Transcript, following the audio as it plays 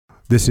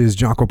This is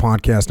Jocko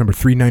Podcast number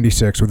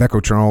 396 with Echo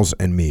Charles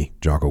and me,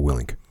 Jocko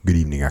Willink. Good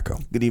evening, Echo.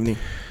 Good evening.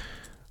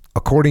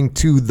 According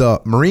to the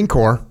Marine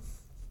Corps,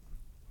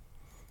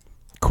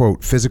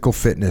 quote, physical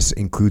fitness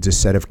includes a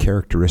set of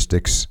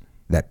characteristics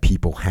that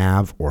people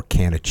have or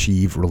can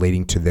achieve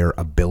relating to their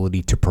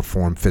ability to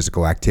perform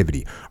physical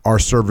activity. Our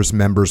service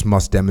members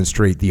must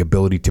demonstrate the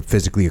ability to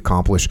physically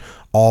accomplish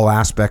all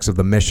aspects of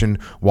the mission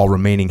while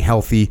remaining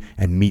healthy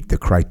and meet the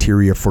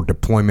criteria for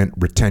deployment,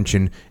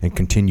 retention, and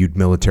continued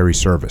military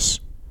service.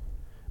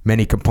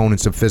 Many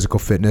components of physical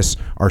fitness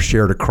are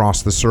shared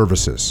across the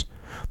services.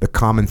 The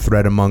common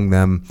thread among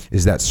them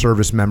is that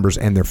service members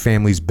and their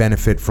families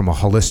benefit from a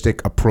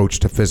holistic approach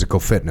to physical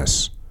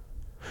fitness.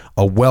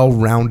 A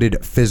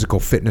well-rounded physical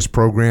fitness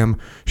program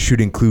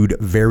should include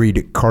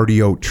varied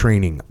cardio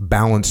training,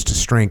 balanced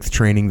strength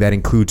training that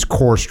includes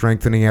core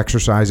strengthening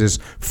exercises,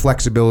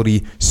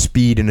 flexibility,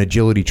 speed, and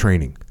agility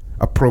training,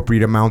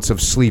 appropriate amounts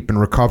of sleep and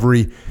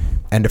recovery,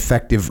 and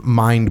effective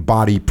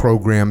mind-body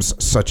programs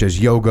such as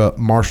yoga,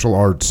 martial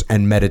arts,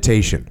 and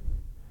meditation.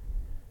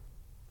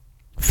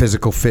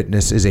 Physical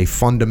fitness is a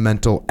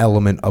fundamental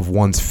element of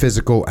one's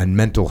physical and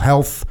mental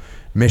health,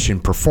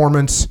 mission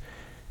performance,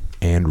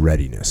 and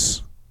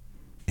readiness.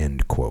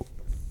 End quote.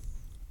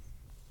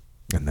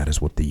 And that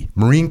is what the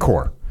Marine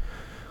Corps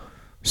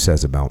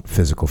says about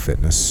physical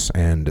fitness.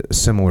 And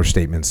similar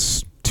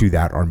statements to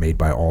that are made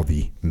by all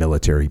the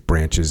military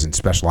branches and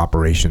special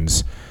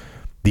operations.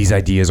 These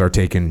ideas are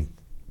taken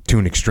to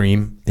an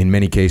extreme in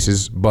many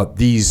cases, but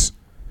these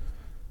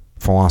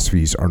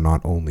philosophies are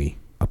not only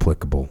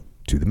applicable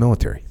to the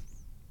military.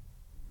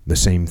 The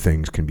same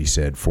things can be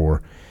said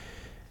for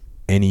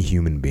any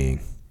human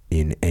being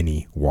in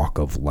any walk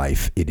of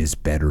life. It is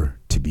better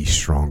to be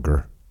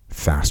stronger,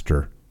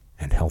 faster,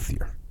 and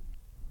healthier.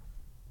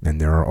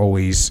 And there are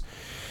always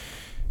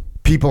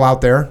people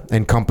out there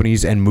and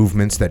companies and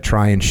movements that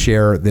try and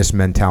share this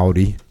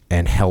mentality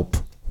and help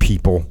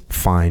people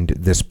find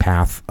this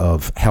path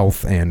of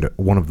health. And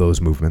one of those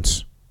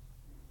movements,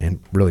 and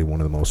really one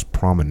of the most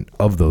prominent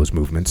of those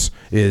movements,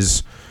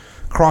 is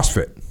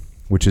CrossFit,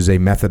 which is a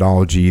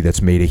methodology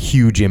that's made a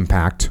huge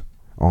impact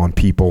on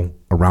people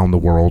around the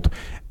world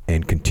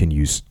and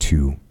continues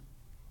to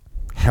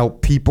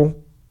help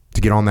people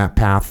to get on that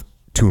path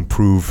to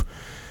improve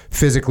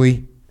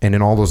physically and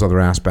in all those other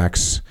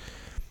aspects.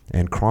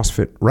 And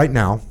CrossFit right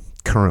now,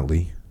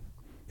 currently,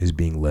 is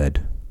being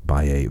led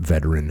by a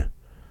veteran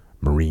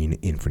Marine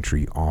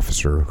infantry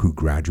officer who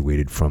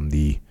graduated from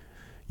the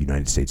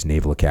United States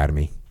Naval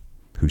Academy,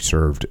 who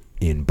served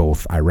in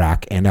both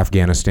Iraq and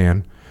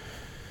Afghanistan,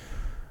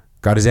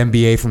 got his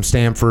MBA from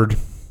Stanford,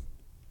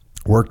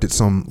 worked at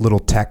some little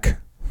tech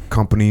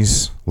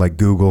companies like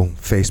Google,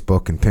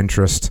 Facebook, and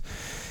Pinterest.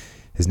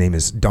 His name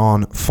is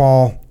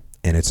Faul,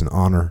 and it's an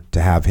honor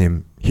to have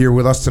him here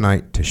with us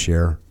tonight to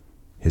share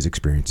his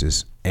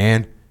experiences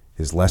and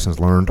his lessons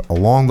learned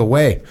along the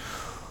way.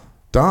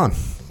 Don,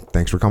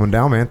 thanks for coming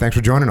down, man. Thanks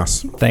for joining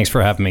us. Thanks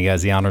for having me,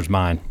 guys. The honor's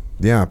mine.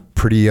 Yeah,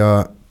 pretty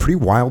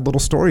wild little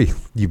story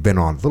you've been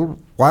on. Little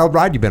wild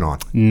ride you've been on.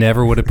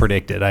 Never would have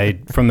predicted.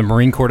 From the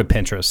Marine Corps to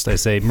Pinterest. I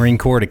say Marine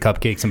Corps to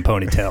cupcakes and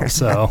ponytails,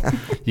 so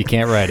you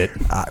can't write it.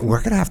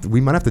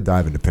 We might have to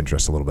dive into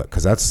Pinterest a little bit,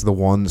 because that's the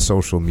one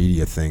social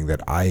media thing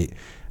that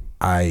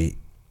I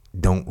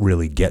don't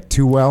really get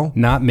too well.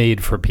 Not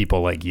made for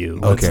people like you.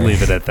 Let's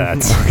leave it at that.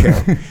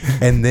 Okay.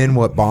 And then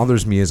what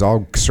bothers me is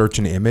I'll search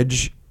an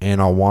image and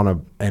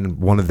and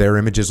one of their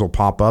images will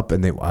pop up,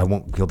 and I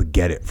won't be able to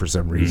get it for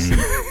some reason.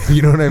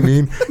 You know what I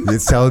mean?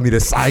 It's telling me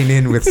to sign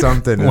in with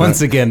something.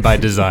 Once again, by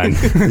design.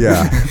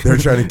 Yeah, they're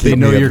trying to keep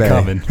me at bay.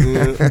 They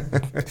know you're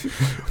coming.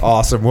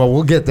 Awesome. Well,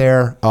 we'll get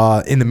there.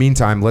 In the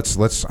meantime, I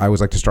always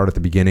like to start at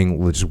the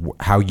beginning,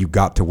 how you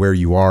got to where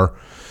you are.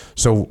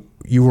 So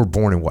you were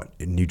born in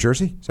in New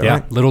Jersey? Is that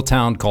right? Little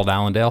town called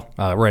Allendale,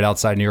 right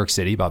outside New York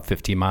City, about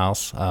 15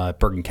 miles,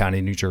 Bergen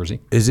County, New Jersey.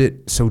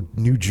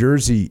 New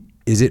Jersey,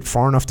 is it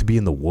far enough to be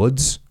in the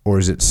woods, or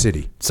is it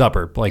city?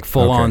 Suburb, like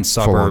full-on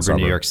suburb in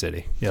New York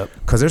City. Yep.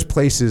 Because there's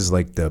places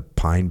like the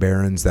Pine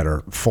Barrens that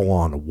are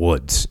full-on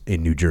woods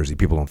in New Jersey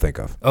people don't think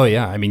of. Oh,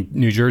 yeah. I mean,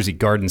 New Jersey,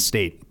 Garden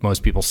State.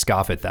 Most people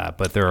scoff at that,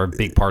 but there are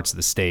big parts of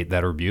the state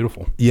that are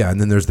beautiful. Yeah, and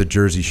then there's the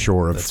Jersey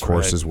Shore, of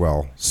course, right, as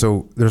well.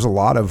 So there's a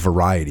lot of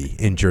variety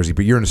in Jersey,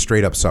 but you're in a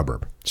straight-up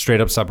suburb.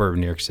 Straight-up suburb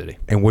in New York City.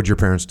 And what'd your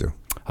parents do?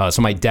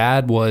 So my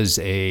dad was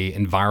a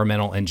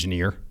environmental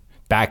engineer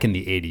back in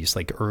the 80s,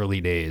 like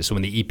early days. So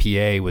when the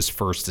EPA was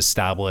first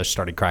established,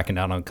 started cracking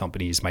down on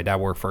companies, my dad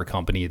worked for a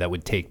company that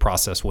would take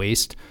processed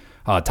waste,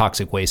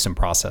 toxic waste, and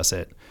process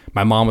it.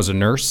 My mom was a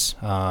nurse,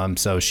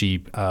 so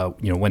she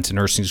went to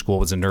nursing school,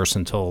 was a nurse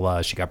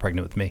until she got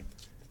pregnant with me.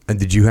 And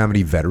did you have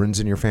any veterans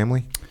in your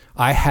family?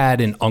 I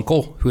had an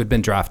uncle who had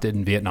been drafted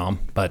in Vietnam,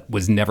 but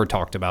was never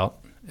talked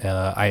about.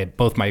 I had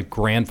both my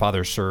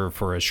grandfather served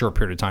for a short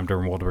period of time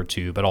during World War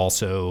II, but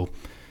also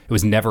it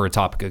was never a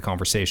topic of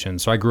conversation.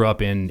 So I grew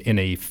up in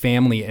a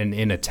family and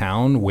in a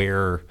town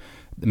where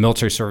The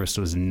military service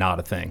was not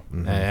a thing.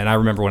 And I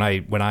remember when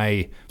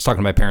I was talking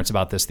to my parents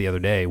about this the other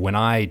day, when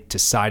I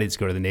decided to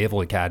go to the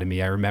Naval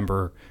Academy, I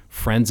remember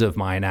friends of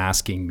mine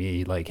asking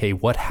me like, hey,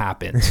 what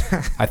happened?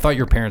 I thought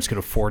your parents could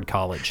afford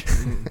college.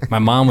 My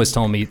mom was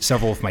telling me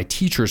several of my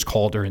teachers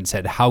called her and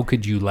said, how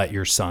could you let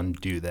your son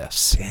do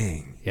this?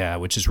 Dang. Yeah,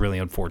 which is really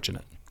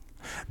unfortunate.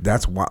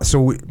 That's why.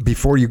 So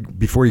before you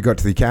got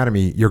to the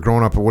academy, you're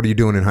growing up. What are you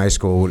doing in high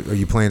school? Are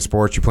you playing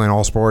sports? You playing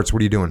all sports?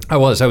 What are you doing? I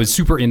was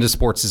super into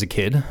sports as a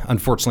kid.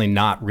 Unfortunately,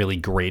 not really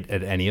great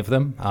at any of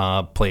them.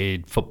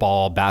 Played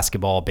football,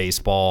 basketball,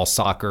 baseball,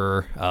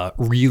 soccer.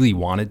 Really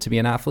wanted to be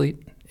an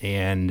athlete,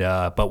 and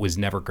but was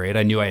never great.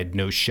 I knew I had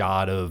no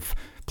shot of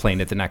playing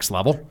at the next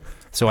level.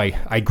 So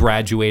I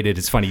graduated.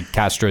 It's funny,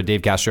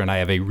 Dave Castro and I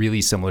have a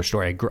really similar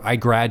story. I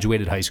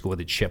graduated high school with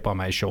a chip on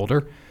my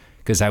shoulder,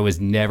 because I was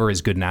never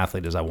as good an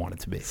athlete as I wanted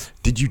to be.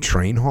 Did you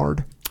train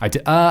hard? I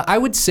did. I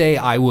would say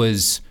I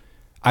was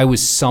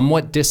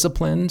somewhat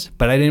disciplined,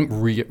 but I didn't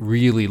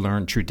really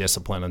learn true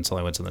discipline until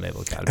I went to the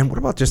Naval Academy. And what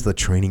about just the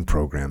training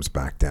programs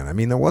back then? I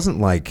mean, there wasn't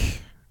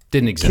like...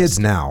 Didn't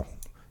exist.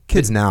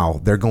 Kids now,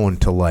 they're going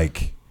to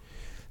like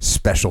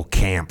special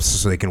camps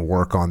so they can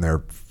work on their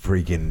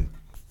freaking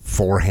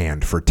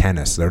forehand for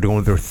tennis. They're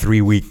doing their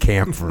 3-week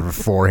camp for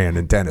forehand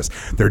in tennis.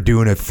 They're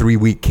doing a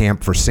 3-week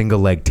camp for single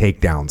leg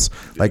takedowns.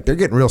 Like, they're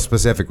getting real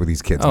specific with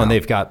these kids. Oh, now. and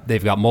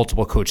they've got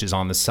multiple coaches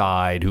on the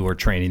side who are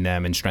training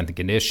them in strength and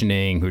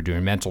conditioning, who are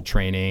doing mental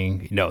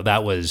training. No,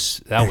 that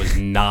was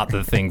not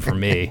the thing for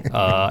me.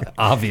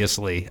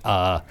 Obviously,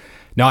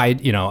 no.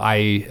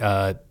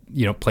 I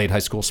played high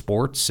school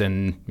sports,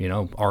 and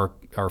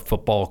our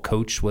football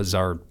coach was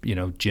our,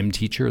 gym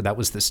teacher. That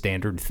was the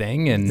standard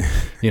thing. And,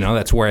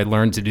 that's where I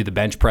learned to do the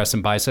bench press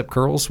and bicep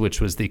curls, which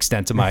was the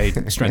extent of my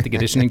strength and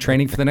conditioning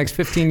training for the next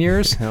 15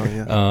 years. Hell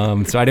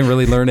yeah. So I didn't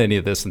really learn any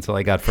of this until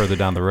I got further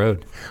down the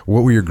road.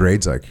 What were your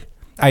grades like?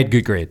 I had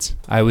good grades.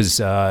 I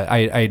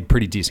had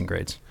pretty decent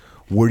grades.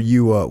 Were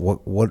you,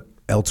 what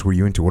else were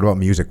you into? What about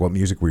music? What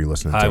music were you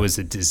listening to? I was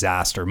a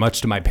disaster,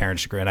 much to my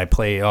parents' chagrin. I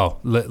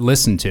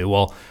listen to.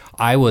 Well,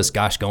 I was,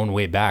 going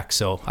way back.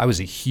 So I was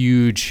a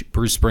huge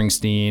Bruce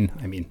Springsteen.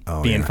 I mean,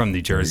 being from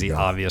New Jersey,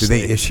 obviously.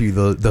 Did they issue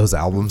those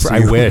albums? I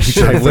wish.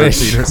 I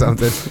wish. Or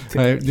something.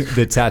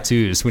 The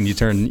tattoos when you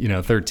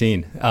turn,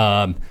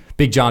 13.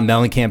 Big John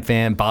Mellencamp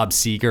fan, Bob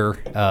Seger,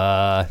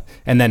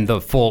 and then the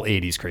full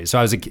 80s craze. So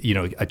I was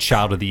a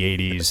child of the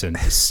 80s and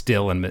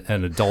still an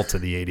adult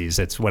of the 80s.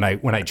 It's when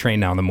I train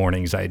now in the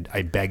mornings, I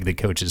beg the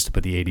coaches to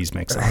put the 80s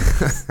mix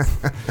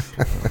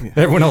on.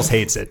 Everyone else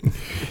hates it.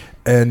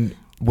 And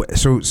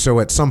so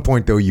at some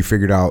point though, you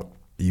figured out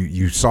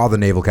you saw the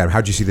Naval Academy.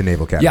 How'd you see the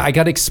Naval Academy? Yeah, I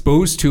got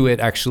exposed to it.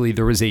 Actually,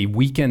 there was a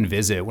weekend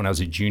visit when I was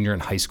a junior in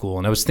high school,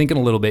 and I was thinking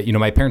a little bit.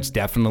 My parents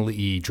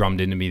definitely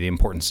drummed into me the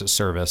importance of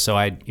service. So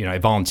I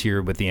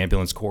volunteered with the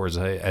ambulance corps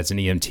as an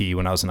EMT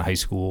when I was in high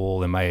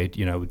school, and I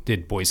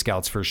did Boy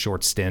Scouts for a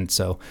short stint.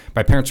 So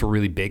my parents were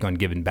really big on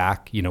giving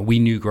back. We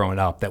knew growing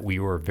up that we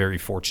were very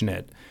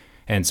fortunate.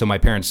 And so my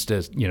parents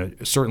just,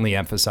 certainly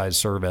emphasized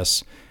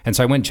service. And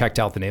so I went and checked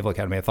out the Naval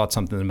Academy. I thought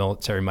something in the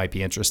military might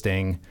be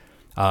interesting.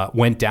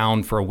 Went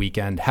down for a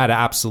weekend, had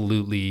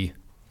absolutely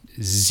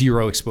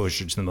zero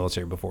exposure to the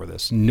military before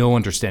this, no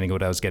understanding of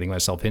what I was getting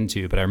myself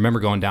into. But I remember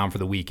going down for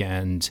the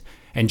weekend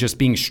and just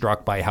being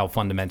struck by how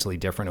fundamentally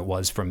different it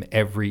was from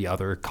every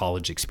other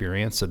college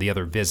experience. So the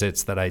other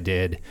visits that I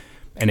did,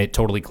 and it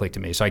totally clicked to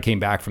me. So I came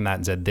back from that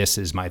and said, this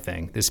is my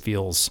thing. This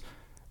feels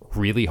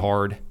really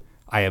hard.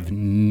 I have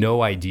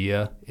no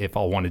idea if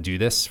I'll want to do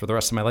this for the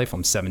rest of my life.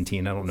 I'm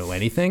 17. I don't know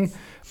anything.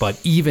 But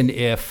even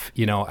if,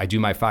 I do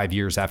my 5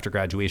 years after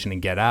graduation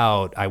and get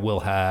out, I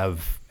will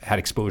have had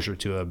exposure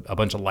to a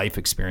bunch of life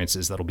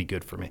experiences that'll be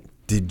good for me.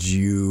 Did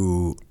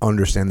you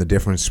understand the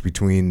difference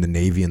between the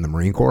Navy and the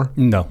Marine Corps?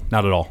 No,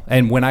 not at all.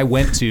 And when I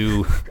went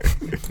to,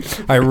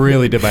 I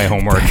really did my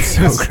homework.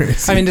 That's so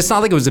crazy. I mean, it's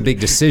not like it was a big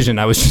decision.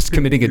 I was just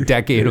committing a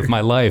decade of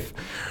my life.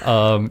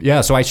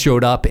 So I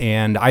showed up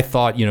and I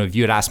thought, if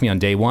you had asked me on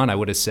day one, I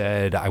would have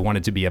said I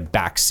wanted to be a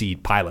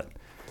backseat pilot.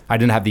 I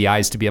didn't have the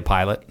eyes to be a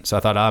pilot. So I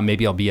thought,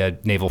 maybe I'll be a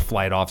naval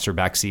flight officer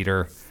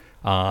backseater.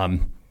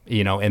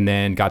 And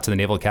then got to the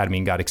Naval Academy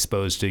and got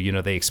exposed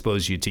to, they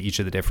expose you to each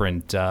of the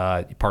different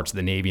parts of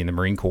the Navy and the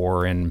Marine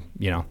Corps. And,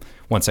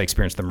 once I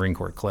experienced the Marine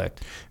Corps, it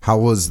clicked. How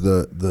was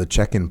the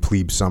check-in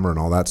plebe summer and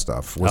all that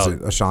stuff? Was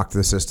it a shock to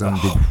the system?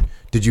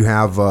 Did you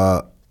have,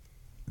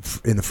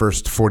 in the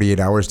first 48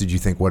 hours, did you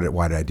think, why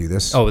did I do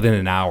this? Oh, within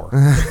an hour.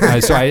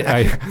 So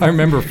I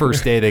remember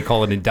first day, they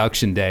call it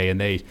induction day, and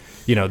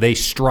they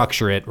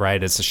structure it,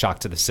 right? It's a shock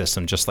to the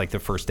system, just like the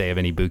first day of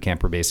any boot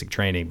camp or basic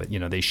training. But,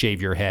 they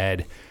shave your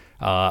head.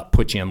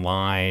 Put you in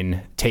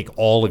line, take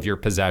all of your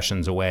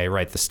possessions away,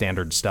 right? The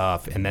standard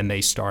stuff. And then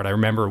they start. I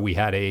remember we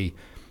had a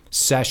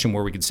session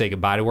where we could say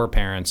goodbye to our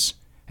parents.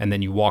 And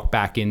then you walk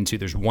back into,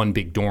 there's one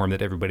big dorm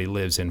that everybody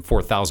lives in,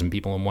 4,000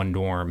 people in one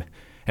dorm.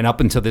 And up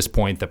until this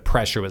point, the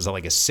pressure was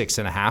like a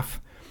 6.5.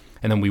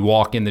 And then we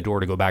walk in the door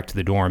to go back to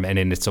the dorm, and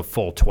then it's a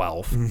full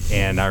 12.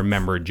 And I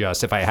remember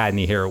just, if I had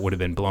any hair, it would have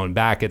been blown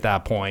back at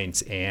that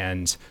point.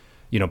 And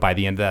by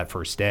the end of that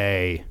first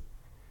day,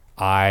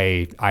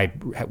 I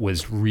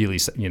was really,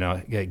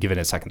 giving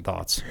it second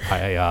thoughts.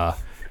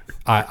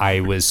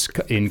 I was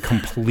in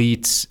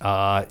complete,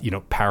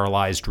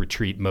 paralyzed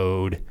retreat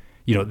mode.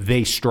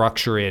 They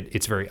structure it.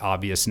 It's very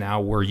obvious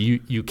now where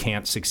you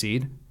can't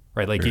succeed,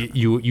 right? Like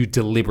you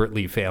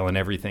deliberately fail in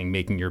everything,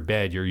 making your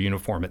bed, your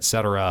uniform, et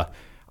cetera.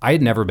 I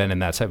had never been in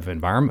that type of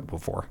environment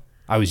before.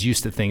 I was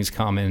used to things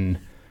coming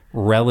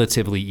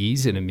relatively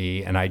easy to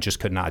me, and I just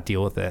could not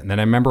deal with it. And then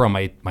I remember on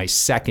my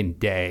second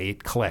day,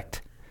 it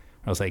clicked.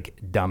 I was like,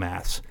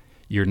 dumbass,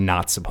 you're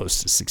not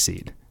supposed to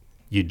succeed.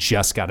 You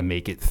just got to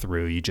make it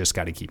through. You just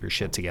got to keep your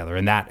shit together.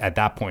 And at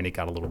that point, it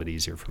got a little bit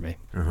easier for me.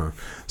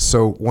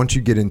 So once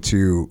you get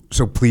into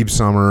plebe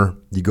summer,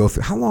 you go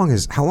through. How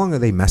long are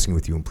they messing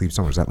with you in plebe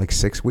summer? Is that like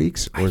 6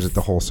 weeks, or is it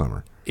the whole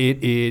summer?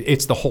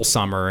 It's the whole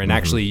summer, and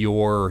actually,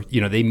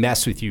 they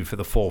mess with you for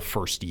the full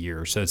first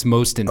year. So it's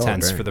most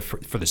intense for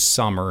the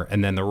summer,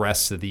 and then the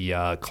rest of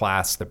the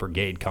class, the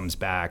brigade, comes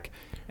back,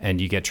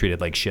 and you get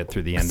treated like shit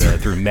through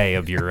through May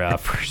of your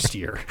first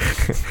year.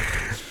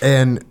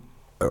 And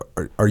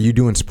are you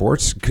doing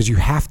sports? Because you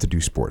have to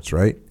do sports,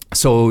 right?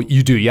 So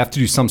you have to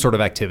do some sort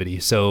of activity.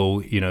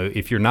 So,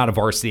 if you're not a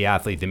varsity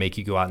athlete, they make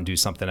you go out and do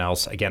something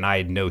else. Again, I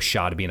had no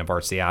shot of being a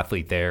varsity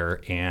athlete there.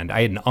 And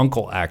I had an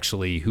uncle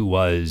actually who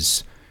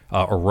was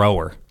a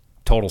rower,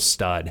 total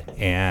stud.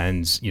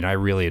 And, I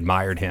really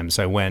admired him.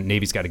 So I went,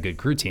 Navy's got a good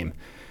crew team.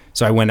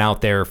 So I went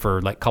out there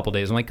for like a couple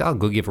days. I'm like, I'll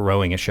go give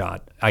rowing a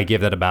shot. I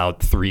gave that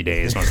about 3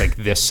 days. And I was like,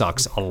 this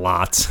sucks a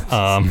lot.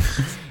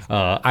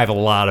 I have a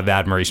lot of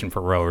admiration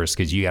for rowers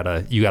because you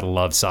gotta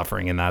love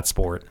suffering in that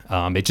sport.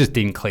 It just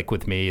didn't click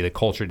with me. The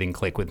culture didn't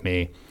click with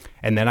me.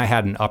 And then I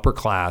had an upper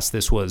class.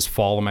 This was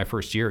fall of my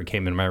first year. He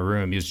came in my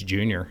room. He was a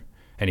junior.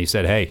 And he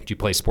said, hey, do you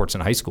play sports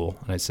in high school?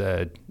 And I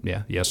said,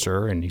 yeah, yes,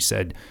 sir. And he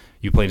said,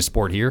 you played a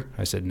sport here?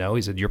 I said, no.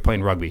 He said, you're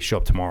playing rugby. Show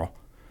up tomorrow.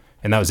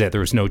 And that was it.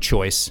 There was no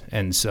choice.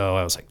 And so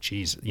I was like,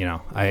 geez,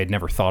 I had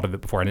never thought of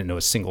it before. I didn't know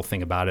a single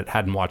thing about it.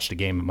 Hadn't watched a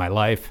game in my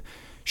life.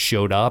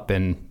 Showed up,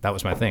 and that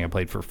was my thing. I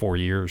played for 4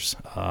 years.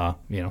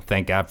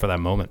 Thank God for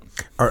that moment.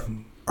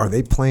 Are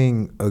they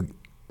playing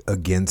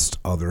against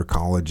other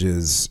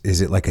colleges? Is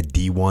it like a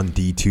D1,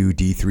 D2,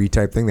 D3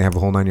 type thing? They have the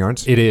whole 9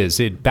 yards? It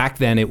is. Back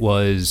then it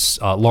was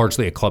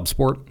largely a club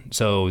sport.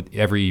 So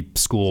every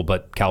school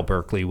but Cal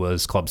Berkeley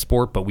was club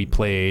sport, but we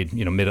played,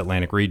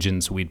 Mid-Atlantic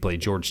region. So we'd play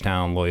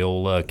Georgetown,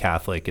 Loyola,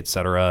 Catholic, et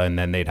cetera. And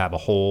then they'd have a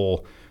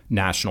whole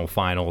national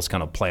finals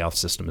kind of playoff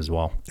system as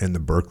well. And the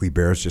Berkeley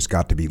Bears just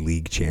got to be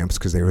league champs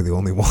because they were the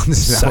only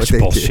ones. Such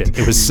bullshit.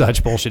 It was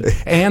such bullshit.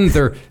 And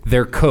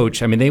their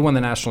coach, they won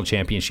the national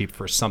championship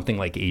for something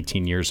like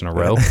 18 years in a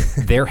row.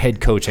 Their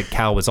head coach at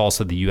Cal was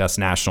also the U.S.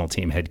 national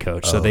team head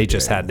coach. So they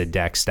just had the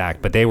deck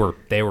stacked, but they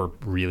were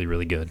really,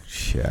 really good.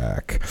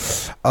 Check.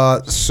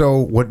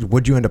 So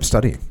what'd you end up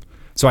studying?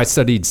 So I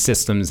studied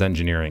systems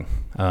engineering,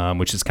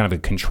 which is kind of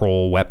a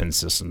control weapon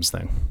systems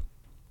thing.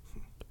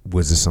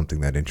 Was this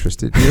something that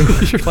interested you?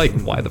 You're like,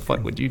 why the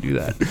fuck would you do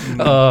that?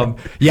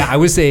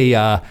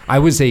 I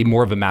was a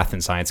more of a math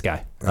and science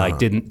guy. Like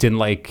didn't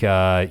like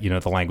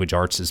the language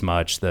arts as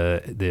much.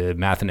 The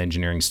math and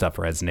engineering stuff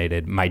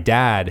resonated. My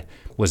dad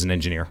was an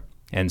engineer,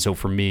 and so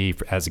for me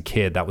as a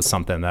kid, that was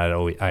something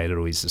that I had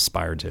always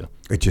aspired to.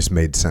 It just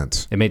made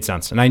sense. It made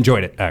sense, and I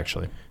enjoyed it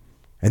actually.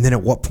 And then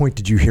at what point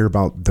did you hear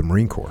about the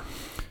Marine Corps?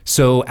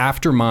 So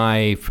after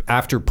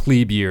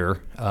plebe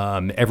year,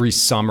 every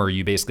summer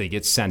you basically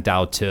get sent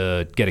out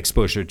to get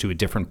exposure to a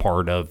different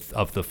part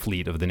of the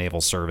fleet of the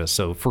naval service.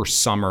 So first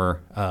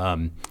summer,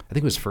 I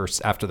think it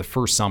was after the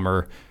first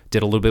summer,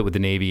 did a little bit with the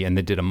Navy and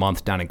then did a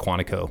month down in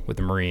Quantico with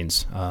the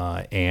Marines.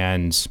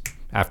 And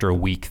after a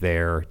week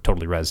there,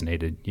 totally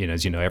resonated.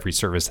 As you know, every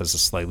service has a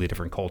slightly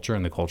different culture,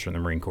 and the culture in the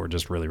Marine Corps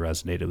just really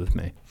resonated with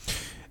me.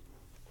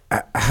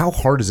 How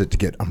hard is it to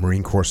get a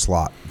Marine Corps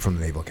slot from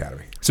the Naval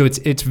Academy? So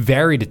it's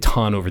varied a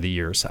ton over the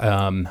years.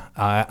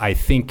 I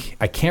think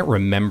I can't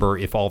remember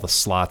if all the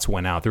slots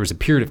went out. There was a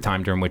period of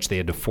time during which they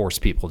had to force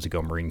people to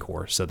go Marine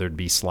Corps, so there'd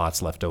be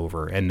slots left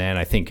over. And then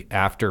I think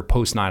after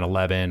post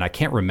 9/11, I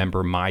can't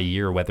remember my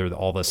year whether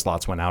all the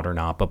slots went out or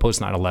not, but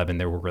post 9/11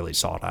 they were really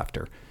sought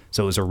after.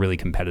 So it was a really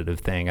competitive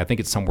thing. I think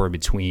it's somewhere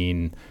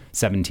between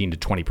 17 to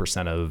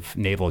 20% of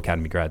Naval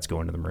Academy grads go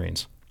into the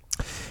Marines.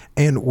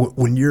 And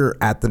when you're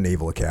at the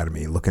Naval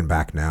Academy, looking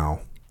back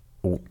now,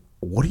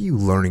 what are you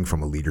learning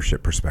from a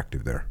leadership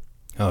perspective there?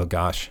 Oh,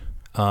 gosh.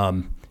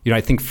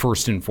 I think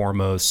first and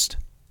foremost,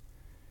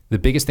 the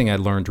biggest thing I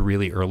learned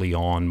really early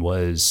on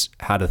was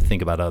how to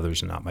think about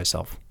others and not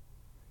myself.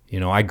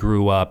 I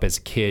grew up as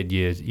a kid,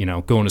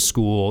 going to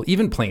school,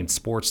 even playing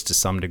sports to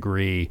some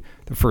degree.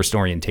 The first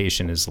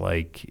orientation is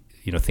like,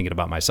 thinking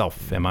about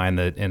myself. Am I in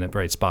the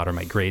right spot? Are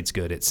my grades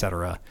good, et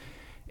cetera?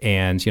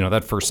 And,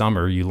 that first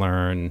summer you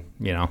learn,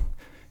 it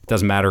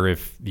doesn't matter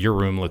if your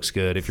room looks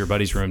good, if your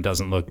buddy's room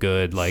doesn't look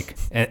good.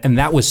 And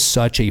that was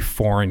such a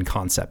foreign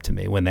concept to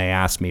me when they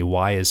asked me,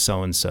 why is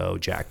so-and-so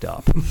jacked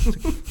up?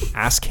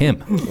 Ask him,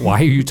 why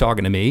are you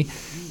talking to me?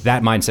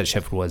 that mindset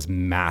shift was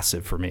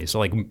massive for me. So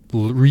like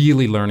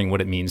really learning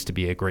what it means to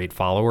be a great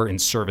follower in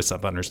service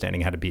of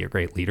understanding how to be a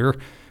great leader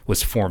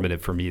was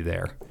formative for me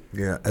there.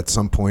 Yeah, at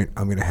some point,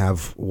 I'm going to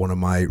have one of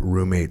my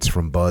roommates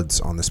from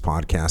Buds on this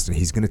podcast, and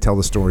he's going to tell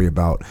the story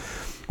about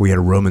we had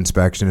a room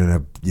inspection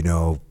and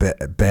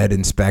a bed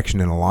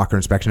inspection and a locker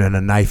inspection and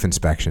a knife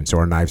inspection. So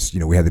our knives,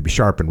 we had to be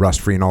sharp and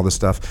rust free and all this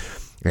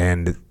stuff.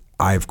 And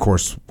I, of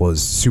course,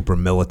 was super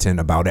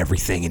militant about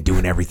everything and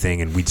doing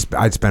everything, and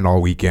I'd spend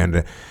all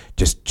weekend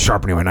just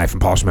sharpening my knife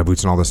and polishing my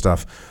boots and all this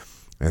stuff.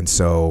 And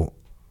so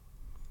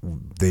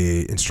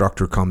the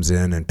instructor comes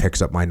in and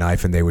picks up my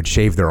knife, and they would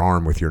shave their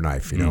arm with your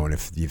knife, and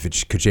if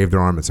it could shave their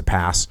arm, it's a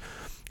pass.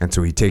 And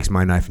so he takes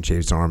my knife and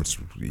shaves his arm.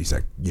 He's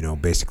like,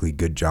 basically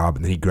good job.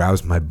 And then he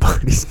grabs my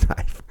buddy's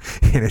knife,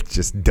 and it's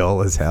just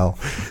dull as hell.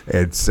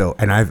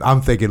 And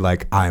I'm thinking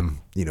like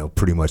I'm,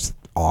 pretty much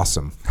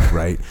awesome,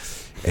 right?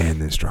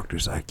 And the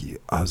instructor's like,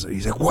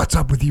 he's like, what's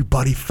up with you,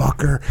 buddy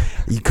fucker?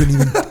 You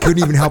couldn't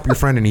even help your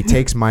friend. And he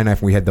takes my knife,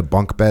 and we had the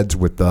bunk beds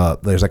with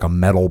there's like a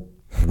metal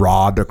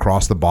rod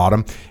across the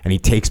bottom, and he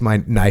takes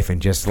my knife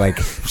and just like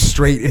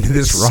straight into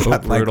this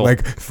rod,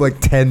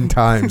 like 10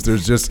 times.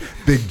 There's just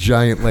big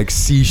giant like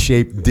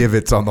C-shaped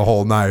divots on the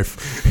whole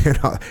knife,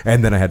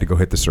 and then I had to go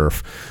hit the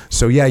surf.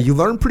 So yeah, you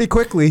learn pretty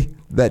quickly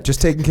that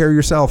just taking care of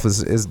yourself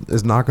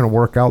is not going to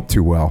work out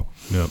too well.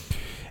 Yep.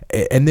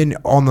 And then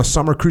on the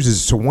summer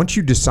cruises, so once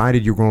you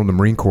decided you're going to the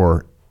Marine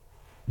Corps,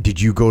 did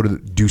you go to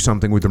do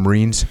something with the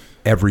Marines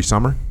every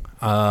summer?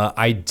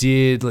 I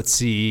did, let's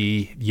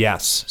see,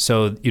 yes.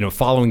 So,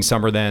 following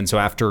summer then, so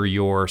after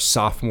your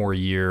sophomore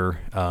year,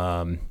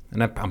 and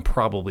I'm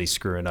probably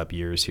screwing up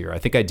years here. I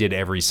think I did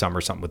every summer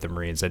something with the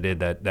Marines. I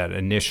did that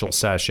initial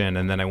session,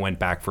 and then I went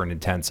back for an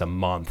intense a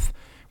month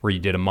where you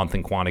did a month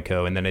in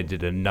Quantico, and then I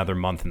did another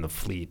month in the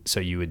fleet. So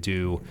you would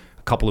do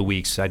a couple of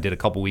weeks. I did a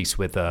couple of weeks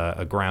with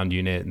a ground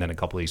unit, and then a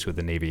couple of weeks with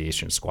the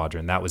Aviation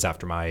Squadron. That was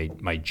after my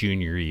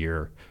junior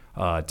year.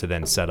 To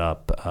then set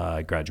up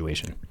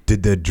graduation.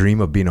 Did the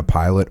dream of being a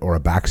pilot or a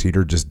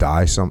backseater just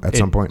die some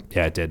point?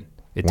 Yeah, it did.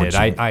 It did.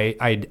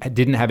 I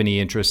didn't have any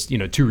interest.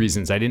 Two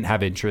reasons. I didn't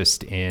have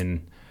interest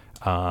in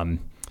being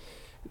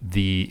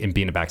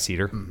a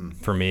backseater. Mm-hmm.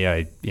 For me,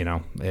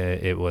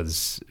 it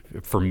was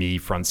for me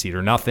front seat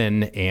or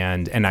nothing,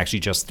 and actually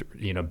just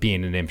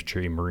being an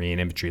infantry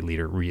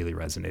leader really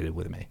resonated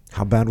with me.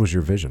 How bad was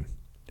your vision?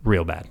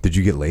 Real bad. Did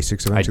you get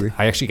LASIK eventually?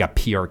 I actually got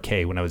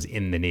PRK when I was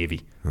in the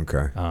Navy.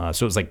 Okay. So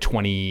it was like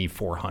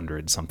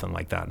 2,400, something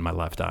like that in my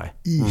left eye.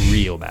 Eesh.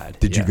 Real bad.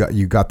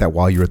 You got that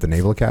while you were at the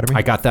Naval Academy?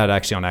 I got that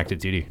actually on active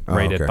duty,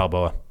 at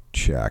Balboa.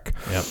 Check.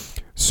 Yep.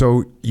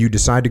 So you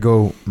decide to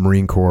go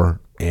Marine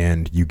Corps,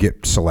 and you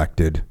get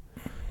selected.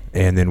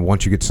 And then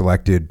once you get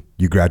selected,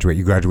 you graduate.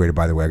 You graduated,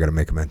 by the way, I got to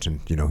make a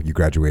mention. You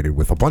graduated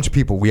with a bunch of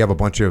people. We have a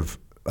bunch of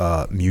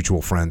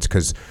mutual friends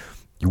because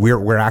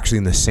we're actually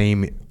in the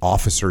same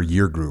officer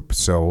year group.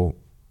 So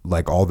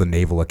like all the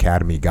Naval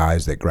Academy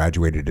guys that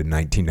graduated in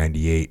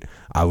 1998,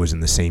 I was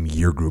in the same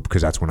year group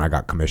because that's when I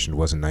got commissioned,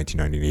 was in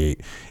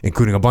 1998,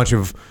 including a bunch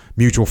of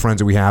mutual friends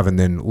that we have. And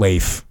then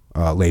Leif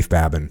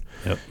Babin,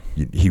 yep.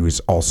 He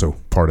was also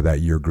part of that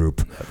year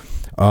group.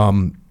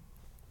 Yep.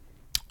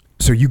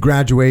 So you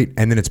graduate,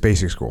 and then it's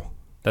basic school.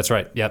 That's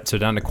right. Yep. So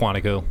down to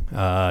Quantico.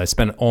 I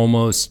spent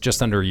almost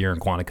just under a year in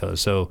Quantico.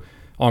 So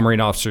all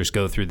Marine officers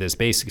go through this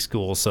basic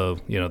school. So,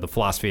 the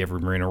philosophy of a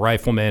Marine or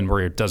rifleman,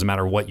 where it doesn't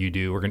matter what you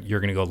do, you're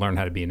going to go learn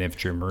how to be an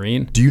infantry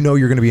Marine. Do you know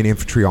you're going to be an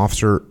infantry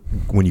officer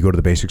when you go to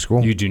the basic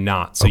school? You do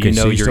not. So okay,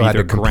 you're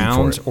either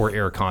ground or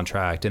air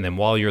contract. And then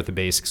while you're at the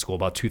basic school,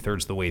 about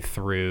 2/3 of the way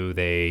through,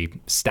 they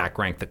stack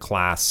rank the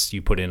class.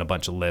 You put in a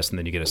bunch of lists, and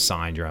then you get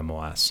assigned your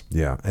MOS.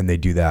 Yeah, and they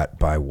do that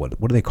by what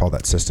do they call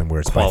that system where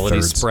it's quality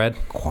by thirds? Spread.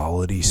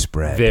 Quality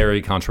spread.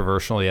 Very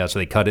controversial, yeah. So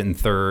they cut it in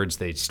thirds.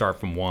 They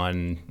start from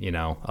one,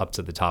 up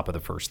to the top of the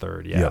first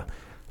third. Yeah.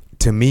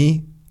 To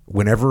me,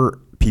 whenever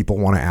people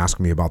want to ask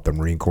me about the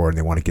Marine Corps and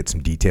they want to get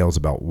some details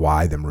about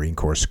why the Marine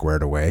Corps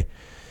squared away,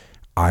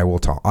 I will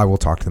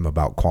talk to them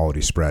about quality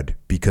spread,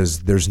 because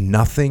there's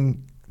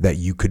nothing that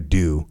you could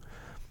do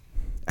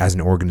as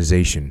an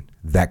organization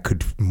that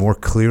could more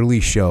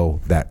clearly show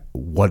that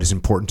what is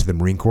important to the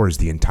Marine Corps is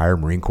the entire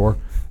Marine Corps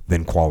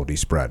than quality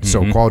spread. Mm-hmm.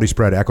 So quality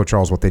spread, Echo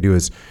Charles, what they do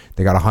is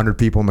they got 100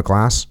 people in the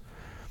class.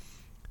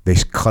 They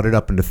cut it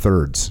up into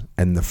thirds,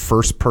 and the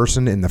first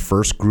person in the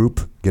first group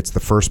gets the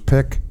first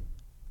pick.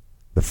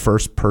 The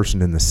first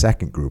person in the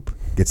second group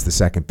gets the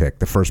second pick.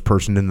 The first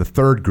person in the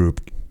third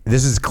group,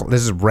 this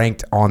is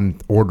ranked on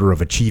order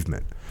of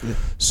achievement. Yeah.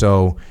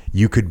 So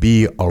you could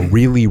be a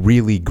really,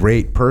 really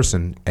great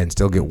person and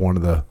still get one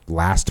of the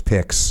last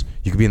picks.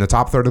 You could be in the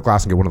top third of the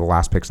class and get one of the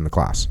last picks in the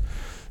class.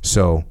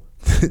 So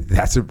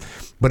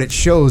but it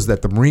shows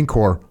that the Marine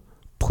Corps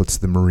puts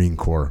the Marine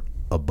Corps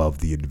above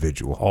the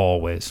individual.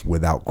 Always.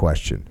 Without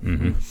question.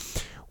 Mm-hmm.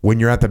 When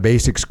you're at the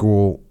basic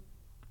school,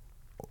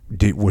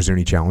 was there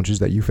any challenges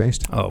that you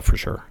faced? Oh, for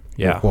sure.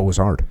 Yeah. What was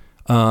hard?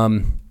 A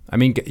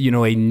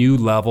new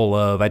level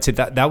of, I'd say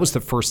that was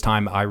the first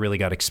time I really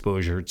got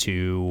exposure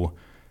to,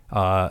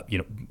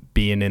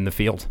 being in the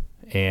field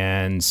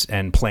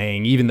and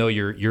playing, even though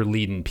you're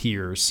leading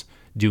peers,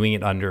 doing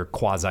it under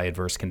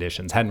quasi-adverse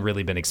conditions. Hadn't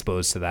really been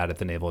exposed to that at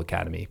the Naval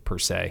Academy per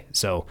se.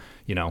 So,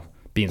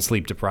 being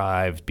sleep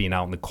deprived, being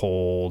out in the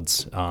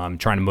cold, trying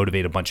to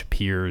motivate a bunch of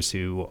peers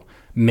who,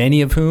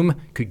 many of whom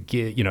could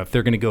give, if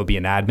they're going to go be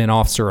an admin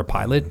officer or a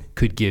pilot,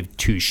 could give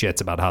two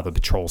shits about how the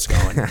patrol's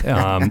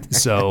going.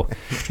 So,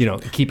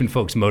 keeping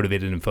folks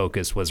motivated and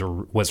focused was a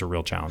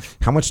real challenge.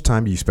 How much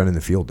time do you spend in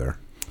the field there?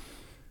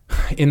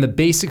 In the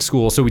basic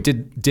school, so we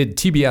did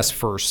TBS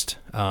first.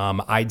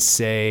 I'd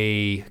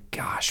say,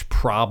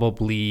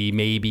 probably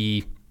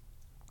maybe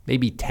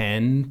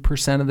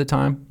 10% of the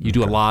time. You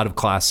do a lot of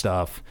class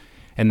stuff.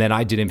 And then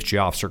I did infantry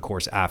officer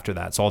course after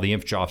that. So all the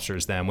infantry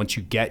officers then, once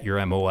you get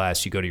your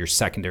MOS, you go to your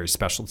secondary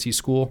specialty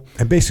school.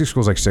 And basic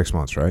school is like 6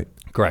 months, right?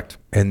 Correct.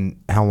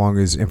 And how long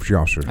is infantry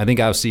officer? I think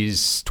IOC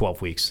is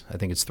 12 weeks. I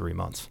think it's 3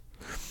 months.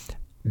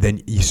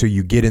 Then, so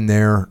you get in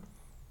there,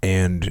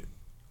 and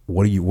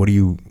what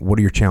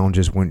are your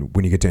challenges when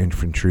you get to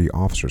infantry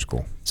officer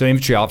school? So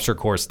infantry officer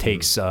course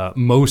takes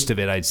most of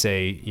it. I'd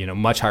say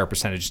much higher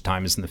percentage of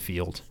time is in the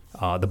field.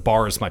 The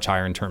bar is much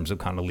higher in terms of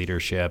kind of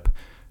leadership.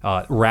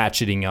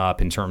 Ratcheting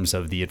up in terms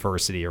of the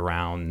adversity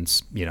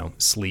around,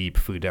 sleep,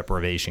 food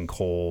deprivation,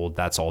 cold,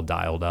 that's all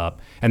dialed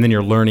up. And then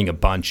you're learning a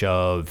bunch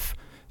of,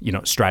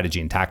 strategy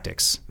and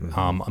tactics,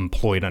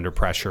 employed under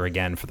pressure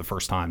again for the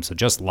first time. So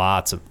just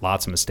lots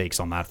of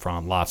mistakes on that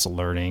front, lots of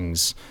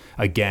learnings,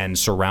 again,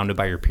 surrounded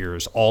by your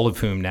peers, all of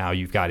whom now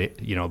you've got,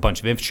 a bunch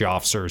of infantry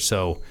officers.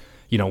 So,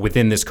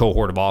 within this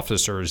cohort of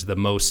officers, the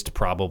most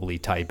probably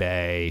type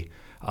A,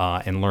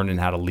 and learning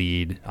how to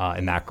lead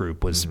in that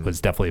group was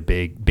definitely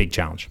a big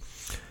challenge.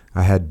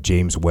 I had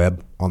James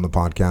Webb on the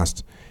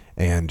podcast,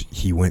 and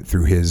he went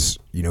through his,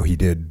 he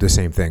did the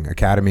same thing: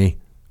 academy,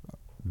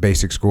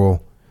 basic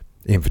school,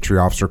 infantry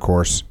officer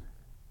course,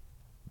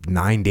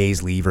 9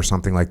 days leave or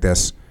something like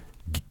this,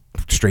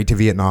 straight to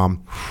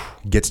Vietnam.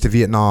 Gets to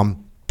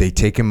Vietnam, they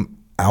take him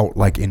out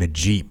like in a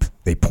Jeep.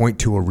 They point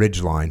to a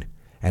ridge line,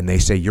 and they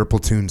say, your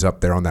platoon's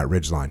up there on that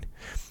ridge line.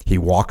 He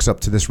walks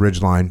up to this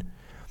ridge line.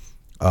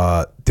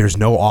 There's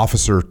no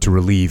officer to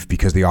relieve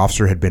because the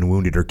officer had been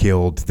wounded or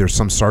killed. There's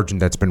some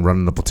sergeant that's been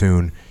running the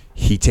platoon.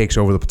 He takes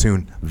over the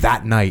platoon.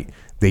 That night,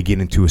 they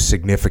get into a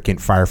significant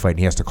firefight, and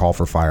he has to call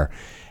for fire.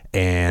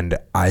 And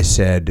I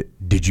said,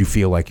 did you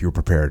feel like you were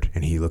prepared?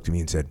 And he looked at me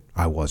and said,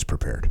 I was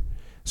prepared.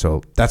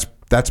 So that's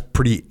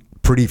pretty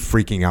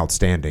freaking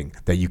outstanding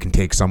that you can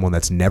take someone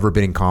that's never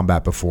been in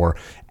combat before,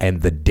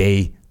 and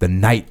the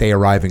night they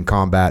arrive in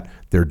combat,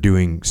 they're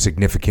doing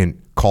significant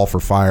call for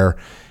fire.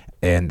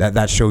 And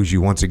that shows you,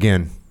 once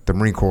again, the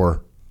Marine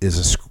Corps is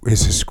a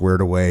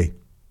squared away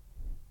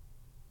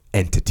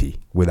entity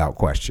without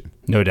question.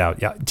 No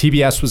doubt. Yeah.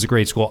 TBS was a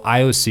great school.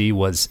 IOC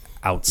was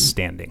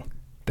outstanding.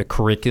 The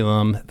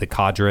curriculum, the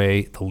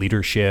cadre, the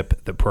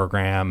leadership, the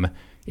program,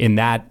 in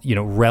that,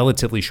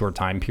 relatively short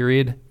time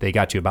period, they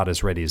got you about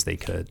as ready as they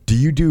could. Do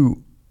you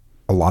do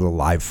a lot of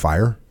live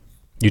fire?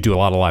 You do a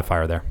lot of live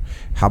fire there.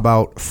 How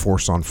about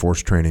force on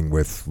force training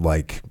with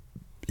like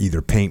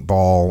either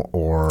paintball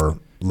or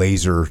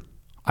laser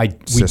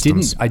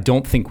systems? I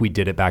don't think we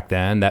did it back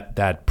then.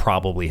 That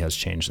probably has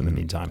changed in the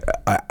meantime.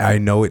 I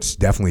know it's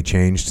definitely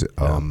changed.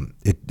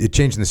 It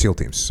changed in the SEAL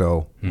teams.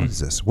 So what is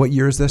this? What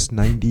year is this?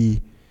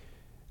 99.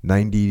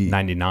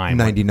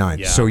 99.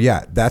 Yeah. So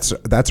yeah, that's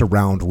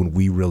around when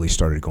we really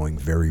started going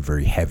very,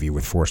 very heavy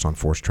with force on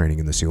force training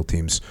in the SEAL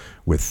teams,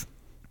 with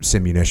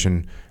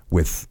simunition,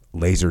 with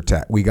laser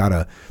tech.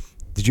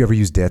 Did you ever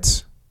use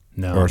DITS?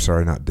 No. Or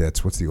sorry, not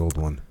DITS. What's the old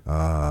one?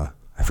 I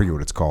forget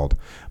what it's called.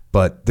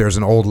 But there's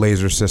an old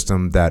laser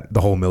system that the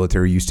whole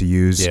military used to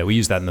use. Yeah, we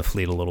used that in the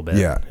fleet a little bit.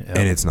 Yeah,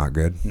 and it's not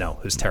good. No,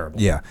 it was terrible.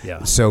 Yeah.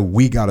 So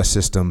we got a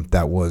system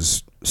that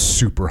was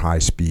super high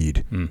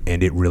speed,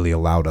 and it really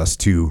allowed us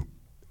to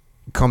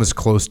come as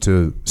close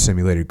to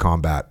simulated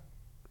combat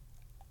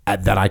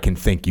that I can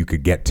think you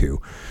could get to.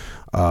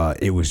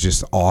 It was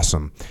just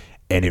awesome,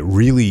 and it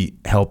really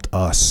helped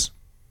us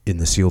in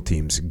the SEAL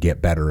teams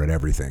get better at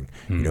everything.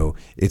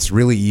 It's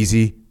really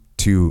easy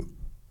to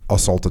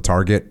assault a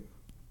target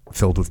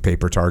filled with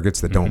paper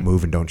targets that don't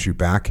move and don't shoot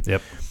back.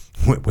 Yep.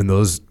 When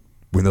those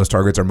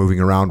targets are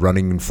moving around,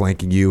 running and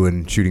flanking you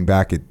and shooting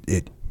back,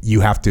 you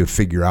have to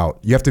figure out.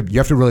 You have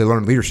to really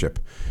learn leadership,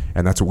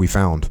 and that's what we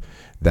found.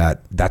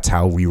 That's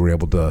how we were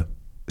able to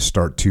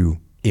start to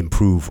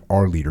improve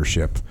our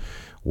leadership,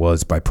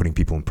 was by putting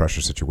people in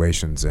pressure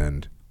situations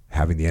and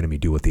having the enemy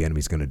do what the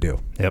enemy's going to do.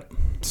 Yep.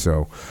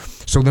 So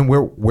then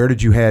where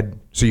did you head?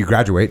 So you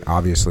graduate,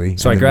 obviously.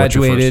 So I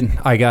graduated.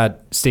 I got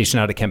stationed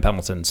out at Camp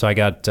Pendleton. So I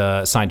got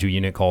assigned to a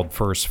unit called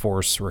First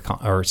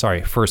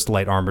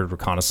Light Armored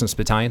Reconnaissance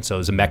Battalion. So it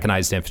was a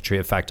mechanized infantry,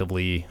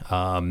 effectively.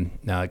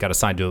 Got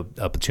assigned to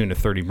a platoon of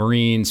 30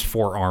 Marines,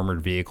 4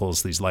 armored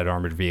vehicles. These light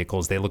armored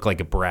vehicles, they look like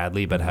a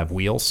Bradley but have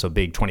wheels. So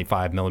big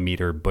 25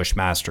 millimeter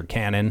Bushmaster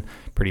cannon,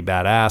 pretty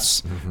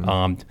badass.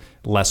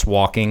 Less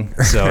walking,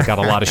 so I got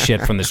a lot of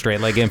shit from the straight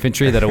leg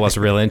infantry that it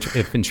wasn't real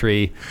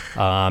infantry.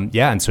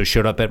 And so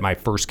showed up at my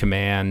first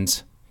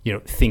command,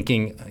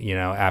 thinking,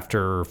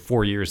 after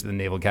 4 years at the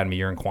Naval Academy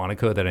year in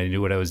Quantico that I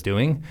knew what I was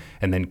doing,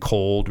 and then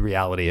cold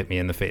reality hit me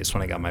in the face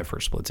when I got my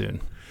first platoon.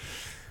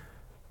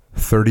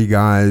 30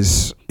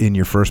 guys in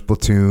your first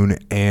platoon,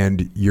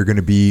 and you're going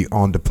to be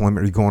on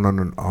deployment. Are you going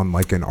on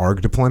like an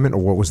ARG deployment, or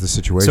what was the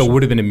situation? So it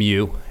would have been a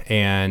MEU,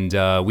 and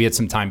we had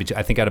some time between.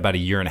 I think I had about a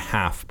year and a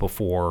half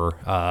before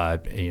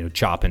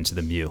chop into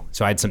the MEU.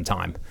 So I had some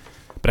time.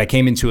 But I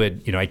came into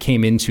it, I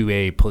came into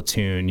a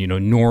platoon,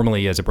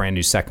 normally as a brand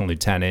new second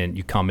lieutenant,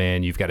 you come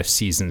in, you've got a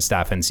seasoned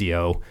staff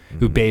NCO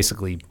who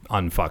basically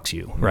unfucks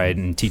you, right,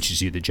 and teaches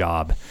you the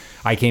job.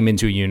 I came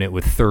into a unit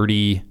with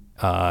 30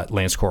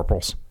 Lance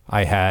Corporals.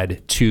 I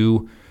had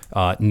 2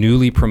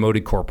 newly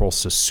promoted corporals,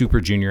 so super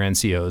junior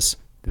NCOs.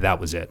 That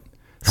was it.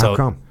 How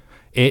come?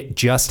 It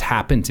just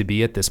happened to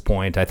be at this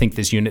point. I think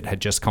this unit had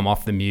just come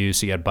off the MEU,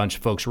 so you had a bunch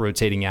of folks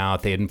rotating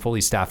out. They hadn't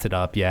fully staffed it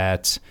up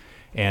yet.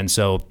 And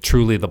so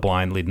truly the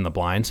blind leading the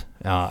blind.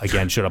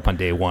 Again, showed up on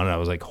day one, and I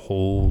was like,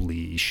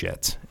 holy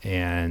shit.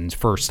 And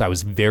first, I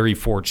was very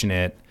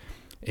fortunate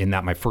in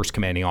that my first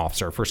commanding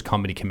officer, first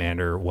company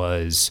commander,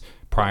 was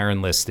prior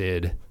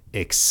enlisted,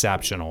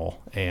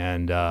 exceptional,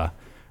 and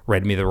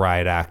read me the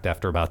riot act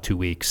after about 2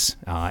 weeks.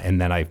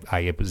 And then I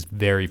was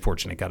very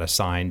fortunate, got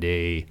assigned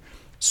a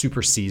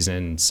super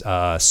seasoned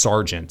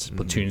sergeant,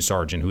 platoon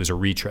sergeant, who was a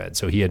retread.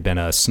 So he had been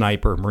a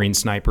sniper, Marine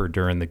sniper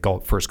during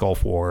the first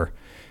Gulf War.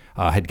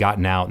 Had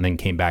gotten out and then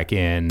came back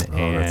in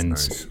and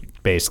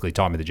basically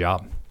taught me the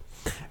job.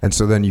 And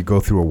so then you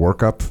go through a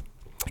workup?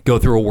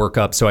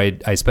 So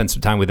I spent some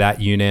time with that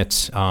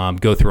unit,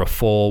 go through a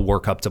full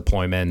workup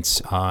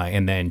deployment,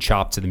 and then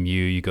chop to the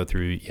MEU. You go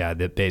through,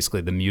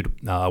 basically the MEU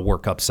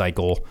workup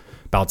cycle,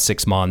 about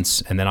 6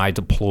 months. And then I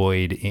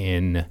deployed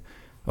we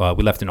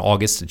left in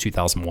August of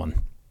 2001.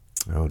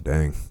 Oh,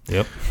 dang.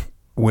 Yep.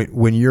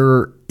 When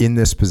you're in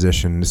this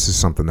position, this is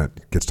something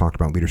that gets talked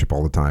about in leadership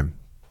all the time.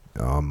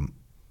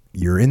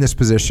 You're in this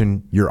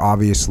position, you're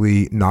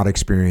obviously not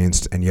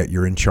experienced, and yet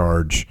you're in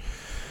charge.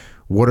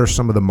 What are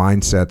some of the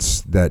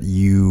mindsets that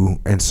you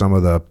and some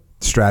of the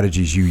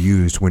strategies you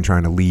used when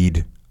trying to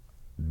lead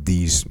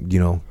these,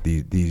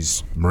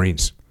 these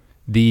Marines?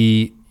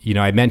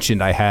 I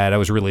mentioned I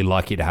was really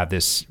lucky to have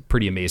this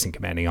pretty amazing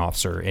commanding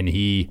officer, and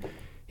he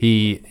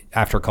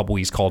after a couple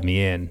weeks called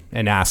me in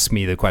and asked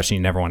me the question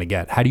you never want to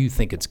get: how do you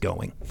think it's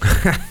going?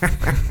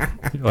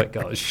 You're like,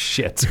 oh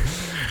shit.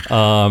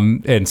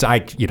 And so I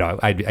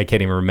can't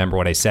even remember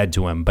what I said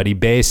to him, but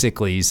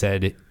he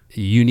said,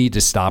 you need to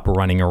stop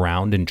running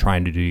around and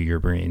trying to do your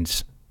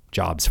Marines'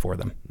 jobs for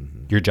them.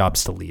 Mm-hmm. Your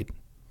job's to lead.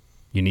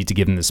 You need to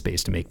give them the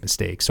space to make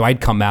mistakes. So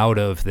I'd come out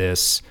of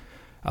this,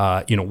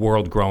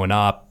 world growing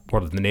up,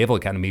 world of the Naval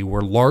Academy,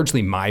 where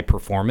largely my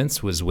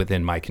performance was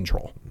within my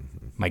control.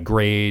 My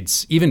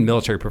grades, even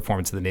military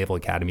performance at the Naval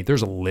Academy,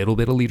 there's a little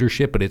bit of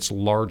leadership, but it's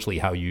largely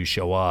how you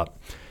show up.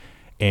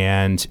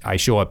 And I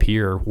show up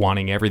here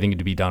wanting everything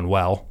to be done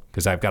well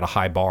because I've got a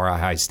high bar, a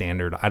high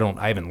standard.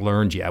 I haven't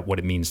learned yet what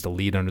it means to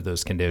lead under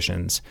those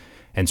conditions.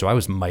 And so I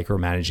was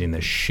micromanaging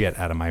the shit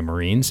out of my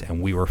Marines, and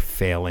we were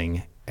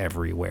failing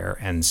everywhere.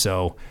 And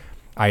so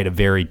I had a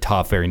very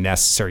tough, very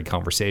necessary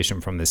conversation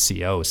from the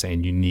CO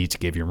saying, you need to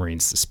give your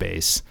Marines the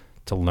space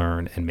to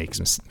learn and make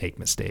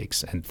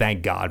mistakes. And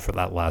thank God for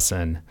that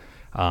lesson.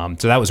 So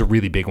that was a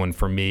really big one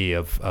for me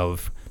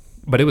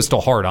but it was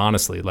still hard,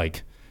 honestly.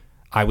 Like,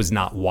 I was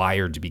not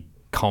wired to be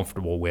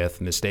comfortable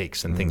with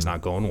mistakes and things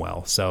not going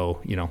well.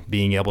 So,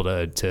 being able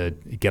to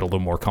get a little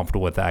more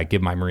comfortable with that,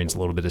 give my Marines a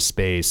little bit of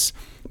space,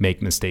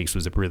 make mistakes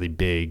was a really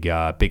big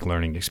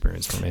learning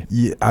experience for me.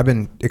 Yeah, I've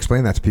been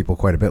explaining that to people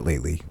quite a bit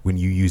lately. When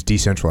you use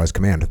decentralized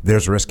command,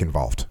 there's risk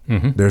involved.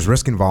 Mm-hmm. There's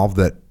risk involved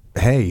that,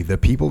 hey, the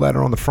people that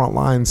are on the front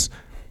lines,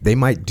 they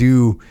might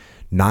do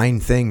 9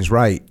 things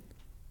right,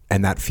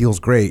 and that feels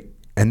great.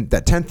 And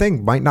that 10th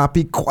thing might not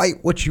be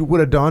quite what you would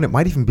have done. It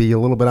might even be a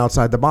little bit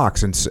outside the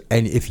box. And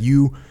if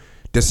you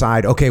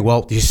decide, okay,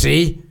 well, you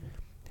see,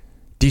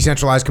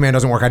 decentralized command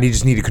doesn't work. I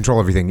just need to control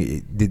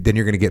everything. Then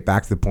you're going to get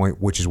back to the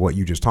point, which is what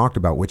you just talked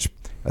about, which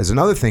is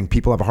another thing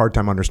people have a hard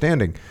time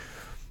understanding.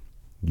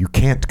 You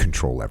can't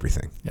control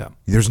everything. Yeah.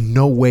 There's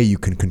no way you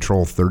can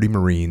control 30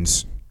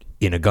 Marines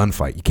in a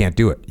gunfight. You can't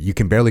do it. You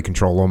can barely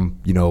control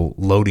them,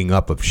 loading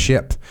up of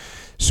ship.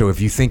 So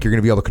if you think you're going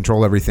to be able to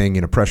control everything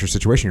in a pressure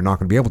situation, you're not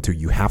going to be able to.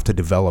 You have to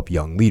develop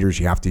young leaders.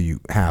 You have to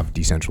have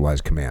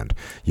decentralized command.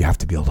 You have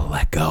to be able to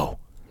let go.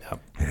 Yep.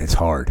 And it's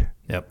hard.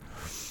 Yep.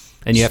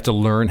 And you have to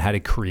learn how to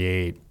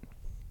create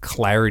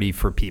clarity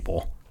for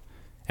people.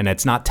 And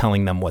it's not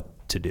telling them what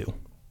to do.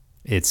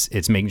 It's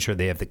making sure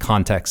they have the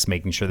context,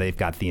 making sure they've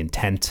got the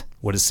intent.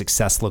 What does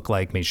success look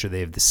like? Make sure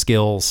they have the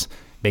skills,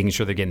 making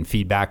sure they're getting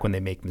feedback when they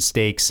make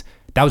mistakes.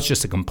 That was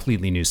just a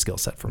completely new skill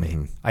set for me.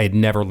 Mm-hmm. I had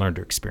never learned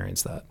to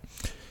experience that.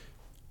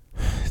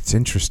 It's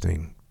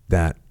interesting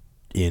that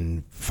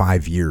in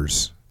 5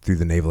 years through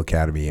the Naval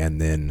Academy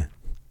and then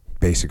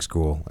basic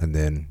school and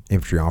then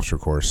infantry officer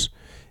course,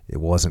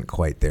 it wasn't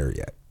quite there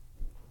yet.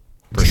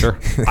 For sure.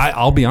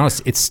 I'll be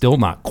honest, it's still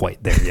not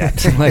quite there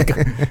yet.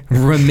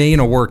 Remain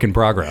a work in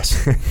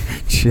progress.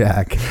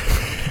 Jack.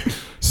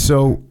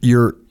 So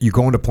you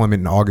go on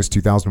deployment in August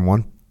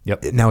 2001.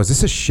 Yep. Now, is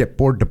this a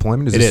shipboard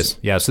deployment? It is.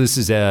 Yeah. So this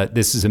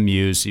is a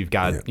Muse. You've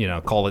got,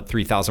 call it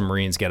 3,000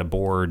 Marines get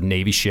aboard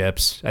Navy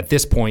ships at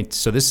this point.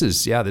 So this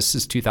is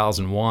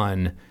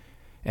 2001.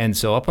 And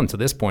so up until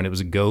this point, it was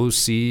a go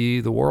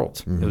see the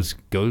world. It was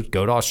go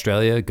to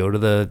Australia, go to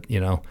the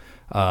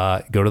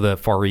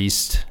Far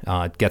East,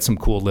 get some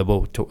cool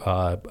libo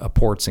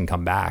ports and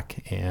come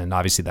back. And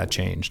obviously that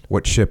changed.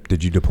 What ship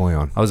did you deploy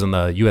on? I was on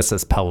the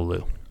USS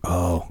Peleliu.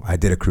 Oh, I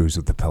did a cruise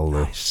with the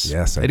Peleliu. Nice.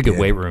 Yes, I had a good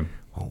weight room.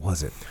 What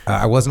was it?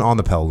 I wasn't on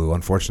the Peleliu,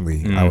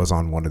 unfortunately. I was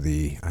on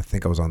I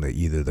think I was on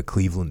either the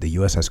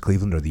USS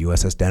Cleveland or the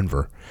USS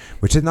Denver,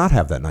 which did not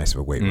have that nice of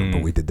a weight room,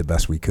 but we did the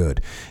best we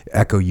could.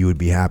 Echo, you would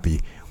be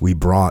happy. We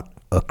brought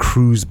a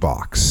cruise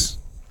box,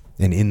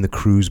 and in the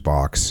cruise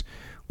box,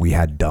 we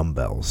had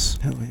dumbbells.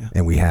 Hell yeah.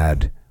 And we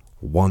had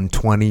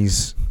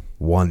 120s,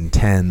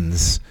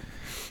 110s,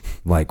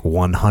 like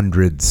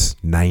 100s,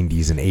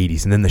 90s, and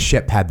 80s, and then the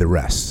ship had the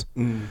rest.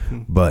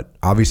 But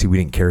obviously we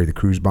didn't carry the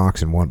cruise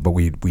box but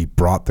we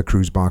brought the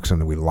cruise box, and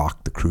then we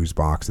locked the cruise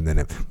box, and then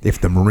if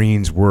the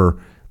Marines were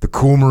the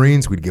cool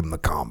Marines, we'd give them the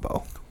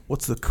combo.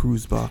 What's the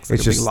cruise box? Like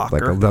it's a just big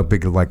locker? like a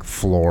big like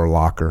floor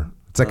locker.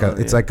 It's like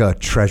it's like a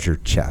treasure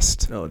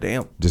chest. Oh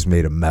damn! Just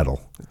made of metal.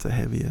 It's a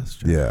heavy ass.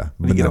 Yeah.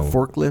 Did you get a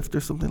forklift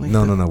or something like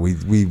no, that? No.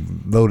 We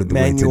loaded the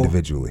weights Manual?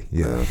 individually.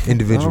 Yeah, Okay.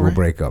 individual All right.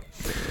 breakup.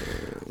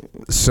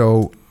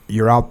 So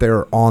you're out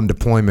there on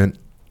deployment,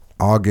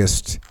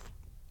 August.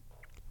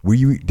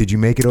 Did you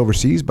make it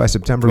overseas by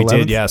September 11th? We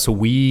did, yeah. So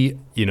we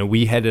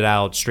headed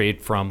out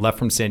left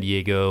from San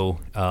Diego,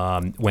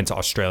 went to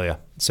Australia.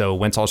 So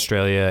went to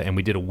Australia, and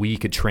we did a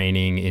week of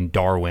training in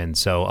Darwin.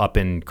 So up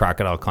in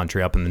Crocodile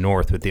Country, up in the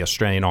north with the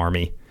Australian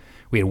Army.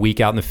 We had a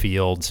week out in the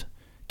field,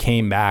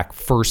 came back,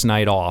 first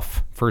night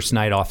off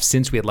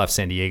since we had left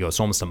San Diego. It's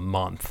almost a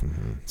month.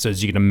 So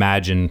as you can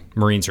imagine,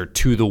 Marines are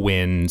to the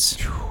winds.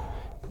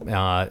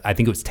 I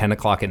think it was 10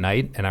 o'clock at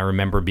night, and I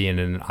remember being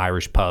in an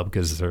Irish pub,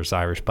 because there's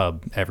Irish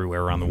pub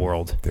everywhere around the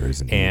world, There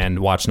is indeed. and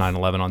watch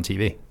 9/11 on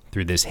TV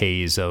through this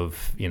haze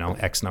of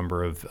X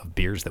number of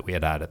beers that we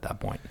had at that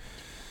point.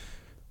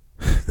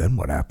 Then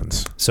what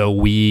happens? So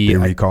They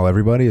recall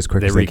everybody as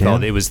quick as they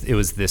can? It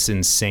was this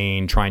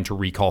insane trying to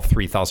recall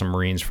 3,000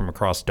 Marines from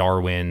across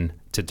Darwin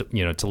to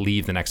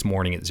leave the next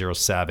morning at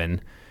 07.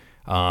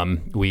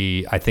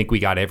 I think we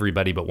got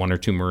everybody but one or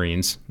two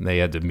Marines. They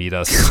had to meet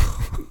us.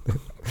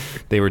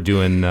 They were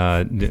doing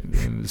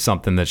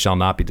something that shall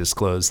not be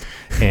disclosed,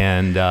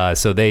 and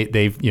so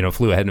they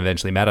flew ahead and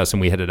eventually met us,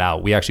 and we headed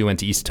out. We actually went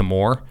to East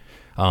Timor.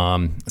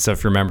 So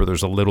if you remember,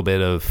 there's a little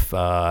bit of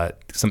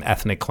some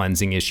ethnic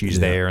cleansing issues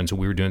there, and so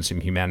we were doing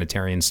some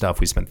humanitarian stuff.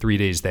 We spent 3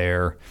 days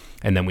there,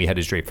 and then we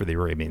headed straight for the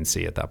Arabian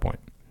Sea at that point.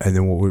 And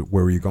then where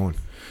were you going?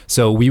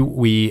 So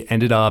we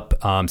ended up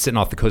sitting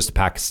off the coast of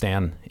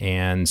Pakistan,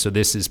 and so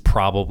this is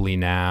probably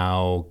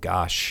now,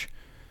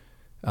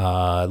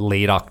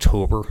 late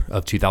October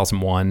of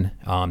 2001,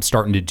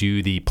 starting to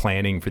do the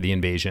planning for the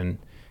invasion.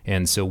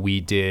 And so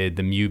we did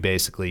the MEU.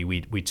 Basically,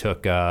 we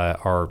took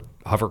our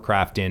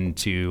hovercraft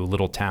into a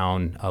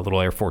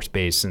little Air Force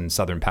base in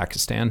southern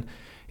Pakistan,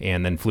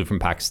 and then flew from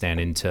Pakistan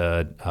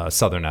into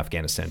southern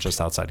Afghanistan, just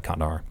outside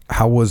Kandahar.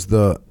 How was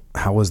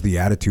the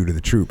attitude of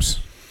the troops?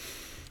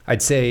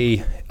 I'd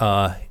say,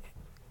 a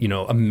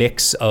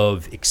mix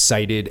of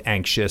excited,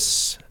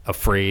 anxious,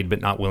 afraid,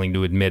 but not willing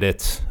to admit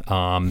it.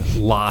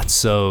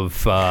 Lots of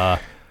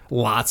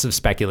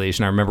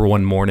speculation. I remember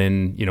one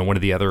morning, one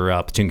of the other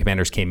platoon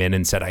commanders came in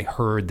and said, "I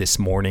heard this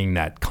morning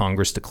that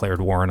Congress declared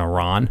war on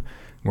Iran."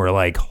 We're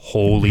like,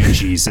 holy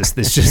Jesus,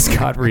 this just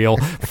got real.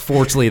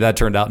 Fortunately, that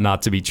turned out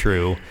not to be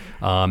true.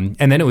 And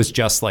then it was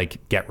just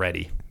like, get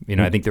ready.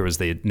 I think there was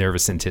the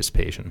nervous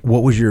anticipation.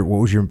 What was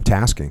your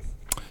tasking?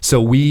 So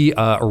we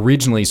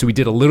we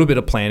did a little bit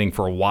of planning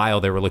for a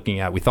while. They were looking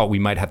at, we thought we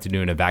might have to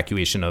do an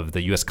evacuation of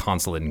the U.S.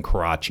 consulate in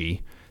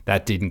Karachi.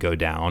 That didn't go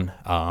down,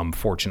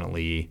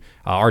 fortunately.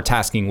 Our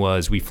tasking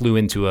was, we flew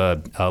into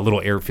a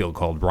little airfield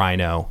called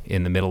Rhino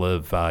in the middle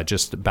of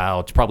just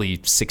about probably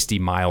 60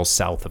 miles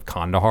south of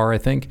Kandahar, I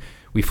think.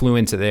 We flew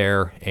into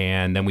there,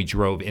 and then we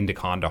drove into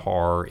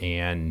Kandahar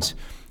and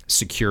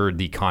secured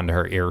the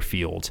Kandahar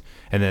airfield.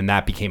 And then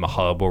that became a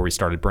hub where we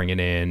started bringing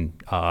in,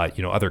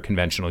 other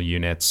conventional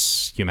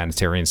units,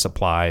 humanitarian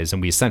supplies,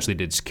 and we essentially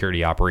did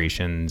security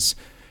operations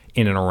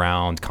in and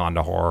around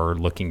Kandahar,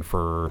 looking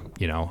for,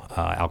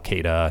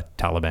 Al-Qaeda,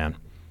 Taliban.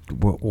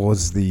 What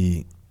was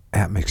the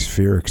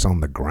atmospherics on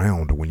the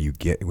ground when you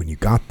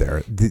got there?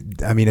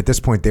 At this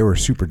point they were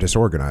super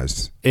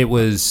disorganized. It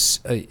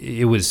was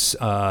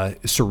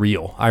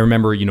surreal. I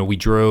remember, we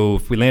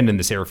landed in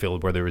this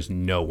airfield where there was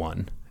no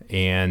one,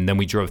 and then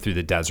we drove through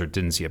the desert,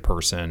 didn't see a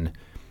person.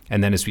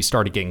 And then as we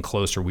started getting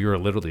closer, we were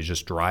literally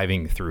just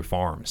driving through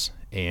farms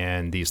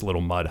and these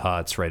little mud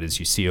huts, right, as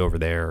you see over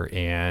there.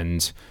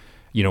 And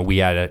we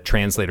had a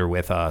translator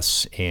with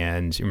us,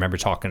 and I remember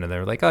talking to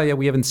them, like, oh yeah,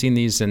 we haven't seen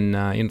these in,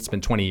 it's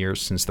been 20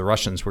 years since the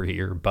Russians were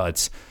here.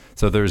 But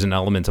so there's an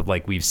element of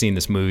like, we've seen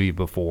this movie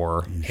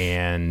before.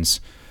 And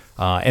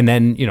And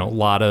then, a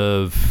lot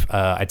of,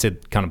 I'd say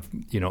kind of,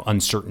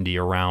 uncertainty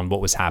around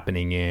what was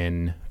happening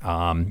in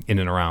and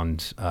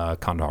around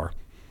Kandahar.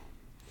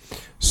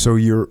 So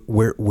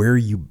where are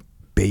you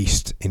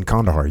based in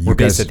Kandahar? We're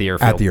based at the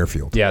airfield. At the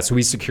airfield. Yeah, so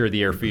we secured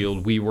the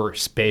airfield. We were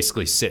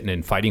basically sitting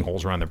in fighting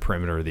holes around the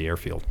perimeter of the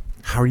airfield.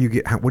 What are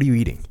you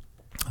eating?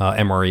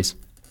 MREs.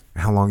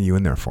 How long are you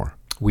in there for?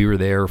 We were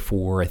there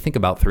for, I think,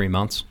 about 3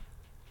 months.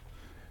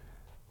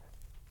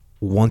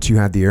 Once you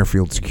had the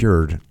airfield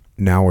secured,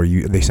 now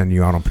they send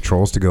you out on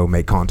patrols to go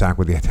make contact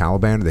with the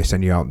Taliban? Or they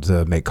send you out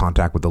to make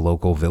contact with the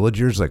local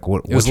villagers? Like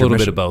what? It was a little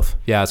bit of both.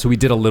 Yeah, so we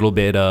did a little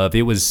bit of,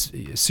 it was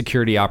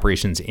security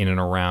operations in and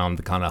around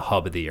the kind of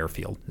hub of the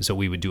airfield. So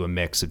we would do a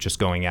mix of just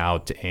going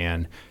out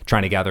and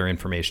trying to gather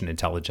information,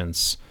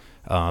 intelligence.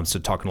 So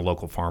talking to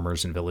local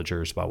farmers and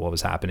villagers about what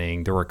was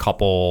happening. There were a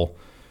couple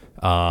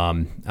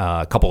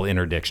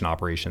interdiction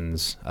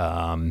operations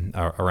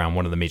around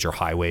one of the major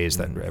highways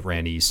that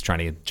ran east,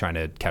 trying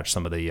to catch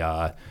some of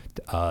the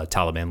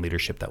Taliban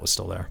leadership that was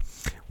still there.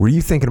 Were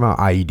you thinking about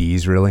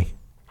IEDs really?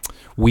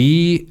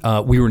 We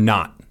were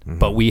not,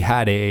 but we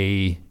had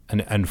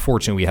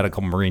unfortunately we had a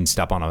couple Marines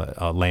step on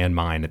a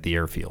landmine at the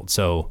airfield.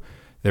 So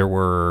there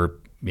were,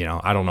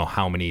 I don't know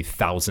how many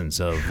thousands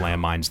of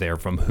landmines there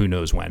from who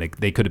knows when.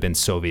 They could have been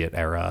Soviet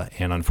era,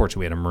 and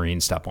unfortunately we had a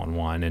Marine step on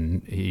one,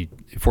 and he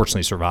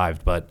fortunately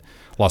survived, but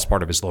lost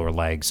part of his lower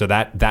leg. So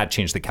that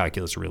changed the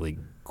calculus really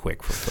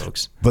quick for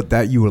folks. But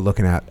that you were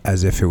looking at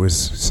as if it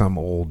was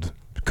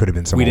could have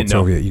been some old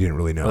Soviet. You didn't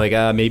really know. Like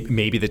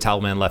maybe the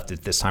Taliban left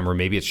it this time, or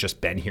maybe it's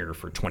just been here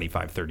for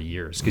 25, 30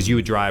 years. Because you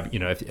would drive,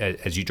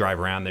 as you drive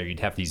around there,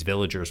 you'd have these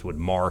villagers would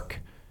mark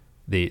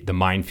the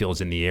minefields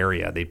in the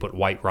area. They put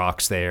white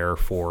rocks there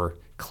for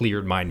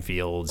cleared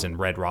minefields and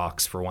red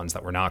rocks for ones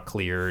that were not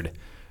cleared.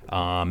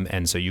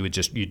 And so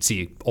you'd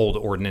see old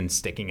ordnance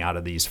sticking out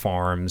of these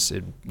farms.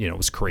 It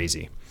was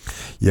crazy.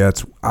 Yeah,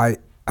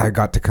 I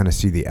got to kind of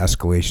see the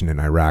escalation in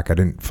Iraq. I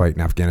didn't fight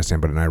in Afghanistan,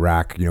 but in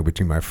Iraq,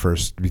 between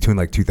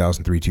like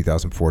 2003,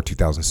 2004,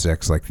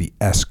 2006, like the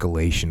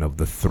escalation of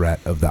the threat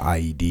of the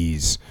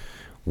IEDs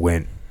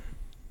went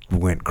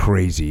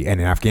crazy. And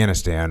in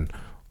Afghanistan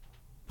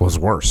was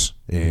worse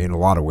in a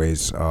lot of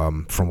ways.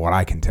 From what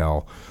I can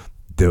tell,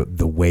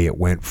 the way it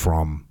went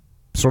from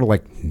sort of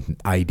like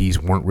IEDs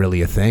weren't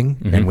really a thing.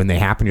 Mm-hmm. And when they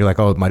happened, you're like,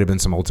 oh, it might've been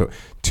some old,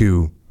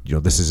 to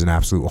this is an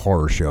absolute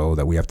horror show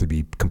that we have to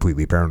be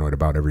completely paranoid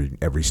about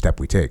every step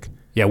we take.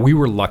 Yeah, we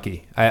were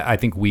lucky. I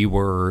think we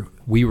were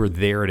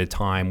there at a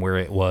time where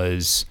it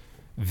was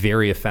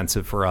very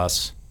offensive for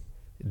us.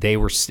 It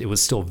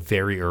was still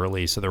very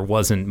early, so there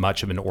wasn't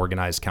much of an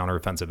organized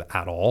counteroffensive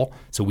at all.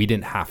 So we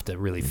didn't have to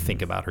really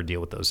think about or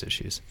deal with those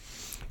issues.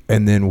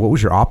 And then what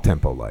was your op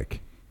tempo like?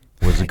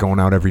 Was it going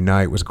out every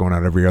night? Was it going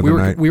out every other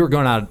night? We were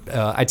going out,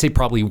 I'd say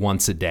probably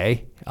once a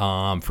day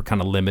for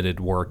kind of limited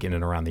work in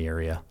and around the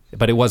area.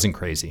 But it wasn't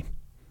crazy.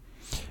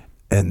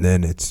 And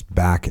then it's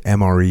back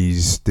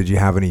MREs. Did you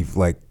have any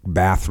like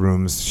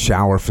bathrooms,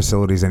 shower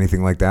facilities,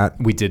 anything like that?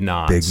 We did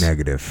not. Big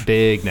negative.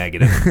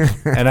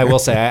 And I will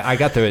say I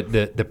got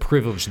the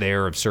privilege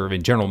there of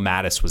serving. General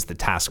Mattis was the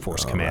task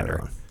force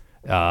commander.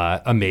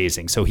 Right.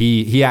 Amazing. So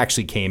he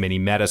actually came and he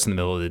met us in the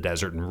middle of the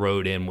desert and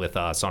rode in with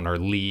us on our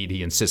lead.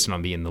 He insisted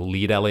on being the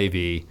lead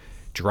LAV,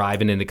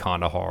 driving into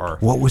Kandahar.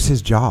 What was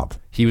his job?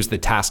 He was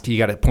he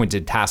got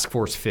appointed Task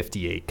Force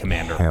 58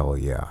 commander. Hell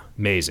yeah.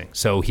 Amazing.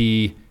 So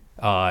he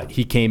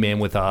came in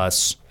with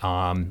us,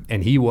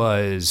 and he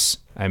was,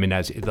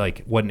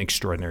 what an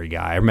extraordinary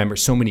guy. I remember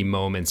so many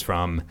moments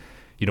from,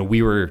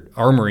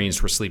 our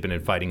Marines were sleeping in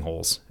fighting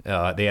holes.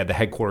 They had the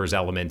headquarters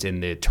element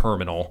in the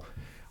terminal.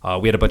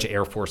 We had a bunch of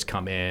Air Force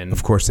come in.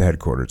 Of course, the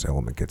headquarters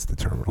element gets the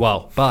terminal.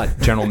 Well, but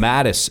General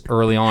Mattis,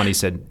 early on, he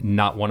said,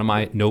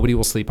 nobody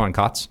will sleep on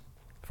cots.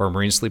 If our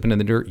Marines sleeping in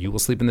the dirt, you will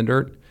sleep in the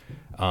dirt.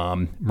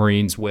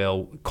 Marines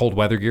will cold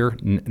weather gear.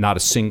 Not a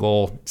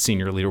single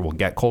senior leader will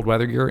get cold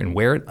weather gear and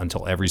wear it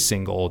until every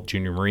single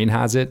junior Marine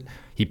has it.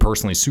 He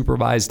personally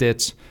supervised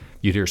it.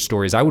 You'd hear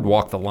stories. I would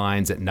walk the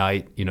lines at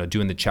night,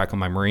 doing the check on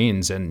my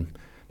Marines, and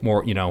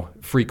more,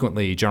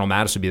 frequently General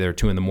Mattis would be there at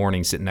 2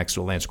 a.m, sitting next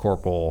to a Lance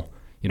Corporal,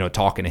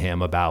 talking to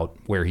him about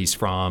where he's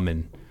from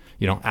and,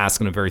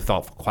 asking him very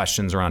thoughtful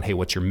questions around, hey,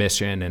 what's your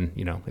mission? And,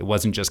 it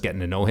wasn't just getting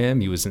to know him.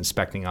 He was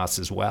inspecting us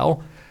as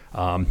well.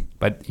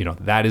 But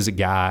that is a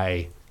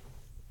guy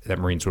that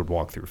Marines would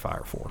walk through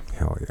fire for.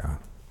 Hell yeah.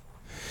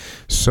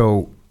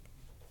 So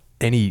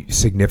any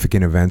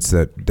significant events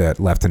that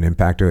left an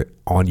impact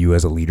on you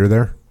as a leader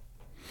there?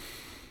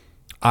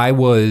 I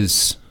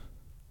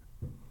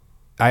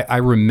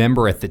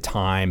remember at the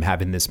time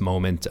having this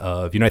moment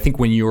of, I think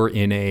when you're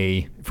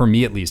for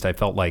me at least, I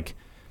felt like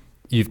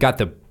you've got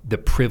the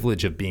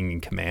privilege of being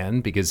in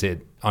command because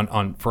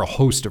for a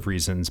host of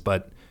reasons,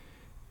 but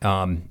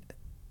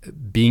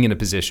being in a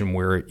position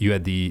where you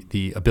had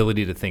the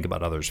ability to think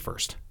about others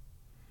first.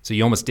 So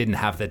you almost didn't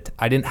have that.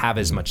 I didn't have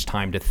as much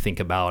time to think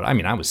about.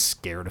 I was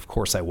scared, of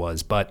course I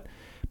was, but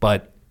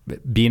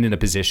being in a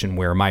position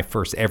where my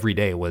first every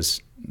day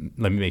was,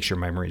 let me make sure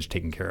my Marines are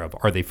taken care of.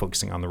 Are they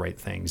focusing on the right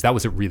things? That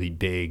was a really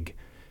big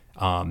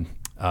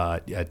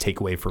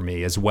takeaway for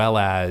me, as well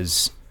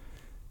as,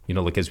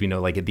 look, as we know,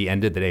 like at the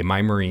end of the day,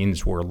 my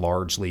Marines were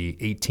largely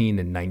 18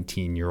 and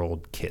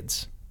 19-year-old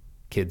kids.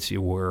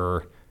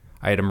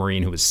 I had a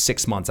Marine who was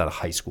 6 months out of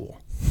high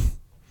school.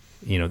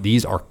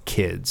 These are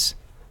kids.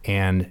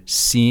 And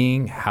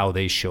seeing how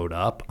they showed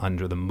up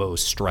under the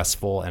most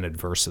stressful and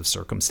adverse of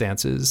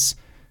circumstances,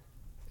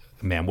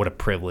 man, what a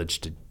privilege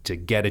to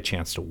get a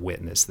chance to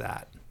witness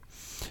that.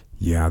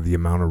 Yeah, the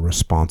amount of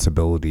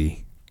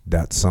responsibility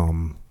that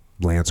some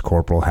Lance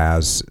Corporal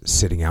has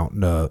sitting out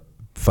in a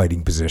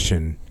fighting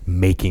position,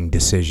 making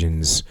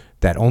decisions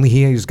that only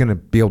he is going to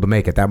be able to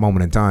make at that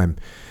moment in time.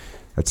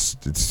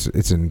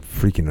 It's a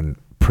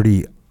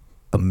pretty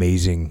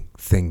amazing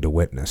thing to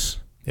witness.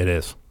 It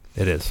is.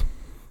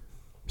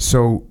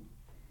 So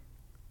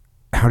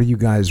how do you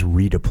guys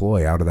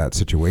redeploy out of that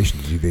situation?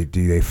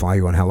 Do they fly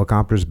you on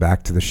helicopters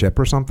back to the ship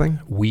or something?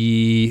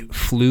 We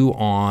flew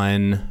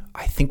on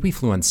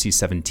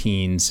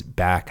C-17s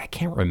back. I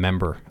can't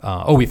remember.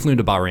 We flew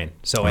into Bahrain.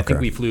 So okay. I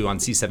think we flew on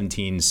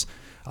C-17s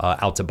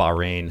out to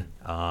Bahrain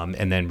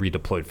and then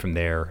redeployed from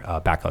there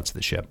back out to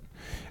the ship.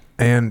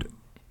 And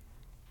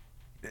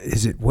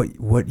is it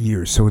what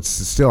year? So it's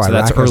still Iraq.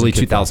 That's early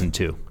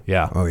 2002.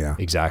 Yeah. Oh yeah.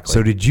 Exactly.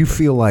 So did you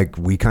feel like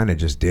we kind of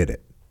just did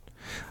it?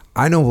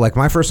 I know, like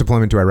my first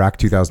deployment to Iraq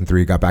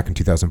 2003, got back in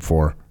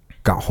 2004,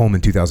 got home in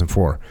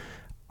 2004.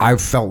 I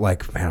felt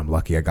like, man, I'm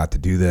lucky I got to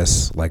do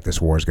this. Like this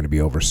war is going to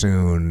be over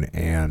soon,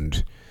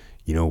 and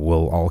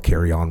we'll all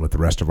carry on with the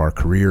rest of our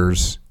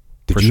careers.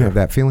 Did you have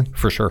that feeling?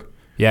 For sure.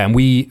 Yeah, and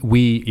we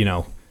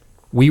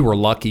were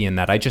lucky in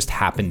that I just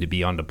happened to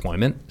be on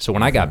deployment. So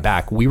when I got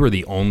back, we were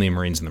the only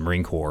Marines in the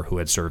Marine Corps who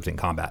had served in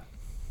combat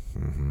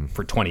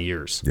for 20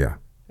 years. Yeah.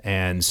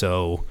 And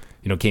so,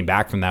 came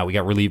back from that. We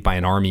got relieved by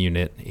an Army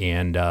unit.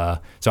 And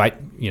so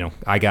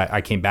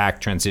I came back,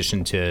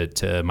 transitioned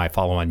to my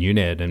follow-on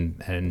unit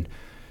and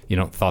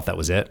thought that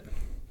was it.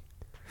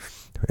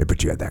 Hey,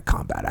 but you had that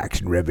combat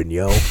action ribbon,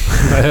 yo.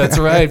 That's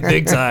right,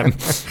 big time.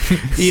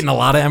 Eating a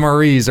lot of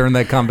MREs, earned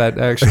that combat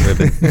action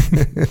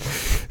ribbon.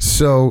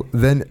 So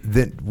then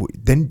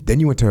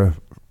you went to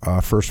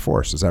First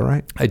Force, is that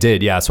right? I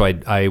did, yeah. So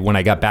I when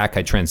I got back,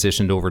 I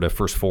transitioned over to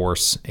First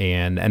Force,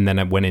 and then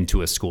I went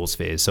into a schools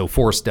phase. So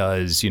Force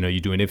does, you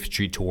do an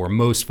infantry tour.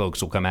 Most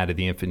folks will come out of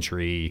the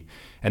infantry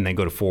and then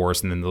go to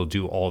Force, and then they'll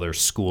do all their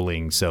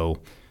schooling. So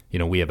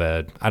we have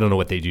I don't know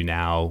what they do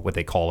now, what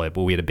they call it,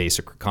 but we had a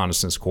basic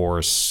reconnaissance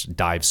course,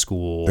 dive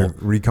school. The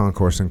recon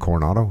course in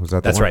Coronado, was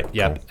that the That's one? right,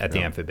 yeah, cool. At the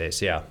Amphib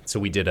base, yeah.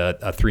 So we did a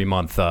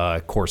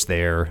 3-month course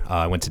there.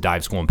 I went to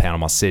dive school in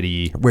Panama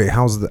City. Wait,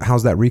 how's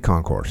that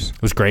recon course?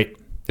 It was great.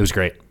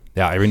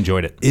 Yeah, I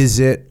enjoyed it. Is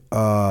it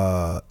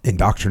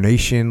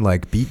indoctrination,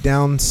 like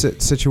beatdown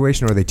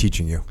situation, or are they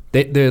teaching you?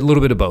 They're a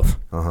little bit of both.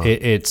 Uh-huh.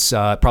 It's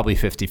probably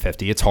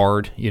 50-50. It's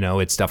hard,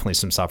 it's definitely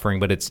some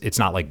suffering, but it's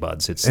not like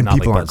buds. It's and not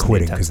people like aren't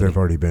quitting because they've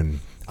already been.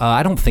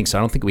 I don't think so.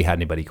 I don't think we had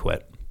anybody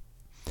quit.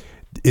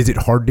 Is it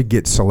hard to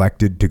get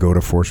selected to go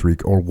to Force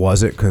Rec, or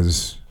was it?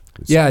 Because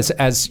yeah,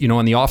 as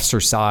on the officer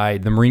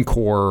side, the Marine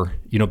Corps,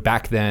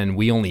 back then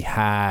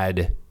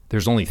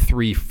there's only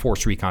 3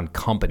 Force Recon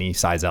company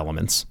size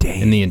elements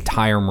in the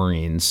entire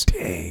Marines.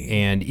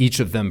 And each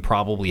of them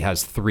probably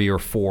has 3 or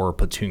 4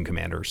 platoon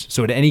commanders.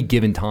 So at any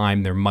given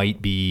time, there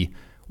might be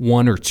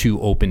 1 or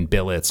 2 open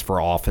billets for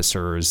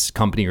officers,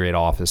 company grade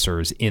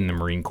officers in the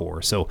Marine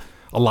Corps. So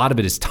a lot of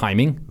it is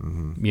timing.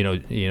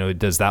 Mm-hmm.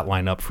 Does that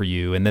line up for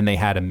you? And then they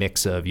had a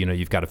mix of,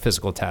 you've got a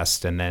physical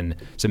test and then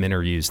some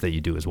interviews that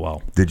you do as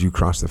well. Did you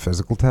cross the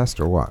physical test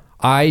or what?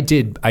 I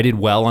did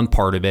well on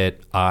part of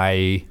it.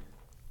 I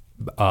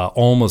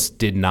almost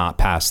did not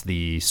pass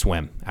the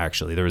swim,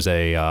 actually. There was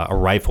a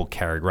rifle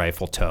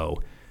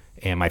tow,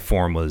 and my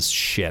form was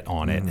shit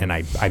on it. And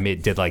I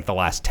did like the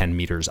last 10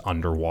 meters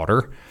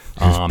underwater.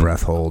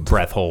 Breath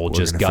hold,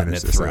 just gutting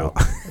it through.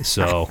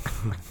 So,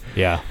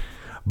 yeah.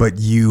 But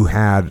you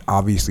had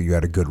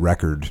a good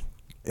record,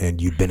 and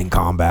you'd been in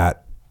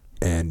combat,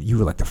 and you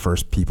were like the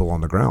first people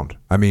on the ground.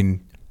 I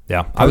mean,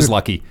 yeah, I was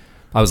lucky.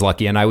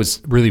 And I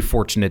was really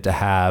fortunate to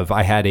have,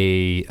 I had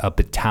a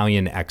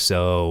battalion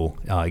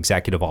XO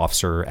executive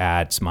officer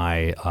at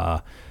my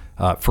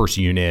first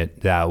unit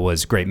that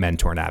was a great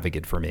mentor and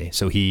advocate for me.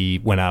 So he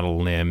went out on a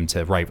limb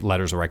to write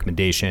letters of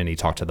recommendation. He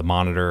talked to the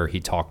monitor. He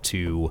talked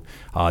to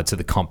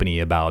the company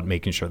about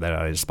making sure that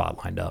I had a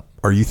spot lined up.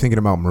 Are you thinking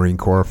about Marine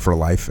Corps for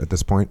life at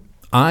this point?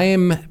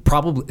 I'm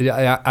probably,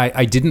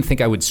 I didn't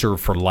think I would serve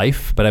for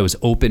life, but I was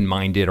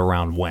open-minded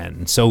around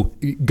when. So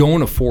going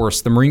to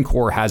Force, the Marine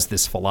Corps has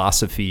this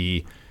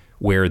philosophy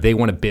where they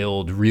want to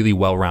build really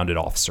well-rounded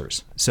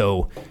officers.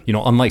 So,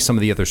 unlike some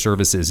of the other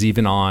services,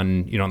 even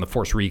on the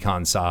Force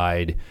Recon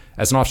side,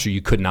 as an officer,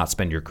 you could not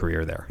spend your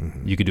career there.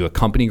 Mm-hmm. You could do a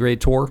company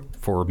grade tour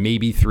for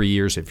maybe 3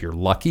 years if you're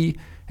lucky,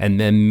 and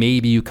then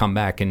maybe you come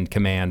back and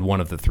command one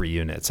of the 3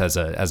 units as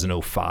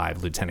an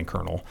 05 lieutenant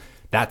colonel.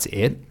 That's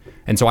it.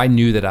 And so I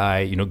knew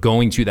that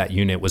going to that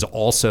unit was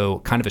also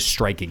kind of a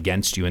strike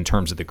against you in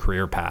terms of the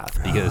career path,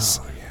 because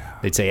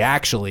they'd say,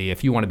 actually,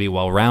 if you want to be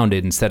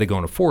well-rounded, instead of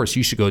going to Force,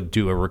 you should go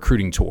do a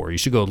recruiting tour. You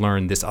should go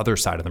learn this other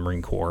side of the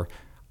Marine Corps.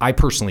 I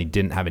personally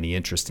didn't have any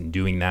interest in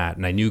doing that.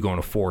 And I knew going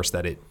to Force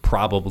that it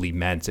probably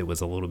meant it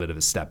was a little bit of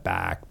a step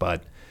back,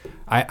 but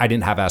I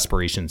didn't have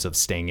aspirations of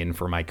staying in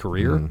for my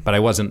career, but I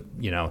wasn't,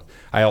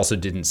 I also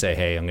didn't say,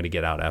 hey, I'm going to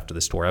get out after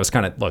this tour. I was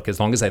kind of, look, as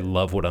long as I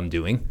love what I'm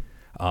doing,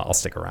 I'll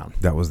stick around.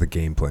 That was the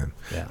game plan.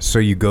 Yeah. So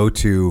you go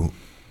to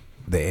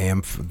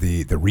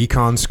the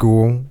recon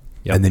school,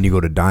 and then you go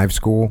to dive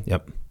school.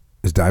 Yep.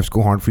 Is dive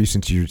school hard for you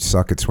since you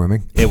suck at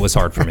swimming? It was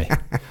hard for me.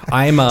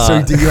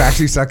 So do you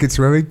actually suck at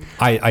swimming?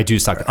 I do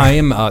suck. I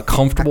am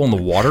comfortable in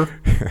the water,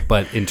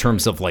 but in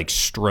terms of like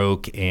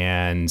stroke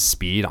and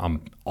speed,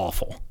 I'm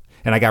awful.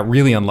 And I got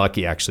really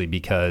unlucky actually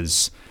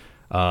because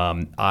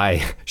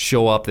I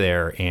show up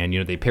there and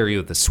they pair you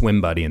with a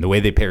swim buddy, and the way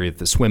they pair you with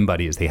the swim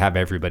buddy is they have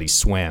everybody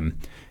swim,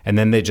 and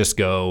then they just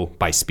go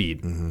by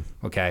speed.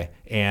 Okay,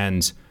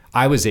 and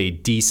I was a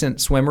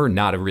decent swimmer,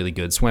 not a really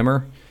good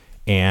swimmer,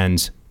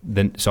 and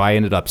then so I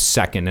ended up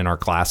second in our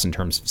class in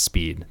terms of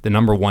speed. The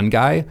number one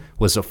guy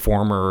was a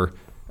former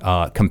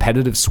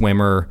competitive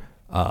swimmer,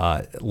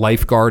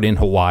 lifeguard in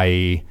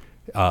Hawaii,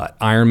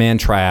 Ironman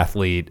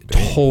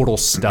triathlete, total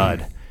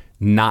stud.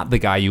 Not the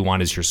guy you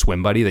want as your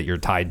swim buddy that you're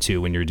tied to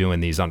when you're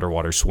doing these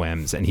underwater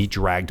swims. And he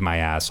dragged my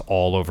ass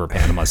all over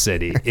Panama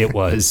City. It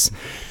was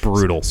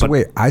brutal. So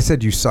wait, I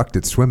said you sucked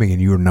at swimming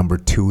and you were number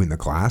 2 in the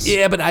class?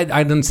 Yeah, but I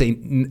didn't say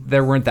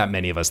there weren't that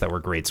many of us that were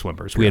great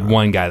swimmers. We had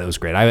one guy that was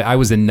great. I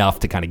was enough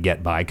to kind of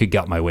get by. I could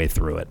gut my way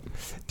through it.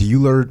 Do you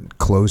learn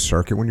closed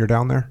circuit when you're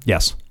down there?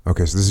 Yes.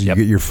 Okay, so this is you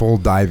get your full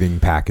diving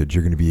package.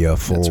 You're going to be a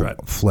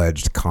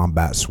full-fledged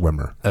combat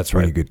swimmer. That's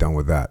when right. you get done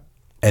with that.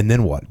 And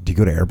then what? Do you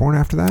go to airborne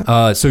after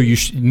that? So you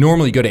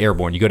normally go to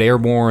airborne. You go to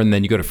airborne,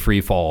 then you go to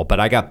free fall. But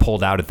I got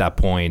pulled out at that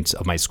point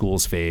of my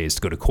school's phase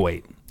to go to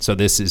Kuwait. So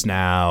this is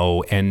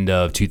now end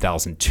of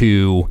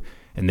 2002.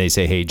 And they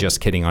say, hey,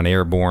 just kidding on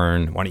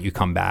airborne. Why don't you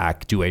come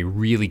back, do a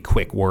really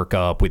quick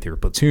workup with your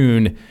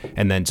platoon,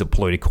 and then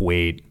deploy to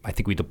Kuwait. I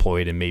think we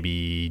deployed in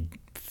maybe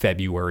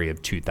February of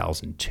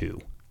 2002.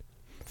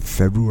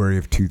 February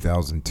of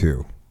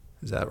 2002.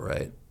 Is that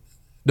right?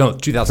 No,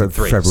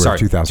 2003. February Sorry,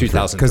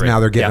 2003. Because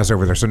now they're getting us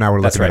over there. So now we're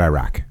looking at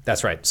Iraq.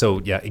 That's right.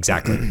 So, yeah,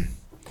 exactly.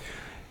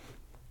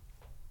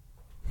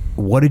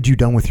 What did you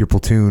done with your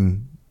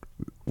platoon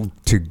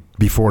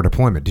before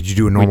deployment? Did you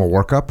do a normal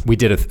workup? We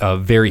did a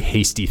very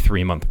hasty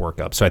 3-month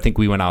workup. So I think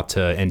we went out to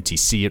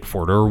NTC at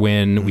Fort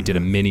Irwin. We did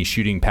a mini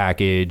shooting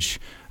package.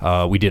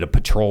 We did a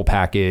patrol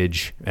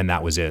package, and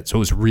that was it. So it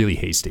was really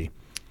hasty.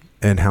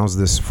 And how's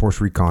this Force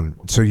Recon?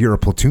 So you're a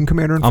platoon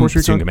commander in Force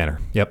Recon? I'm platoon commander,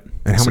 yep.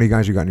 And how many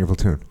guys you got in your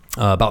platoon?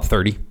 About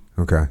 30.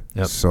 Okay.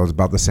 Yep. So it's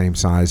about the same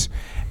size.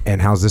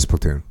 And how's this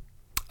platoon?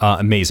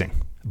 Amazing.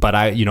 But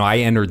I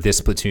entered this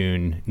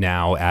platoon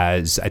now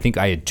as, I think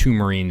I had 2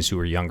 Marines who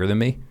were younger than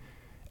me.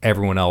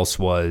 Everyone else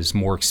was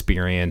more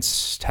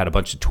experienced, had a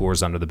bunch of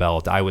tours under the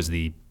belt. I was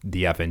the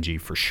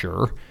FNG for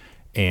sure,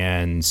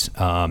 and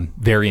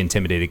very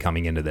intimidated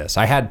coming into this.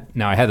 I had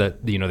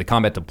the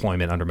combat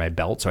deployment under my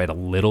belt, so I had a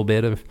little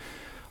bit of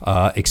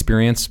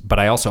experience, but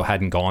I also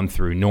hadn't gone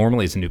through.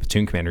 Normally, as a new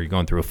platoon commander, you're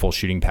going through a full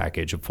shooting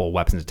package, a full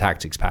weapons and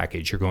tactics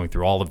package. You're going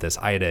through all of this.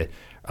 I had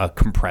a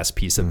compressed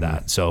piece of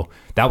that, so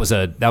that was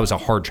a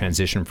hard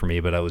transition for me.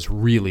 But I was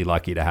really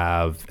lucky to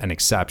have an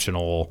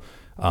exceptional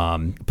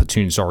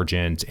platoon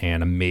sergeant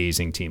and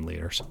amazing team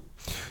leaders.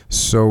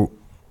 So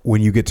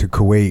when you get to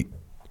Kuwait,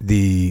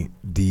 the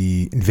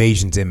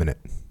invasion's imminent.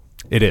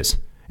 It is,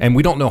 and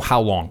we don't know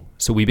how long.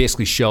 So we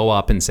basically show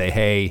up and say,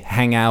 hey,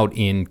 hang out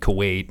in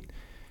Kuwait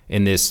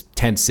in this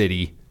tent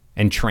city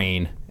and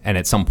train, and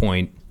at some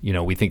point,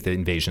 we think the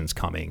invasion's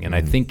coming. And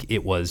I think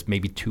it was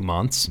maybe 2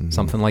 months,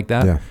 something like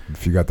that. Yeah,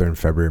 if you got there in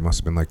February, it must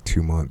have been like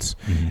 2 months.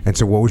 And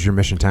so what was your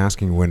mission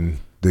tasking when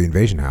the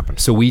invasion happened?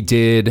 So we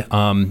did,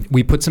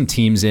 we put some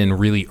teams in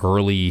really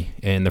early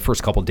in the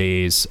first couple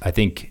days. I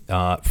think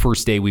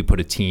first day we put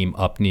a team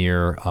up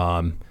near,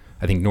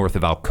 I think north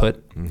of Al Qut,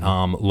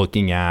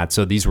 looking at,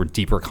 so these were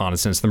deep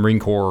reconnaissance. The Marine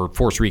Corps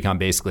Force Recon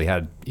basically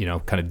had,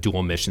 kind of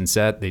dual mission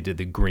set. They did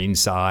the green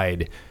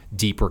side,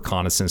 deep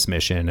reconnaissance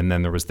mission, and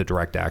then there was the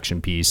direct action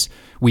piece.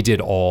 We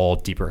did all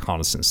deep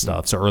reconnaissance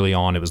stuff. So early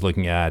on, it was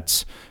looking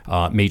at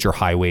major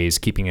highways,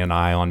 keeping an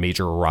eye on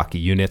major Iraqi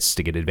units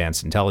to get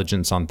advanced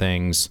intelligence on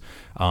things.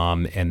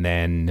 And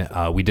then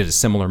we did a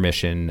similar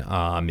mission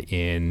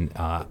in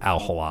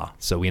Al-Hala.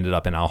 So we ended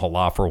up in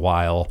Al-Hala for a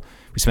while.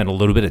 We spent a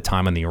little bit of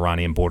time on the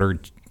Iranian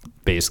border,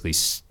 basically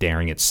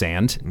staring at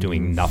sand,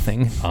 doing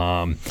nothing.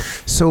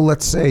 So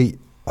let's say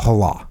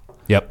Hala.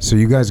 Yep. So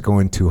you guys go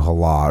into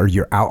Hala, or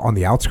you're out on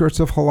the outskirts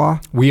of Hala?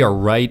 We are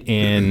right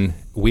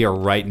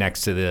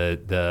next to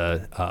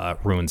the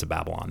ruins of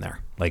Babylon there,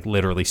 like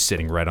literally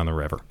sitting right on the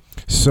river.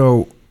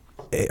 So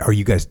are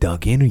you guys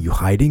dug in? Are you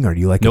hiding? Are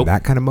you like in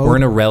that kind of mode? We're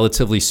in a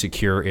relatively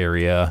secure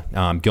area,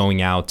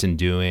 going out and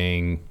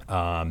doing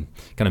kind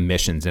of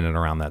missions in and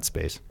around that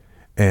space.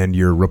 And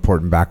you're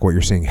reporting back what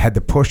you're seeing. Had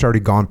the push already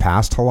gone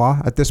past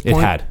Hala at this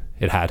point?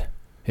 It had.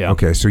 Yeah.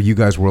 Okay, so you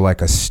guys were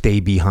like a stay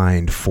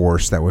behind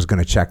force that was going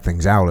to check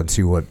things out and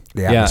see what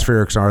the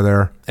atmospherics are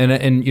there. And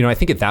I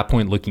think at that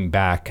point, looking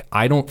back,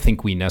 I don't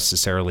think we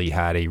necessarily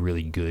had a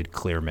really good,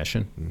 clear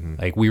mission. Mm-hmm.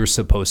 Like we were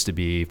supposed to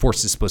be,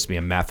 force is supposed to be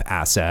a meth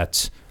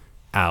asset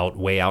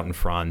way out in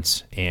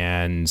front.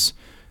 And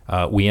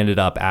we ended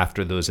up,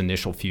 after those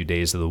initial few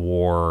days of the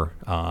war,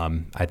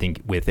 I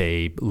think with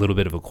a little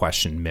bit of a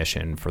questioned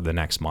mission for the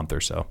next month or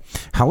so.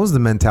 How was the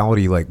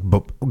mentality like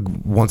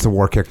once the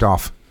war kicked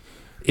off?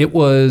 It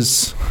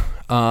was,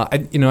 I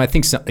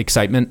think some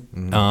excitement,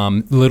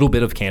 a little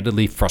bit of,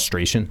 candidly,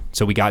 frustration.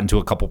 So we got into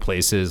a couple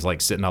places, like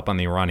sitting up on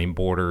the Iranian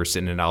border,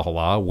 sitting in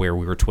Al-Hala, where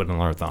we were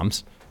twiddling our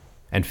thumbs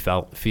and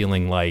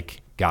feeling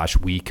like, gosh,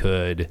 we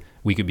could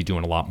be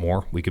doing a lot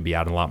more. We could be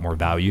adding a lot more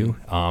value.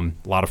 A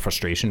lot of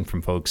frustration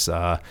from folks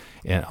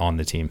on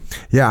the team.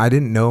 Yeah, I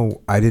didn't know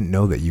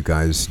that you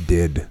guys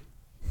did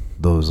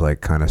those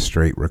like kind of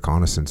straight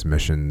reconnaissance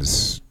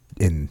missions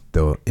in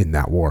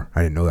that war.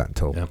 I didn't know that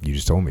until you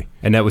just told me.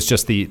 And that was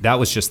just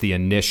the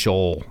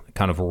initial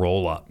kind of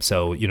roll up.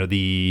 So,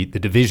 the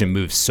division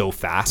moved so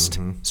fast.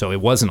 Mm-hmm. So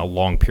it wasn't a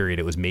long period.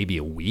 It was maybe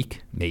a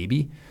week,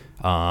 maybe.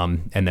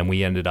 And then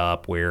we ended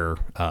up where,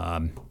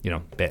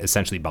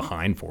 essentially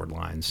behind forward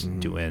lines,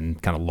 doing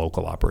kind of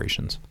local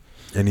operations.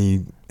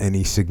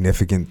 Any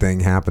significant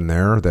thing happened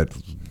there that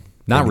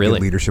not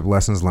really leadership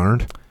lessons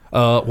learned?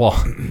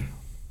 Well,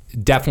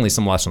 definitely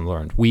some lessons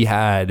learned. We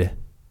had,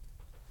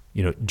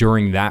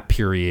 during that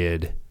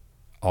period,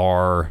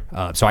 so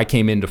I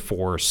came into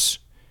force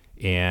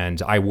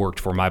and I worked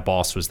for, my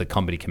boss was the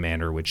company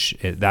commander, which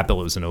that bill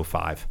was an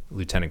 05,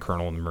 lieutenant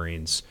colonel in the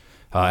Marines.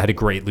 I had a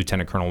great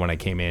lieutenant colonel when I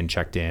came in,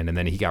 checked in, and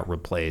then he got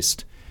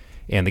replaced.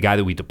 And the guy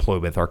that we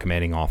deployed with, our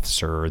commanding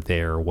officer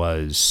there,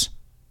 was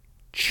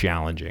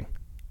challenging.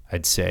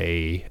 I'd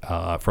say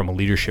from a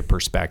leadership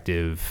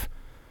perspective,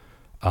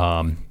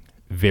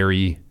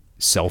 very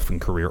self and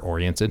career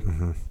oriented.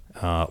 Mm-hmm.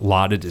 A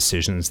lot of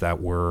decisions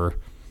that were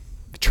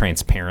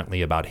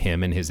transparently about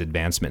him and his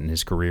advancement in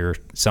his career.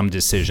 Some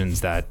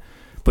decisions that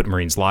put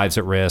Marines' lives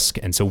at risk.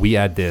 And so we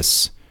had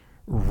this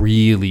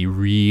really,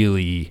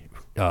 really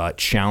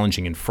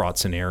challenging and fraught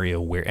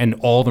scenario and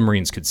all the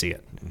Marines could see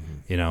it.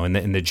 Mm-hmm.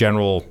 In the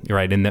general,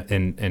 right,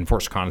 in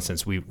force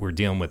reconnaissance, we're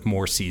dealing with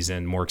more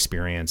seasoned, more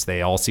experience.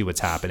 They all see what's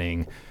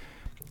happening.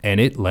 And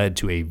it led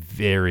to a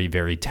very,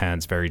 very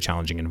tense, very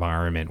challenging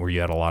environment where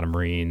you had a lot of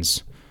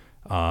Marines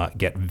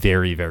get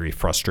very, very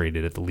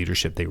frustrated at the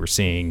leadership they were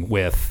seeing,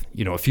 with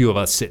a few of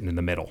us sitting in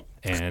the middle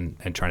and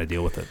trying to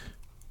deal with it.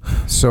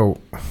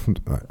 So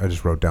I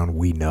just wrote down,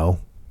 we know,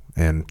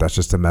 and that's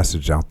just a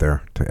message out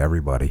there to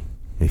everybody.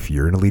 If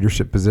you're in a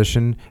leadership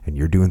position and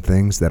you're doing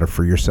things that are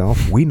for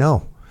yourself, we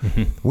know.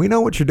 Mm-hmm. We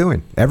know what you're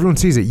doing. Everyone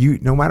sees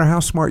it. No matter how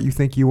smart you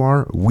think you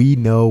are, we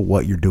know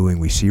what you're doing.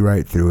 We see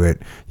right through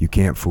it. You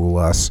can't fool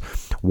us.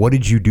 What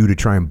did you do to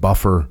try and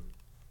buffer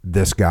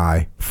this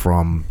guy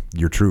from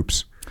your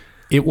troops?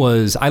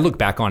 I look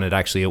back on it,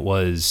 actually,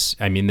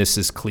 this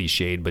is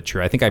cliched, but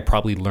true. I think I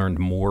probably learned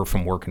more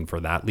from working for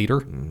that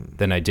leader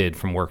than I did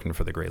from working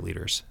for the great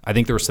leaders. I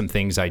think there were some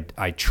things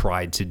I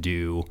tried to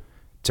do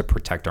to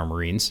protect our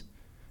Marines.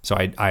 So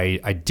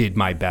I did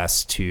my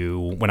best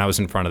to, when I was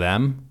in front of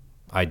them,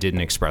 I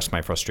didn't express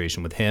my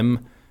frustration with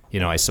him.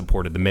 I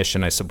supported the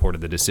mission. I supported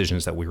the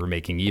decisions that we were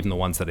making, even the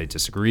ones that I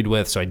disagreed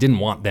with. So I didn't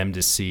want them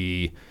to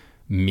see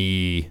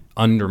me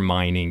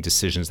undermining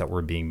decisions that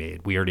were being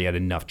made. We already had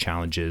enough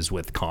challenges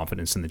with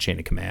confidence in the chain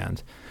of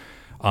command.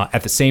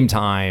 At the same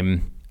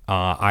time,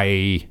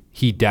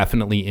 he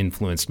definitely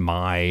influenced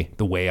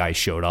the way I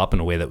showed up in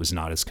a way that was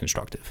not as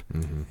constructive.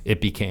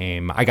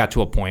 Mm-hmm. I got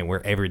to a point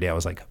where every day I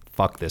was like,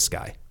 fuck this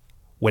guy.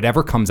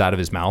 Whatever comes out of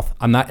his mouth,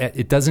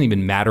 it doesn't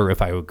even matter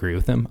if I agree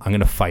with him. I'm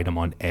going to fight him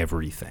on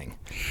everything.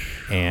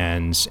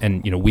 And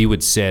we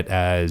would sit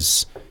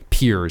as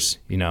peers,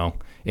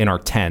 in our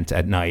tent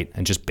at night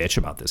and just bitch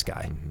about this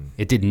guy. Mm-hmm.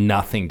 It did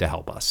nothing to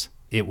help us.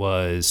 It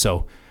was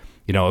so,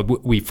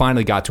 we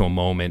finally got to a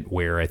moment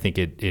where I think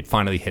it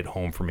finally hit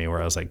home for me, where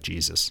I was like,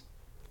 Jesus,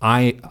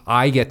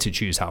 I get to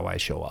choose how I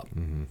show up.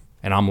 Mm-hmm.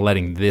 And I'm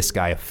letting this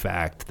guy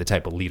affect the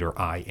type of leader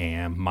I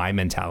am, my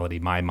mentality,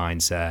 my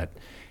mindset.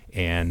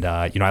 And,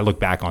 I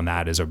look back on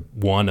that as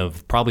one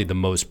of probably the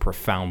most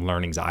profound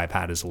learnings I've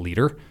had as a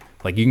leader.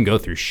 Like, you can go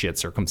through shit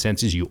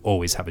circumstances. You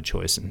always have a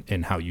choice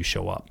in how you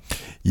show up.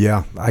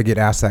 Yeah, I get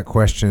asked that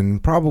question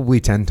probably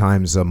 10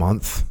 times a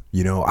month.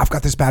 I've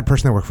got this bad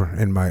person I work for.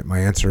 And my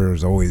answer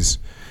is always,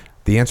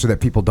 the answer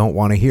that people don't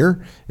want to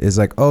hear is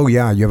like, oh,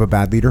 yeah, you have a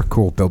bad leader?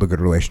 Cool, build a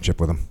good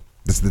relationship with them.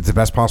 It's the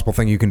best possible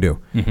thing you can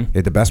do. Mm-hmm.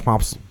 The best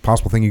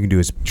possible thing you can do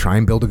is try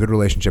and build a good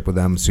relationship with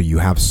them so you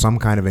have some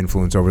kind of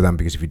influence over them,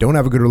 because if you don't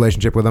have a good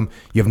relationship with them,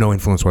 you have no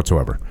influence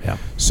whatsoever. Yeah.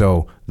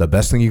 So the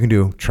best thing you can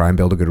do, try and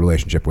build a good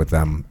relationship with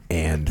them,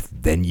 and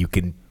then you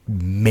can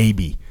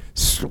maybe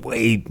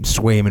sway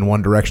them in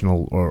one direction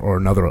or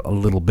another a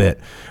little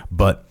bit.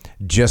 But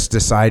just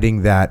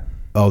deciding that,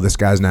 oh, this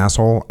guy's an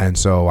asshole, and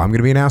so I'm going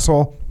to be an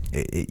asshole,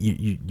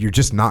 you're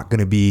just not going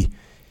to be,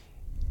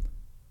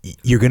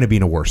 you're going to be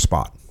in a worse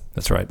spot.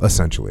 That's right.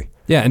 essentially.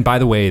 Yeah, and by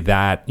the way,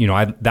 that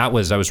I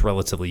was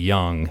relatively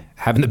young,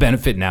 having the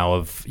benefit now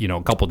of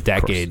a couple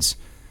decades.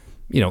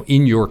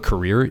 In your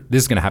career,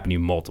 this is going to happen to you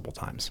multiple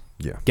times.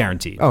 Yeah,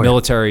 guaranteed. Oh,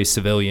 military,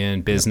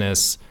 civilian,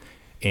 business,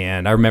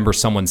 and I remember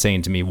someone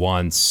saying to me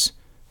once,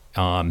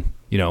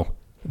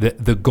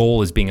 the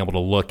goal is being able to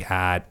look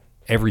at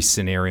every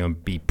scenario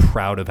and be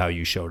proud of how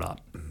you showed up,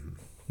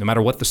 no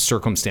matter what the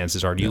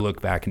circumstances are. Do you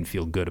look back and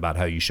feel good about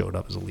how you showed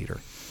up as a leader?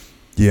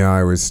 Yeah,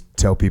 I always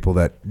tell people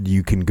that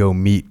you can go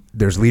meet.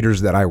 There's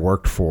leaders that I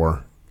worked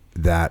for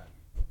that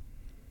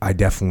I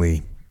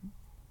definitely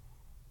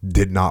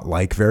did not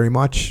like very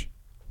much,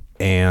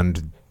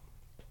 and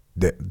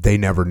they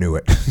never knew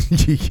it.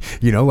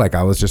 Like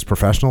I was just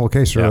professional.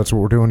 Okay, sure, that's what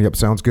we're doing. Yep,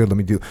 sounds good.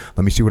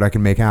 Let me see what I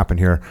can make happen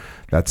here.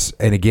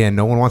 And again,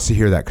 no one wants to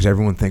hear that because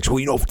everyone thinks,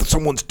 well, if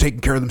someone's taking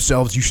care of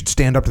themselves, you should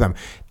stand up to them.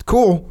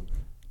 Cool.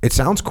 It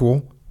sounds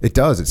cool. It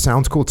does. It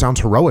sounds cool. It sounds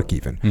heroic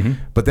even. Mm-hmm.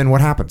 But then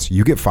what happens?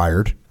 You get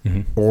fired,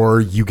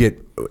 or you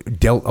get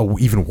dealt an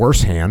even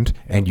worse hand,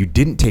 and you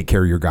didn't take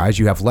care of your guys.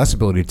 You have less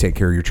ability to take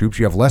care of your troops.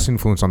 You have less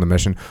influence on the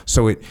mission.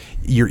 So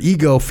your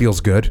ego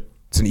feels good.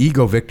 It's an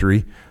ego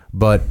victory,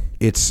 but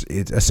it's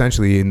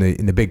essentially in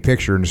the big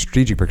picture, in the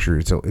strategic picture,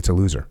 it's a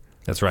loser.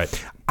 That's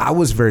right. I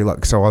was very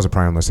lucky. So I was a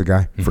prior enlisted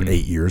guy for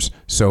 8 years.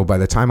 So by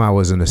the time I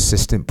was an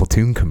assistant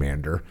platoon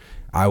commander,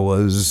 I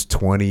was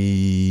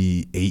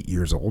 28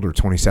 years old or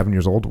 27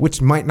 years old,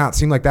 which might not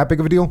seem like that big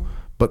of a deal,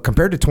 but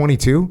compared to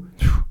 22,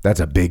 that's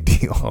a big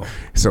deal. Oh.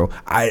 So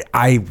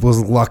I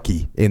was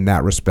lucky in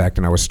that respect,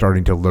 and I was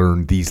starting to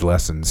learn these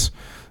lessons.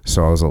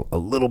 So I was a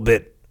little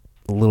bit.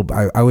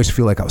 I always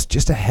feel like I was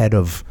just ahead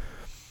of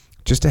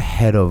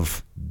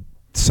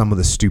some of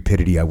the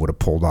stupidity I would have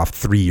pulled off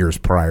 3 years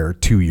prior,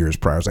 2 years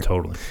prior. I was like,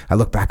 totally. I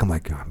look back, I'm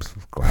like, I'm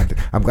glad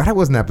I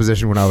wasn't in that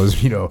position when I was,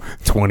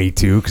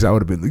 22, because I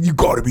would have been like, you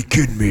got to be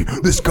kidding me.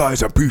 This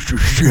guy's a piece of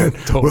shit.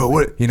 Totally. Well,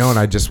 what? And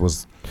I just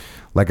was,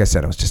 like I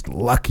said, I was just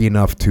lucky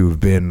enough to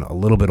have been a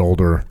little bit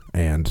older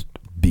and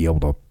be able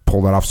to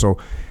pull that off. So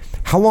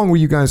how long do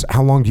you guys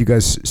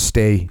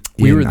stay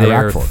in We were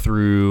there Iraq for?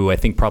 through, I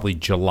think, probably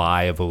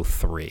July of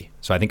 2003.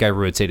 So I think I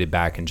rotated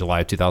back in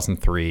July of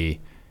 2003.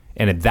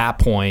 And at that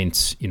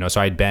point,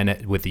 so I'd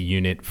been with the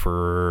unit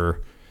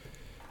for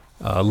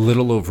a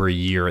little over a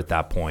year at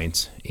that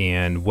point,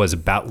 and would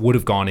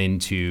have gone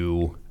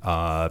into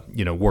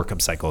workup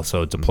cycle.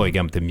 So deploy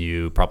again with the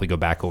MU, probably go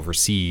back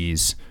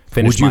overseas.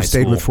 Would you have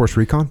stayed with Force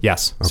Recon?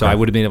 Yes. Okay. So I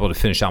would have been able to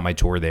finish out my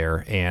tour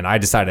there. And I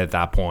decided at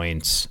that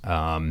point,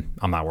 I'm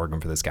not working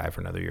for this guy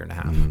for another year and a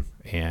half.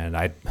 Mm-hmm. And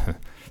I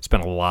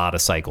spent a lot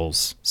of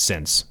cycles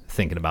since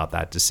thinking about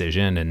that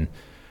decision. And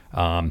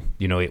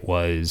it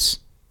was.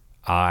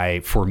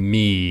 For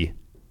me,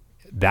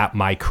 that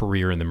my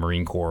career in the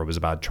Marine Corps was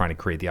about trying to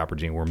create the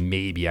opportunity where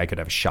maybe I could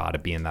have a shot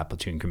at being that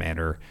platoon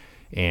commander,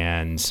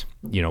 and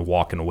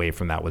walking away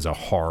from that was a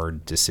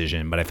hard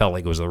decision, but I felt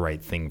like it was the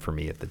right thing for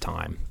me at the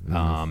time.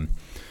 Mm-hmm.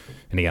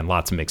 And again,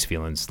 lots of mixed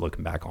feelings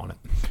looking back on it.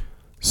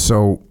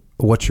 So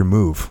what's your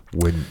move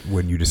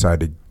when you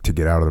decided to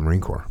get out of the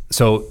Marine Corps?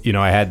 So,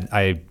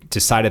 I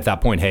decided at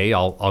that point, hey,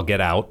 I'll get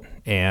out,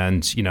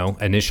 and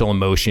initial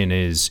emotion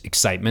is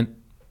excitement.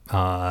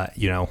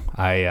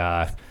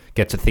 I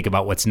get to think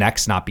about what's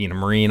next, not being a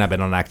Marine. I've been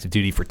on active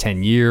duty for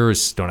 10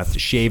 years, don't have to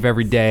shave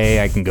every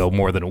day. I can go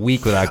more than a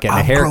week without getting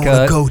a haircut. I'm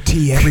growing a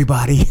goatee,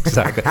 everybody.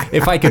 Exactly.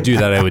 If I could do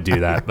that, I would do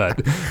that.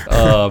 But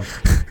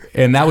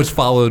and that was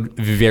followed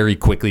very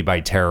quickly by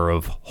terror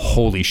of,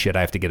 holy shit, I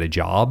have to get a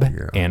job,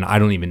 and I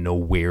don't even know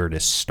where to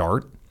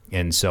start.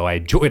 And so I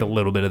enjoyed a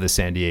little bit of the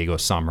San Diego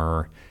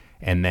summer,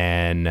 and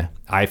then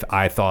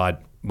I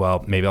thought,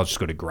 well, maybe I'll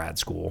just go to grad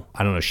school.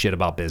 I don't know shit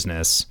about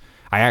business.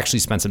 I actually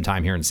spent some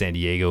time here in San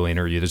Diego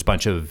interviewed. There's a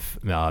bunch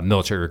of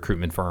military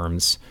recruitment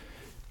firms,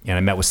 and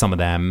I met with some of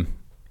them,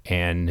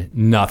 and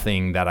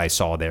nothing that I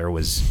saw there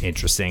was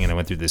interesting. And I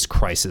went through this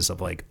crisis of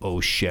like, oh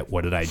shit,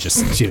 what did I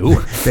just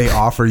do? They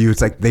offer you,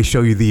 it's like they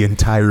show you the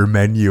entire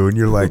menu, and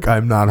you're like,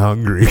 I'm not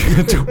hungry.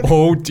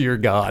 Oh dear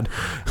God.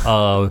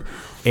 So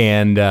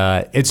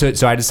I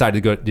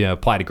decided to go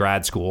apply to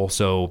grad school.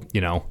 So,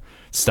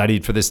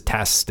 studied for this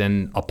test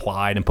and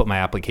applied and put my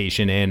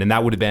application in. And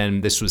that would have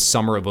been, this was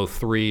summer of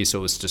 2003. So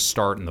it was to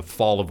start in the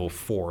fall of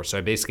 2004. So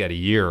I basically had a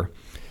year.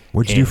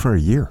 What'd you do for a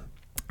year?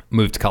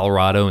 Moved to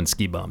Colorado and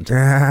ski bummed.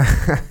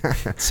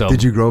 So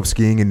did you grow up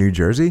skiing in New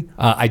Jersey?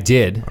 I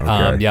did.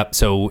 Okay. Yep.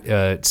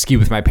 So ski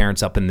with my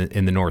parents up in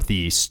the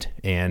Northeast,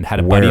 and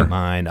had a buddy of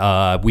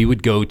mine. We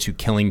would go to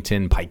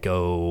Killington,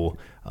 Pico,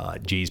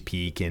 Jays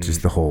Peak, and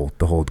just the whole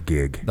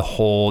gig. The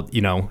whole,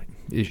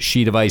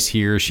 sheet of ice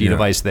here, sheet of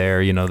ice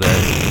there,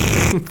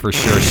 for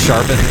sure.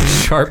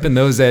 Sharpen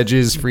those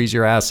edges, freeze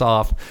your ass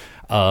off.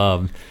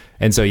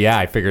 And so,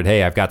 I figured,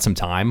 hey, I've got some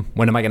time.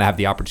 When am I going to have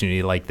the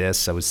opportunity like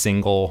this? I was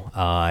single,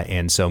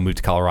 and so moved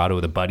to Colorado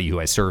with a buddy who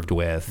I served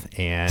with,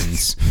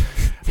 and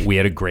we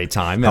had a great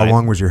time. How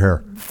long was your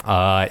hair?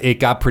 It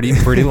got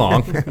pretty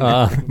long.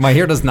 My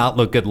hair does not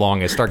look good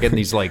long. I start getting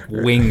these like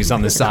wings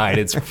on the side.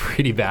 It's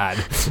pretty bad.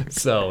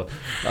 So,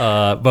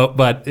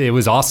 but it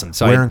was awesome.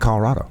 So where in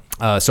Colorado?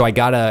 So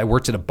I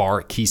worked at a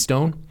bar at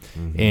Keystone,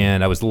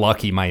 and I was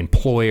lucky. My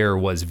employer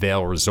was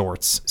Vail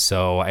Resorts.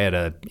 So I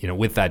had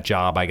with that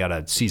job, I got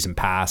a season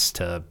pass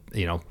to,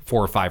 4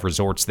 or 5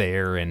 resorts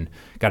there, and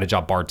got a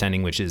job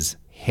bartending, which is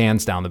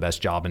hands down the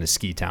best job in a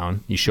ski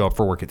town. You show up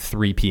for work at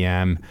 3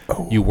 p.m.,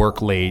 you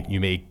work late, you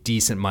make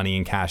decent money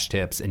in cash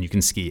tips, and you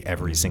can ski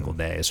every single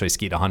day. So I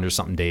skied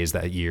 100-something days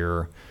that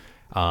year,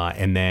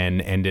 and then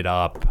ended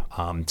up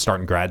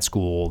starting grad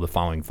school the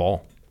following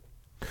fall.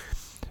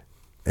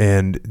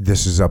 And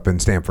this is up in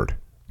Stanford.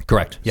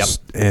 Correct. Yep.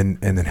 And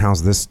then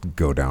how's this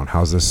go down?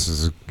 How's this?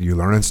 Is you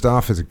learning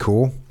stuff? Is it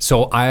cool?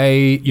 So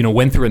I,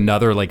 went through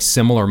another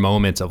similar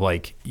moment of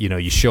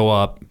you show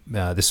up.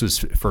 This was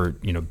for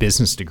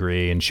business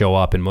degree, and show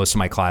up, and most of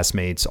my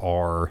classmates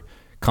are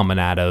coming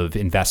out of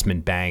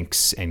investment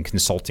banks and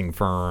consulting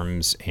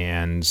firms,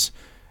 and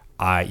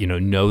I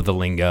know the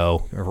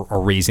lingo,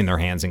 or raising their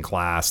hands in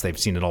class. They've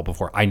seen it all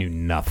before. I knew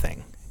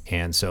nothing,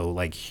 and so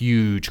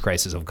huge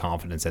crisis of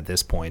confidence at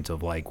this point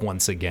of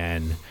once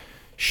again,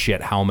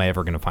 shit, how am I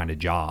ever going to find a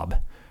job?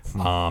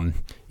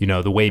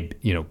 The way,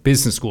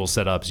 business school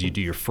set up is you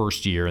do your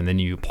first year, and then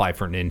you apply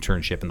for an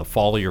internship in the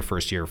fall of your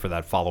first year for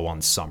that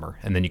follow-on summer.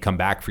 And then you come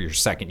back for your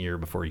second year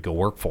before you go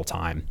work full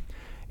time.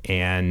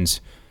 And,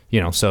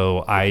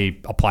 so I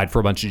applied for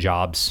a bunch of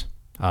jobs.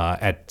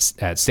 At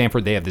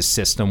Stanford, they have this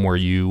system where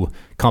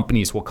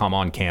companies will come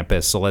on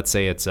campus. So let's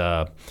say it's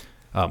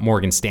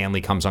Morgan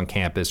Stanley comes on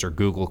campus, or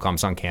Google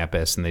comes on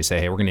campus, and they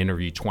say, hey, we're going to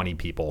interview 20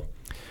 people.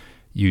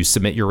 You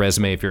submit your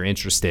resume if you're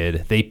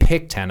interested. They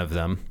pick 10 of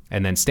them.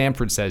 And then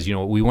Stanford says,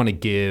 we want to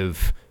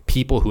give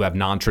people who have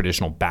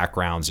non-traditional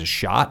backgrounds a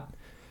shot.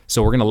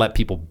 So we're going to let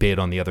people bid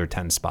on the other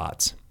 10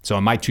 spots. So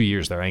in my 2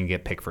 years there, I didn't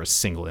get picked for a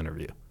single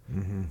interview.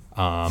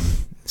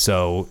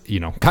 So,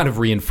 kind of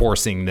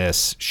reinforcing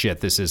this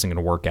isn't going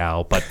to work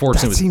out. But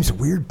fortunately, that seems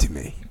weird to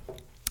me.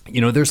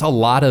 There's a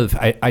lot of,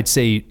 I'd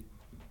say,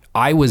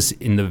 I was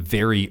in the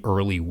very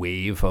early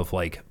wave of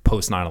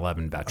post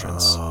 9/11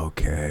 veterans.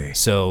 Okay.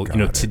 So,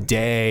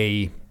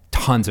 today,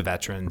 tons of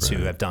veterans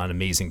who have done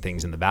amazing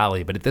things in the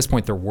Valley, but at this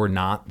point there were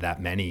not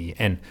that many.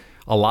 And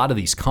a lot of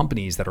these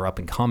companies that are up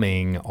and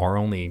coming are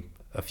only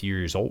a few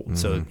years old.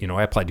 So,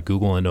 I applied to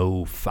Google in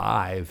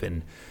 2005,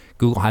 and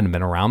Google hadn't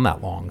been around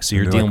that long. So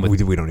you're dealing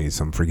with... We don't need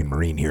some freaking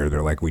Marine here.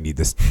 They're we need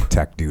this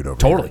tech dude over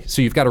Totally. here.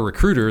 So you've got a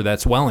recruiter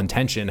that's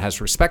well-intentioned,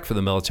 has respect for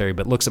the military,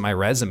 but looks at my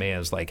resume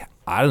as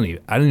I don't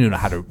even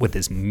know what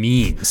this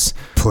means.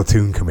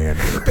 Platoon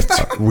commander.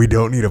 We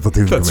don't need a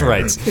platoon That's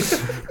commander.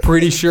 That's right.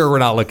 Pretty sure we're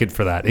not looking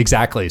for that.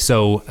 Exactly.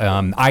 So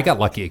I got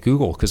lucky at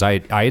Google because I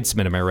had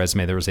submitted my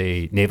resume. There was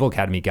a Naval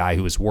Academy guy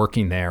who was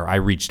working there. I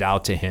reached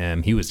out to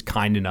him. He was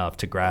kind enough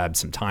to grab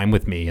some time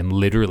with me and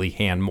literally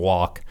hand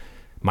walk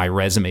my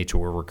resume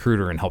to a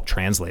recruiter and help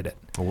translate it.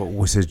 What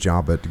was his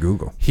job at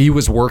Google? He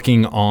was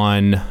working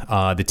on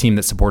the team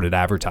that supported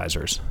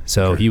advertisers.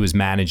 So he was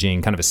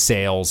managing kind of a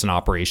sales and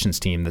operations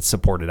team that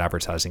supported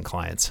advertising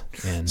clients.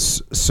 And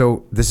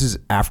so this is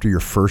after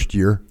your first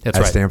year at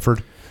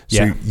Stanford?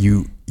 So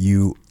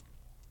yeah.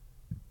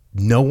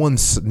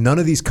 None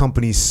of these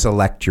companies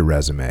select your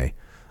resume.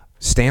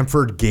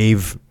 Stanford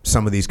gave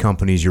some of these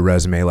companies your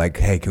resume,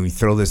 hey, can we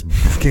throw this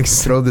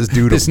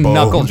dude this a bone?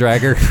 knuckle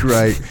dragger,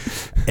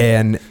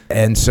 right?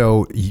 And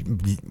so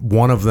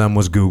one of them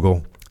was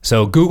Google.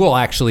 So Google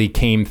actually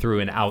came through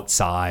an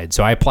outside.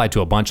 So I applied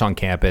to a bunch on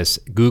campus.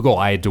 Google,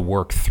 I had to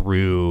work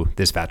through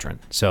this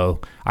veteran. So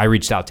I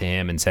reached out to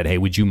him and said, hey,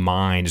 would you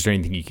mind? Is there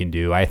anything you can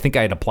do? I think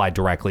I had applied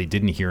directly,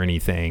 didn't hear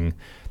anything.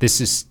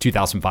 This is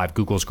 2005.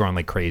 Google's growing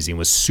like crazy and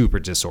was super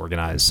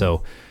disorganized.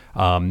 So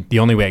the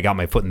only way I got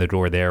my foot in the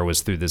door there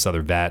was through this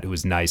other vet who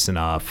was nice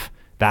enough.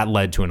 That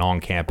led to an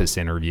on-campus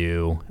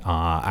interview.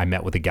 I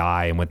met with a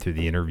guy and went through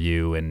the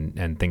interview,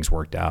 and things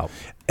worked out.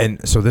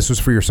 And so this was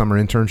for your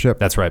summer internship?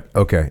 That's right.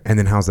 Okay. And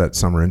then how's that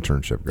summer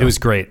internship go? It was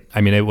great.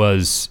 I mean, it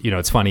was,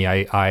 it's funny.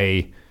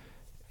 I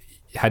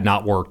had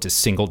not worked a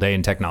single day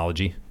in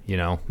technology.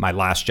 My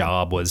last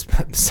job was,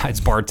 besides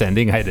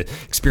bartending, I had to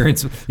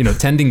experience,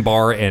 tending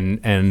bar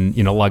and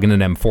lugging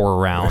an M4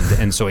 around.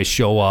 And so I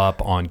show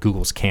up on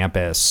Google's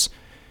campus,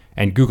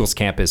 and Google's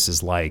campus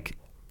is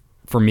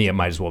for me, it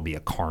might as well be a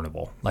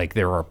carnival.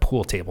 There are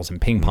pool tables and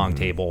ping pong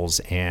tables,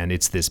 and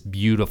it's this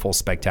beautiful,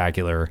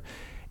 spectacular,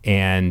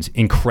 and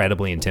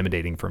incredibly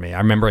intimidating for me. I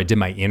remember I did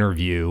my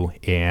interview,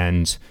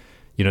 and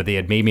they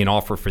had made me an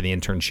offer for the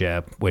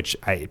internship, which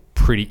I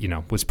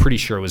was pretty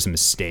sure was a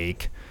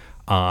mistake.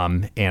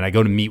 And I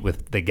go to meet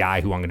with the guy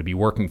who I'm going to be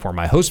working for,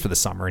 my host for the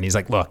summer, and he's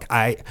like, "Look,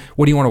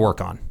 what do you want to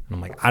work on?" And I'm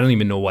like, "I don't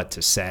even know what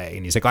to say."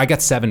 And he's like, "I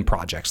got 7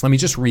 projects. Let me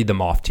just read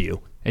them off to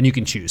you, and you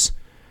can choose."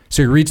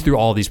 So he reads through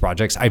all of these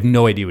projects. I have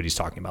no idea what he's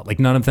talking about.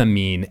 None of them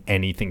mean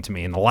anything to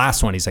me. And the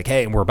last one, he's like,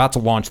 "Hey, we're about to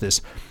launch this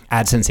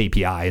AdSense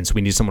API. And so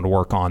we need someone to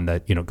work on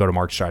the,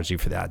 go-to-market strategy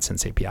for the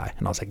AdSense API."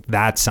 And I was like,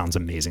 "That sounds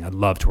amazing. I'd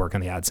love to work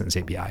on the AdSense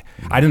API."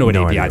 I didn't know what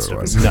API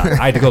stood for. None.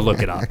 I had to go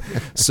look it up.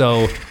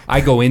 So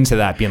I go into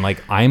that being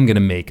like, I'm going to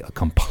make a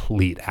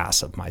complete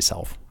ass of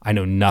myself. I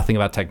know nothing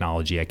about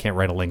technology. I can't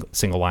write a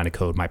single line of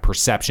code. My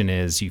perception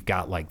is you've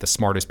got like the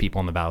smartest people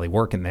in the Valley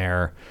working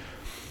there.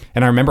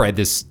 And I remember I had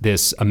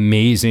this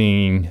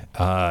amazing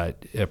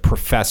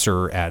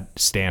professor at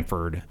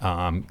Stanford,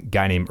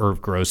 guy named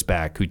Irv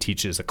Grossbeck, who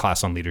teaches a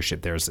class on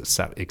leadership there. Is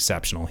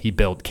exceptional. He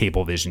built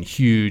Cablevision,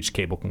 huge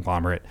cable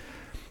conglomerate.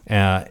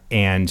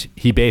 And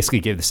he basically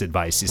gave this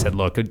advice. He said,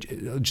 look,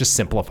 just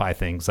simplify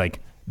things, like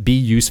be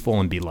useful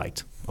and be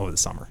liked over the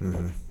summer,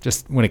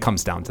 just when it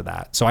comes down to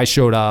that. So I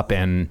showed up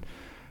and,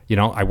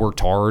 I worked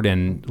hard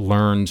and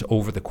learned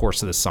over the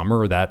course of the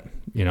summer that,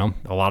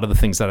 a lot of the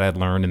things that I had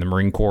learned in the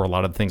Marine Corps, a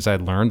lot of the things I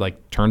had learned,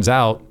 like turns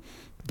out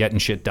getting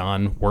shit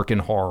done, working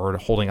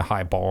hard, holding a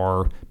high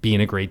bar,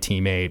 being a great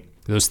teammate,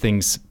 those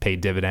things pay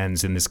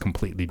dividends in this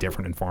completely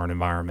different and foreign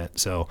environment.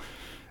 So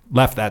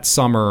left that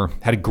summer,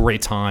 had a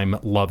great time,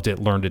 loved it,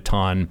 learned a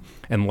ton,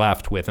 and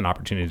left with an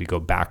opportunity to go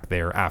back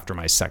there after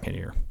my second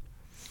year.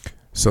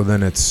 So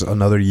then it's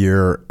another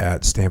year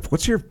at Stanford.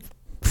 What's your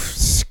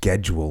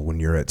schedule when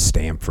you're at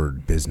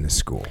Stanford Business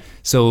School?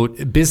 So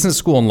business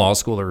school and law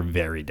school are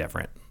very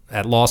different.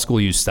 At law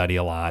school, you study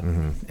a lot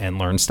and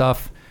learn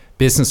stuff.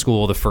 Business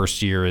school, the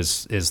first year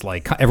is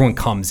like everyone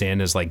comes in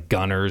as like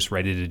gunners,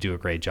 ready to do a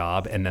great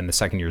job, and then the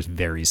second year is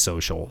very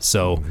social.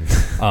 So,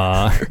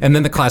 and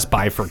then the class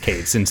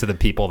bifurcates into the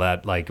people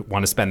that like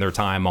want to spend their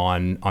time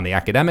on the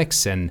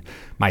academics. And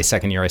my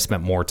second year, I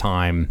spent more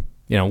time,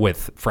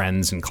 with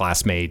friends and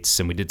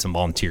classmates, and we did some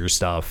volunteer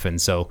stuff. And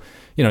so,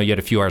 you had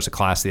a few hours of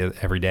class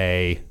every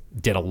day.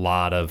 Did a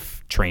lot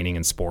of training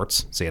in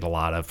sports. So you had a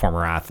lot of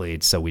former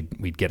athletes. So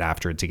we'd get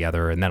after it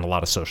together, and then a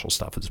lot of social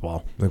stuff as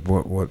well. Like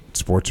what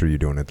sports are you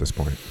doing at this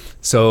point?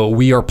 So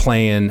we are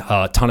playing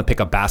a ton of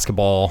pickup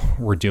basketball.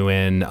 We're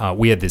doing,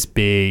 we had this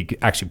big,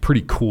 actually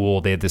pretty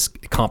cool, they had this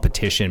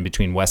competition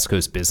between West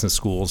Coast business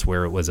schools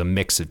where it was a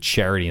mix of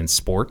charity and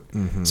sport.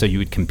 So you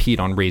would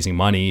compete on raising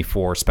money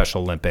for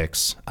Special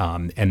Olympics.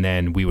 And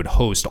then we would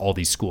host all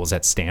these schools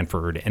at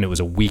Stanford, and it was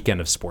a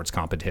weekend of sports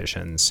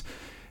competitions.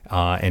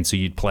 And so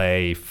you'd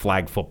play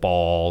flag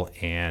football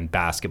and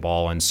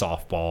basketball and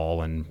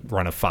softball and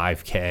run a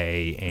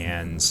 5K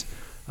and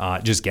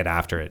just get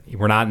after it.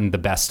 We're not in the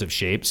best of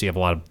shape, so you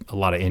have a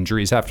lot of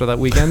injuries after that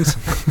weekend,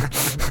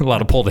 a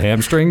lot of pulled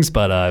hamstrings,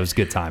 but it was a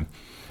good time.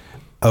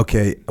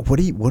 Okay, what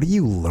are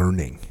you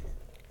learning?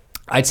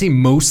 I'd say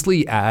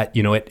mostly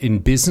in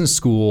business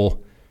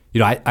school.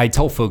 I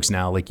tell folks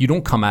now, like, you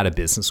don't come out of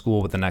business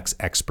school with the next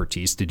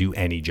expertise to do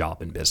any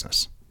job in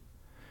business.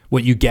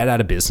 What you get out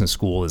of business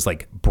school is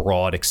like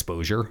broad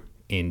exposure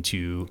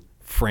into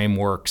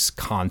frameworks,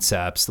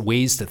 concepts,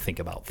 ways to think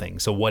about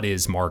things. So what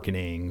is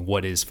marketing?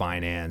 What is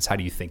finance? How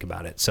do you think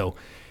about it? So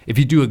if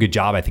you do a good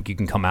job, I think you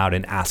can come out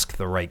and ask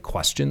the right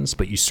questions,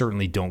 but you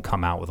certainly don't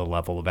come out with a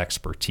level of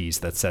expertise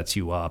that sets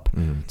you up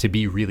to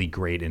be really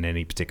great in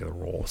any particular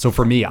role. So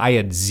for me, I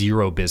had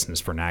zero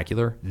business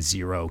vernacular,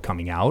 zero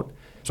coming out.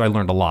 So I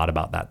learned a lot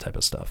about that type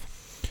of stuff.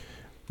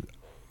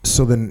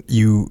 So then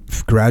you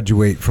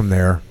graduate from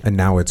there, and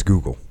now it's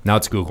Google. Now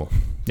it's Google.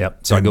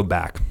 Yep. So I go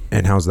back.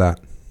 And how's that?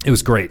 It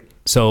was great.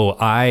 So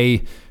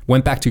I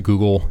went back to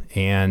Google,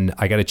 and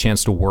I got a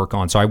chance to work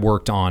on, so I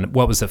worked on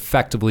what was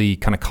effectively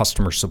kind of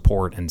customer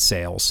support and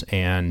sales.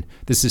 And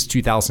this is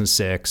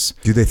 2006.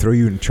 Do they throw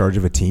you in charge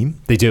of a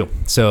team? They do.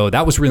 So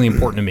that was really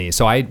important to me.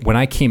 So when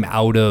I came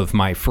out of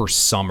my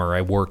first summer,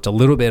 I worked a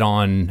little bit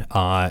on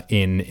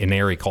in an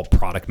area called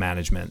product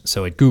management.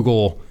 So at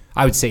Google,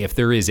 I would say if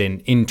there is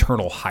an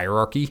internal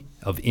hierarchy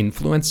of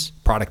influence,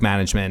 product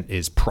management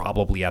is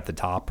probably at the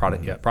top.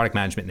 Product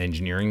management and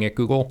engineering at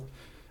Google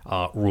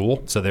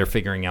rule. So they're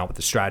figuring out what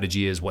the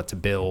strategy is, what to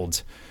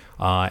build.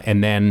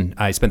 And then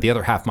I spent the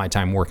other half of my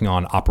time working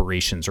on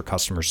operations or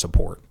customer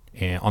support.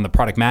 And on the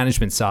product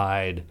management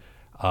side,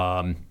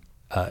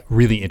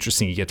 really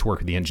interesting. You get to work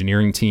with the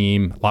engineering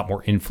team, a lot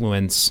more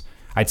influence.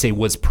 I'd say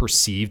was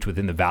perceived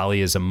within the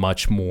Valley as a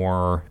much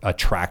more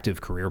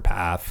attractive career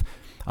path.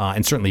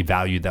 And certainly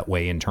valued that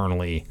way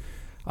internally.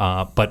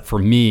 But for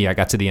me, I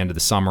got to the end of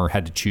the summer,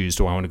 had to choose,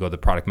 do I want to go the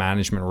product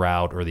management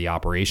route or the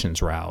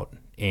operations route?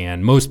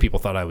 And most people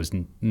thought I was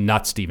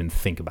nuts to even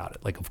think about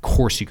it. Like, of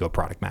course you go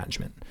product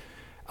management.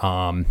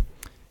 And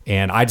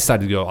I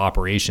decided to go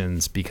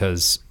operations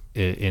because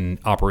in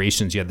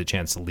operations, you had the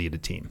chance to lead a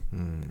team.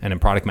 And in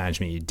product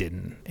management, you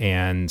didn't.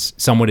 And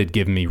someone had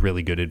given me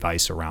really good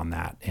advice around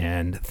that.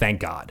 And thank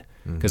God,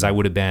 because I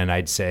would have been,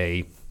 I'd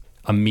say,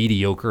 a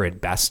mediocre at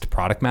best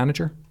product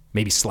manager,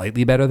 maybe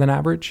slightly better than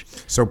average.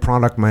 So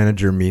product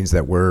manager means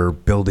that we're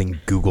building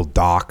Google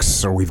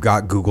Docs, or we've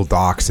got Google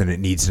Docs and it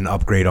needs an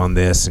upgrade on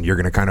this, and you're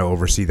going to kind of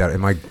oversee that.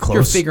 Am I close?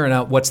 You're figuring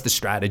out what's the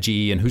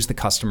strategy and who's the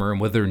customer and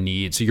what their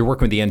needs. So you're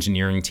working with the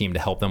engineering team to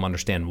help them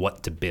understand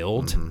what to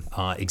build.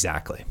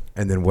 Exactly.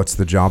 And then what's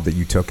the job that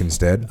you took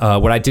instead?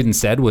 What I did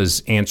instead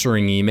was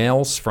answering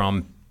emails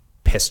from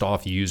pissed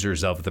off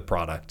users of the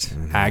product,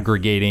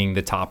 aggregating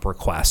the top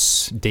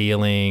requests,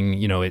 dealing,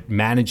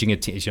 managing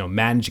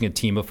a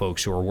team of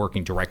folks who are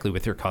working directly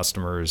with your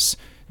customers,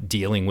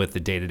 dealing with the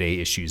day-to-day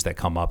issues that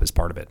come up as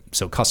part of it.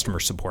 So customer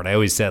support. I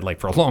always said, like,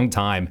 for a long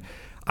time,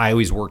 I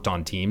always worked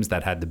on teams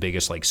that had the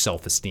biggest like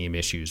self-esteem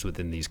issues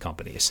within these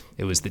companies.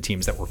 It was the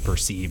teams that were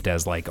perceived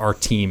as like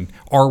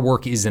our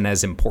work isn't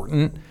as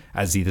important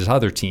as these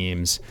other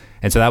teams.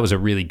 And so that was a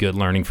really good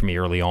learning for me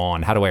early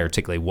on. How do I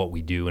articulate what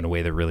we do in a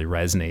way that really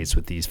resonates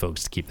with these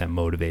folks to keep them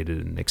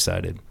motivated and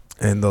excited?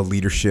 And the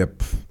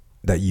leadership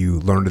that you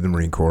learned in the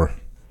Marine Corps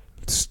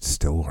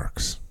still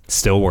works.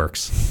 Still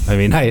works. I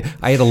mean, I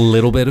had a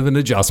little bit of an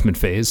adjustment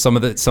phase. Some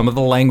of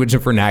the language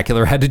and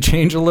vernacular had to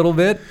change a little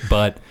bit,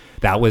 but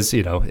that was,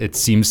 it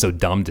seems so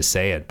dumb to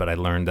say it, but I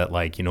learned that,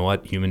 like, you know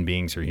what? Human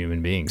beings are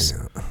human beings,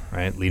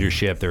 right?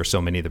 Leadership, there are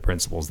so many of the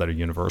principles that are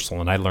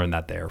universal, and I learned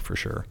that there for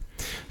sure.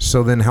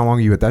 So then how long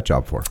are you at that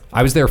job for?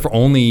 I was there for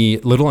only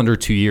a little under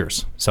 2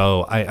 years.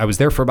 So I was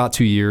there for about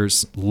 2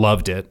 years,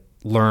 loved it,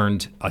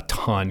 learned a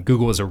ton.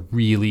 Google was a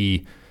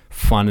really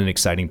fun and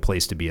exciting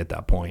place to be at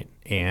that point.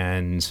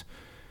 And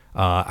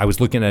I was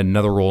looking at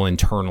another role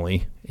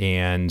internally,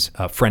 and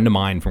a friend of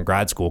mine from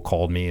grad school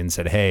called me and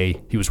said,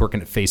 hey, he was working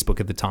at Facebook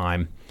at the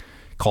time,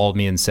 called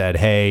me and said,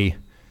 hey,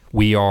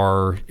 we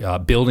are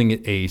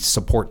building a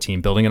support team,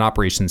 building an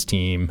operations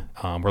team.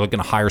 We're looking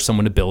to hire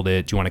someone to build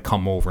it. Do you want to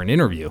come over and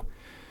interview?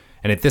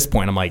 And at this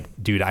point, I'm like,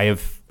 dude, I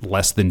have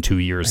less than 2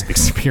 years of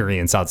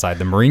experience outside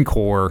the Marine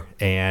Corps.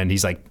 And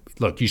he's like,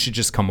 look, you should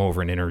just come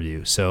over and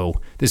interview. So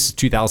this is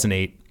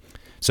 2008.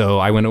 So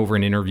I went over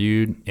and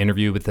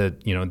interviewed with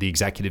the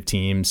executive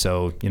team.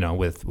 So,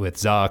 with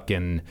Zuck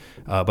and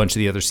a bunch of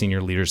the other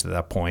senior leaders at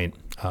that point,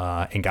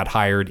 and got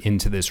hired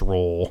into this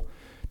role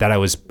that I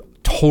was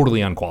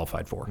totally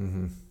unqualified for.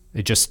 Mm-hmm.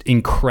 It just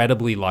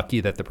incredibly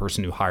lucky that the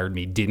person who hired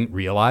me didn't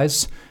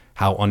realize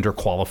how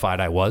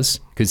underqualified I was,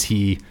 because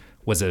he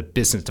was a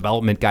business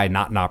development guy,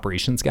 not an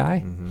operations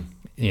guy.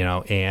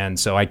 Mm-hmm. And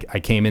so I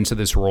came into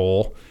this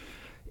role,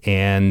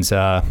 and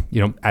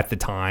at the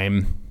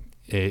time,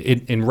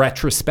 it in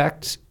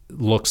retrospect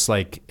looks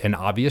like an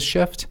obvious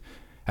shift.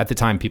 At the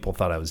time, people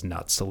thought I was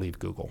nuts to leave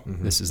Google.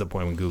 Mm-hmm. This is the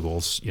point when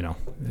Google's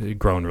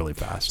grown really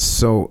fast.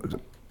 So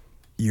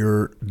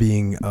you're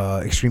being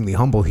extremely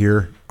humble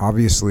here.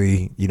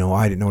 Obviously,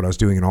 I didn't know what I was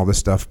doing and all this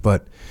stuff,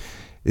 but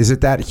is it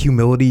that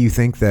humility you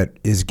think that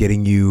is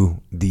getting you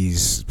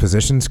these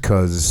positions?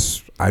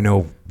 Because I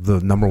know the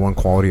number one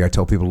quality I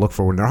tell people to look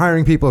for when they're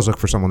hiring people is look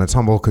for someone that's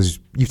humble, because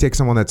you take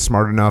someone that's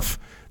smart enough,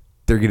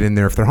 they're getting in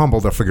there. If they're humble,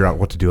 they'll figure out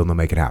what to do and they'll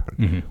make it happen.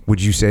 Mm-hmm.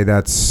 Would you say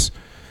that's,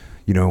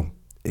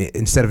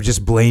 instead of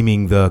just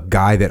blaming the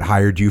guy that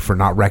hired you for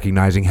not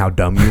recognizing how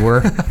dumb you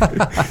were,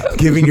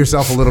 giving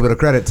yourself a little bit of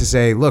credit to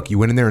say, look, you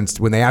went in there and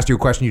when they asked you a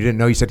question you didn't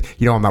know, you said,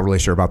 I'm not really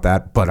sure about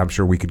that, but I'm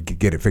sure we could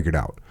get it figured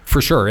out.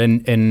 For sure.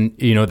 And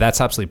that's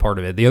absolutely part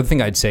of it. The other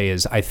thing I'd say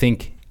is I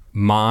think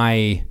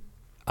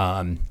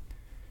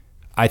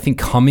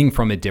coming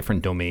from a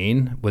different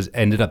domain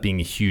ended up being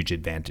a huge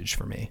advantage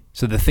for me.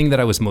 So the thing that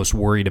I was most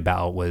worried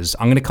about was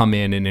I'm going to come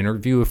in and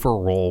interview for a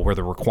role where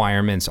the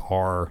requirements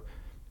are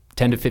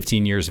 10 to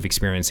 15 years of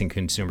experience in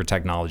consumer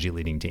technology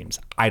leading teams.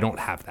 I don't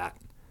have that.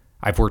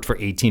 I've worked for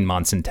 18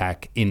 months in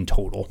tech in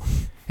total.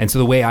 And so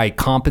the way I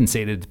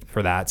compensated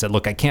for that said,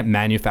 look, I can't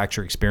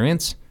manufacture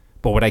experience,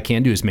 but what I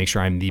can do is make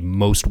sure I'm the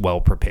most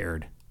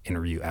well-prepared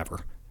interview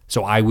ever.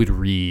 So I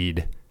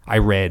read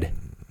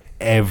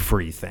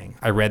everything.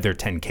 I read their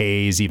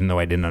 10Ks, even though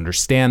I didn't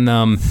understand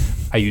them.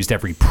 I used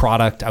every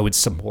product. I would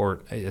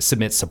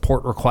submit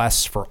support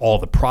requests for all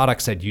the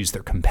products. I'd use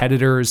their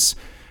competitors.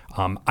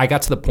 I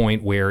got to the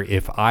point where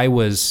if I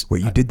was...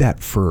 Wait, you did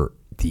that for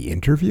the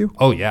interview?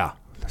 Oh, yeah.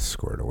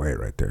 Squared away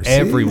right there.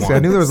 Everyone. See, I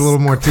knew there was a little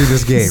more to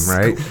this game,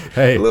 right?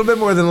 Hey, a little bit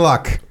more than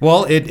luck.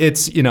 Well,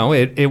 that's what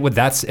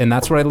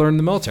I learned in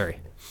the military.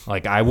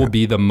 Like, I will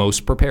be the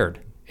most prepared.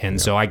 And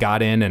so I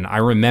got in, and I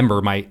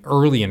remember my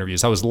early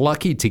interviews. I was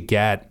lucky to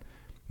get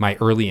my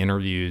early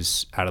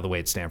interviews out of the way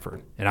at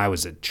Stanford, and I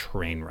was a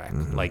train wreck.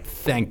 Mm-hmm. Like,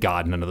 thank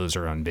God none of those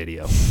are on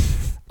video.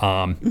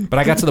 But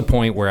I got to the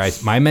point where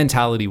my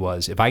mentality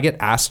was, if I get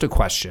asked a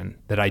question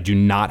that I do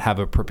not have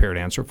a prepared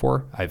answer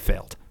for, I've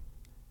failed.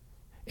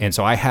 And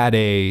so I had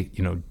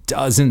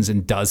dozens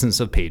and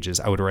dozens of pages.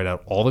 I would write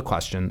out all the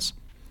questions,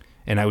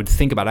 and I would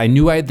think about it. I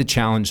knew I had the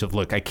challenge of,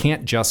 look, I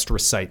can't just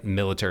recite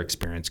military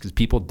experience because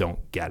people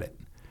don't get it.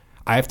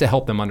 I have to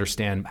help them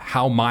understand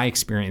how my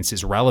experience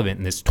is relevant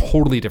in this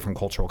totally different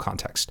cultural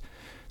context.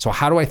 So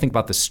how do I think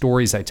about the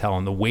stories I tell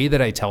and the way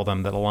that I tell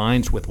them that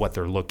aligns with what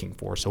they're looking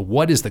for? So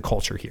what is the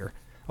culture here?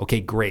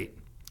 Okay, great.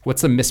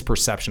 What's the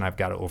misperception I've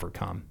got to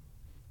overcome?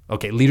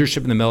 Okay,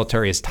 leadership in the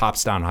military is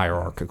tops-down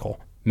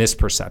hierarchical.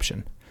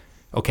 Misperception.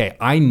 Okay,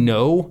 I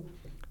know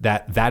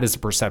that is a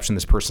perception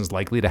this person's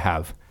likely to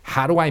have.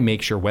 How do I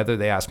make sure, whether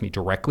they ask me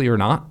directly or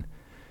not,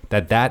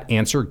 that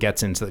answer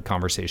gets into the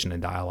conversation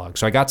and dialogue?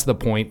 So I got to the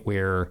point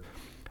where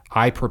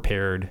I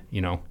prepared,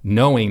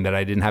 knowing that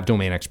I didn't have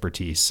domain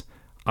expertise.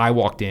 I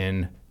walked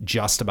in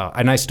just about,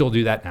 and I still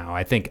do that now.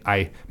 I think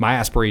my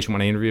aspiration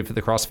when I interviewed for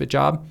the CrossFit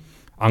job,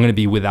 I'm going to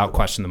be without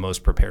question the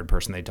most prepared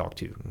person they talk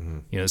to. Mm-hmm.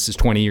 This is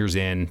 20 years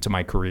into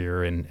my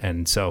career,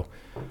 and so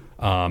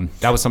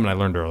that was something I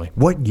learned early.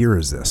 What year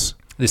is this?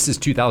 This is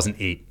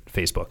 2008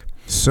 Facebook.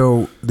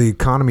 So the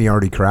economy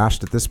already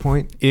crashed at this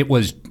point? It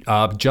was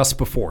just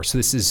before. So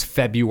this is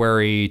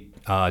February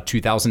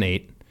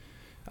 2008,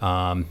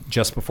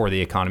 just before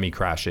the economy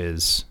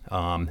crashes.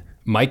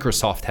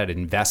 Microsoft had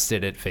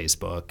invested at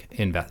Facebook,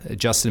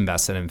 just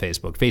invested in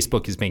Facebook.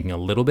 Facebook is making a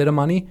little bit of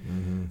money,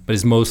 but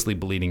is mostly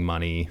bleeding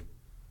money.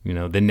 You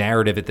know, the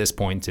narrative at this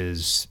point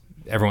is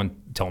everyone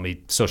told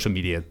me social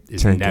media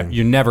is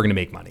you're never going to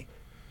make money.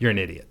 You're an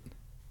idiot.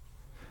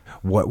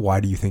 Why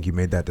do you think you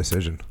made that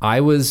decision?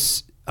 I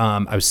was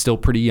still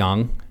pretty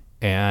young,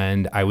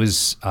 and I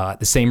was the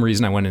same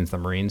reason I went into the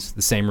Marines,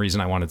 the same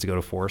reason I wanted to go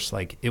to force.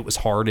 Like, it was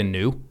hard and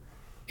new,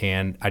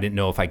 and I didn't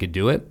know if I could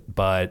do it,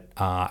 but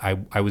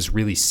I was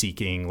really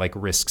seeking, like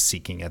risk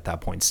seeking at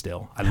that point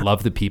still. I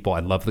love the people,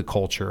 I love the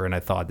culture, and I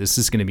thought this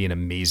is going to be an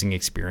amazing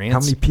experience. How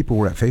many people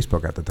were at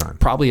Facebook at the time?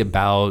 Probably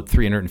about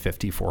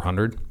 350,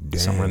 400,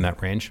 somewhere in that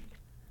range.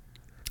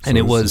 So and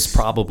it was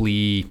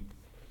probably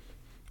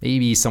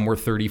maybe somewhere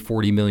 30,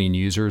 40 million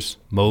users,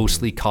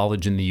 mostly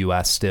college in the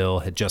US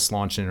still, had just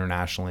launched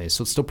internationally.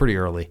 So it's still pretty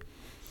early.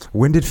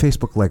 When did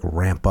Facebook like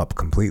ramp up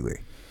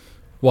completely?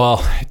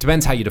 Well, it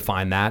depends how you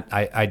define that.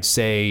 I'd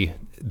say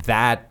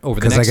that over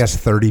the next... Because I guess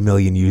 30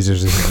 million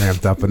users isn't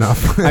ramped up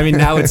enough. I mean,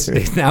 now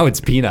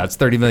it's peanuts.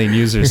 30 million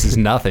users is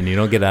nothing. You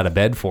don't get out of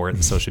bed for it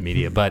in social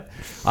media. But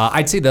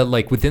I'd say that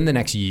like within the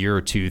next year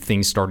or two,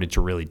 things started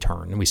to really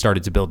turn. And we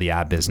started to build the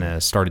ad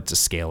business, started to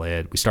scale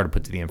it. We started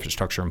putting the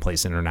infrastructure in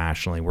place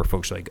internationally where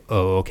folks are like,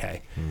 oh,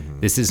 okay,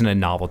 this isn't a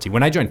novelty.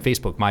 When I joined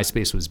Facebook,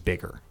 MySpace was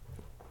bigger.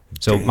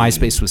 So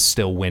MySpace was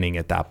still winning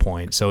at that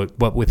point. So,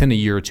 but within a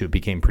year or two, it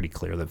became pretty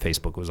clear that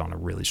Facebook was on a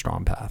really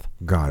strong path.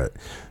 Got it.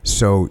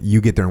 So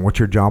you get there, and what's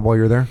your job while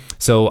you're there?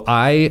 So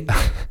I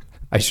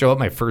show up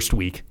my first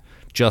week,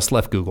 just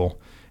left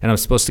Google, and I'm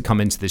supposed to come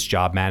into this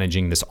job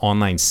managing this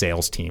online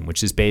sales team,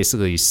 which is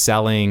basically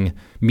selling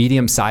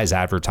medium-sized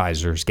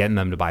advertisers, getting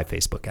them to buy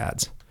Facebook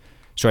ads.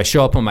 So I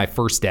show up on my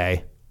first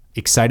day,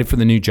 excited for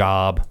the new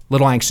job, a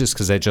little anxious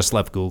because I just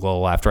left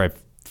Google after I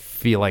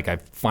feel like I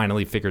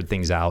finally figured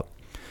things out.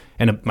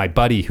 And my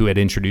buddy who had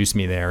introduced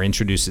me there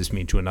introduces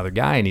me to another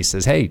guy, and he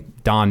says, hey,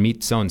 Don,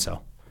 meet so-and-so.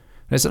 And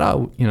I said,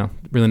 oh,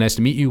 really nice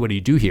to meet you. What do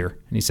you do here?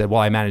 And he said, well,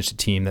 I manage a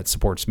team that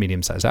supports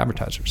medium-sized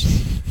advertisers.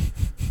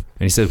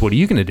 And he said, what are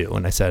you going to do?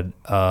 And I said,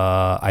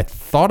 I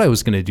thought I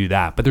was going to do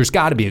that, but there's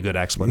got to be a good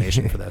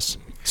explanation for this.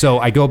 So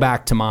I go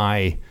back to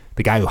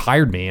the guy who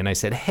hired me, and I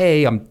said,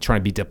 hey, I'm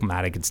trying to be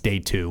diplomatic. It's day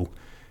 2.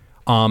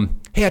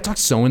 Hey, I talked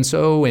to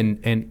so-and-so,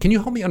 and can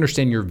you help me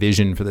understand your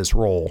vision for this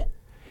role?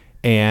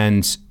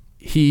 And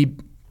he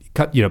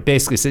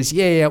basically says,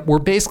 yeah, we're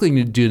basically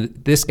going to do,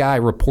 this guy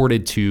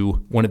reported to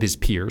one of his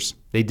peers.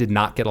 They did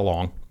not get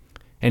along.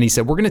 And he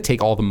said, we're going to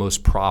take all the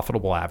most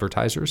profitable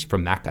advertisers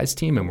from that guy's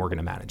team, and we're going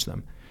to manage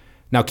them.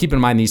 Now, keep in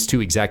mind, these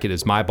two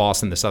executives, my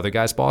boss and this other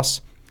guy's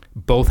boss,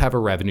 both have a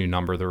revenue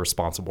number they're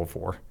responsible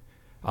for.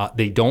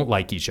 They don't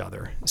like each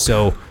other.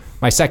 So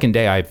my second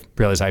day, I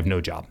realized I have no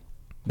job.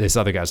 This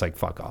other guy's like,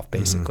 fuck off,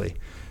 basically.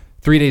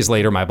 3 days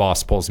later, my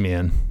boss pulls me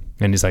in,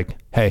 and he's like,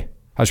 hey,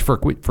 how's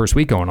your first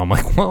week going? I'm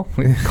like, well,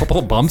 a couple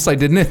of bumps I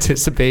didn't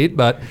anticipate,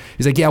 but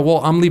he's like, yeah, well,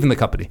 I'm leaving the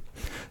company.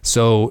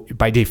 So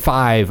by day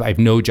 5, I have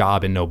no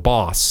job and no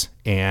boss.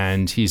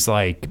 And he's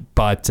like,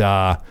 but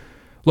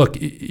look,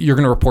 you're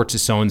going to report to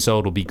so-and-so.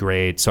 It'll be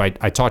great. So I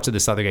talked to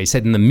this other guy. He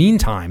said, in the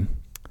meantime,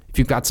 if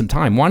you've got some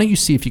time, why don't you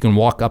see if you can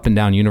walk up and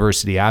down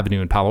University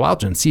Avenue in Palo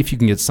Alto and see if you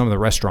can get some of the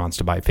restaurants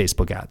to buy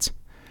Facebook ads.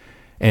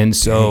 And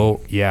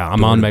so, yeah,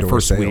 I'm on my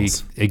first week.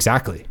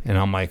 Exactly. And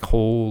I'm like,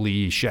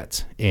 holy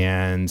shit.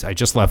 And I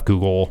just left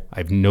Google. I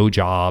have no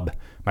job.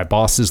 My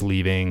boss is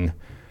leaving.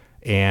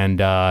 And,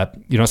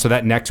 so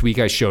that next week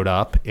I showed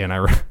up, and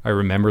I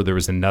remember there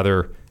was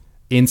another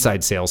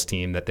inside sales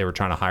team that they were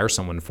trying to hire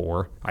someone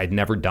for. I'd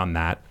never done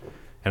that.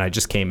 And I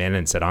just came in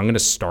and said, I'm going to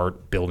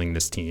start building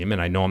this team. And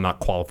I know I'm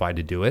not qualified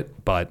to do it,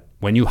 but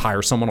when you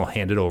hire someone, I'll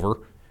hand it over.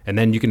 And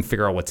then you can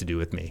figure out what to do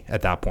with me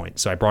at that point.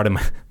 So I brought in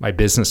my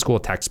business school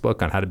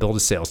textbook on how to build a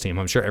sales team.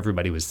 I'm sure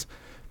everybody was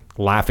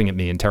laughing at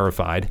me and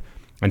terrified,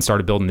 and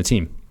started building the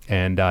team.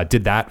 And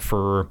did that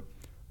for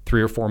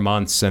 3 or 4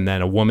 months. And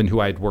then a woman who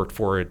I had worked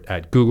for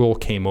at Google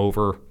came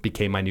over,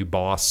 became my new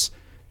boss.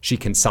 She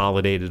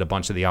consolidated a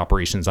bunch of the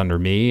operations under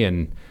me,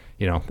 and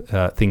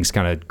things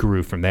kind of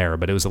grew from there.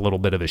 But it was a little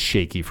bit of a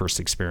shaky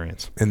first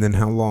experience. And then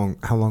how long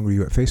were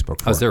you at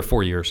Facebook for? I was there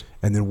 4 years.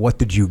 And then what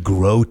did you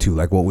grow to?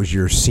 Like, what was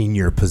your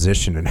senior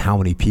position, and how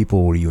many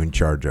people were you in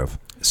charge of?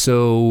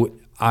 So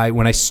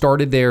when I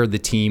started there, the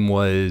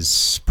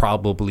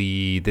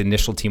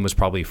initial team was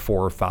probably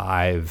 4 or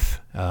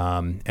 5,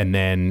 and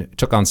then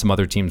took on some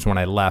other teams. When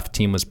I left,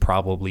 team was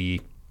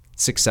probably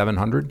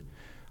 600-700,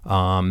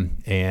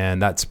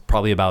 and that's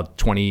probably about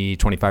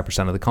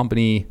 20-25% of the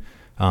company.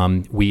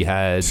 We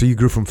had... So you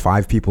grew from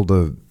 5 people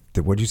to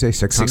what did you say,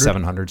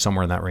 600? 600-700,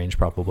 somewhere in that range,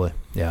 probably.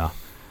 Yeah.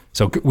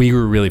 So we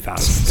grew really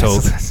fast. So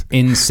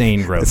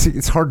insane growth.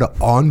 It's hard to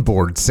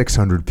onboard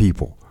 600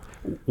 people.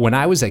 When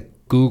I was at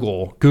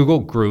Google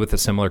grew with a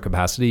similar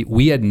capacity.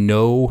 We had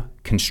no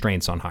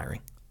constraints on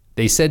hiring.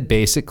 They said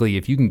basically,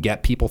 if you can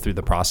get people through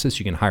the process,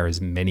 you can hire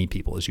as many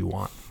people as you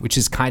want, which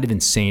is kind of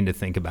insane to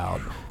think about.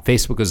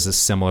 Facebook was a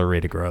similar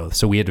rate of growth.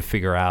 So we had to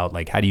figure out,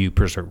 like, how do you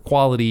preserve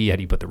quality? How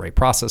do you put the right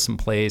process in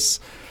place?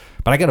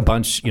 But I got a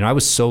bunch, I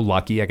was so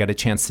lucky. I got a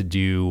chance to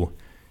do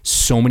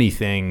so many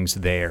things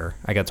there.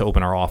 I got to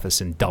open our office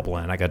in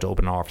Dublin. I got to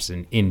open an office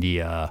in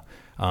India.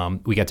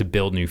 We got to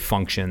build new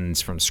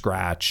functions from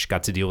scratch,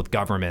 got to deal with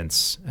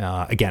governments.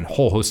 Again,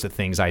 whole host of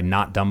things I had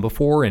not done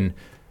before. And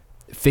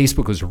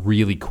Facebook was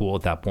really cool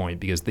at that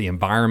point because the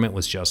environment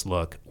was just,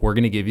 look, we're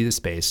going to give you the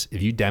space.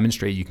 If you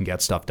demonstrate you can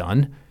get stuff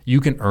done, you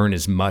can earn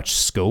as much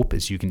scope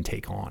as you can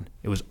take on.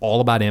 It was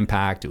all about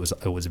impact. It was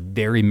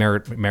very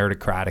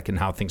meritocratic in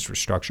how things were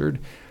structured.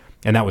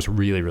 And that was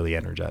really, really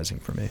energizing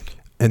for me.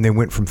 And they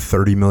went from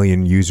 30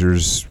 million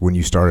users when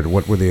you started.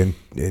 What were they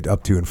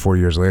up to in 4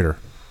 years later?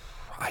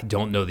 I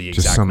don't know the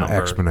exact Just some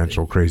number.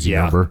 exponential crazy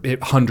number.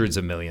 Hundreds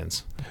of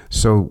millions.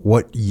 So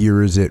what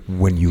year is it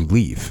when you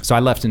leave? So I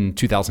left in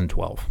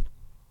 2012.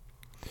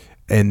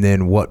 And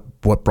then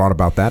what brought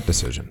about that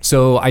decision?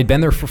 So I'd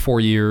been there for 4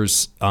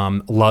 years,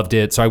 loved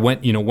it. So I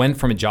went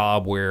from a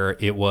job where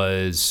it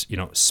was,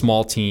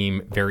 small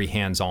team, very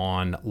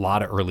hands-on, a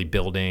lot of early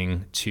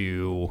building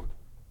to,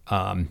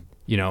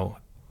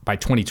 by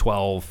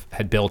 2012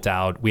 had built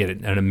out, we had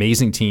an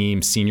amazing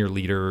team, senior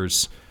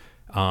leaders.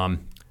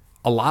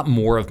 A lot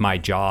more of my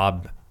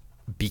job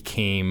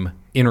became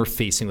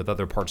interfacing with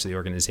other parts of the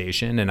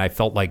organization. And I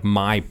felt like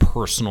my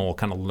personal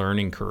kind of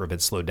learning curve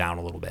had slowed down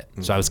a little bit.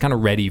 So I was kind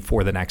of ready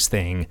for the next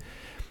thing.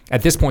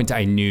 At this point,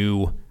 I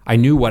knew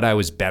what I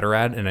was better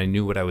at and I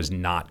knew what I was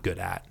not good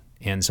at.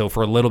 And so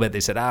for a little bit, they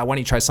said, why don't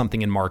you try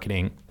something in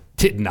marketing?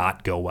 Did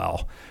not go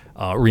well.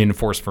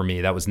 Reinforced for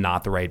me, that was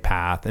not the right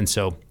path. And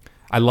so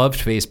I loved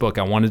Facebook.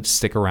 I wanted to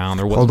stick around.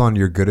 Hold on,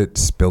 you're good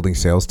at building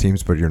sales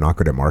teams, but you're not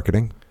good at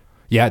marketing?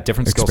 Yeah,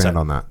 different skill set. Expand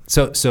on that.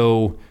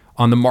 So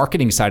on the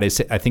marketing side,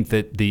 I think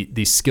that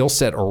the skill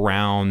set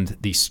around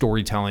the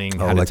storytelling,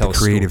 how to tell the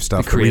creative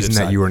stuff. The reason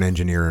side. that you were an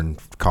engineer in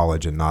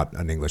college and not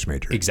an English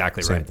major.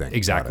 Exactly Same right. thing.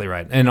 Exactly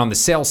right. And on the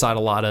sales side, a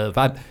lot of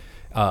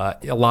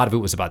it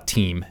was about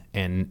team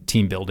and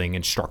team building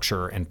and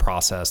structure and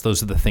process.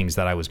 Those are the things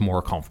that I was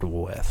more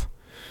comfortable with.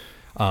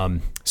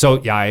 I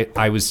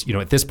was,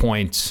 at this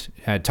point,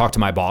 had talked to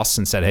my boss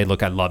and said, hey,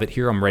 look, I love it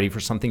here. I'm ready for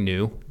something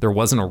new. There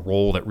wasn't a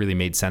role that really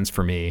made sense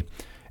for me.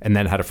 And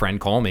then had a friend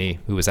call me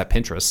who was at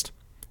Pinterest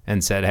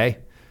and said, hey,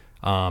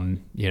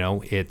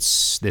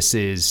 this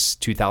is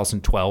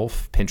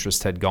 2012.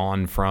 Pinterest had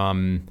gone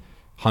from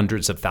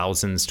hundreds of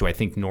thousands to I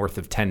think north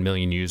of 10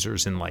 million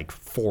users in like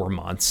 4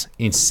 months,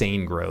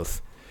 insane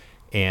growth.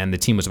 And the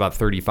team was about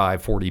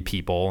 35, 40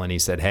 people. And he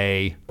said,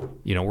 hey,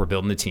 we're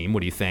building a team. What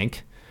do you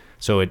think?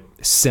 So it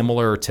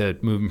similar to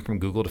moving from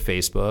Google to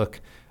Facebook,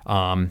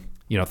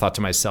 thought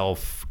to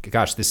myself,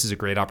 gosh, this is a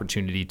great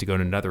opportunity to go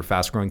to another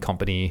fast growing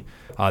company.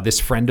 This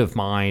friend of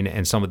mine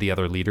and some of the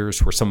other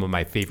leaders were some of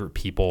my favorite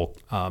people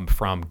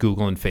from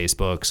Google and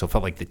Facebook. So it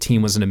felt like the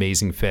team was an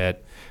amazing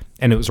fit.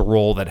 And it was a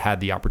role that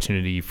had the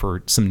opportunity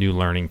for some new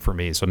learning for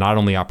me. So not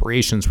only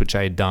operations, which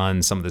I had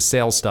done, some of the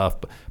sales stuff,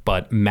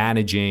 but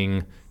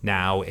managing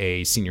now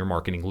a senior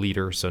marketing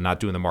leader. So not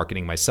doing the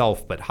marketing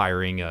myself, but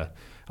hiring a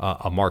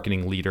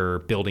marketing leader,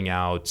 building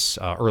out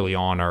early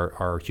on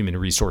our human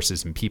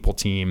resources and people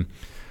team.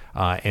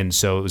 And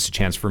so it was a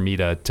chance for me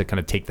to kind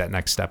of take that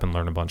next step and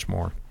learn a bunch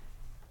more.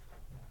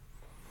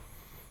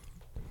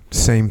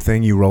 Same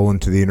thing, you roll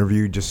into the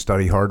interview, just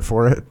study hard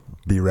for it,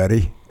 be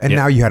ready. And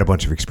now you had a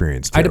bunch of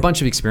experience too. I had a bunch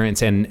of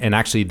experience. And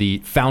actually the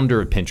founder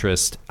of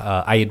Pinterest,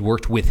 I had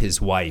worked with his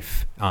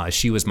wife.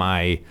 She was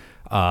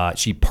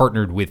she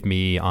partnered with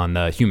me on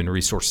the human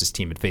resources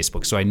team at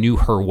Facebook. So I knew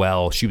her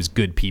well. She was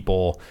good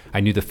people. I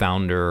knew the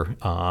founder.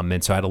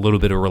 And so I had a little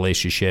bit of a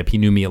relationship. He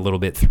knew me a little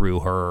bit through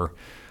her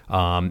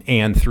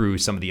and through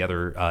some of the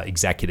other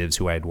executives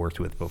who I had worked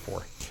with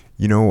before.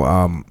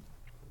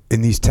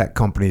 In these tech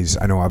companies,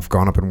 I know I've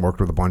gone up and worked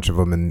with a bunch of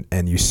them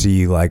and you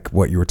see like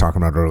what you were talking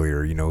about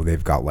earlier,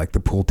 they've got like the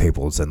pool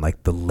tables and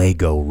like the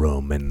Lego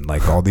room and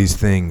like all these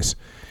things.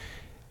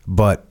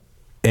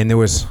 And there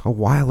was a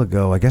while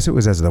ago, I guess it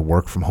was as the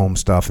work from home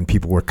stuff, and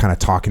people were kind of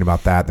talking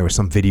about that. There was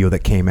some video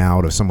that came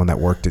out of someone that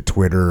worked at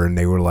Twitter, and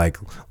they were like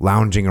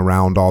lounging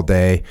around all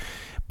day.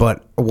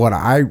 But when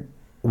I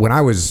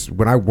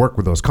work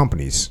with those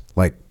companies,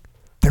 like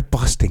they're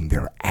busting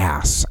their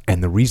ass,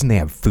 and the reason they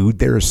have food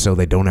there is so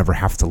they don't ever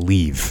have to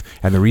leave,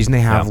 and the reason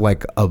they have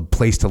like a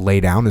place to lay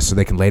down is so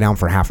they can lay down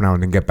for half an hour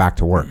and then get back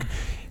to work.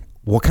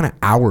 What kind of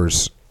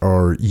hours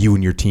are you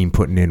and your team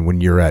putting in when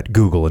you're at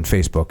Google and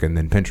Facebook and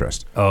then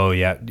Pinterest? Oh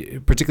yeah,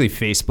 particularly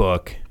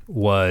Facebook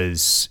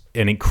was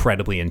an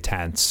incredibly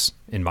intense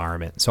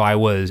environment. So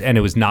and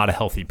it was not a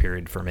healthy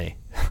period for me.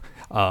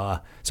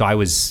 So I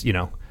was,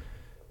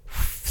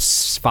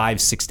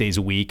 5-6 days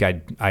a week.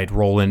 I'd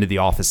roll into the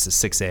office at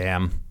 6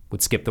 a.m.,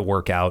 would skip the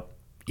workout,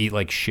 eat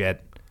like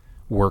shit,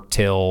 work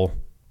till,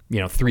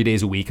 3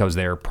 days a week. I was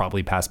there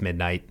probably past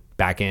midnight,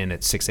 back in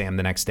at 6 a.m.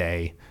 the next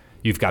day.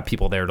 You've got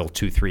people there till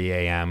 2, 3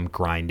 a.m.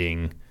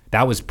 grinding,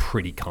 That was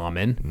pretty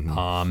common.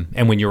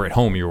 And when you were at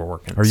home, you were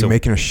working. Are you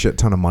making a shit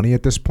ton of money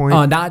at this point?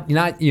 Not,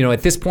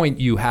 at this point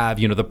you have,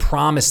 the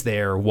promise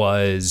there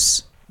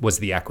was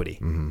the equity,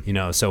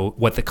 so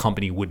what the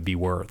company would be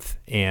worth.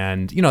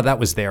 And, that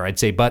was there, I'd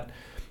say. But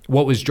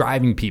what was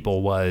driving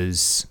people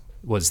was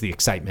the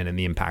excitement and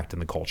the impact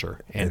and the culture.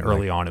 And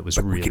early on, it was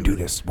really, we can do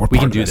this. We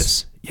can do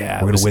this.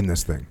 Yeah. We're going to win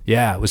this thing.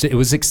 Yeah. It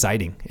was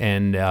exciting.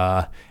 And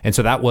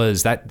so that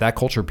was that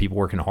culture of people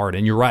working hard.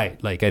 And you're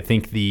right. Like, I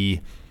think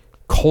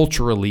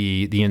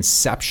culturally, the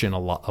inception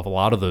of a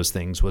lot of those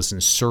things was in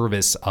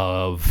service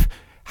of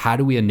how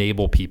do we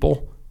enable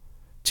people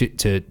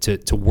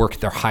to work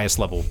at their highest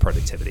level of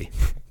productivity.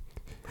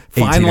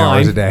 18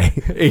 hours a day.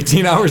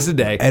 18 hours a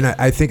day. And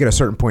I think at a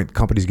certain point,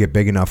 companies get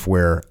big enough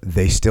where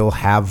they still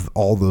have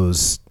all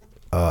those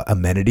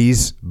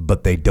amenities,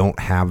 but they don't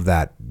have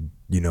that,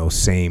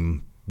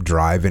 same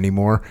drive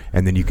anymore.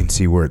 And then you can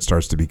see where it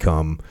starts to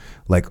become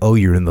like, oh,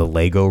 you're in the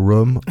Lego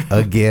room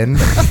again.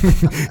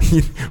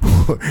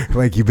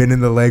 Like, you've been in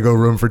the Lego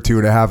room for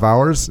 2.5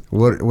 hours.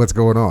 What's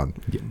going on?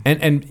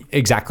 And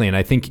exactly. And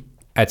I think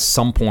at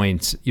some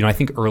point, I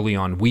think early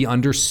on, we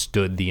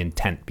understood the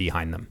intent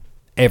behind them.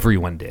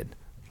 Everyone did.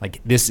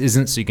 Like, this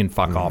isn't so you can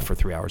fuck off for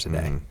 3 hours a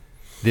day.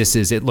 This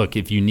is it. Look,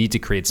 if you need to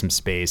create some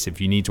space,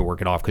 if you need to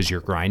work it off because you're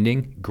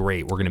grinding,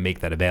 great. We're going to make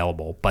that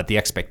available. But the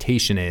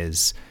expectation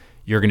is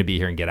you're going to be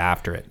here and get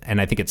after it.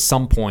 And I think at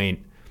some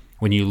point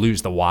when you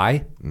lose the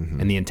why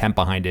and the intent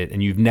behind it,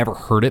 and you've never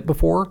heard it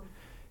before,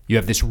 you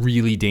have this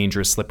really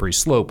dangerous slippery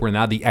slope where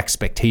now the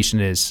expectation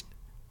is,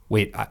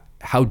 wait,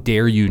 how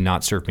dare you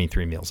not serve me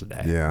 3 meals a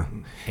day? Yeah.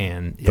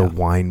 And the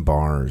wine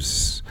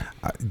bars,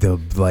 the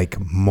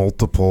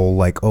multiple,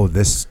 oh,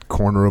 this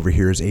corner over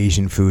here is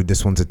Asian food.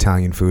 This one's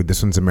Italian food.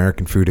 This one's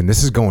American food. And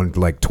this is going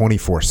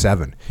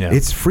 24/7. Yeah.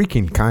 It's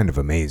freaking kind of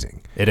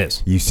amazing. It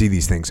is. You see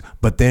these things.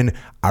 But then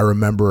I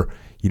remember,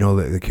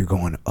 like, you're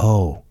going,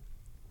 oh,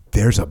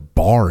 there's a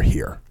bar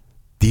here.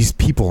 These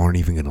people aren't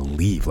even going to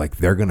leave. Like,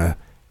 they're going to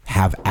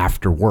have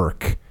after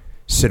work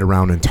sit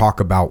around and talk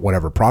about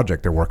whatever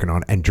project they're working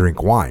on and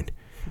drink wine.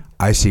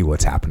 I see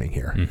what's happening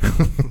here.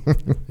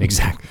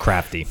 Exactly.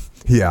 Crafty.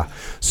 Yeah.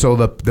 So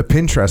the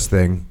Pinterest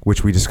thing,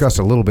 which we discussed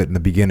a little bit in the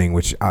beginning,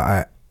 which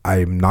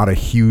I'm not a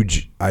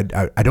huge, I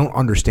don't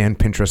understand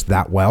Pinterest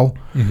that well.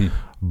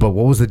 But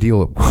what was the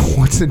deal?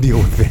 What's the deal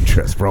with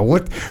Pinterest, bro?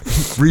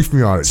 Brief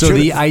me on it. So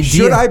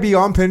should I be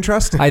on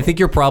Pinterest? I think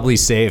you're probably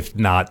safe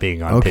not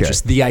being on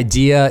Pinterest. The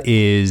idea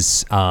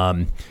is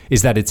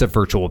that it's a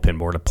virtual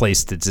pinboard, a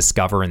place to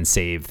discover and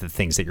save the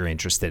things that you're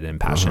interested in and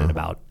passionate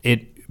about.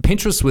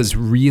 Pinterest was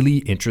really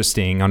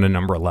interesting on a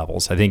number of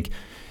levels. I think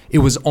it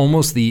was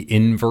almost the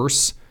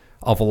inverse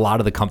of a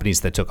lot of the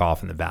companies that took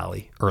off in the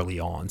Valley early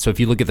on. So if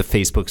you look at the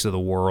Facebooks of the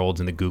world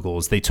and the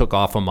Googles, they took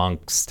off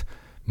amongst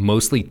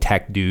mostly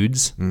tech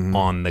dudes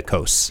on the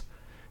coasts.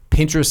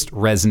 Pinterest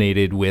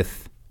resonated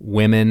with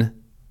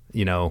women,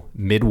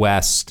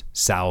 Midwest,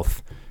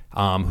 South,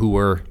 who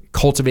were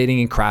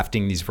cultivating and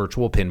crafting these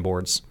virtual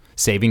pinboards,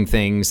 saving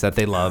things that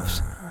they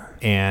loved.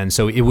 And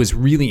so it was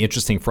really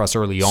interesting for us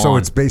early on. So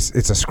it's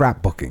a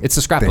scrapbooking. It's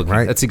a scrapbooking,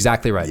 right? That's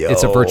exactly right.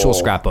 It's a virtual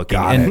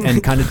scrapbooking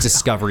and kind of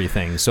discovery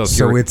thing. So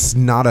it's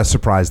not a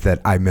surprise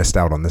that I missed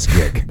out on this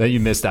gig. That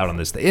you missed out on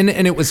this thing.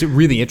 And it was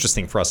really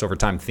interesting for us over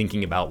time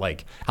thinking about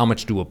how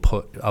much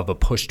of a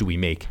push do we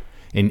make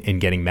in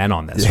getting men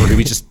on this? Or do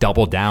we just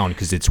double down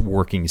because it's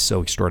working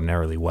so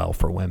extraordinarily well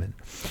for women?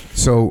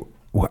 So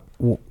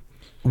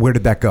where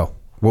did that go?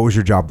 What was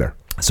your job there?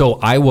 So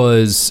I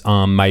was,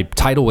 my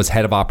title was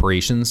head of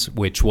operations,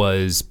 which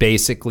was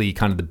basically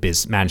kind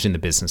of managing the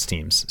business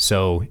teams.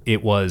 So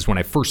it was when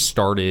I first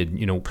started,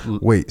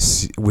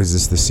 Wait, was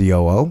this the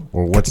COO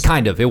or what's?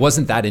 Kind of. It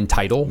wasn't that in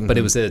title, but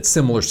it was a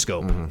similar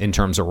scope in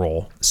terms of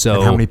role. So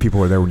and how many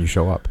people were there when you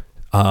show up?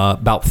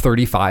 About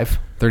 35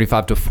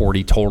 to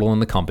 40 total in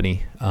the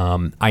company.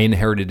 I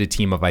inherited a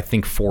team of, I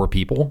think, 4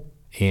 people.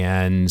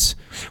 And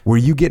were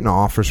you getting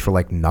offers for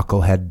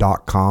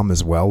knucklehead.com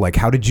as well?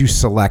 How did you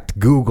select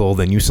Google,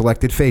 then you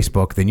selected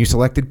Facebook, then you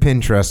selected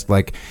Pinterest?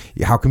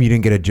 How come you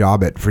didn't get a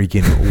job at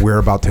freaking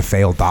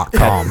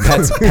we'reabouttofail.com?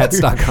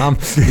 Pets.com.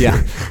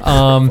 Yeah.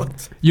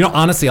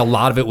 Honestly, a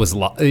lot of it was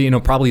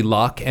probably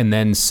luck, and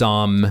then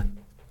some.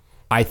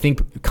 I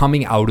think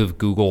coming out of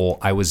Google,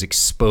 I was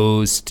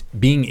exposed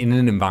being in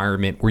an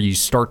environment where you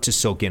start to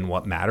soak in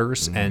what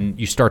matters and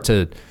you start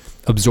to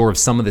absorb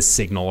some of the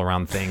signal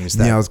around things.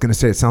 I was going to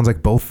say, it sounds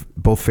like both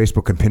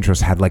Facebook and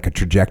Pinterest had a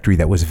trajectory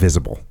that was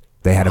visible.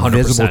 They had a 100%.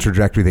 Visible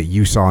trajectory that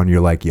you saw and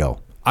you're like, yo.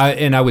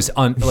 I was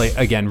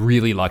again,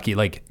 really lucky.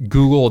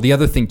 Google, the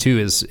other thing too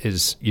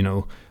is,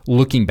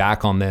 looking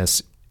back on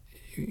this,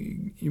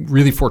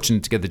 really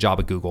fortunate to get the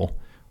job at Google.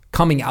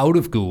 Coming out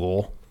of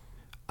Google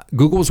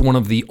was one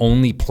of the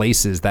only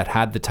places that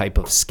had the type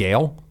of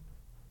scale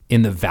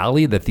in the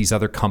Valley that these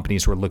other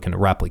companies were looking to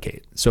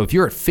replicate. So if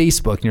you're at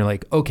Facebook and you're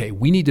like, okay,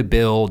 we need to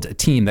build a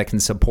team that can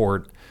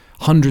support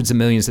hundreds of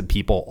millions of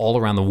people all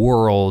around the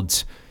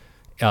world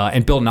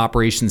and build an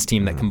operations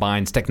team that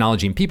combines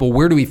technology and people.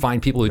 Where do we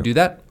find people who do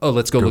that? Oh,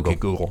 let's go look at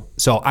Google.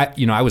 So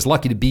I was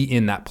lucky to be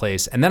in that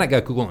place. And then I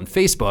got Google and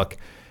Facebook.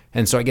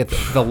 And so I get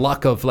the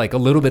luck of like a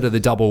little bit of the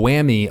double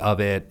whammy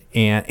of it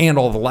and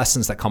all the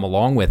lessons that come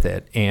along with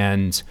it.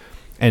 And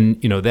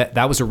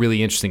that was a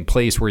really interesting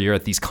place where you're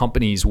at these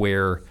companies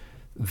where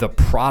the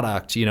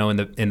product,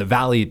 in the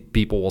Valley,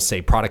 people will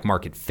say product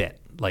market fit.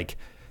 Like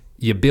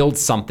you build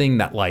something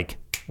that like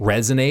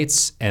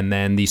resonates, and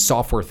then these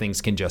software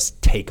things can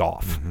just take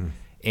off.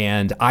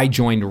 And I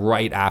joined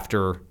right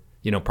after,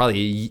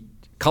 probably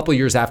a couple of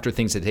years after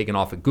things had taken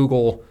off at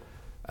Google,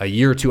 a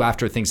year or two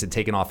after things had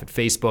taken off at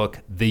Facebook,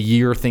 the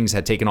year things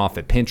had taken off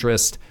at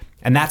Pinterest.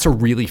 And that's a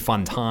really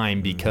fun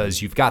time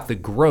because you've got the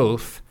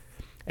growth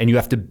and you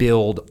have to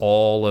build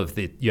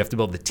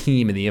the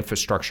team and the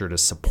infrastructure to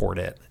support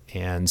it.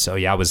 And so,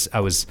 I was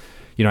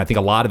I think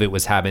a lot of it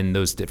was having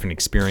those different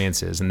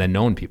experiences and then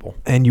knowing people.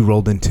 And you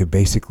rolled into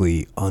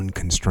basically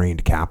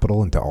unconstrained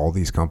capital into all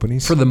these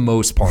companies? For the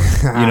most part.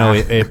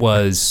 It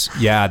was,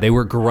 they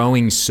were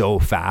growing so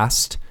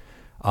fast.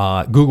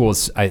 Google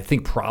was, I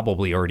think,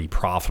 probably already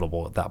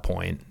profitable at that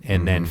point.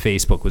 And then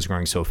Facebook was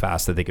growing so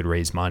fast that they could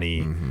raise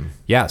money.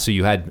 So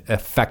you had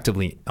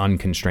effectively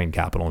unconstrained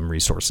capital and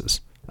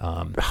resources.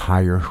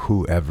 Hire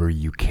whoever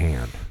you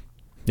can.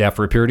 Yeah,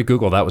 for a period at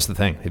Google, that was the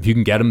thing. If you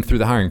can get them through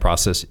the hiring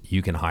process,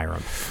 you can hire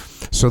them.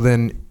 So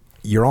then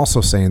you're also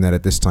saying that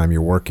at this time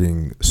you're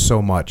working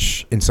so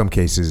much, in some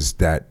cases,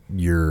 that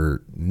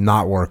you're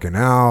not working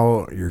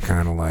out, you're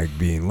kind of like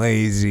being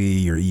lazy,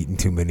 you're eating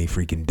too many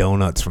freaking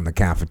donuts from the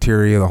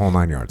cafeteria, the whole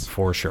 9 yards.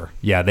 For sure.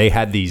 Yeah, they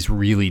had these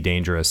really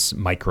dangerous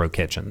micro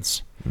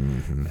kitchens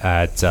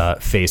at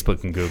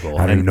Facebook and Google.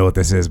 I don't even know what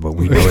this is, but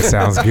we know it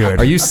sounds good.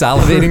 Are you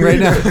salivating right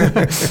now?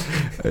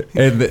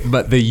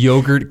 But the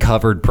yogurt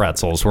covered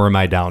pretzels were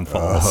my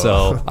downfall.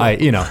 So I,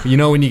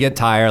 when you get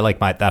tired, like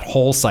that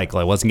whole cycle,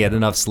 I wasn't getting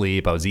enough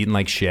sleep. I was eating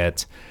like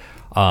shit.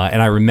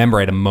 And I remember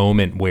I had a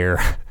moment where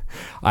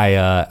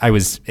I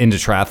was into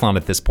triathlon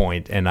at this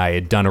point, and I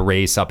had done a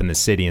race up in the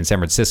city in San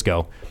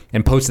Francisco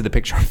and posted the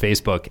picture on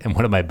Facebook. And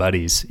one of my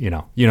buddies, you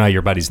know how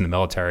your buddies in the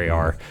military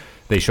are,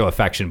 they show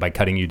affection by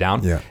cutting you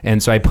down. Yeah.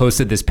 And so I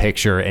posted this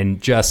picture and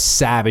just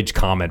savage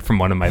comment from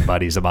one of my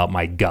buddies about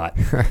my gut.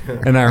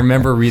 And I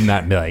remember reading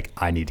that and be like,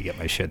 I need to get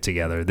my shit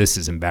together. This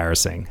is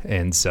embarrassing.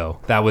 And so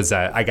that was,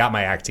 I got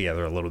my act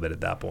together a little bit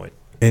at that point.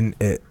 And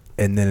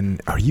then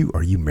are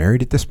you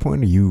married at this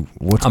point?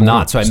 I'm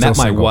not. So I met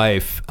my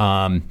wife.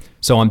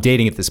 So I'm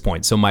dating at this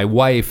point. So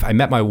I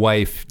met my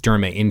wife during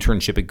my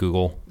internship at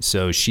Google.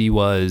 So she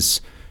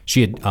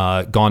had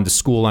gone to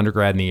school,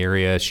 undergrad in the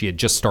area. She had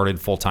just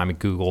started full-time at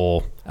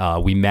Google.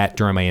 We met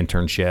during my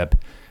internship,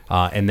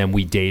 and then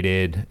we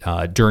dated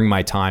during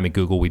my time at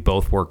Google. We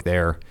both worked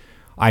there.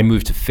 I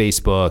moved to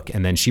Facebook,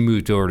 and then she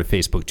moved over to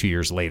Facebook 2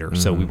 years later.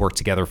 So we worked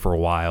together for a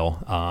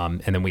while,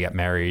 and then we got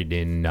married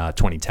in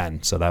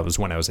 2010. So that was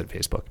when I was at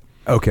Facebook.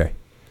 Okay.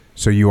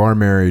 So you are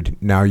married.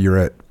 Now you're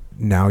at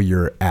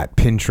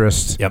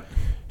Pinterest. Yep.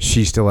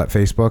 She's still at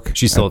Facebook?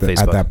 She's still at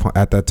Facebook.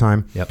 At that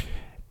time? Yep.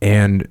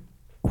 And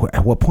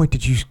at what point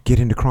did you get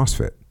into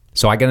CrossFit?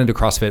 So I got into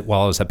CrossFit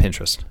while I was at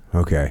Pinterest.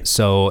 Okay.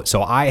 So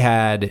I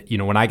had,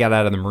 when I got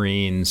out of the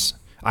Marines,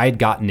 I had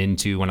gotten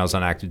into, when I was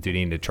on active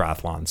duty, into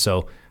triathlon.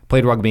 So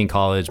played rugby in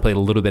college, played a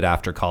little bit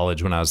after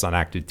college when I was on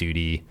active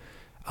duty,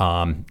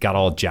 got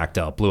all jacked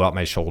up, blew out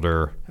my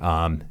shoulder,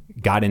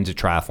 got into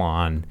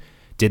triathlon,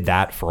 did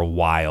that for a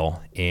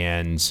while,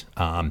 and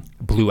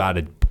blew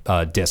out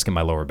a disc in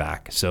my lower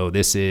back. So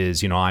this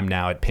is, I'm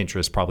now at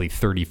Pinterest probably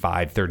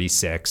 35,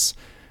 36.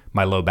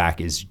 My low back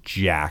is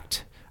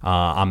jacked.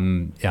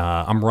 I'm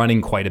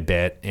running quite a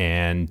bit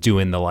and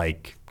doing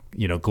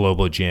the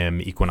Globo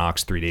Gym,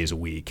 Equinox 3 days a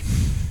week.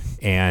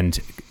 And,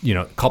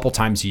 a couple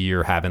times a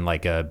year having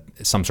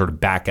some sort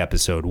of back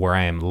episode where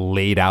I am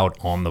laid out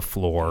on the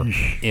floor,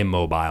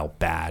 immobile,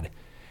 bad.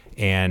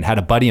 And had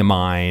a buddy of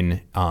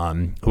mine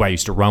who I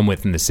used to run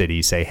with in the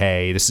city say,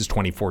 hey, this is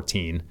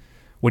 2014.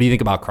 What do you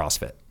think about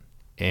CrossFit?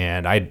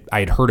 And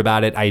I'd heard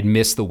about it. I had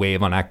missed the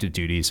wave on active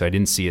duty, so I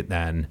didn't see it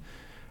then.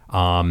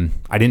 I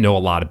didn't know a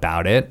lot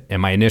about it.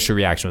 And my initial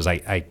reaction was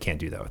I can't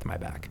do that with my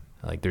back.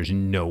 Like, there's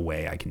no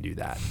way I can do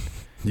that.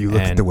 You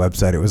looked at the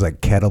website, it was like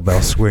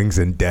kettlebell swings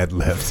and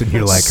deadlifts, and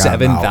you're like,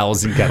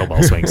 7,000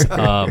 kettlebell swings.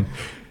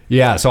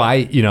 So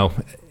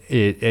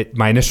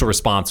my initial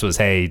response was,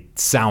 hey,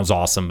 sounds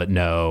awesome, but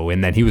no.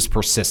 And then he was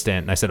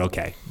persistent, and I said,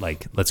 okay,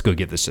 let's go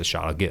give this a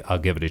shot. I'll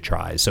give it a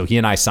try. So he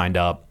and I signed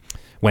up,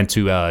 went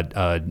to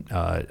a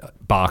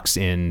box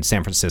in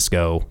San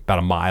Francisco, about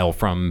a mile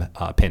from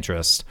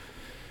Pinterest,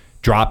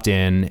 dropped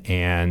in,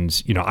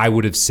 and I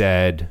would have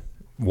said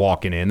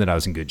walking in that I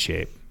was in good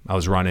shape. I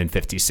was running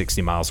 50,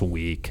 60 miles a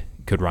week,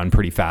 could run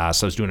pretty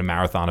fast. I was doing a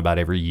marathon about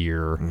every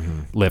year,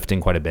 lifting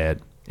quite a bit,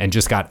 and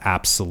just got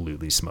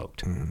absolutely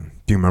smoked. Do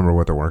you remember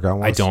what the workout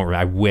was? I don't.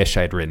 I wish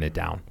I'd written it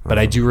down. But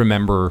I do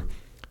remember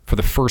for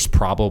the first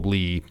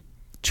probably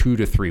 2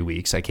 to 3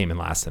 weeks, I came in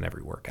last in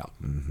every workout.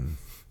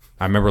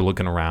 I remember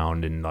looking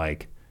around and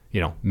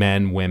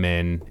men,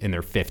 women in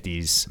their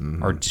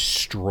 50s are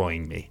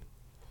destroying me.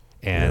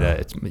 And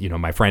it's,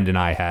 my friend and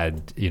I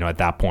had, at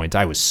that point,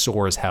 I was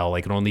sore as hell.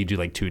 I could only do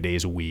like 2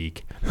 days a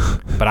week,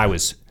 but I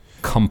was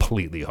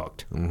completely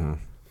hooked.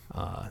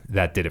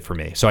 That did it for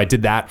me. So I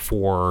did that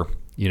for,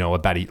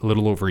 about a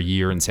little over a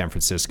year in San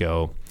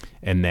Francisco.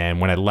 And then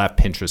when I left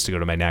Pinterest to go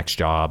to my next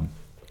job,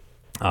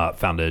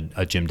 found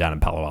a gym down in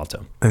Palo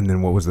Alto. And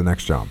then what was the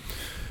next job?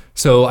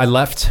 So I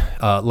left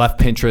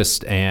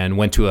Pinterest and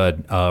went to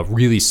a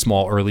really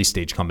small early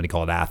stage company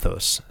called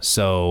Athos.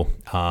 So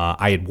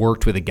I had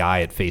worked with a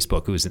guy at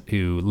Facebook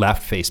who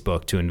left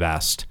Facebook to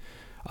invest.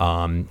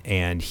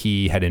 And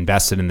he had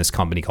invested in this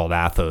company called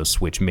Athos,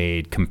 which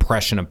made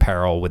compression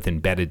apparel with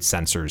embedded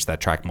sensors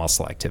that track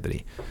muscle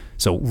activity.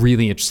 So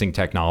really interesting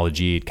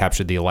technology. It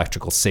captured the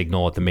electrical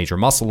signal at the major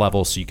muscle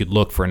level, so you could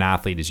look for an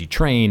athlete as you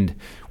trained,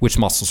 which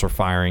muscles are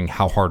firing,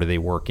 how hard are they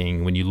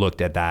working. When you looked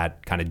at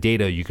that kind of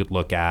data, you could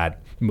look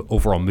at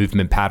overall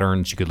movement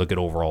patterns. You could look at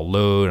overall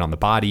load on the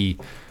body.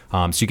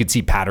 So you could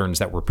see patterns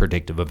that were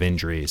predictive of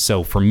injury.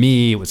 So for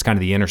me, it was kind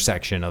of the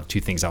intersection of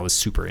two things I was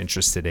super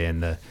interested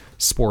in: the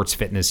sports,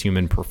 fitness,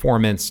 human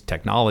performance,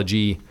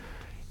 technology.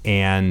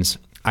 And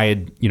I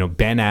had,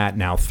 been at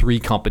now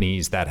 3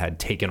 companies that had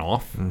taken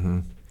off.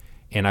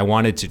 And I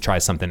wanted to try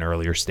something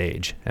earlier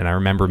stage. And I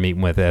remember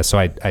meeting with this. So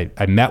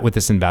I met with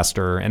this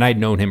investor, and I'd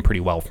known him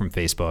pretty well from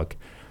Facebook.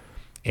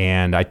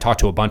 And I talked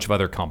to a bunch of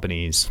other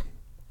companies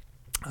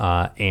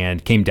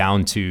and came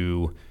down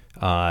to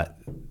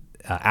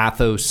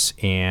Athos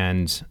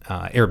and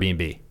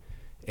Airbnb.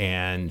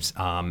 And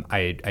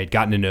I'd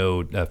gotten to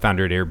know the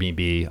founder at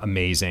Airbnb,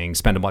 amazing,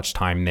 spent a bunch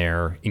time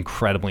there,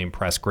 incredibly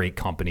impressed, great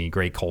company,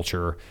 great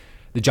culture.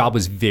 The job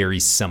was very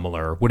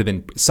similar, would have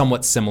been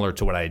somewhat similar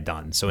to what I had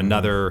done. So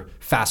another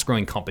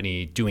fast-growing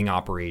company doing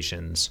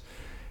operations.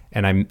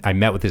 And I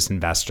met with this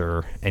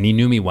investor, and he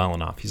knew me well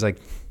enough. He's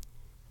like,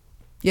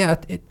 yeah,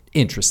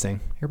 interesting.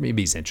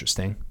 Airbnb's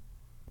interesting.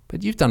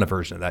 But you've done a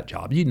version of that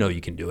job. You know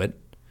you can do it.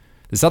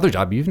 This other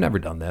job, you've never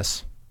done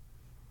this.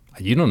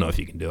 You don't know if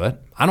you can do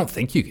it. I don't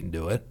think you can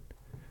do it.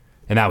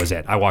 And that was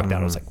it. I walked out.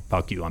 I was like,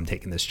 fuck you, I'm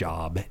taking this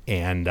job.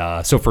 And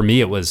so for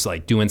me, it was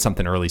like doing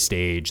something early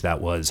stage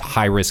that was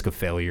high risk of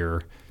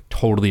failure,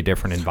 totally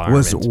different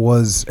environment.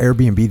 Was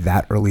Airbnb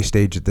that early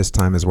stage at this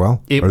time as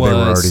well? It or was. They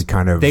were already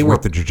kind of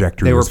with the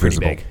trajectory. They were was pretty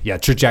visible? big. Yeah,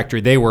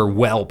 trajectory. They were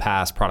well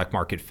past product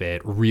market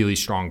fit, really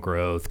strong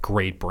growth,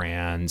 great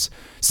brands,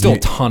 still a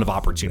ton of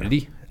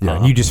opportunity. Yeah,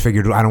 and you just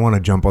figured, I don't want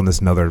to jump on this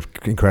another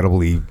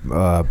incredibly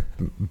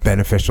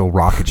beneficial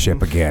rocket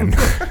ship again.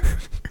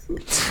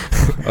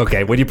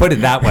 Okay, when you put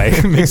it that way,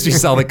 it makes me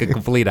sound like a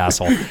complete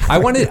asshole. I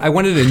wanted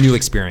a new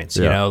experience,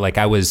 like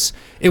it was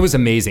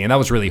amazing. And that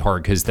was really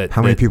hard because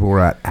How many people were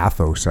at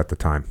Athos at the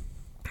time?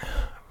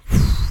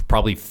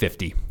 Probably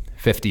 50,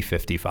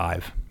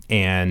 55.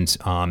 And,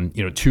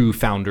 2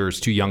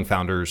 young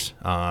founders,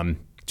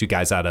 2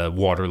 guys out of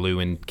Waterloo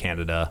in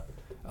Canada,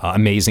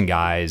 amazing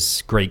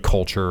guys, great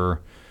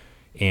culture.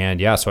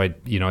 And so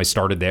I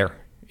started there.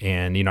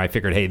 And, I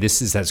figured, hey,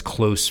 this is as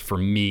close for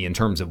me in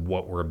terms of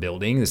what we're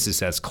building. This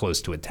is as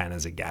close to a 10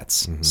 as it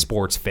gets.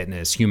 Sports,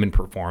 fitness, human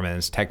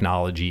performance,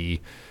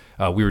 technology.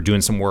 We were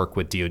doing some work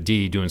with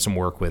DoD, doing some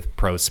work with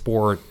pro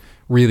sport.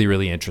 Really,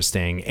 really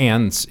interesting.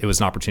 And it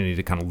was an opportunity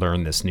to kind of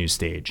learn this new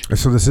stage.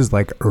 So this is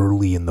like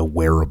early in the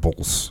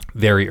wearables.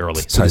 Very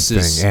early. So this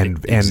is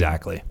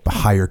exactly the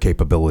higher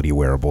capability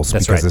wearables.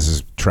 That's because right. This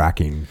is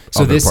tracking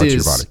so other this parts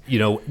is, of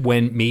your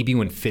body.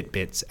 when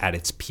Fitbit's at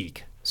its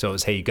peak. So it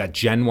was, hey, you got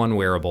Gen 1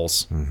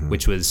 wearables,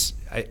 which was,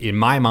 in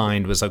my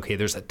mind, was, okay,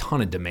 there's a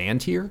ton of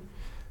demand here.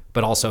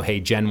 But also, hey,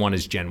 Gen 1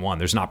 is Gen 1.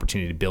 There's an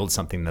opportunity to build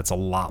something that's a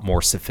lot more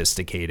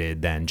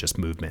sophisticated than just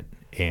movement.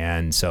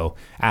 And so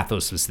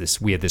Athos was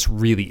we had this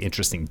really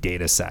interesting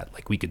data set.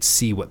 Like we could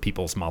see what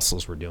people's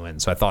muscles were doing.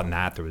 So I thought in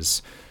that there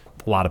was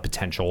a lot of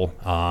potential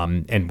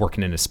and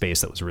working in a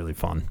space that was really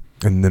fun.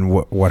 And then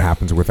what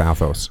happens with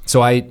Athos?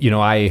 So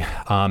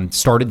I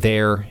started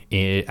there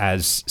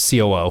as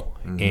COO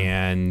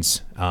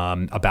and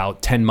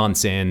about 10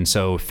 months in.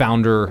 So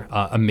founder,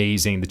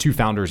 amazing. The 2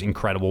 founders,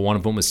 incredible. One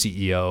of them was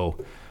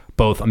CEO.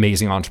 Both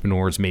amazing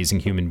entrepreneurs,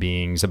 amazing human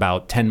beings.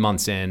 About 10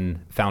 months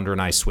in, founder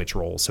and I switch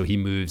roles. So he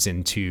moves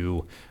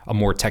into a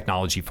more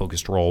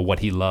technology-focused role, what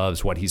he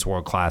loves, what he's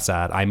world-class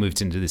at. I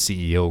moved into the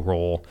CEO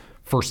role.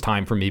 First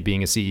time for me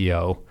being a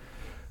CEO.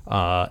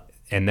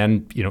 And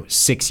then,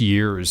 6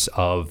 years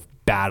of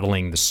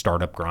battling the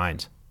startup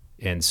grind.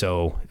 And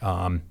so,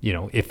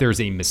 if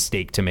there's a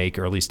mistake to make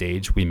early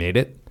stage, we made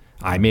it.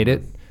 I made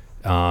it.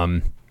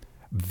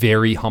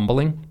 Very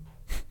humbling.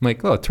 I'm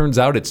like, it turns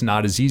out it's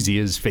not as easy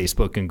as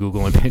Facebook and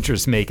Google and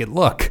Pinterest make it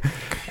look.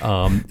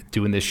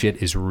 Doing this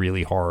shit is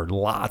really hard.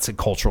 Lots of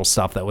cultural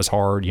stuff that was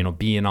hard.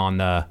 Being on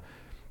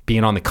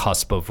the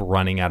cusp of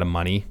running out of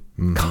money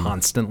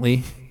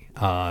constantly,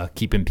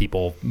 keeping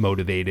people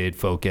motivated,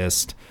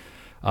 focused.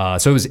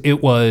 So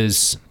it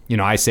was,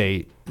 I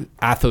say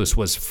Athos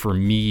was for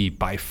me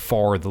by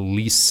far the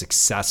least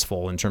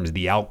successful in terms of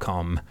the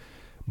outcome.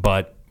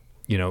 But,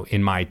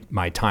 in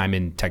my time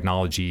in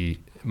technology,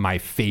 my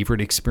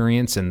favorite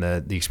experience and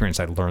the experience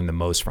I learned the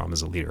most from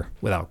as a leader,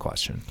 without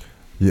question.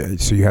 Yeah,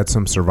 so you had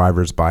some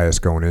survivor's bias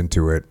going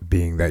into it,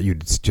 being that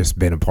you'd just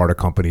been a part of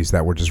companies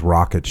that were just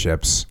rocket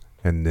ships,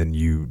 and then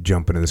you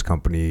jump into this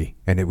company,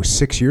 and it was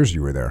 6 years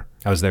you were there.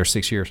 I was there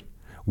 6 years.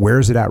 Where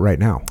is it at right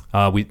now?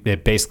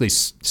 It basically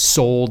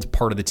sold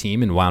part of the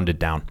team and wound it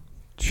down.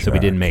 So we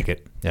didn't make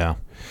it. Yeah.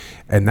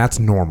 And that's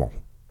normal.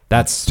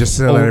 That's just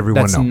to let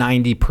everyone know. That's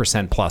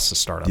 90% plus of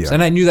startups. Yeah.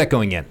 And I knew that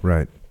going in.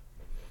 Right.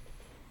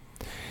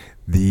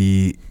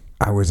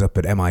 I was up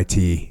at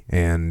MIT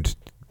and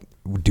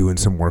doing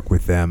some work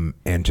with them,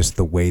 and just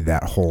the way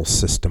that whole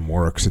system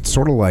works. It's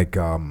sort of like,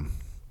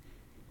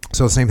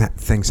 so the same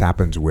things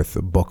happens with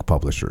book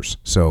publishers.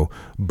 So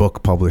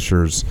book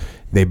publishers,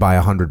 they buy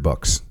 100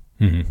 books.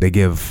 Mm-hmm. They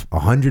give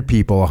 100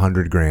 people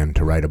 $100,000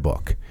 to write a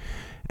book,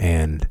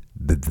 and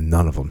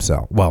none of them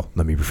sell. Well,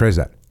 let me rephrase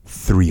that.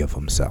 3 of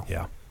them sell.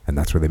 Yeah. And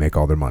that's where they make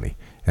all their money.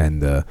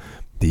 And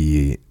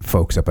the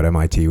folks up at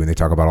MIT, when they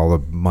talk about all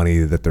the money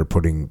that they're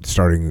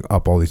starting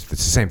up all these,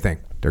 it's the same thing.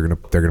 They're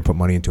gonna put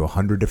money into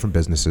 100 different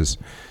businesses.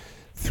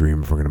 3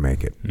 of them are gonna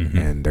make it, mm-hmm.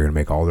 and they're gonna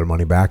make all their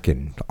money back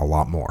and a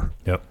lot more.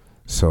 Yep.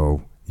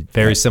 So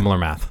very similar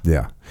math.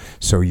 Yeah.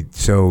 So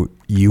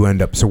you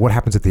end up. So what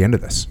happens at the end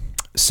of this?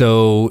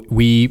 So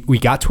we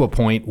got to a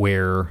point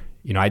where,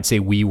 I'd say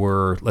we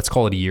were, let's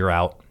call it a year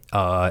out.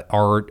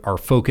 Our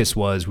focus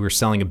was we were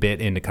selling a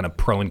bit into kind of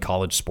pro and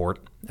college sport,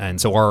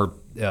 and so our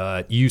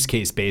use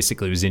case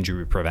basically was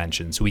injury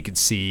prevention. So we could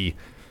see,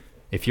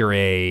 if you're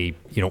a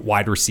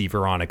wide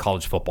receiver on a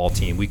college football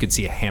team, we could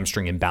see a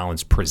hamstring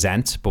imbalance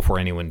present before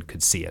anyone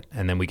could see it,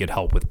 and then we could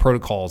help with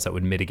protocols that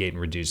would mitigate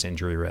and reduce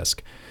injury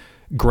risk.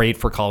 Great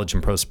for college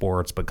and pro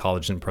sports, but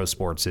college and pro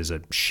sports is a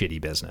shitty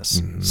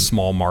business. Mm-hmm.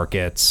 Small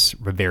markets,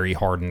 very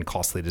hard and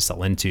costly to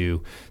sell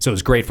into. So it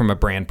was great from a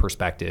brand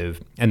perspective.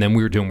 And then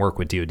we were doing work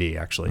with DoD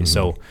actually. Mm-hmm.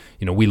 So,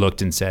 we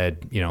looked and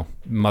said,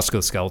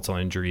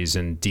 musculoskeletal injuries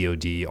in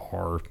DoD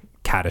are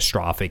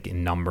catastrophic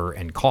in number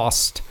and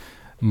cost.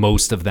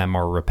 Most of them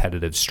are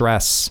repetitive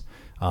stress.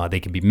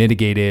 They can be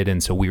mitigated.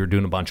 And so we were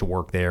doing a bunch of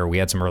work there. We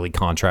had some early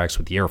contracts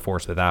with the Air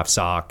Force, with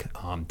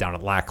AFSOC, down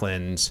at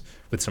Lackland,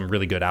 with some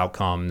really good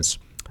outcomes.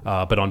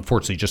 But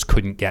unfortunately just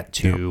couldn't get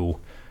to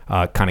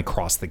kind of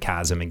cross the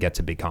chasm and get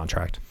to big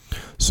contract.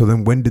 So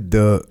then when did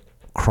the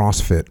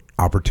CrossFit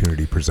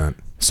opportunity present?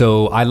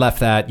 So I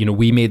left that,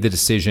 we made the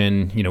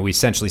decision, we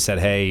essentially said,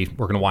 hey,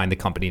 we're going to wind the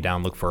company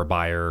down, look for a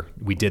buyer.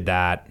 We did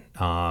that.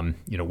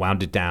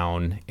 Wound it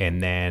down,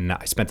 and then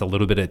I spent a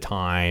little bit of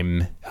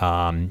time,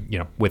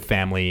 with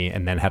family,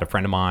 and then had a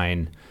friend of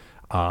mine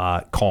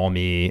call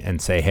me and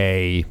say,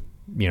 hey,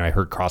 I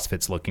heard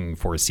CrossFit's looking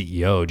for a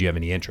CEO. Do you have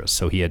any interest?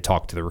 So he had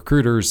talked to the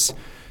recruiters.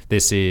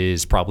 This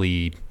is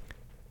probably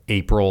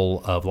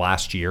April of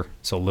last year,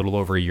 so a little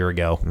over a year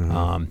ago.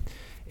 Mm-hmm.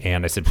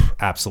 And I said,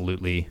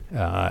 absolutely,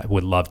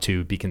 would love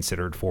to be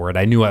considered for it.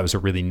 I knew I was a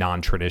really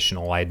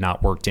non-traditional. I had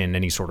not worked in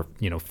any sort of,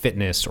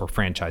 fitness or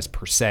franchise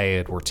per se.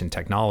 I'd worked in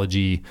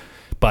technology,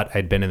 but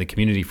I'd been in the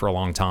community for a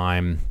long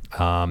time.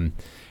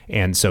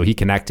 And so he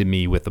connected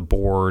me with the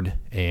board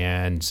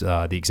and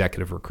the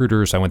executive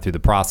recruiters. I went through the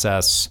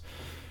process,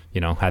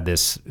 had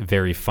this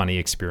very funny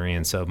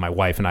experience of my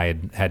wife and I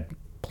had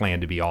planned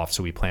to be off.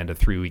 So we planned a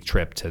 3-week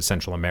trip to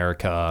Central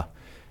America,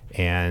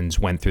 and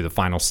went through the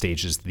final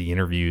stages of the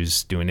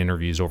interviews, doing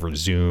interviews over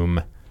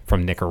Zoom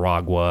from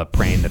Nicaragua,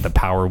 praying that the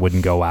power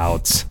wouldn't go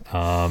out.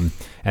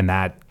 And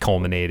that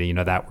culminated,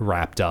 that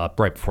wrapped up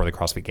right before the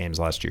CrossFit Games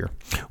last year.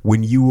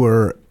 When you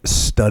were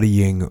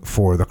studying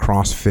for the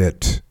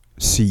CrossFit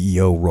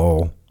CEO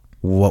role,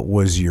 what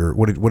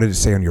did it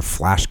say on your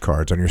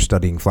flashcards, on your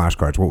studying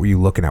flashcards? What were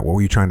you looking at? What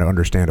were you trying to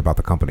understand about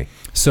the company?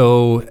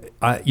 So,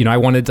 I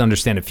wanted to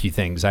understand a few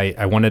things.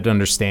 I wanted to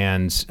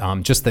understand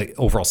just the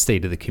overall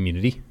state of the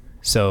community.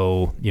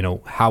 So,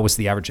 how was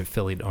the average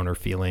affiliate owner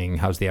feeling?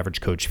 How's the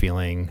average coach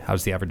feeling?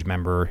 How's the average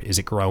member? Is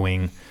it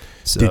growing?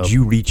 So, did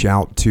you reach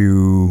out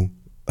to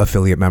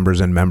affiliate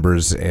members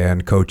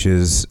and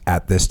coaches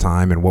at this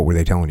time, and what were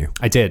they telling you?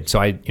 I did.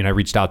 So I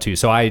reached out to.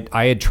 So I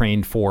had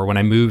trained when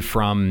I moved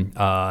from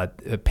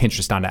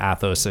Pinterest down to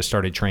Athos. I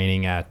started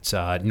training at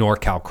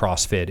NorCal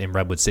CrossFit in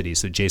Redwood City.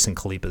 So Jason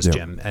Kalipa's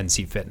gym,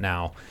 NC Fit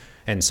now.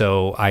 And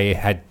so I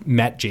had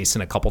met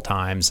Jason a couple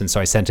times, and so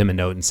I sent him a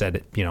note and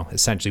said,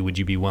 essentially, would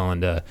you be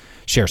willing to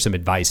share some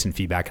advice and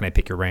feedback? Can I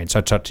pick your brain? So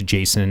I talked to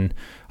Jason,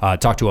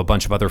 talked to a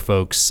bunch of other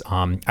folks.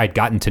 I'd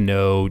gotten to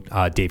know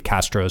Dave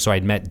Castro, so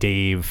I'd met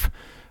Dave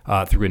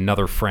through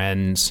another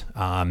friend,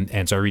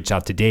 and so I reached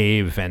out to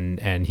Dave,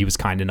 and he was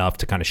kind enough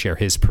to kind of share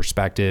his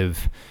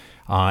perspective.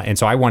 And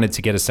so I wanted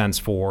to get a sense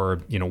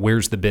for,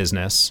 where's the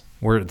business,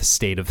 where the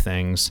state of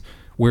things,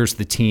 where's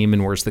the team,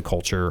 and where's the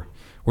culture.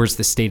 Where's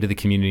the state of the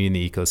community and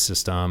the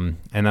ecosystem?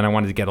 And then I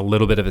wanted to get a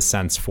little bit of a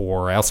sense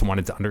I also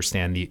wanted to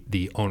understand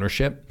the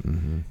ownership,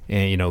 mm-hmm.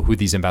 and, who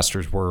these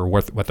investors were,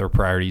 what their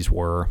priorities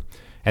were.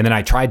 And then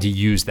I tried to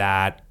use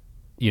that,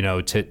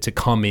 to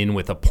come in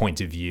with a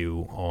point of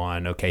view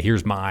on, okay,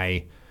 here's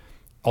my,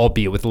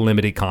 albeit with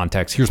limited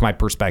context, here's my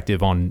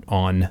perspective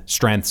on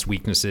strengths,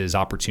 weaknesses,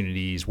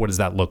 opportunities. What does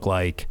that look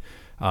like,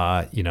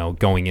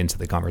 going into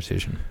the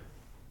conversation?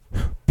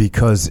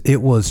 Because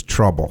it was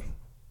trouble.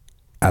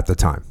 at the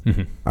time.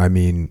 I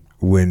mean,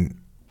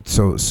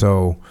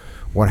 so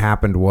what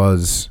happened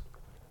was,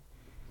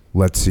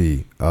 let's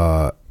see,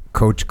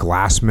 Coach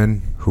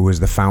Glassman, who is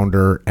the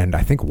founder and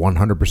I think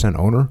 100%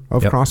 owner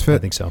of CrossFit. I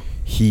think so.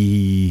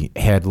 He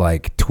had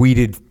like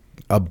tweeted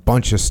a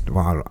bunch of,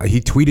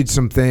 he tweeted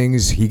some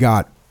things. He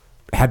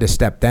had to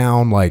step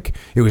down. Like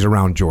it was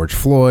around George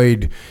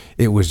Floyd.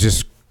 It was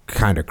just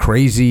kind of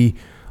crazy.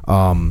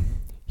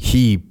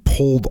 He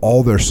pulled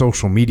all their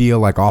social media,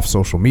 like off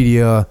social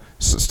media,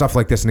 stuff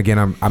like this. And again,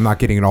 I'm not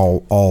getting it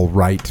all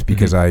right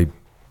because I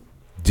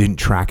didn't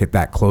track it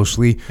that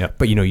closely.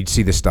 But you'd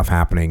see this stuff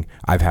happening.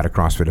 I've had a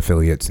CrossFit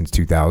affiliate since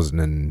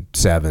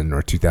 2007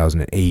 or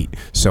 2008,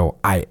 so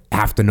I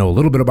have to know a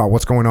little bit about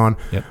what's going on.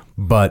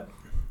 But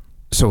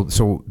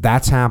so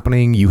that's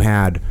happening. You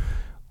had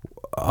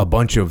a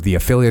bunch of the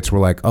affiliates were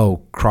like,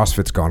 oh,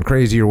 CrossFit's gone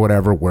crazy or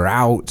whatever, we're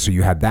out. So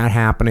you had that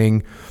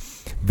happening.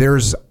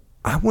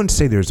 I wouldn't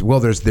say there's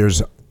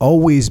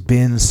always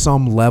been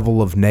some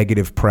level of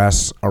negative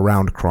press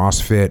around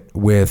CrossFit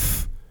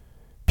with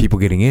people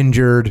getting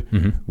injured,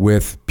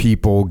 with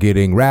people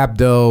getting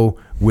rhabdo,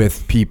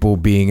 with people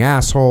being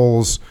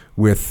assholes,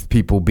 with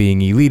people being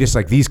elitists,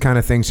 like these kind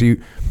of things. So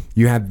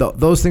you had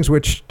those things,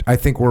 which I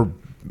think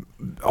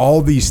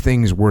all these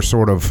things were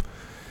sort of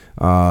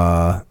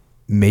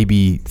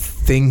maybe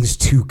things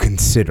to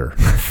consider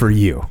for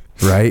you,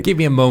 right? Give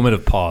me a moment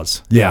of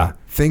pause. Yeah,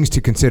 things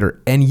to consider.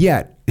 And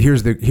yet,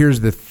 here's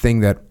the thing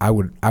that I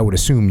would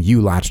assume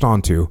you latched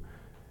onto,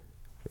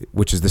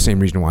 which is the same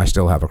reason why I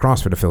still have a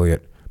CrossFit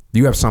affiliate.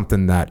 You have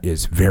something that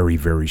is very,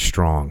 very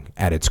strong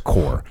at its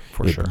core.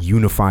 It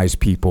unifies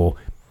people.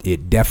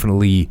 It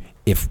definitely,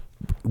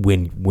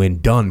 when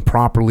done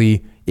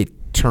properly,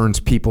 it turns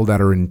people that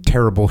are in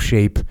terrible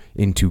shape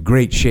into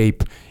great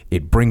shape.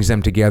 It brings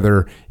them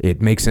together.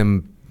 It makes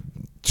them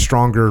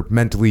stronger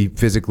mentally,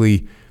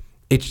 physically.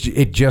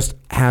 It just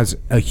has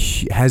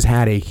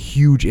had a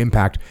huge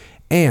impact,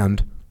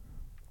 and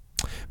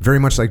very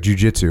much like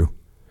jiu-jitsu.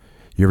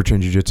 You ever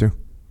train jiu-jitsu?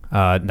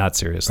 Not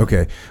seriously.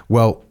 Okay.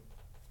 Well,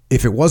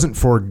 if it wasn't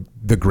for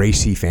the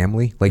Gracie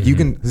family, like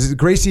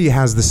Gracie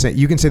has the same,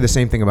 you can say the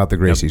same thing about the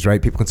Gracies,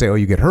 right? People can say, oh,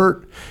 you get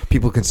hurt.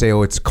 People can say,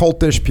 oh, it's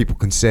cultish. People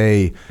can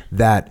say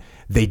that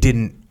they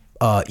didn't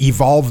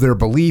evolve their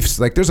beliefs.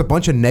 Like there's a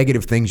bunch of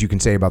negative things you can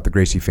say about the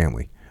Gracie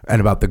family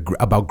and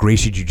about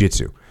Gracie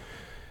Jiu-Jitsu.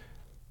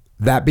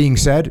 That being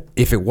said,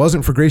 if it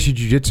wasn't for Gracie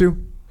Jiu-Jitsu,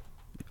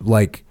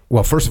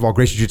 well, first of all,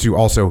 Gracie Jiu-Jitsu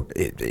also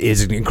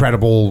is an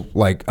incredible,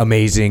 like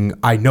amazing.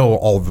 I know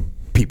all the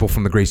people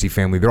from the Gracie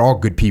family. They're all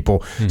good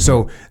people.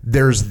 So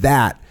there's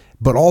that.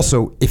 But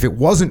also, if it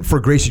wasn't for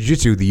Gracie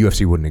Jiu-Jitsu, the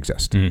UFC wouldn't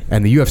exist.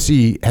 And the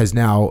UFC has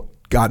now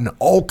gotten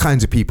all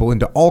kinds of people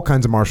into all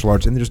kinds of martial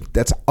arts, and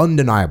that's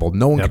undeniable.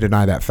 No one can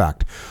deny that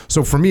fact.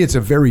 So for me, it's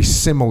a very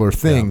similar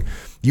thing.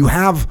 You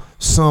have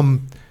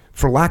some,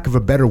 for lack of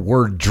a better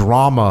word,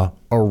 drama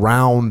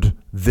around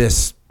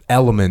this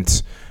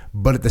element,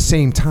 but at the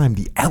same time,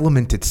 the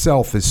element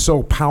itself is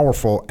so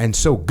powerful and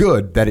so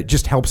good that it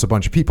just helps a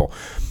bunch of people.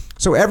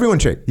 So everyone,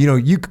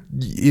 you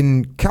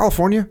in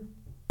California,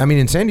 I mean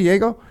in San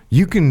Diego,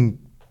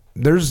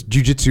 there's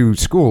jiu-jitsu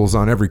schools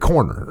on every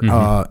corner,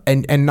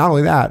 and not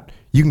only that,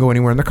 you can go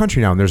anywhere in the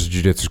country now and there's a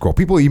jiu-jitsu school.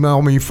 People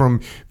email me from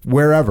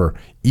wherever,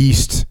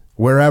 east,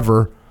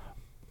 wherever,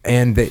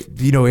 and they,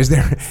 is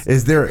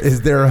there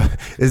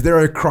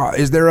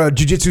a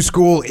jiu-jitsu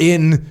school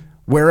in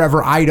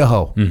wherever,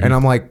 Idaho? And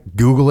I'm like,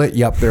 Google it.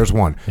 Yep, there's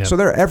one. So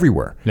they're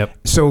everywhere.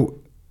 So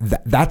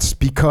that's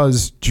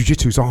because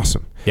jiu-jitsu is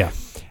awesome.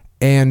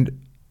 And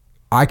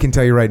I can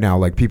tell you right now,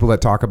 like people that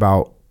talk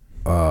about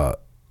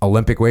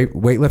Olympic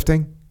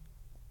weightlifting,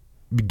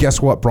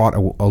 guess what brought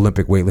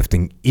Olympic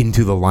weightlifting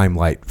into the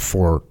limelight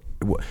for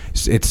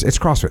it's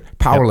CrossFit.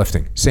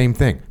 Powerlifting, same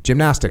thing.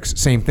 Gymnastics,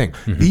 same thing.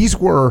 These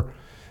were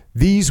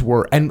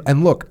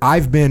and look,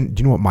 I've been,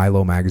 do you know what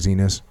Milo magazine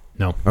is?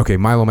 No. Okay,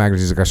 Milo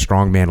magazine is like a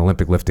strongman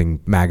Olympic lifting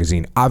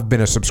magazine. I've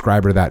been a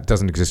subscriber to that. It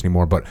doesn't exist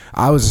anymore, but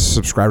I was a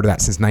subscriber to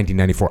that since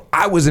 1994.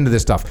 I was into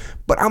this stuff.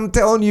 But I'm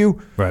telling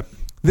you,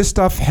 this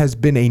stuff has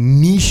been a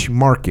niche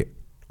market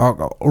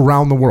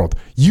around the world.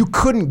 You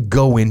couldn't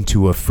go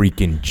into a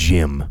freaking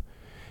gym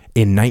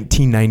in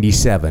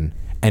 1997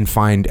 and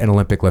find an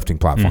Olympic lifting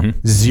platform.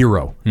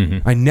 Zero.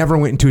 I never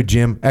went into a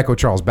gym. Echo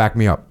Charles, back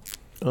me up.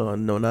 No,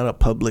 not a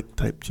public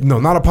type gym. No,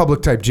 not a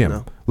public type gym.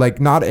 No. Like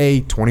not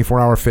a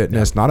 24-hour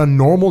fitness, not a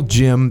normal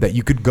gym that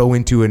you could go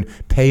into and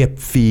pay a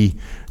fee.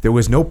 There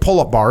was no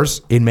pull-up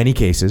bars in many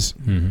cases.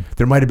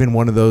 There might have been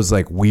one of those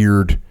like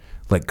weird,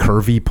 like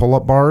curvy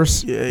pull-up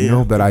bars,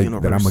 that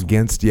I'm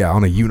against.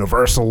 On a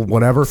universal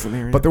whatever.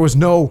 But there was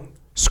no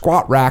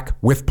squat rack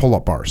with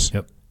pull-up bars.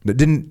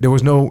 There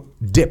was no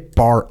dip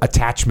bar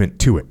attachment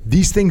to it.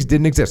 These things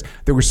didn't exist.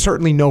 There was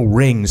certainly no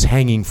rings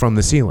hanging from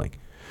the ceiling.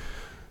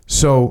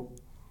 So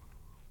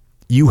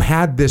you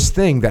had this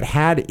thing that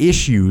had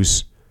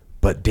issues,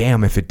 but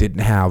damn if it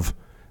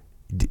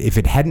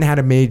hadn't had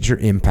a major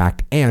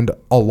impact, and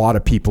a lot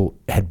of people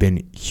had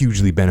been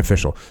hugely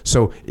beneficial.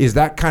 So is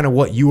that kind of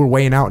what you were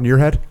weighing out in your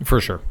head? For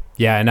sure.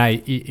 Yeah. And I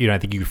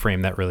think you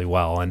framed that really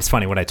well. And it's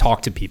funny when I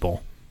talk to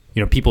people,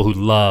 people who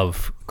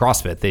love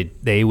CrossFit,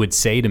 they would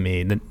say to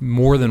me that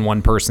more than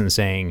one person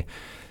saying,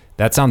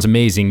 that sounds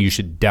amazing. You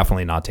should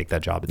definitely not take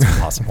that job. It's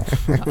impossible.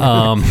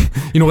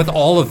 With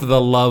all of the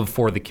love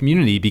for the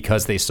community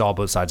because they saw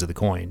both sides of the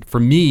coin. For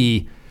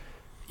me,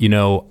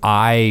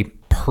 I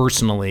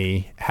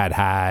personally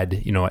had,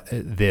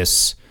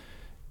 this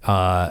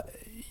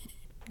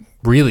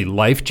really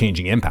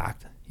life-changing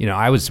impact.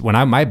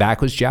 When my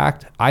back was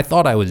jacked, I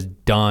thought I was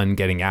done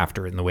getting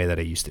after it in the way that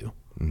I used to.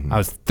 I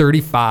was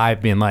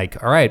 35 being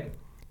like, all right,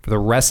 for the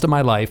rest of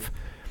my life,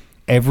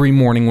 every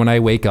morning when I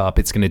wake up,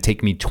 it's going to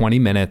take me 20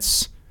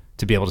 minutes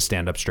to be able to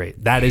stand up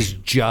straight. That is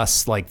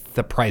just like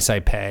the price I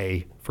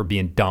pay for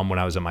being dumb when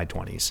I was in my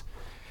 20s.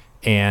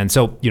 And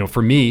so,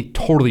 for me,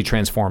 totally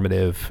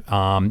transformative,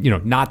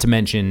 not to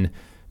mention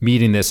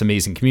meeting this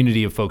amazing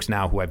community of folks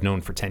now who I've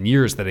known for 10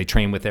 years that I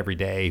train with every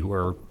day, who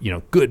are,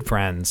 good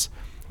friends.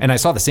 And I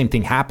saw the same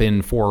thing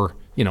happen for,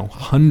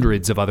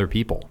 hundreds of other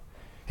people.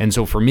 And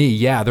so for me,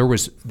 yeah,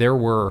 there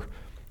were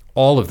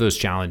all of those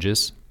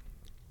challenges,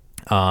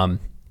 all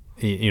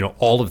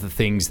of the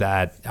things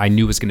that I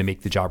knew was going to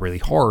make the job really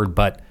hard,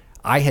 but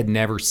I had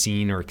never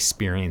seen or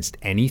experienced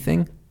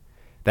anything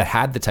that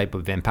had the type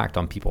of impact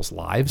on people's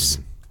lives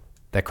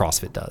that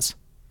CrossFit does.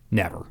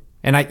 Never.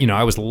 And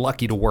I was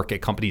lucky to work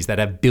at companies that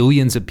have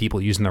billions of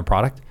people using their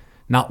product.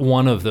 Not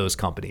one of those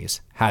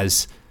companies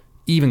has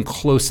even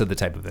close to the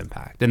type of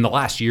impact. And the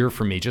last year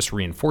for me, just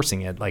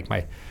reinforcing it, like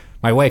my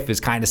wife is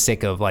kind of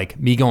sick of like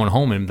me going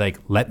home and like,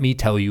 let me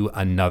tell you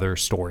another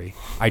story.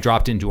 I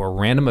dropped into a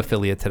random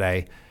affiliate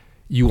today.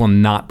 You will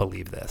not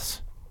believe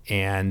this.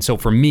 And so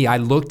for me, I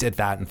looked at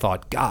that and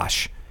thought,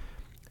 gosh,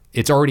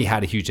 it's already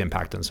had a huge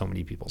impact on so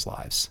many people's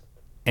lives.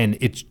 And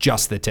it's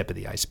just the tip of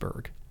the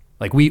iceberg.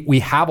 Like we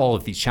have all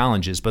of these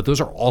challenges, but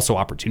those are also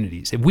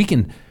opportunities. If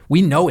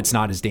we know it's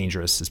not as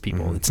dangerous as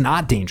people. It's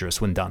not dangerous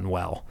when done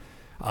well.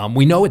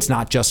 We know it's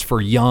not just for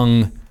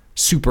young,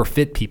 super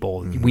fit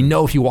people. We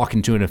know if you walk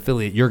into an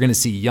affiliate, you're going to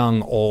see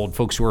young, old,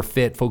 folks who are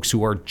fit, folks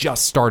who are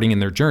just starting in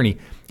their journey.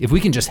 If we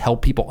can just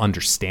help people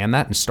understand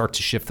that and start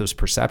to shift those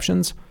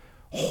perceptions,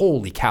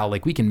 holy cow,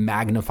 like we can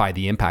magnify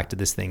the impact of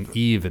this thing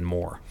even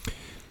more.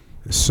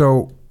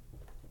 So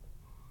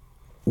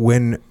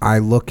when I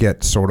look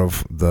at sort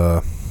of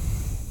the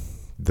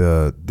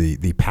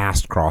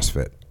past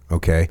CrossFit,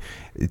 okay,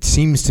 it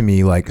seems to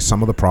me like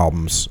some of the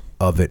problems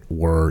of it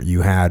were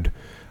you had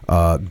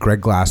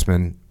Greg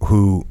Glassman,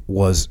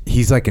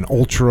 he's like an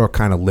ultra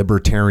kind of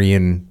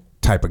libertarian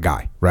type of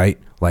guy, right?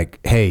 Like,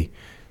 hey,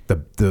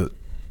 the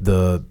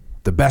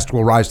best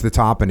will rise to the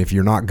top, and if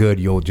you're not good,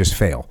 you'll just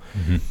fail.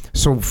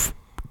 So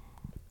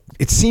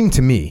it seemed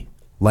to me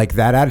like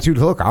that attitude.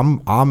 Look,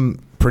 I'm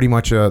pretty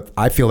much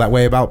I feel that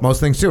way about most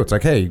things too. It's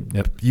like, hey,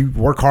 you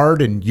work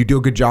hard and you do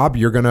a good job,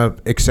 you're gonna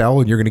excel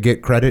and you're gonna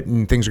get credit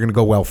and things are gonna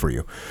go well for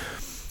you.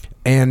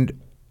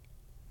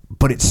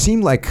 But it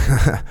seemed like,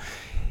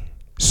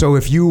 so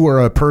if you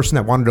were a person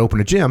that wanted to open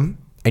a gym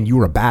and you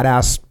were a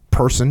badass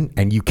person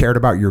and you cared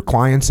about your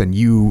clients and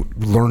you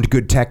learned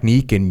good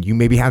technique and you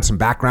maybe had some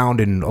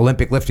background in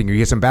Olympic lifting or you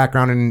had some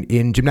background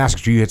in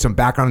gymnastics or you had some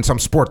background in some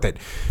sport that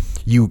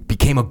you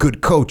became a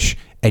good coach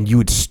and you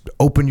would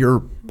open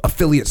your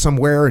affiliate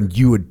somewhere and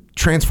you would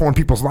transform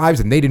people's lives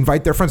and they'd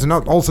invite their friends and all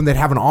of a sudden they'd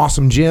have an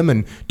awesome gym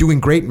and doing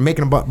great and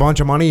making a bunch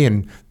of money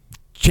and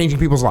changing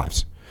people's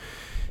lives.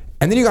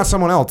 And then you got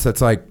someone else that's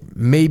like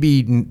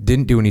maybe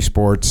didn't do any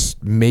sports,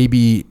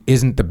 maybe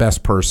isn't the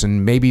best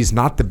person, maybe is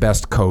not the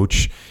best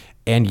coach,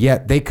 and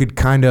yet they could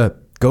kind of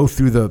go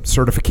through the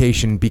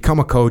certification, become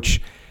a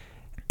coach,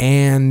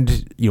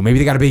 and maybe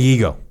they got a big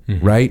ego,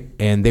 right?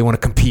 And they want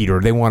to compete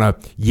or they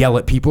want to yell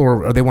at people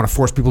or they want to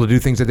force people to do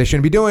things that they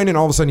shouldn't be doing, and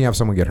all of a sudden you have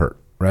someone get hurt,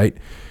 right?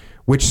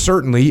 Which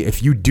certainly,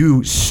 if you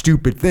do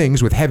stupid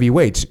things with heavy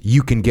weights,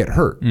 you can get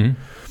hurt.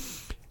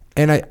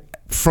 And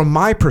from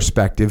my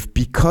perspective,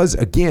 because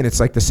again, it's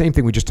like the same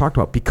thing we just talked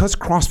about, because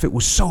CrossFit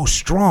was so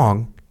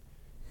strong,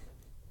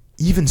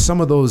 even some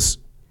of those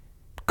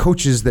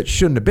coaches that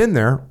shouldn't have been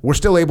there were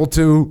still able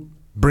to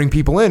bring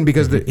people in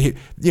because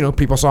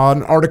people saw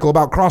an article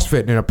about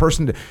CrossFit and a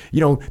person,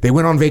 they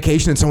went on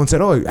vacation and someone said,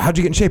 oh, how'd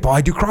you get in shape? Oh,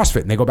 I do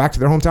CrossFit. And they go back to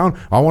their hometown.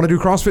 I want to do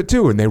CrossFit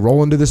too. And they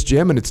roll into this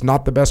gym and it's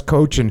not the best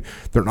coach and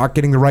they're not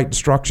getting the right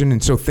instruction.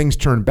 And so things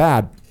turn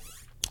bad.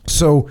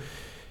 So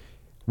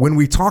when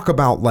we talk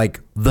about like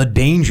the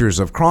dangers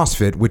of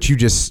CrossFit, which you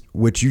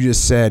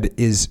just said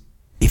is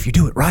if you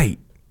do it right,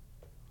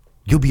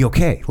 you'll be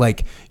okay.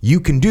 Like you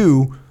can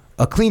do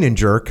a clean and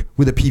jerk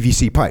with a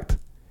PVC pipe,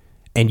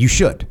 and you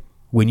should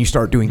when you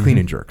start doing clean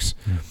and jerks.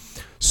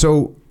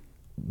 So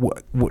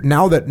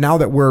now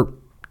that we're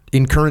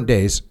in current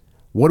days,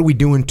 what are we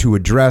doing to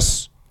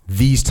address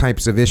these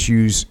types of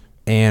issues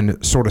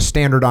and sort of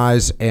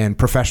standardize and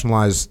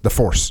professionalize the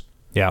force?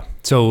 Yeah.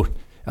 So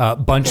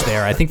bunch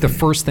there. I think the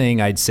first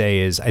thing I'd say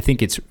is I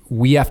think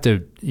we have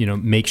to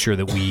make sure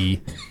that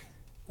we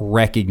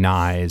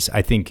recognize,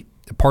 I think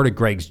part of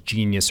Greg's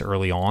genius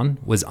early on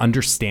was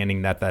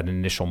understanding that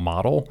initial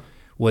model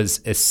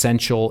was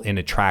essential in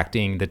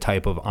attracting the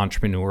type of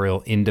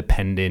entrepreneurial,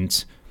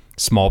 independent,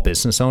 small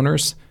business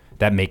owners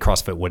that make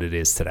CrossFit what it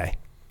is today.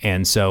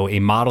 And so a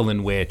model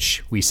in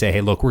which we say,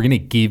 hey, look, we're going to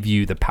give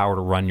you the power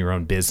to run your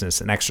own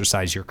business and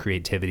exercise your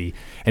creativity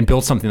and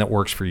build something that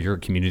works for your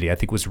community, I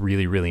think was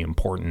really, really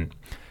important.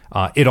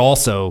 It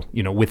also,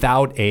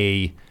 without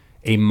a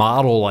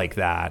model like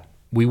that,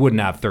 we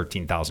wouldn't have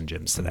 13,000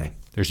 gyms today.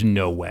 There's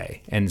no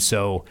way. And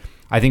so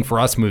I think for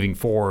us moving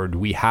forward,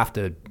 we have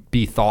to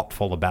be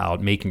thoughtful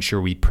about making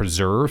sure we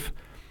preserve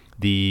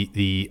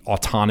the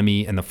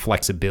autonomy and the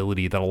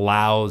flexibility that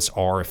allows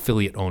our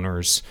affiliate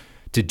owners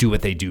to do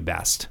what they do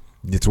best.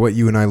 It's what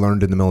you and I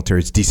learned in the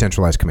military. It's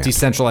decentralized command.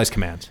 Decentralized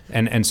command.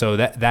 And so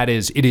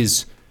it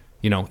is,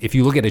 if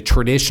you look at a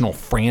traditional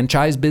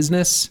franchise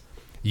business,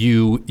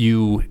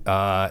 you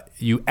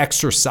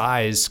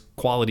exercise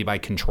quality by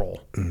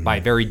control, by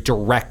very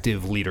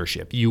directive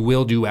leadership. You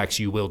will do X,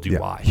 you will do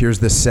Y. Here's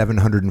the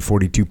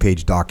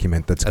 742-page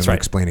document that's going to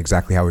explain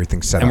exactly how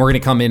everything's set up. And we're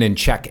going to come in and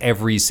check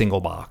every single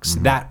box.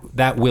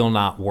 That will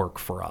not work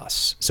for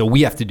us. So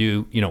we have to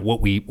do, what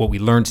we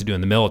learned to do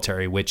in the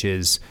military, which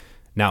is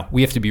now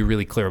we have to be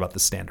really clear about the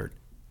standard.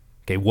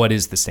 Okay, what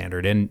is the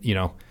standard? And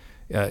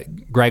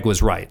Greg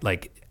was right.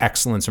 Like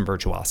excellence and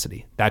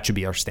virtuosity, that should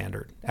be our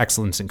standard.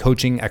 Excellence in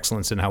coaching,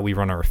 excellence in how we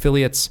run our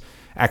affiliates,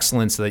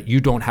 excellence so that you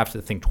don't have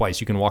to think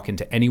twice. You can walk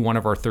into any one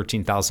of our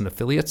 13,000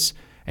 affiliates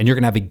and you're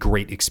going to have a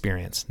great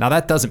experience. Now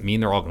that doesn't mean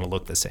they're all going to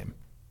look the same.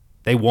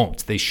 They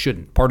won't. They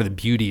shouldn't. Part of the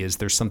beauty is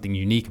there's something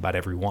unique about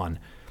every one.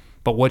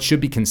 But what should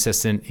be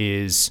consistent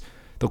is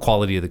the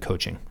quality of the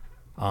coaching.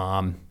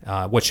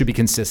 What should be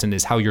consistent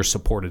is how you're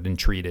supported and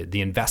treated,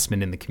 the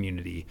investment in the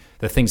community,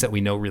 the things that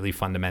we know really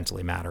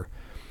fundamentally matter.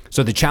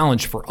 So the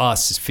challenge for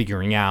us is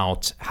figuring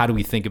out how do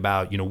we think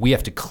about, we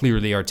have to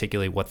clearly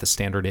articulate what the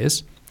standard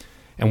is,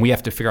 and we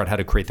have to figure out how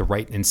to create the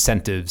right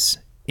incentives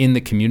in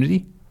the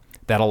community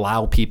that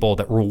allow people,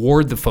 that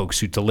reward the folks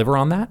who deliver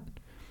on that.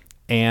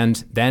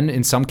 And then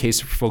in some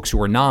cases, for folks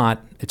who are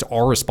not, it's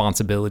our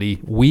responsibility.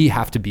 We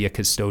have to be a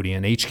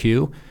custodian.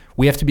 HQ,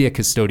 we have to be a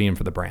custodian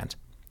for the brand.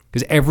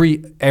 Because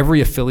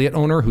every affiliate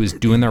owner who is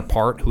doing their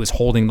part, who is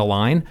holding the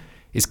line,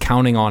 is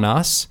counting on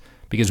us.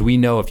 Because we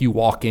know if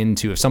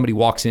somebody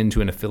walks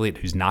into an affiliate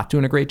who's not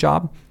doing a great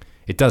job,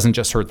 it doesn't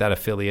just hurt that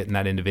affiliate and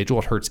that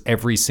individual, it hurts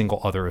every single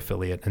other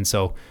affiliate. And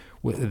so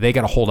they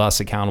got to hold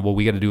us accountable.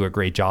 We got to do a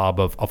great job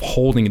of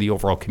holding the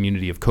overall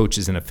community of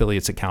coaches and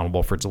affiliates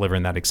accountable for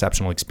delivering that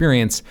exceptional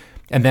experience.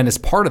 And then as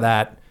part of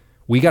that,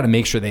 we got to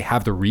make sure they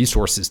have the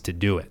resources to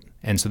do it.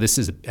 And so this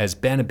has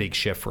been a big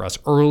shift for us.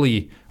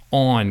 Early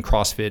on,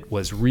 CrossFit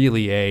was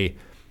really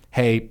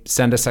hey,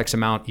 send us X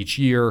amount each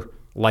year,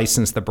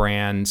 license the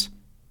brand,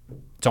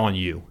 it's on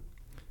you.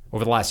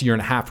 Over the last year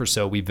and a half or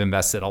so, we've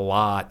invested a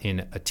lot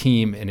in a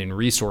team and in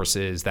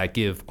resources that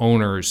give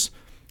owners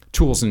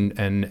tools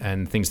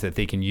and things that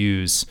they can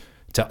use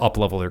to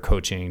up-level their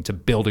coaching, to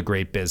build a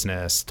great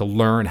business, to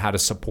learn how to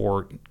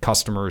support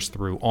customers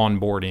through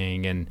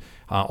onboarding and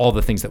all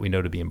the things that we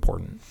know to be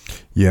important.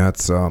 Yeah,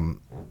 it's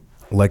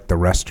like the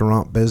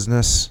restaurant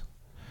business.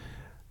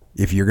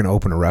 If you're going to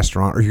open a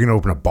restaurant or you're going to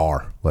open a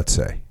bar, let's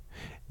say,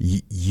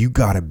 you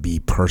got to be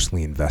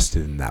personally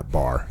invested in that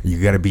bar.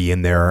 You got to be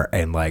in there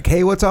and like,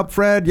 hey, what's up,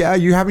 Fred? Yeah,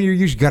 you having your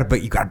use? You got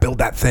to build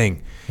that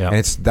thing. Yep.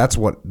 And that's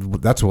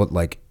what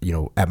like,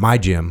 at my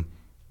gym,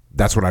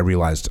 that's what I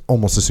realized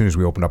almost as soon as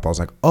we opened up. I was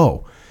like,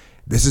 oh,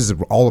 this is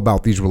all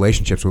about these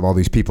relationships with all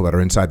these people that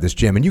are inside this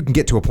gym. And you can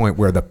get to a point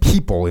where the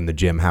people in the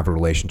gym have a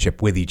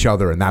relationship with each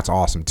other, and that's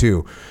awesome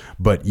too.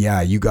 But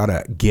yeah, you got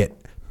to get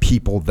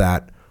people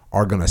that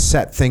are going to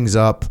set things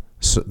up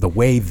so the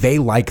way they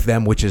like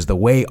them, which is the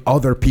way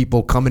other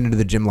people coming into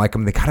the gym like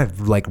them. They kind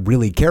of like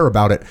really care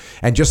about it.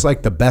 And just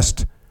like the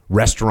best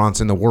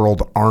restaurants in the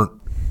world aren't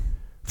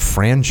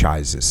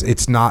franchises.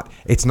 It's not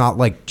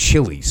like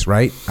Chili's,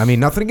 right? I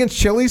mean, nothing against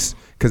Chili's,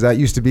 because that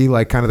used to be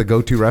like kind of the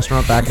go-to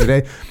restaurant back in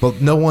the day. But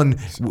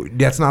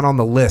that's not on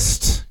the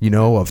list,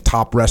 of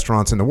top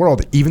restaurants in the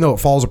world. Even though it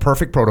follows a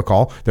perfect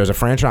protocol, there's a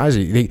franchise.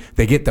 They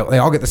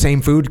all get the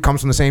same food,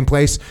 comes from the same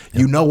place.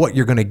 Yep. You know what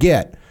you're going to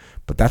get.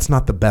 But that's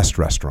not the best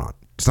restaurant.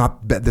 That's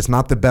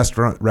not the best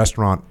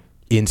restaurant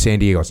in San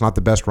Diego. It's not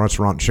the best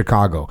restaurant in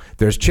Chicago.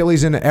 There's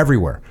Chili's in it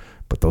everywhere,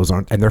 but those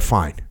aren't, and they're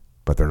fine,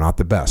 but they're not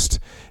the best.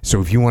 So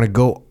if you want to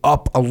go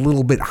up a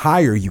little bit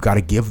higher, you got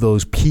to give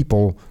those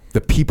people, the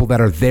people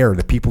that are there,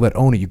 the people that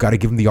own it, you got to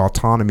give them the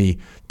autonomy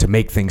to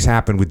make things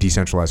happen with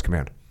decentralized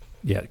command.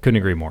 Yeah, couldn't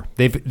agree more.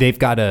 They've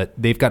got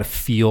to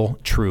feel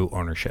true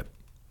ownership.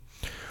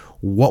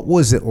 What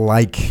was it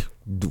like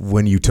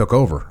when you took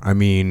over? I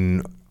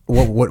mean,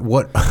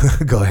 what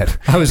go ahead.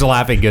 I was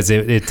laughing because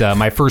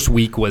my first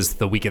week was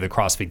the week of the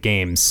CrossFit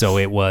Games, so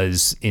it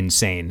was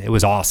insane. It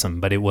was awesome,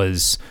 but it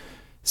was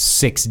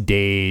 6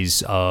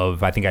 days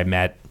of, I think I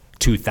met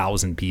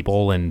 2,000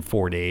 people in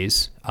 4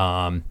 days.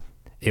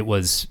 It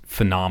was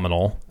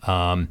phenomenal,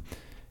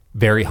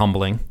 very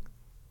humbling.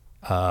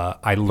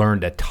 I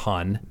learned a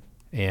ton,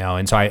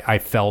 and so I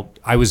felt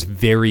I was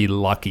very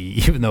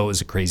lucky, even though it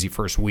was a crazy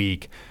first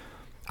week.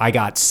 I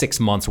got 6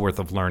 months worth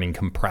of learning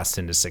compressed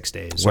into 6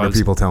 days. So what are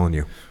people telling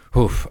you?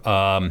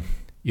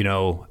 You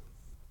know,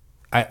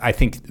 I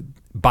think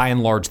by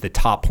and large, the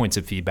top points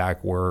of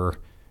feedback were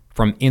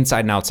from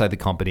inside and outside the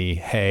company.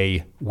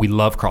 Hey, we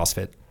love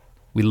CrossFit.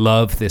 We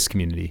love this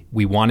community.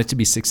 We want it to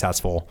be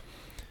successful.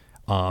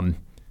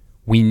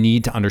 We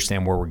need to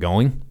understand where we're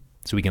going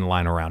so we can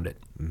align around it.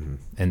 Mm-hmm.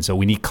 And so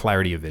we need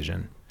clarity of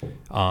vision.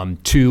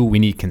 2, we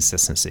need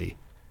consistency.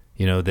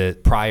 You know, the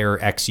prior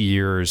X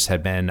years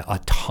had been a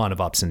ton of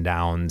ups and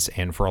downs.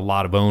 And for a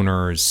lot of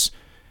owners,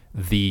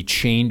 the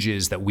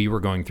changes that we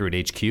were going through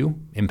at HQ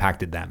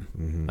impacted them.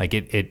 Mm-hmm.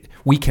 Like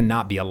we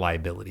cannot be a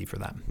liability for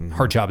them. Mm-hmm.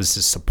 Our job is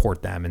to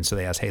support them. And so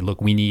they asked, hey,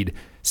 look, we need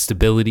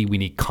stability. We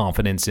need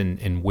confidence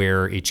in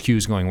where HQ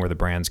is going, where the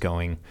brand's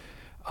going.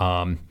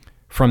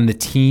 From the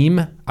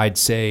team, I'd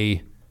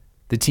say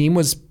the team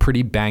was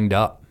pretty banged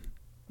up,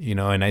 you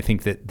know, and I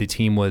think that the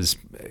team was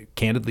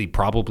candidly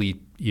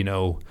probably, you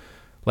know,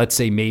 let's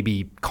say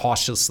maybe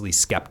cautiously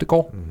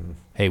skeptical. Mm-hmm.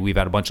 Hey, we've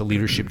had a bunch of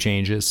leadership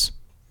changes.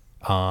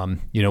 You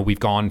know, we've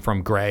gone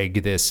from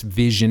Greg, this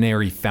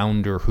visionary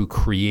founder who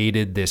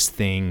created this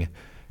thing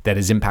that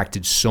has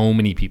impacted so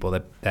many people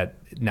that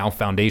now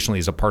foundationally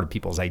is a part of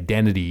people's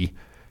identity.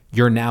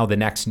 You're now the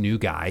next new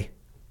guy.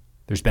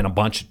 There's been a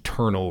bunch of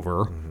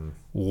turnover. Mm-hmm.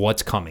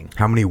 What's coming?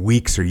 How many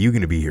weeks are you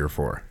going to be here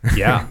for?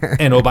 Yeah.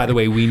 And oh, by the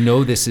way, we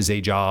know this is a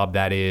job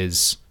that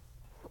is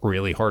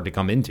really hard to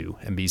come into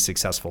and be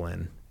successful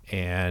in.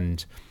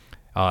 And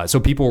so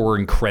people were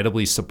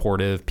incredibly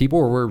supportive. People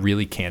were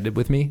really candid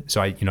with me.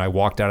 So I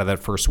walked out of that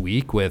first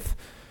week with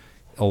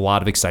a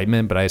lot of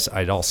excitement, but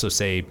I'd also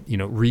say, you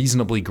know,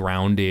 reasonably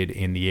grounded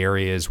in the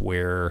areas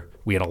where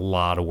we had a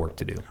lot of work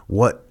to do.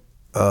 What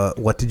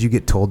did you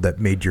get told that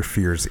made your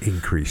fears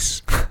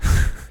increase?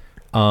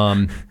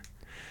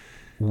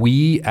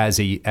 We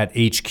at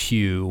HQ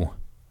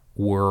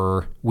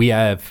we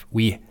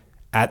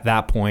at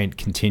that point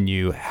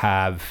continue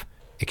have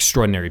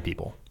extraordinary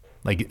people,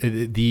 like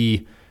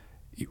the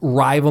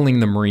rivaling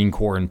the Marine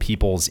Corps in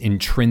people's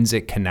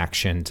intrinsic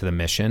connection to the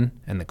mission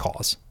and the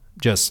cause.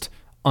 Just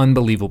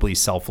unbelievably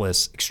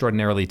selfless,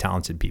 extraordinarily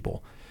talented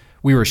people.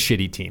 We were a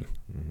shitty team.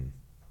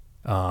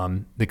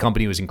 Mm-hmm. The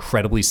company was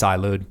incredibly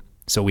siloed.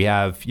 So we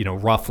have, you know,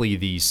 roughly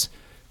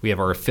we have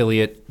our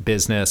affiliate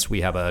business, we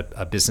have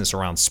a business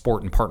around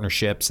sport and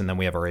partnerships, and then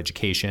we have our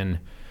education.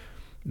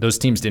 Those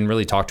teams didn't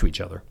really talk to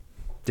each other,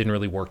 didn't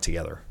really work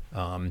together.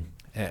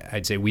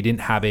 I'd say we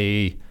didn't have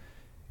a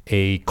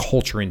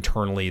culture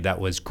internally that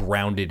was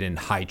grounded in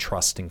high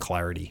trust and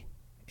clarity.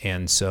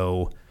 And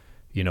so,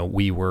 you know,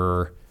 we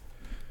were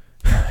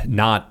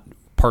not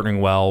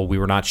partnering well. We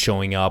were not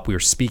showing up. We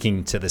were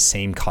speaking to the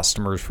same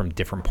customers from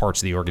different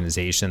parts of the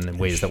organization in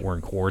ways that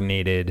weren't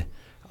coordinated.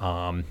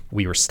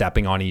 We were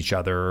stepping on each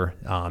other.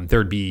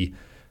 There'd be,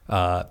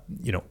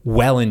 you know,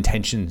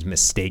 well-intentioned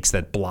mistakes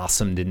that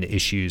blossomed into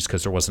issues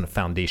because there wasn't a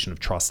foundation of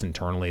trust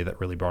internally that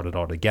really brought it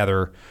all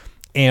together.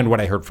 And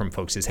what I heard from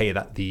folks is, hey,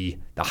 that the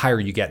higher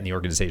you get in the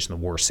organization,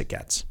 the worse it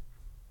gets.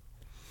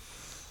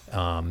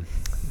 And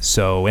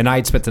I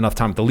had spent enough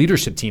time with the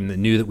leadership team that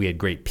knew that we had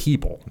great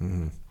people,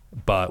 mm-hmm.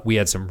 but we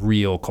had some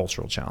real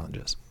cultural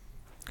challenges.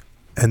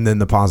 And then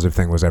the positive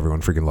thing was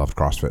everyone freaking loved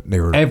CrossFit.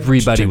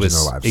 Everybody was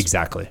their lives.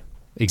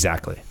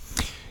 Exactly.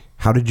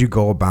 How did you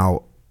go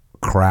about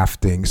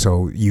crafting?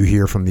 So you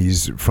hear from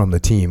the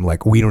team,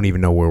 like, we don't even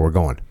know where we're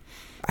going.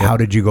 Yep. How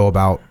did you go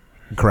about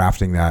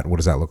crafting that? What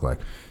does that look like?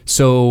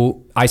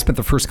 So I spent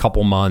the first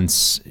couple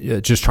months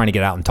just trying to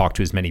get out and talk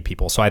to as many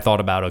people. So I thought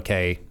about,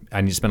 okay,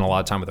 I need to spend a lot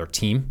of time with our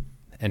team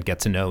and get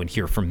to know and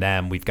hear from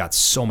them. We've got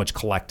so much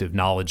collective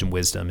knowledge and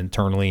wisdom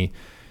internally.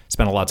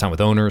 Spent a lot of time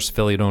with owners,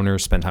 affiliate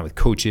owners, spend time with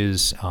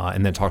coaches,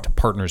 and then talk to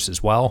partners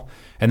as well.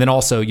 And then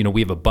also, you know,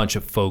 we have a bunch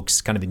of folks,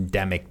 kind of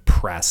endemic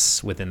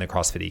press within the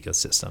CrossFit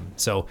ecosystem.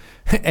 So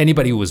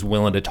anybody who was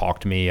willing to talk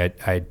to me,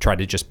 I tried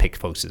to just pick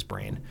folks'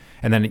 brain.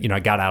 And then, you know, I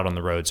got out on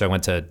the road. So I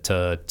went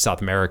to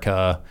South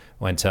America,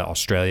 went to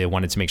Australia,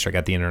 wanted to make sure I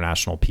got the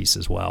international piece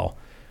as well.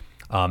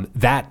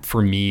 That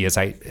for me, as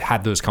I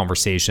had those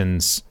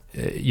conversations,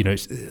 you know,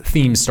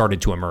 themes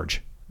started to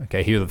emerge.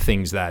 Okay, here are the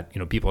things that, you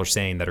know, people are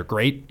saying that are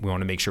great. We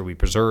want to make sure we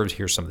preserve.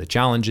 Here's some of the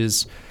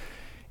challenges.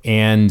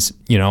 And,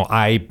 you know,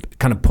 I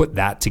kind of put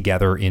that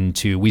together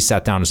into, we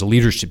sat down as a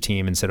leadership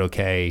team and said,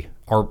 okay,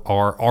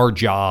 our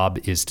job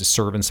is to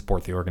serve and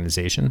support the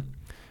organization.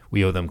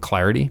 We owe them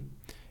clarity.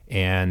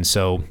 And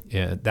so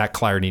that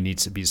clarity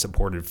needs to be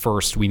supported.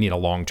 First, we need a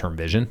long-term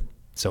vision.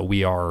 So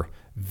we are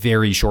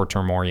very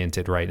short-term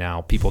oriented right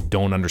now. People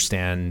don't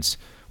understand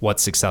what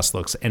success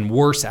looks. And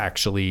worse,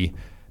 actually,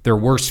 their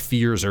worst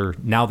fears are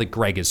now that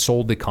Greg has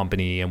sold the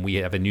company and we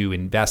have a new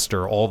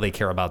investor, all they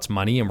care about is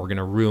money, and we're going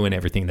to ruin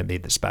everything that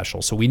made this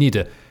special. So we need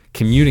to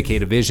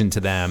communicate a vision to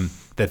them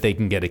that they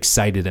can get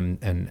excited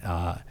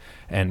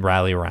and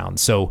rally around.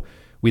 So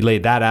we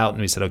laid that out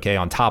and we said, okay,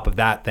 on top of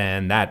that,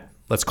 then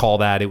let's call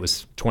that, it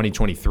was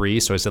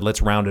 2023. So I said,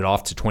 let's round it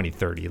off to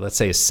 2030. Let's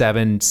say a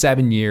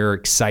seven-year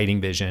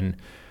exciting vision.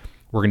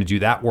 We're going to do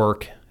that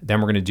work. Then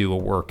we're going to do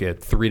a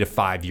 3 to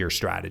 5 year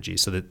strategy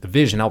so that the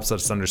vision helps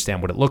us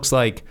understand what it looks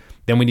like.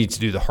 Then we need to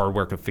do the hard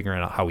work of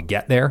figuring out how we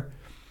get there.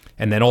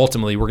 And then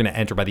ultimately, we're going to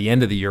enter by the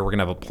end of the year, we're going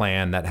to have a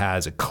plan that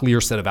has a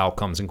clear set of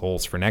outcomes and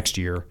goals for next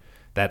year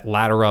that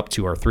ladder up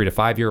to our 3 to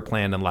 5 year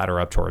plan and ladder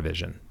up to our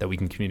vision that we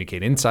can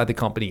communicate inside the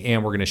company,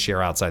 and we're going to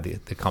share outside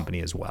the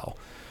company as well.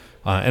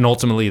 And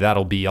ultimately,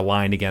 that'll be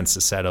aligned against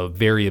a set of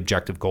very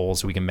objective goals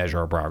so we can measure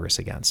our progress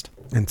against.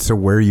 And so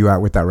where are you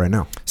at with that right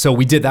now? So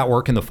we did that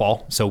work in the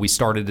fall. So we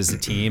started as a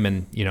team,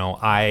 and,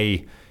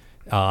 the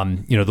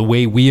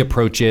way we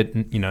approach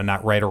it,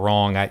 not right or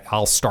wrong,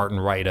 I'll start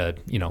and write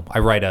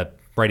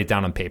write it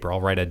down on paper. I'll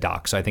write a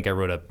doc. So I think I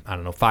wrote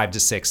 5 to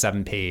 6,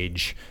 7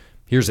 page,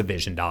 here's a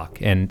vision doc,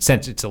 and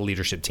sent it to the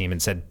leadership team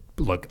and said,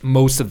 look,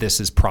 most of this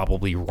is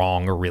probably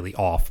wrong or really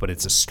off, but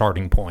it's a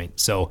starting point.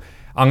 So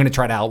I'm going to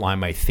try to outline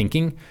my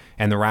thinking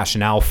and the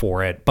rationale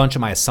for it. A bunch of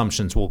my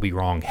assumptions will be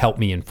wrong. Help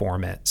me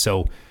inform it.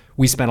 So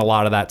we spent a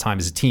lot of that time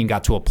as a team,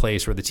 got to a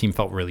place where the team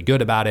felt really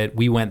good about it.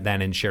 We went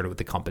then and shared it with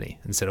the company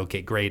and said,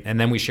 okay, great. And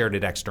then we shared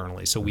it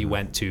externally. So we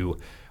went to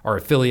our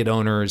affiliate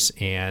owners,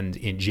 and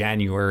in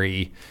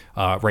January,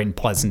 right in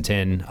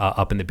Pleasanton,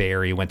 up in the Bay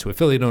Area, went to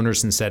affiliate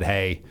owners and said,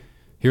 hey,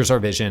 here's our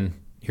vision.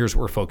 Here's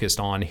what we're focused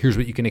on. Here's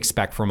what you can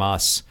expect from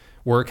us.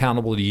 We're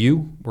accountable to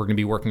you. We're going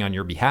to be working on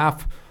your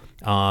behalf.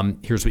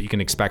 Here's what you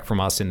can expect from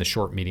us in the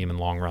short, medium, and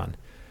long run.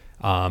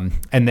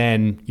 And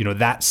then,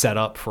 that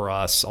setup for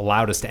us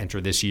allowed us to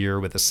enter this year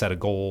with a set of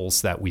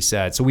goals that we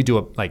set. So we do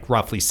it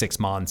roughly 6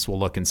 months. We'll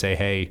look and say,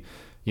 hey,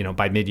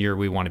 by mid-year,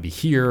 we want to be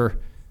here.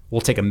 We'll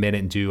take a minute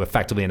and do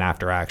effectively an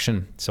after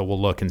action. So we'll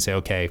look and say,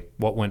 okay,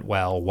 what went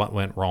well? What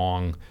went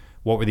wrong?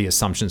 What were the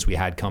assumptions we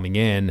had coming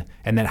in?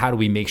 And then how do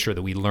we make sure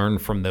that we learn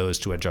from those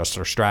to adjust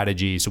our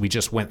strategy? So we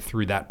just went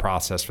through that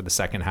process for the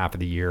second half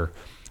of the year,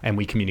 and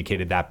we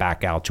communicated that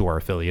back out to our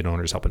affiliate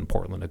owners up in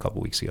Portland a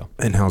couple weeks ago.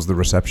 And how's the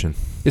reception?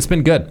 It's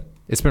been good.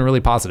 It's been really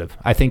positive.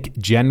 I think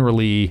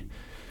generally,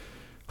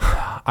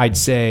 I'd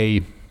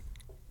say,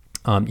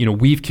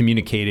 we've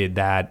communicated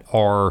that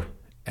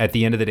at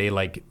the end of the day,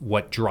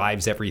 what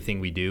drives everything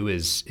we do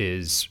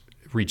is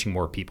reaching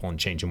more people and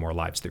changing more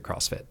lives through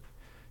CrossFit.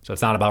 So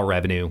it's not about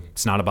revenue.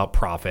 It's not about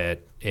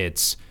profit.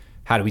 It's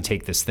how do we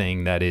take this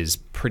thing that is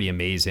pretty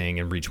amazing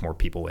and reach more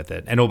people with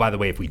it? And oh, by the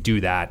way, if we do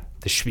that,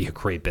 this should be a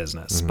great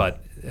business.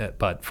 Mm-hmm.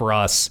 But for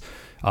us,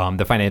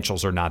 the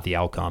financials are not the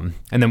outcome.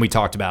 And then we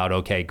talked about,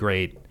 okay,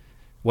 great.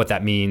 What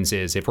that means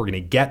is if we're going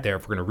to get there,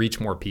 if we're going to reach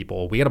more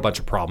people, we got a bunch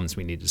of problems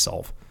we need to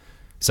solve.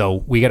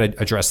 So we got to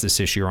address this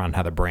issue around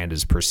how the brand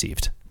is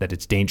perceived, that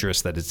it's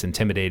dangerous, that it's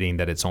intimidating,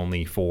 that it's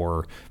only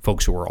for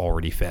folks who are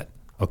already fit.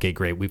 Okay,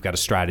 great. We've got a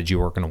strategy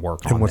we're going to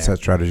work on. And what's that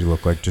strategy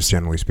look like, just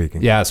generally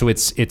speaking? Yeah, so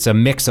it's a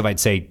mix of, I'd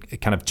say,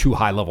 kind of 2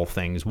 high-level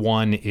things.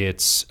 One,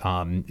 it's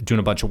doing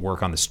a bunch of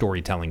work on the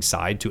storytelling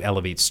side to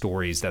elevate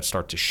stories that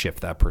start to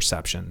shift that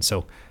perception.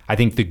 So I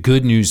think the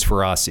good news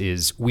for us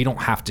is we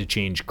don't have to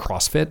change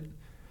CrossFit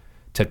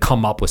to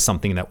come up with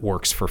something that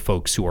works for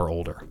folks who are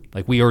older.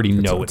 We already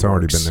know it's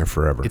already been there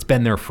forever. It's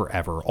been there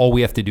forever. All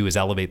we have to do is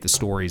elevate the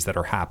stories that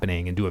are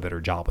happening and do a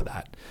better job of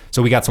that.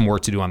 So we got some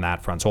work to do on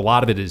that front. So a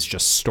lot of it is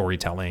just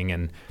storytelling,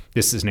 and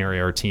this is an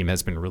area our team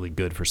has been really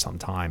good for some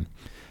time.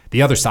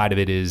 The other side of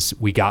it is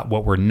we got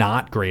what we're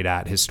not great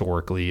at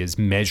historically is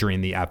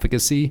measuring the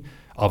efficacy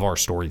of our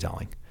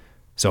storytelling.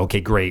 So, okay,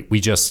 great. We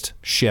just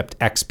shipped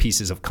X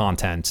pieces of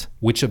content.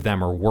 Which of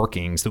them are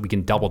working so that we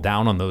can double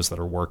down on those that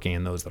are working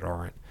and those that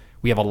aren't?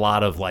 We have a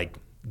lot of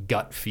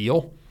gut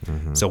feel.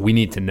 Mm-hmm. So we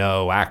need to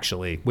know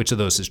actually which of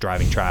those is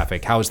driving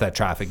traffic. How is that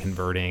traffic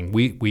converting?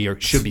 We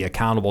should be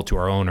accountable to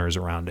our owners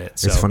around it.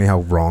 So, it's funny how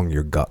wrong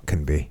your gut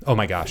can be. Oh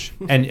my gosh.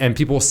 And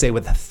people will say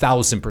with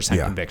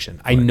 1,000% conviction,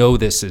 I know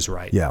this is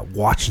right. Yeah.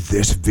 Watch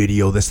this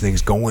video. This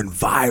thing's going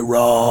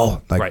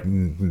viral. Right.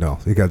 No,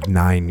 they got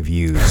 9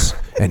 views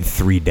and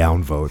 3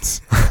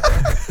 downvotes.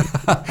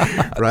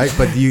 Right.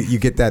 But you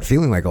get that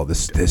feeling oh,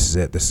 this is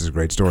it. This is a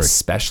great story.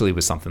 Especially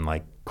with something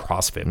like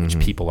CrossFit, which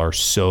people are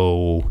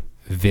so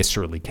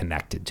viscerally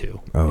connected to.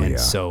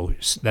 So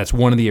that's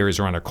one of the areas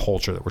around our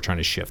culture that we're trying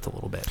to shift a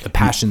little bit. The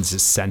passion's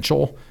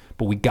essential,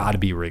 but we got to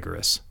be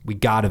rigorous. We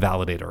got to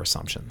validate our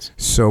assumptions.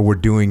 So we're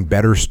doing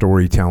better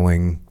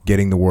storytelling,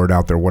 getting the word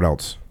out there. What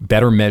else?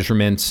 Better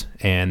measurements,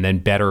 and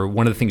then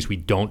one of the things we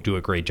don't do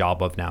a great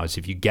job of now is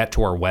if you get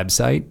to our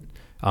website,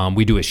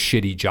 we do a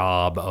shitty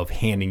job of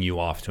handing you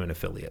off to an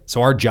affiliate.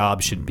 So our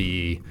job should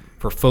be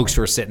for folks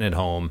who are sitting at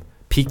home,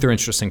 pique their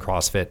interest in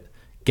CrossFit,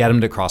 get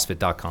them to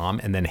CrossFit.com,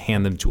 and then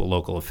hand them to a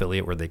local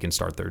affiliate where they can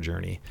start their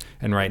journey.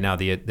 And right now,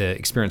 the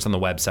experience on the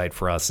website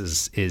for us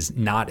is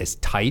not as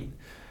tight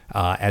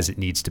as it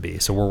needs to be.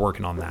 So we're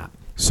working on that.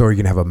 So are you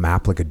gonna have a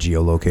map, like a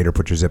geolocator?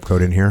 Put your zip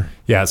code in here.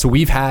 Yeah. So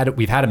we've had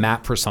a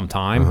map for some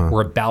time. Uh-huh.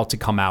 We're about to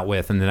come out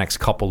with in the next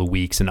couple of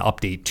weeks an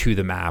update to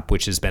the map,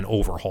 which has been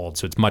overhauled.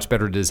 So it's much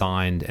better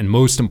designed, and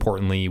most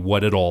importantly,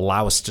 what it'll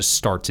allow us to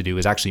start to do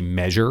is actually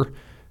measure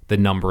the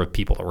number of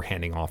people that we're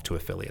handing off to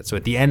affiliates. So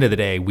at the end of the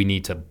day, we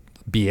need to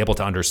be able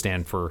to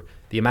understand for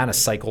the amount of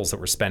cycles that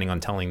we're spending on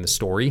telling the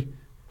story,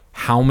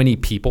 how many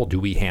people do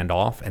we hand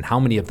off and how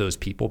many of those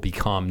people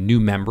become new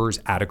members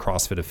at a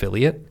CrossFit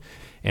affiliate?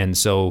 And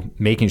so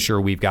making sure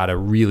we've got a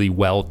really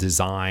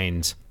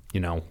well-designed,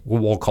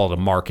 we'll call it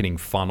a marketing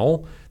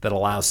funnel that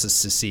allows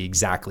us to see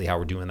exactly how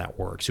we're doing that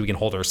work. So we can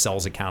hold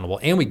ourselves accountable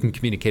and we can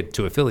communicate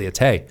to affiliates,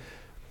 hey,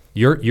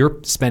 you're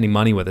spending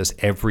money with us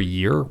every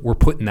year. We're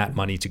putting that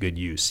money to good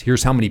use.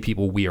 Here's how many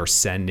people we are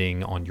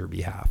sending on your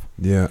behalf.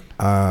 Yeah.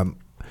 A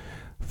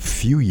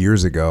few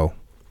years ago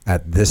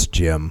at this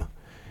gym,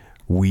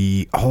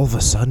 we all of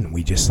a sudden,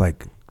 we just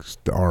like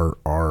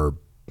our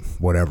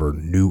whatever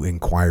new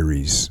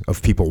inquiries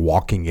of people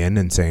walking in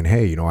and saying,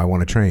 hey, I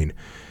want to train.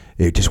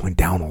 It just went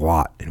down a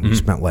lot. And we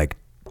spent like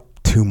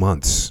 2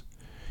 months.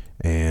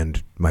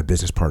 And my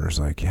business partner's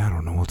like, yeah, I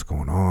don't know what's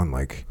going on.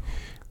 Like,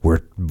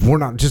 we're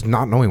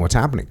not knowing what's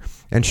happening.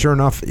 And sure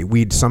enough,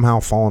 we'd somehow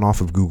fallen off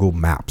of Google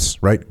Maps,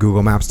 right?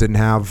 Google Maps didn't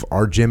have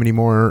our gym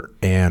anymore.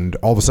 And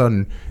all of a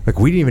sudden, like,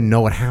 we didn't even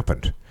know what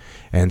happened.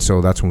 And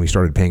so that's when we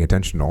started paying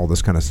attention to all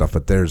this kind of stuff.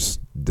 But that's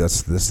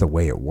the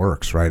way it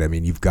works, right? I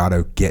mean, you've got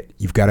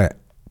to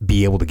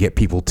be able to get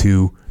people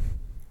to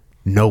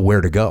know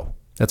where to go.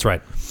 That's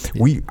right.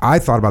 I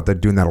thought about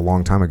doing that a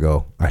long time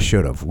ago.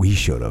 We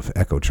should have,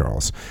 Echo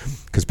Charles,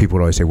 because people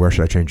would always say, where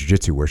should I train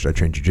jiu-jitsu? Where should I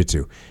train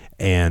jiu-jitsu?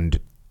 And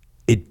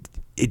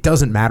it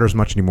doesn't matter as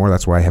much anymore.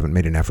 That's why I haven't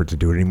made an effort to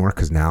do it anymore,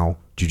 because now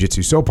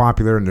jiu-jitsu is so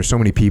popular and there's so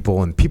many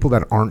people, and people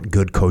that aren't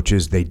good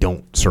coaches, they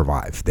don't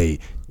survive. The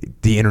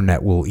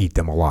internet will eat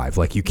them alive.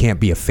 Like, you can't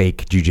be a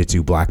fake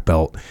jiu-jitsu black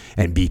belt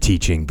and be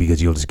teaching,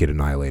 because you'll just get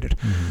annihilated.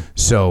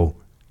 So,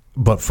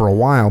 but for a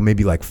while,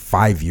 maybe like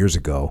 5 years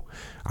ago,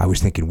 I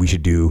was thinking we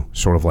should do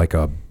sort of like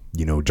a,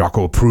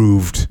 Jocko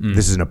approved,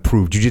 this is an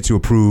approved, jiu-jitsu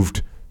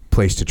approved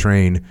place to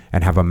train,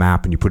 and have a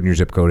map, and you put in your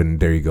zip code, and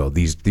there you go.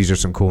 These are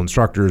some cool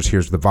instructors.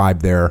 Here's the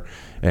vibe there.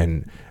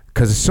 And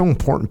because it's so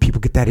important,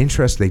 people get that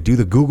interest. They do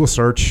the Google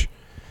search,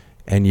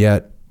 and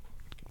yet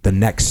the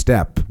next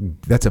step,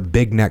 that's a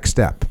big next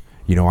step.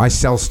 I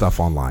sell stuff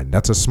online.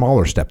 That's a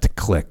smaller step to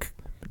click.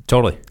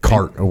 Totally.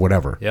 Cart or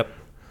whatever. Yep.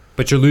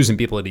 But you're losing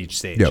people at each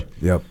stage.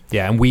 Yep.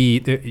 Yeah, and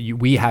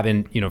we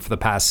haven't, for the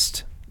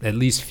past at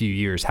least few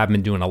years, haven't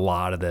been doing a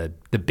lot of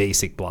the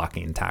basic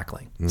blocking and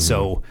tackling.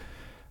 So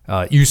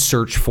you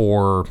search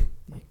for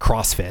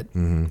CrossFit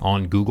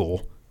on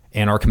Google,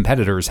 and our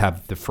competitors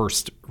have the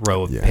first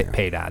row of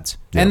paid ads.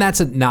 And that's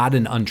not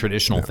an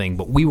untraditional thing,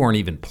 but we weren't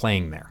even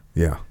playing there.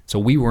 Yeah. So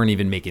we weren't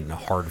even making it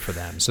hard for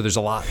them. So there's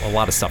a lot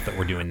of stuff that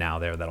we're doing now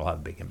there that'll have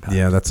a big impact.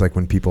 Yeah, that's like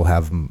when people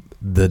have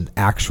the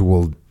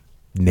actual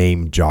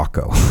name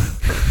Jocko.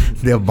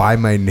 They'll buy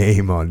my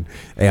name on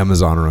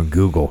Amazon or on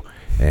Google,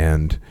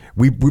 and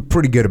we're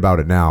pretty good about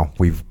it now.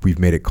 We've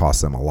made it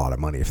cost them a lot of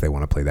money if they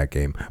want to play that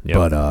game. Yep.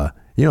 But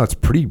it's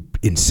pretty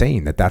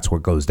insane that's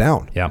what goes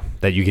down. Yeah,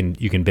 that you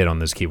can bid on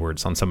those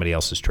keywords on somebody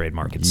else's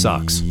trademark. It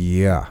sucks.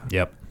 Yeah.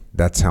 Yep.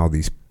 That's how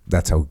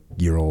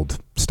your old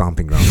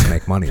stomping grounds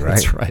make money, right?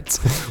 That's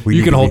right.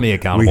 You can hold me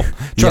accountable.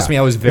 Trust me,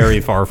 I was very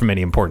far from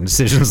any important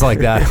decisions like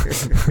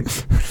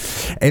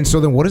that. And so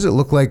then what does it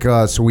look like?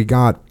 So we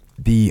got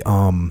the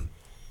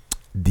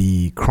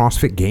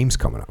CrossFit Games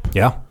coming up.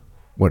 Yeah.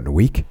 What, in a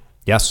week?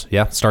 Yes.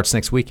 Yeah. Starts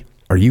next week.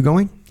 Are you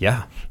going?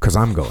 Yeah. Because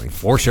I'm going.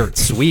 For sure.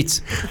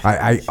 Sweet.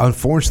 I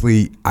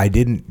unfortunately, I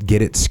didn't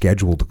get it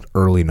scheduled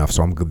early enough,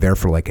 so I'm there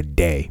for like a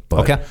day.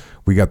 But okay.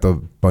 We got the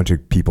bunch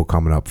of people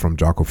coming up from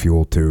Jocko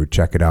Fuel to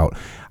check it out.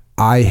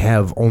 I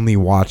have only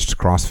watched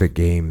CrossFit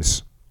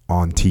Games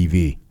on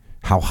TV.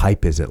 How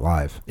hype is it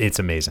live? It's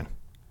amazing.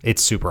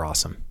 It's super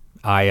awesome.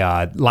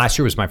 Last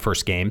year was my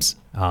first games,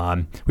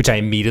 which I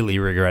immediately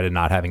regretted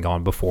not having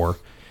gone before.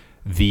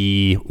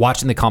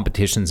 Watching the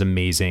competition's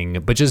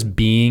amazing, but just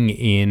being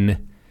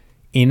in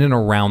and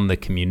around the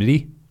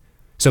community.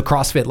 So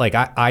CrossFit,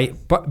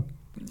 but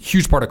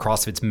huge part of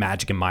CrossFit's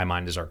magic in my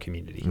mind is our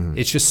community.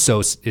 It's just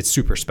it's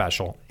super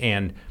special.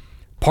 And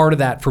part of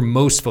that for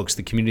most folks,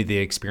 the community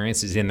they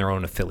experience is in their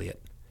own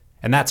affiliate.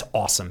 And that's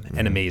awesome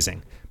and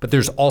amazing. But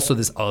there's also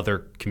this other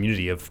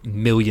community of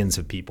millions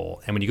of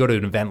people. And when you go to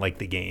an event like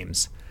the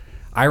Games,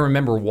 I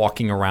remember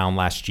walking around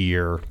last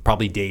year,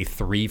 probably day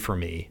 3 for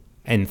me,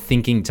 and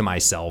thinking to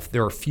myself,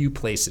 there are a few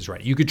places,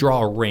 right? You could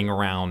draw a ring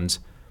around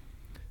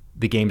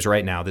the Games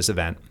right now, this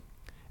event,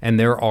 and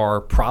there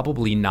are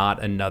probably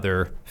not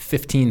another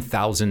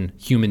 15,000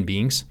 human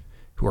beings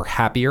who are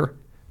happier,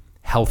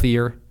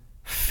 healthier,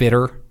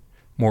 fitter,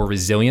 more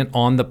resilient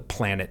on the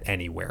planet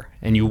anywhere.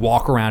 And you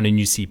walk around and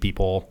you see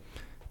people,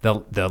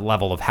 the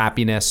level of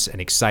happiness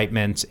and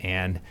excitement,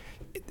 and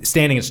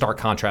standing in stark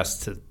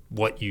contrast to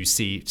what you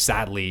see,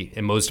 sadly,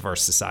 in most of our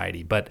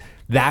society. But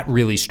that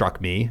really struck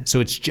me. So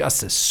it's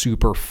just a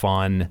super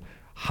fun,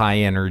 high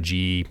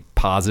energy,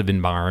 positive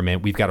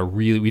environment. We've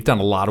done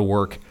a lot of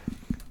work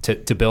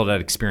to build out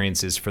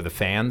experiences for the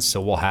fans.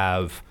 So we'll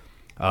have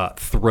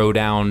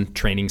throwdown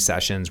training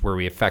sessions where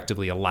we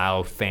effectively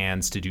allow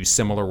fans to do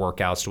similar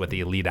workouts to what the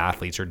elite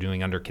athletes are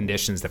doing under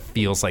conditions that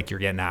feels like you're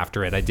getting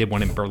after it. I did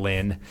one in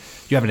Berlin.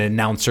 You have an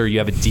announcer, you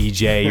have a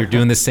DJ, you're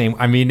doing the same.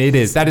 I mean,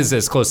 that is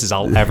as close as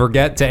I'll ever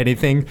get to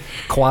anything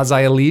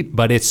quasi-elite,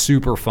 but it's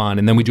super fun.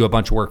 And then we do a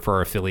bunch of work for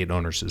our affiliate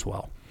owners as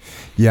well.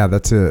 Yeah,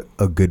 that's a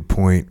good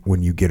point.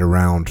 When you get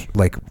around,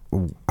 like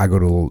I go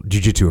to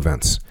jiu-jitsu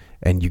events,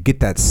 and you get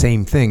that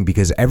same thing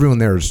because everyone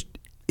there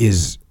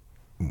is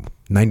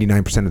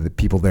 99% of the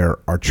people there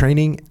are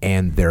training,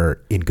 and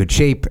they're in good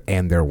shape,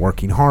 and they're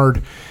working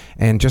hard.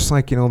 And just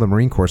like, the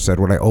Marine Corps said,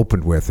 what I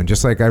opened with, and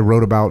just like I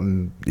wrote about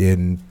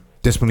in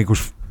Discipline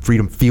Equals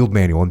Freedom Field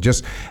Manual, and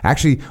just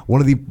actually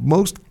one of the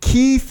most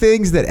key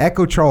things that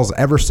Echo Charles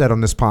ever said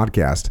on this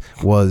podcast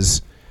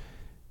was,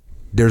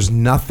 there's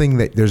nothing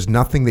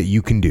that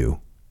you can do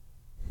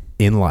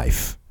in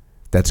life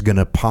that's going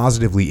to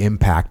positively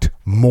impact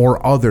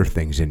more other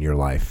things in your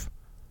life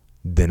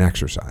than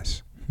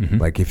exercise. Mm-hmm.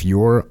 Like if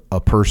you're a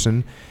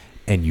person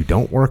and you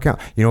don't work out,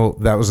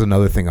 that was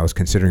another thing I was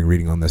considering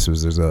reading on this,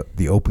 was there's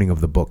the opening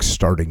of the book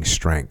Starting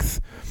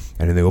Strength.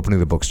 And in the opening of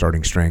the book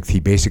Starting Strength, he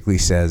basically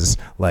says,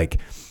 like,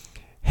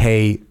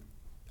 hey,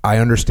 I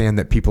understand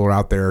that people are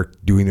out there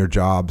doing their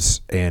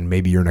jobs, and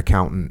maybe you're an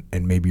accountant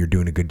and maybe you're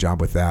doing a good job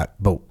with that,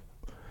 but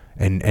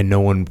and no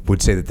one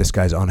would say that this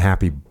guy's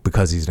unhappy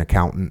because he's an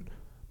accountant,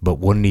 but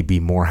wouldn't he be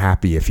more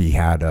happy if he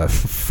had a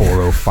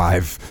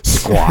 405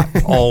 squat?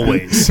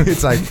 Always.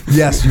 It's like,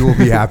 yes, you will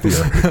be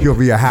happier. You'll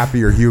be a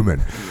happier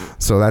human.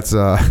 So that's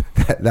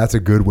a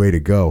good way to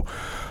go.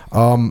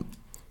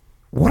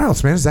 What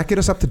else, man? Does that get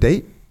us up to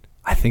date?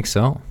 I think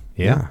so.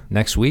 Yeah.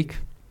 Next week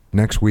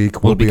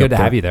we'll be good to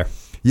have you there.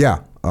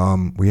 Yeah.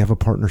 We have a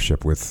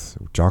partnership with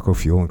Jocko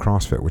Fuel and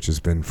CrossFit, which has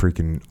been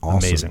freaking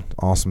awesome. Amazing.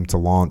 Awesome to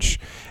launch.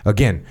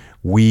 Again,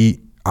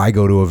 I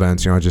go to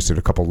events, I just did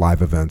a couple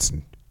live events,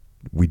 and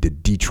we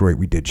did Detroit,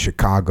 we did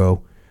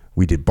Chicago,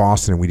 we did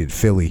Boston, and we did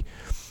Philly.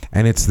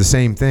 And it's the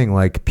same thing.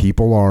 Like,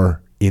 people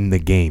are in the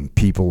game.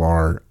 People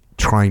are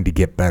trying to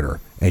get better.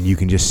 And you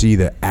can just see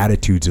the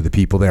attitudes of the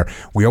people there.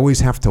 We always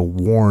have to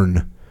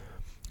warn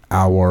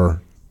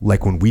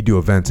like when we do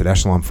events at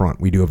Echelon Front,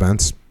 we do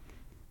events,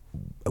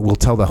 we'll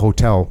tell the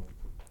hotel,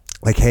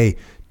 like, hey,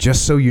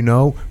 just so you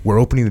know, we're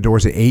opening the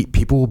doors at 8.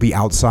 People will be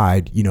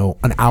outside,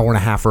 an hour and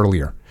a half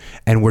earlier.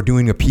 And we're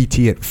doing a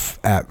PT at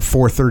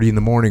 4:30 in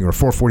the morning or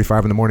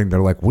 4:45 in the morning.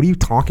 They're like, what are you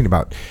talking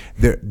about?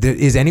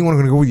 Is anyone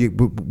going to go with you?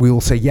 We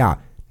will say, yeah,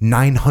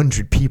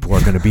 900 people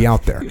are going to be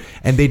out there.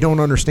 And they don't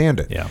understand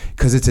it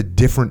because it's a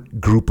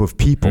different group of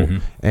people.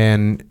 Mm-hmm.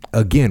 And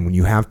again, when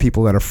you have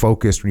people that are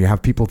focused, when you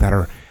have people that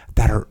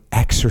are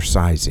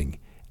exercising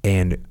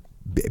and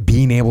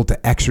being able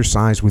to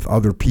exercise with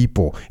other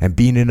people and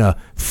being in a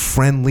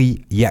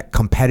friendly yet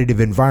competitive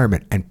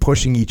environment and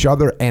pushing each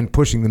other and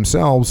pushing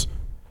themselves,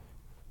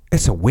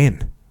 it's a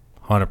win.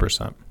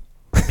 100%.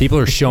 People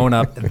are showing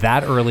up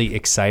that early,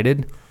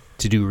 excited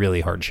to do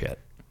really hard shit.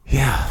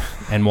 Yeah.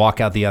 And walk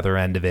out the other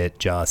end of it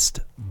just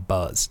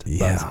buzzed.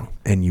 Yeah. Buzzing.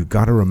 And you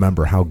got to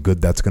remember how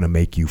good that's going to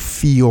make you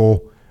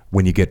feel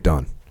when you get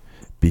done.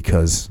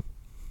 Because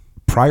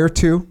prior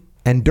to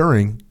and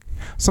during,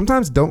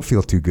 sometimes don't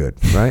feel too good,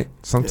 right?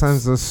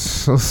 Sometimes those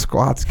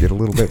squats get a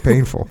little bit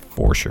painful.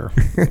 For sure.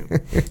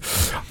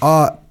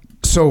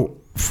 So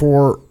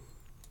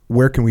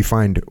where can we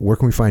find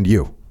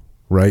you?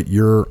 Right?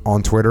 You're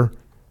on Twitter.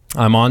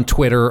 I'm on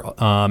Twitter,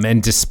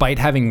 and despite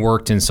having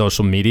worked in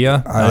social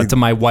media, to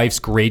my wife's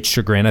great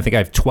chagrin, I think I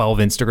have 12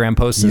 Instagram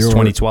posts since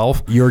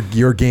 2012.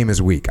 Your game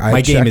is weak.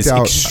 My game is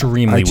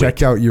extremely weak. I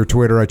checked out your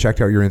Twitter. I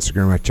checked out your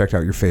Instagram. I checked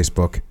out your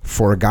Facebook.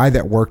 For a guy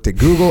that worked at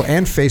Google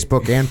and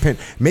Facebook and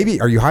maybe,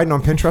 are you hiding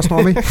on Pinterest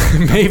on me?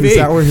 Maybe. Is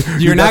that where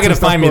you're not going to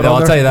find me, though.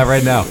 I'll tell you that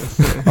right now.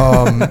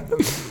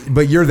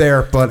 But you're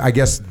there. But I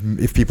guess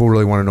if people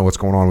really want to know what's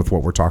going on with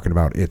what we're talking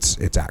about, it's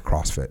at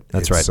CrossFit.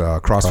 That's right.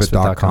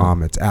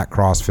 CrossFit.com. It's at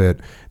CrossFit.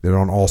 They're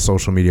on all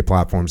social media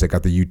platforms. They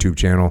got the YouTube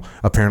channel.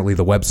 Apparently,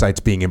 the website's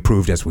being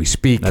improved as we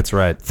speak. That's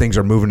right. Things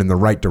are moving in the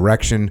right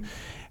direction,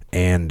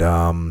 and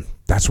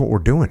that's what we're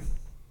doing.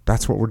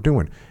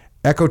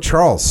 Echo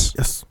Charles.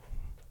 Yes.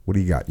 What do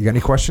you got? You got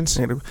any questions?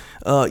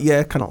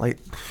 Yeah, kind of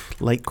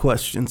light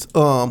questions.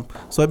 So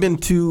I've been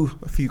to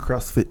a few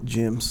CrossFit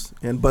gyms,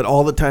 but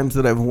all the times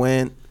that I've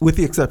went, with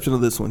the exception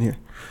of this one here,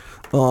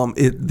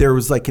 there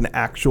was like an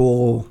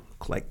actual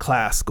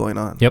class going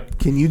on. Yep.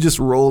 Can you just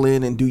roll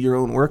in and do your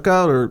own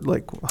workout, or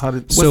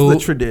what's the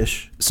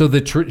tradition? So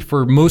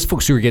for most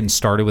folks who are getting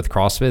started with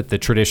CrossFit, the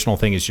traditional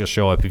thing is just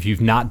show up. If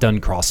you've not done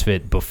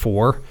CrossFit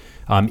before,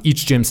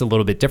 each gym's a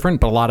little bit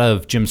different, but a lot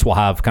of gyms will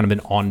have kind of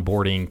an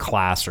onboarding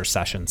class or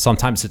session.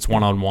 Sometimes it's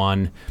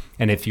one-on-one.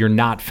 And if you're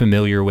not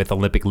familiar with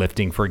Olympic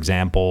lifting, for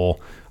example,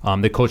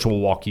 the coach will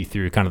walk you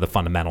through kind of the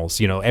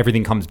fundamentals.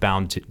 Everything comes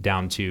down to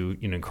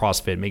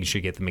CrossFit, making sure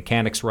you get the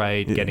mechanics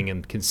right, getting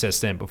them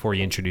consistent before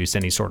you introduce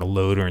any sort of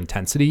load or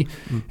intensity.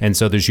 And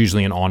so there's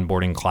usually an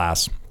onboarding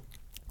class.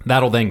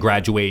 That'll then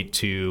graduate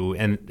to,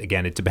 and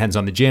again, it depends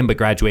on the gym, but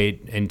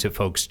graduate into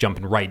folks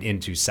jumping right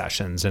into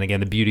sessions. And again,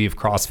 the beauty of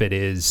CrossFit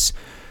is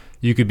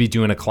you could be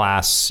doing a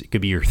class, it could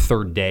be your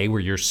third day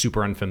where you're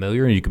super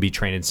unfamiliar, and you could be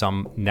training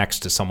next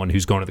to someone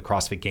who's going to the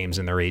CrossFit Games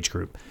in their age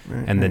group.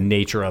 Right. And the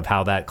nature of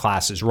how that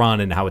class is run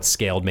and how it's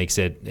scaled makes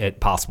it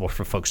possible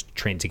for folks to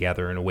train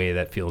together in a way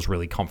that feels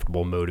really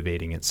comfortable,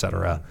 motivating, et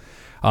cetera.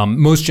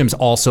 Most gyms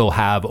also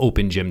have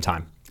open gym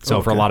time.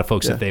 So for a lot of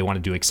folks, if they want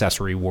to do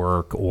accessory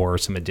work or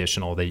some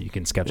additional, that you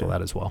can schedule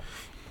that as well.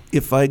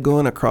 If I go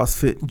in a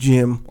CrossFit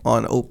gym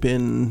on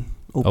open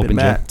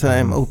mat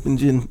time, open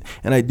gym,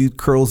 and I do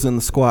curls in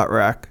the squat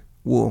rack,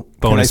 well,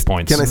 bonus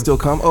points. Can I still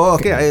come? Oh,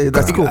 okay.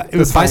 That's cool.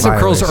 Bicep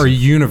curls are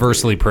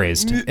universally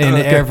praised in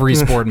every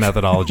sport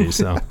methodology.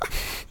 So.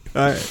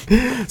 All right.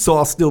 So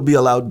I'll still be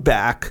allowed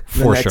back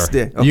the next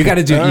day. Okay. You got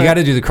to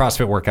do the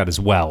CrossFit workout as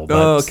well.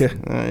 But okay.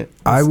 All right.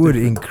 I would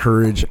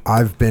encourage.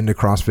 I've been to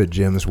CrossFit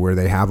gyms where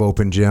they have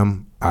open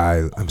gym.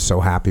 I'm so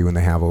happy when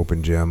they have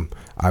open gym.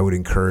 I would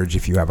encourage,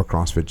 if you have a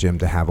CrossFit gym,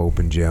 to have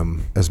open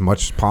gym as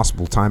much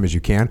possible time as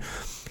you can.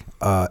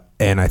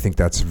 And I think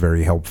that's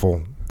very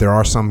helpful. There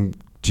are some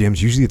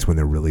gyms, usually it's when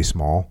they're really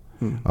small.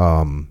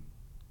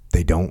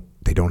 They don't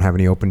have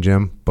any open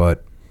gym,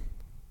 but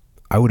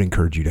I would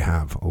encourage you to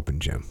have open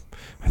gym.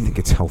 I think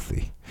it's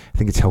healthy. I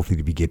think it's healthy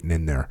to be getting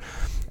in there,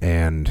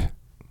 and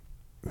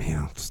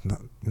it's not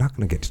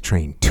going to get to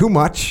train too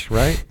much,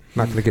 right?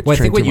 Not going to get. Well, to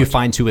train I think what too you much.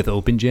 find too with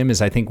open gym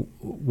is, I think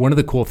one of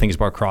the cool things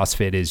about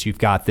CrossFit is you've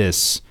got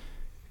this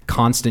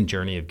constant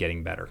journey of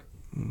getting better,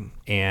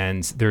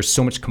 and there's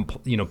so much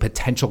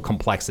potential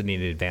complexity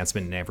and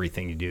advancement in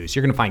everything you do. So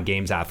you're going to find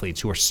games athletes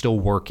who are still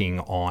working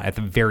on at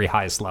the very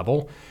highest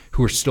level,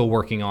 who are still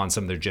working on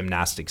some of their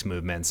gymnastics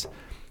movements.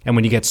 And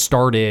when you get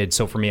started,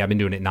 so for me, I've been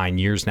doing it 9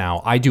 years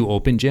now. I do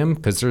open gym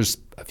because there's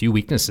a few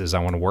weaknesses I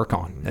want to work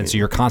on. And so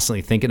you're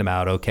constantly thinking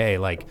about, okay,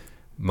 like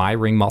my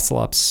ring muscle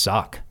ups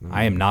suck.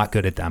 I am not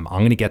good at them. I'm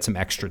going to get some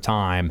extra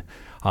time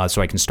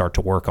so I can start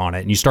to work on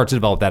it. And you start to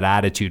develop that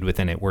attitude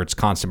within it where it's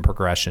constant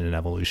progression and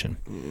evolution.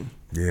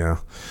 Yeah.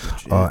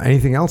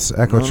 Anything else,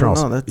 Echo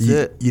Charles? No, that's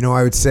it.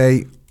 I would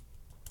say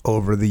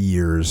over the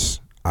years,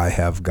 I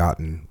have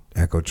gotten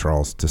Echo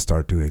Charles to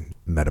start doing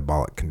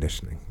metabolic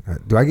conditioning.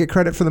 Do I get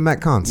credit for the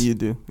Metcons? You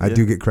do. I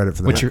do get credit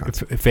for the What's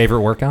Metcons. your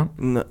favorite workout?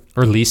 No.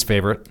 Or least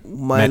favorite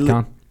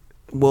Metcon?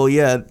 Well,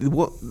 yeah.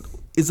 What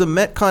is a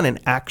Metcon an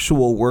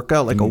actual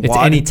workout, like a WOD? It's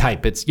any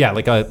type. It's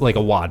like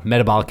a WOD,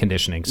 metabolic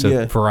conditioning. So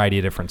Yeah. variety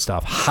of different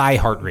stuff. High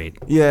heart rate.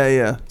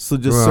 Yeah. So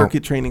just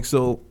circuit training.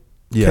 So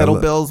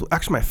kettlebells.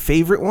 Actually, my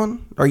favorite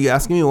one. Are you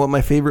asking me what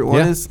my favorite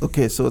one is?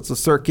 Okay, so it's a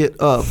circuit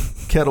of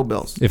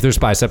kettlebells. If there's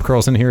bicep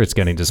curls in here, it's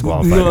getting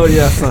disqualified. No,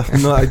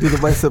 no, I do the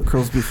bicep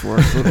curls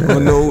before. So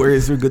no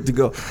worries, we're good to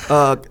go.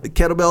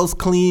 Kettlebells,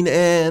 clean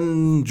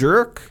and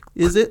jerk.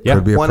 Is it? Yeah.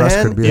 Could be a One press,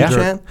 hand, could be a each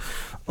jerk. hand.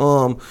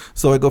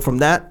 So I go from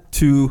that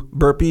to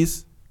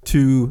burpees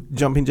to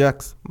jumping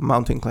jacks,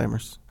 mountain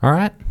climbers. All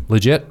right.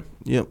 Legit.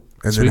 Yep.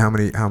 And Sweet.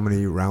 then how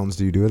many rounds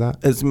do you do of that?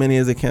 As many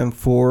as I can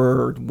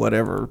for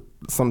whatever.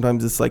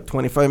 Sometimes it's like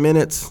 25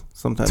 minutes.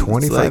 Sometimes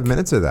 25 it's like,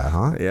 minutes of that,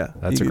 huh? Yeah.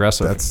 That's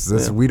aggressive.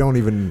 That's we're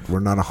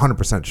not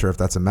 100% sure if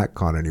that's a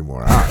Metcon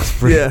anymore. It's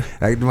pretty, Yeah.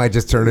 It might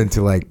just turn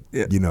into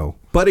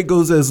But it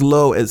goes as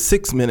low as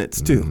 6 minutes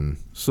too.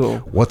 So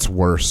what's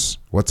worse?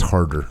 What's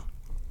harder?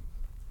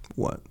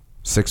 what?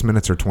 6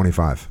 minutes or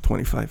 25?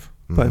 25.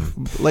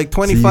 Like So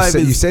 25 you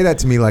is say that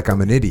to me like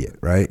I'm an idiot,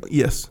 right?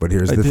 yes. But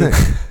here's I the do.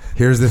 thing.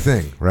 Here's the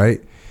thing,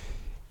 right?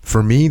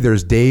 For me,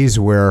 there's days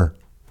where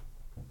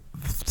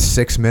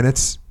 6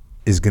 minutes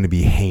is going to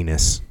be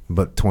heinous,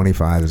 but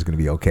 25 is going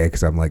to be okay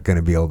because I'm like going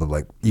to be able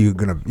to you're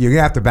gonna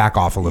have to back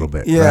off a little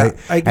bit, Yeah,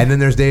 right? And then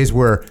there's days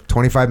where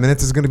 25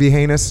 minutes is going to be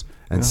heinous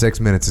and 6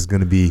 minutes is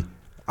going to be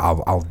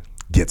I'll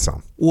get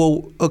some.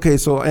 Well, okay,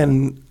 so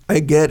and I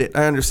get it.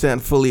 I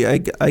understand fully. I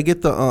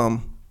get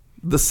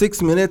the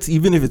 6 minutes,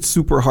 even if it's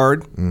super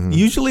hard.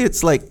 Usually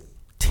it's like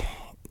 10,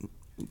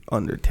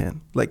 under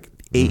 10, like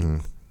 8.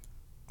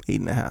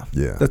 8.5.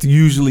 Yeah. That's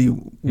usually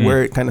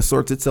where it kind of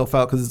sorts itself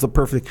out because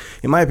it's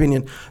in my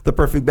opinion, the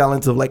perfect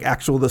balance of like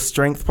the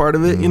strength part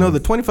of it. The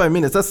 25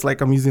 minutes, that's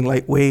like I'm using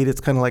lightweight. It's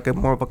kind of like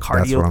more of a cardio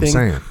That's what thing.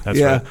 I'm saying. That's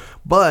right.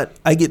 But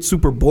I get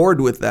super bored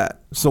with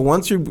that. So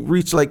once you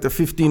reach like the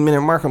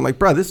 15-minute mark, I'm like,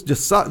 bro, this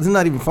just sucks. This is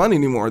not even fun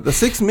anymore. The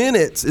 6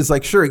 minutes is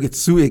like, sure,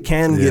 it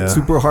can get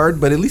super hard,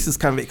 but at least it's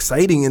kind of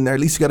exciting in there. At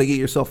least you got to get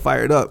yourself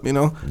fired up,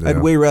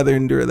 I'd way rather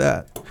endure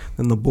that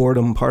than the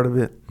boredom part of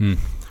it.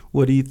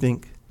 What do you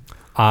think?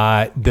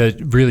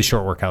 The really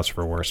short workouts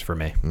were worse for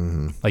me.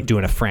 Like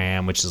doing a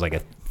Fram, which is like a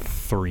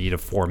 3 to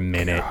 4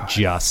 minute,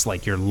 just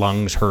like your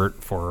lungs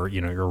hurt for,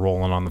 you're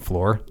rolling on the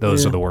floor.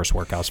 Those are the worst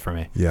workouts for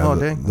me. Yeah, Oh,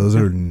 dang.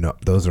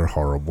 those are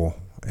horrible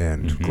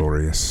and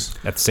glorious.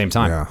 At the same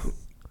time. Yeah.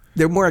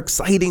 They're more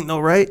exciting though,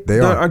 right? They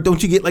are.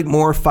 Don't you get like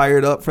more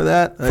fired up for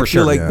that? I For feel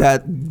sure. like Yeah.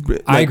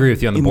 that. I agree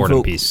with you on the boredom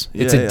invoke- piece.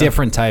 It's a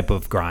different type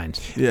of grind.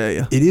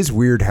 Yeah. It is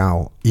weird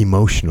how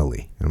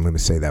emotionally, and I'm going to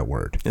say that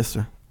word, Yes,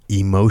 sir.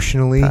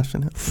 emotionally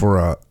Passionate. for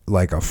a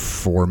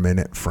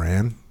 4-minute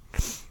Fran,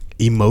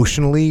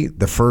 emotionally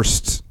the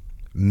first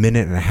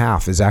minute and a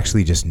half is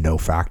actually just no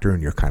factor,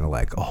 and you're kind of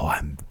like, oh,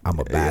 I'm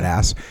a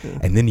badass.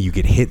 And then you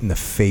get hit in the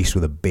face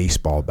with a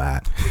baseball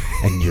bat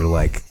and you're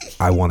like,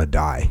 I want to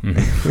die.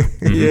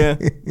 Yeah.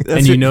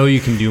 And you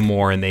can do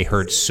more, and they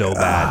hurt so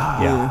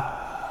bad.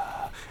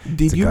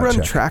 Did you gut run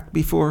check. track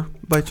before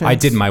by chance? I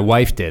did. My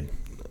wife did.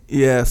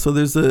 Yeah, so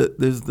there's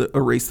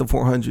a race, the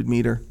 400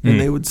 meter, and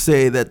they would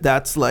say that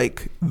that's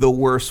like the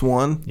worst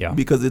one,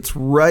 because it's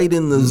right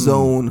in the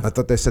zone. I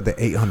thought they said the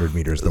 800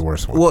 meter is the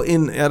worst one. Well,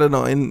 I don't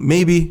know, and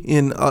maybe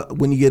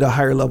when you get a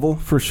higher level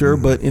for sure,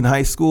 but in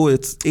high school,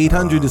 it's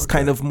 800 is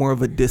kind of more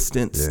of a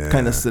distance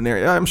kind of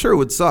scenario. I'm sure it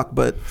would suck,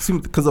 but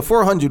because the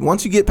 400,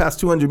 once you get past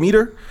 200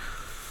 meter,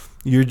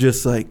 you're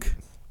just like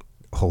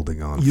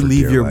holding on. You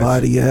leave your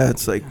body. Yeah,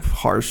 it's like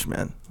harsh,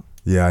 man.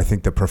 Yeah, I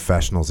think the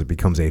professionals, it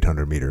becomes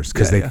 800 meters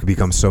because they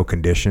become so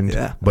conditioned.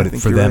 Yeah, but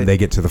for them, they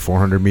get to the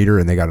 400 meter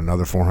and they got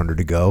another 400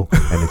 to go,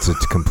 and it's a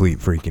complete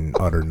freaking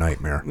utter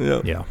nightmare.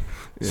 Yeah.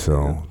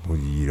 So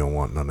you don't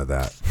want none of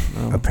that,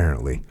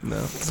 apparently.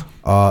 No.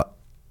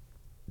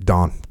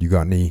 Don, you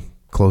got any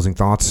closing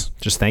thoughts?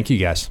 Just thank you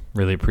guys.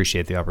 Really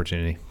appreciate the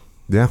opportunity.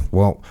 Yeah,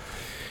 well,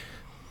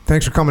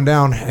 thanks for coming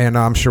down, and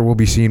I'm sure we'll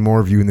be seeing more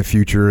of you in the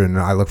future, and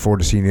I look forward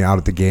to seeing you out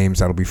at the games.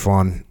 That'll be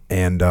fun.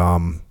 And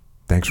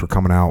thanks for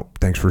coming out.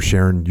 Thanks for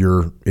sharing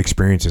your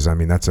experiences. I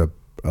mean, that's a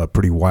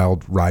pretty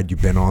wild ride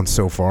you've been on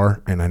so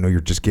far, and I know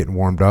you're just getting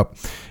warmed up.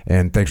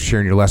 And thanks for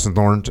sharing your lessons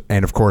learned.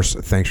 And, of course,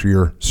 thanks for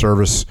your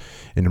service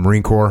in the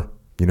Marine Corps.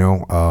 You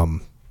know,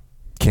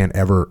 can't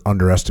ever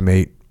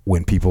underestimate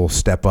when people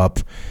step up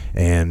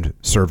and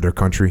serve their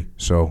country.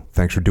 So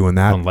thanks for doing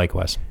that. And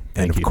likewise.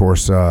 And, of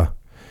course,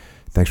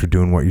 thanks for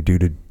doing what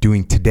you're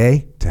doing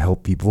today to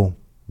help people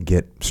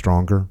get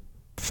stronger,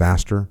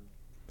 faster,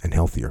 and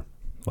healthier.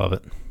 Love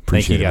it.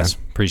 Thank you, guys.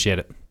 Appreciate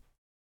it.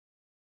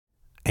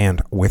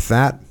 And with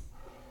that,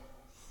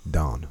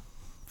 Don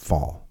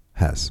Faul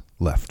has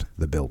left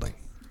the building.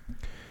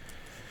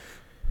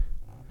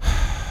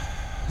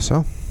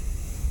 So,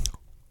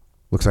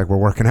 looks like we're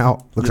working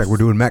out. Looks like we're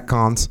doing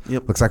Metcons.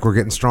 Yep. Looks like we're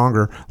getting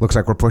stronger. Looks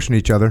like we're pushing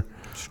each other.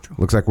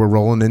 Looks like we're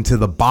rolling into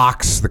the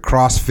box, the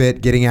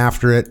CrossFit, getting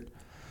after it.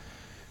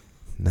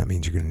 And that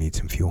means you're going to need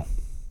some fuel.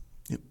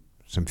 Yep.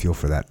 Some fuel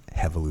for that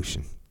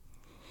evolution.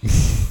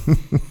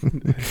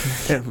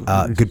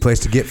 Good place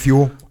to get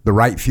fuel, the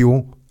right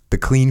fuel, the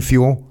clean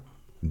fuel,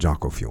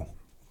 Jocko Fuel.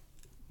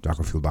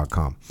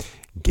 JockoFuel.com.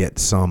 Get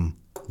some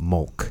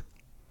milk,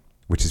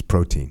 which is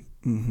protein.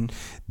 Mm-hmm.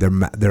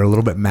 They're a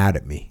little bit mad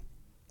at me.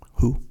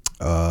 Who?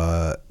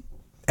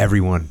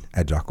 Everyone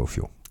at Jocko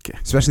Fuel. Okay.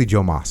 Especially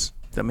Joe Moss.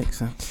 That makes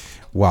sense.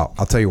 Well,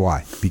 I'll tell you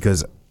why.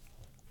 Because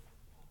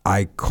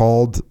I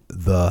called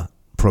the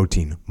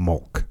protein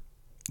milk,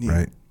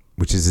 right?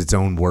 Which is its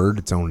own word,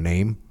 its own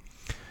name.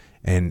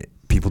 And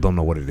people don't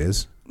know what it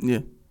is. Yeah.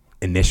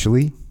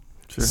 Initially.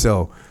 Sure.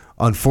 So,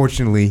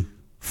 unfortunately,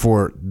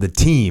 for the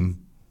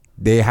team,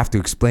 they have to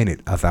explain it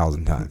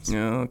 1,000 times.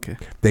 Yeah, okay.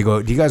 They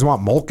go, do you guys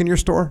want milk in your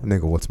store? And they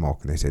go, what's milk?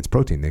 And they say, it's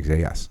protein. They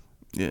say, yes.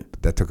 Yeah.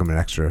 But that took them an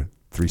extra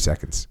 3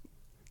 seconds.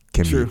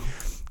 True.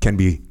 Can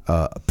be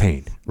a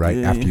pain, right?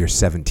 Yeah, After your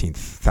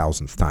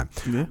 17,000th time.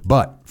 Yeah.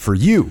 But for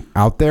you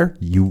out there,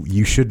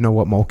 you should know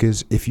what milk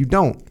is. If you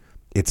don't,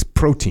 it's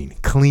protein,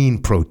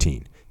 clean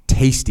protein,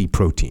 tasty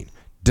protein,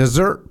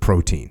 dessert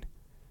protein.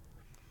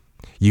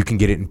 You can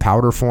get it in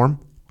powder form,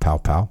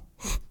 pow,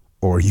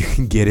 or you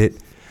can get it,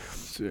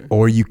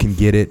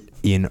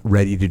 in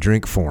ready to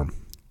drink form.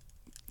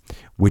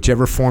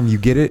 Whichever form you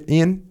get it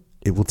in,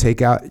 it will take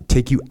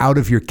you out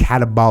of your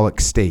catabolic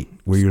state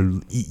where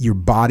your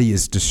body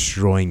is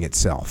destroying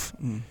itself,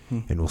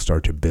 and will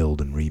start to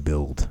build and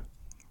rebuild.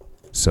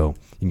 So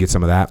you can get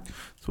some of that.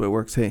 That's the way it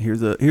works. Hey,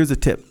 here's a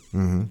tip.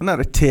 Mm-hmm. Not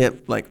a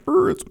tip, like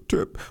it's a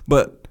tip,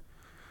 but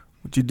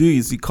what you do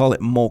is you call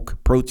it milk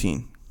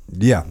protein.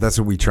 Yeah, that's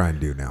what we try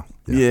and do now.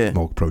 Yeah.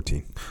 Milk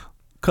protein.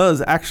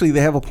 Because actually, they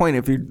have a point.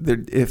 If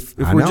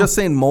we're just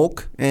saying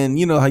milk, and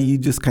you know how you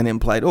just kind of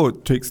implied,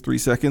 it takes 3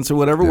 seconds or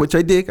whatever, which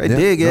I dig. I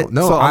dig it.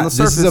 No, so on the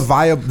surface,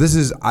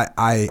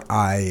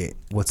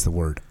 what's the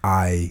word?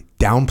 I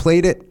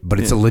downplayed it, but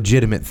it's a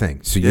legitimate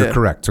thing. So you're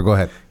correct. So go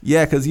ahead.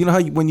 Yeah, because you know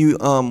how when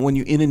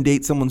you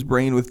inundate someone's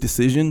brain with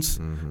decisions,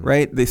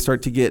 right? They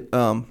start to get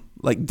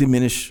like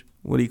diminish.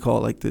 What do you call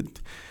it? Like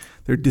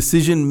their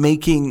decision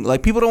making.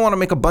 Like people don't want to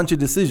make a bunch of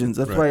decisions.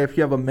 That's why if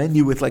you have a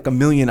menu with like 1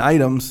 million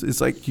items,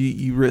 it's like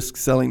you risk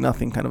selling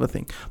nothing, kind of a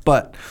thing.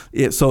 But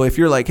so if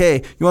you're like,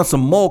 hey, you want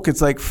some milk?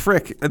 It's like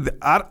frick.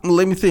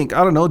 Let me think.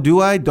 I don't know. Do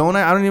I? Don't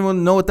I? I don't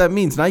even know what that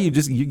means. Now you're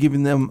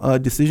giving them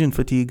decision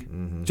fatigue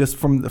just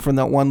from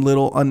that one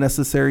little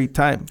unnecessary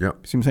time.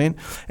 Yep. See what I'm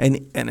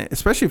saying? And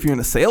especially if you're in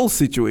a sales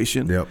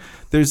situation. Yep.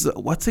 There's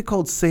what's it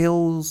called?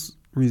 Sales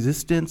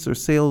resistance or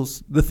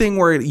sales, the thing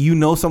where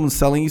someone's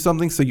selling you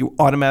something, so you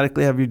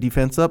automatically have your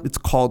defense up. It's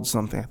called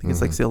something. I think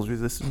it's like sales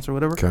resistance or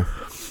whatever. Okay.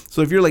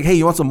 So if you're like, hey,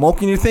 you want some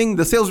milk in your thing?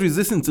 The sales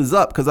resistance is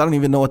up because I don't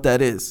even know what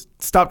that is.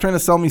 Stop trying to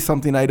sell me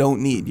something I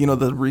don't need.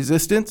 The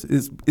resistance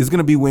is going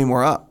to be way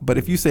more up. But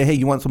if you say, hey,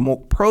 you want some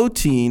milk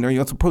protein or you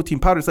want some protein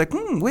powder, it's like,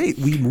 wait,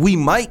 we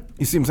might.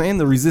 You see what I'm saying?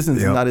 The resistance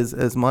is not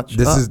as much.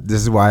 This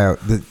is why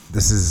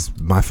this is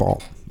my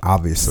fault,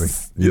 obviously.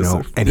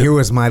 Sir. And here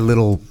was my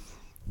little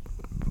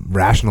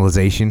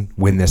rationalization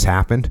when this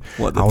happened.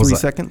 What, the 3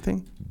 second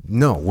thing?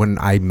 No, when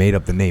I made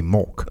up the name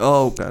Mulk.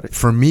 Oh, got it.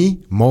 For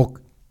me,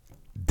 Mulk,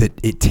 that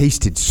it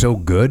tasted so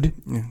good.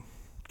 Yeah.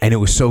 and it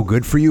was so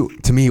good for you,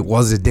 to me, it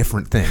was a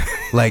different thing.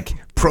 Like,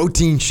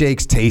 protein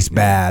shakes taste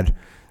bad.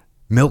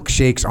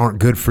 Milkshakes aren't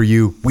good for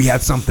you. We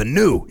had something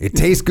new. It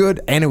tastes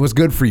good, and it was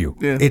good for you.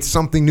 Yeah. It's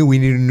something new. We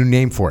need a new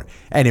name for it.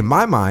 And in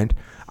my mind,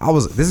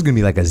 this is going to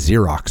be like a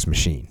Xerox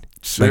machine.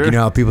 Sure. Like, you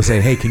know how people say,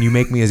 hey, can you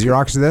make me a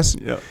Xerox of this?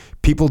 Yeah.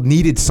 People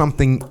needed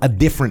a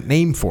different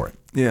name for it.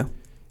 Yeah.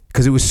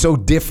 Because it was so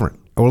different.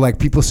 Or like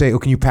people say, oh,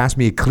 can you pass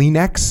me a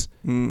Kleenex?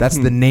 Mm-hmm. That's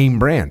the name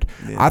brand.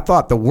 Yeah. I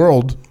thought the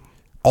world,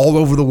 all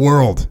over the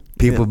world,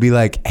 people would be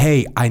like,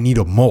 hey, I need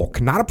a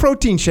Mulk. Not a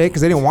protein shake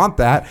because they didn't want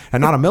that.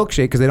 And not a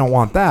milkshake because they don't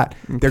want that.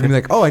 Okay. They're going to be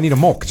like, oh, I need a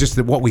Mulk. Just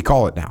what we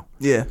call it now.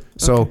 Yeah.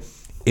 So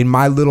in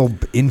my little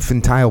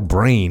infantile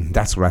brain,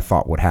 that's what I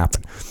thought would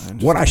happen.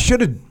 What I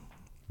should have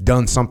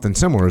done something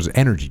similar is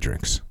energy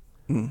drinks.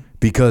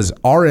 Because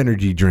our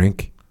energy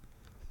drink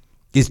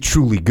is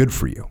truly good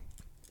for you.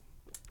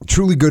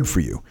 Truly good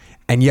for you.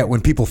 And yet when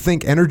people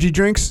think energy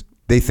drinks,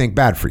 they think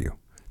bad for you.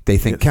 They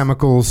think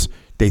chemicals.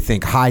 They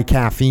think high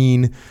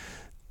caffeine.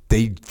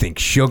 They think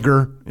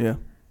sugar. Yeah.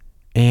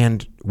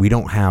 And we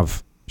don't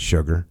have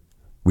sugar.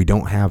 We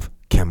don't have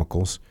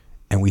chemicals.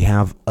 And we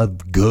have a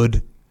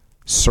good,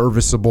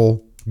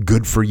 serviceable,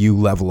 good for you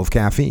level of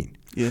caffeine.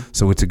 Yeah.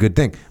 So it's a good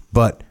thing.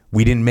 But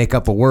we didn't make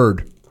up a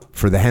word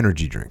for the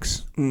energy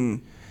drinks.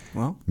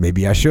 Well,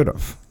 maybe I should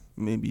have.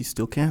 Maybe you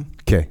still can.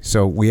 Okay,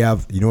 so we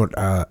have,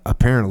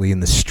 apparently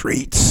in the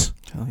streets,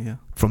 hell yeah,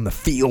 from the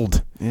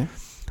field,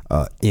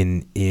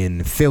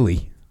 in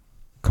Philly,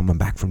 coming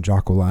back from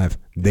Jocko Live,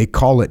 they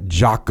call it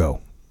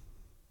Jocko.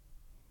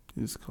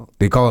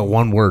 They call it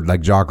one word,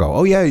 like Jocko.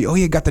 Oh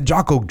yeah, got the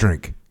Jocko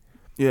drink.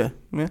 Yeah.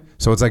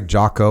 So it's like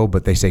Jocko,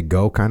 but they say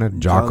go kind of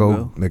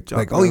Jocko.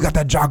 Like, oh, you got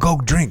that Jocko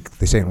drink.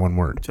 They say it in one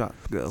word.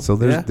 Jocko. So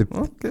there's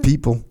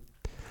people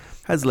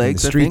has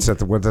legs. In the streets.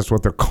 That's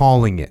what they're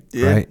calling it,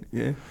 right?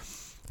 Yeah.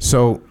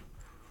 So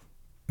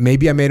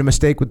maybe I made a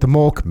mistake with the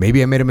Mulk.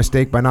 Maybe I made a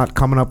mistake by not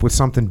coming up with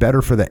something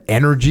better for the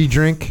energy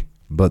drink.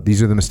 But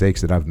these are the mistakes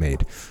that I've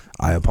made.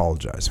 I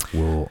apologize.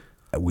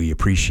 We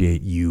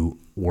appreciate you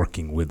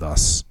working with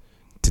us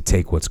to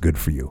take what's good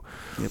for you.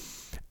 Yep.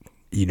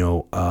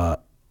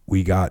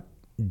 We got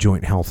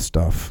joint health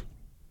stuff,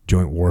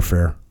 joint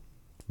warfare.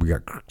 We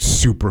got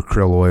super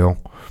krill oil.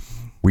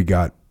 We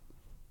got,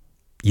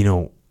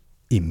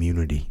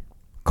 immunity,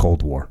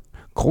 Cold War.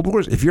 Cold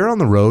War, if you're on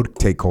the road,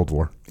 take Cold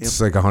War. Yep.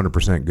 It's like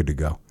 100% good to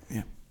go.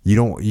 Yeah.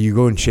 You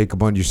go and shake a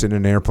bunch, you're sitting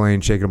in an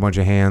airplane, shaking a bunch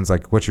of hands,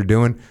 like what you're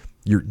doing,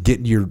 you're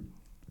getting your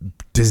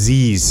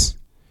disease.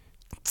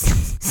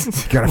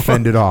 You got to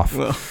fend it off.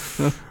 Well,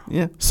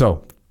 yeah.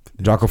 So,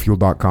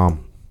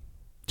 JockoFuel.com.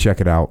 Check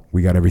it out.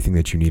 We got everything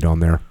that you need on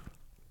there.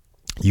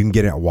 You can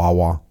get it at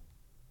Wawa.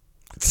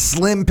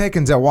 Slim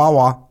pickings at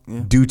Wawa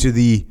due to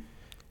the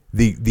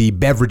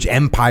beverage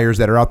empires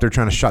that are out there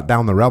trying to shut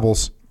down the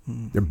rebels.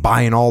 They're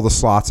buying all the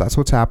slots. That's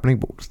what's happening.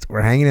 But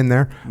we're hanging in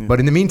there. Yeah. But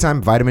in the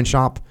meantime, Vitamin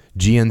Shop,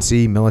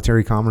 GNC,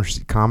 Military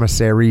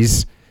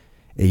Commissaries,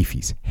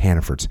 AFES,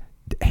 Hannaford's.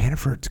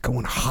 Hannaford's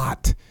going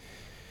hot.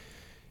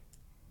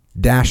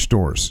 Dash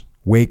Stores,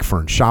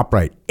 Wakefern,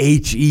 ShopRite,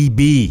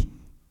 HEB.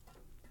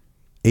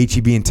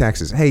 HEB in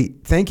Texas. Hey,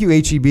 thank you,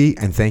 HEB,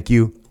 and thank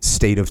you,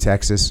 State of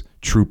Texas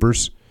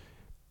troopers,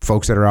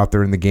 folks that are out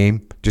there in the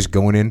game, just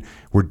going in.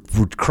 We're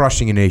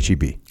crushing in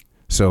HEB.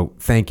 So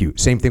thank you.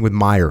 Same thing with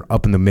Meyer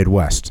up in the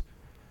Midwest.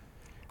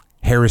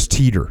 Harris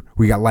Teeter.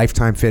 We got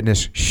Lifetime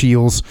Fitness,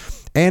 Shields.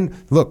 And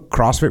look,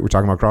 CrossFit. We're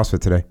talking about CrossFit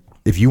today.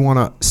 If you want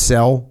to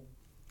sell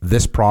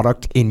this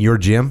product in your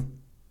gym,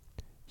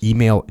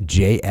 email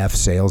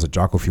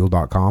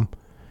jfsales@jockofuel.com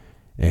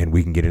and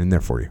we can get it in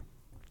there for you.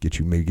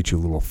 Maybe get you a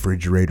little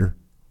refrigerator.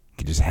 You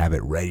can just have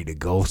it ready to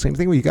go. Same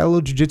thing when you got a little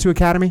jiu-jitsu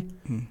academy.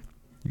 You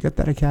got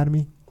that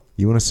academy.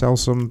 You want to sell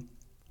some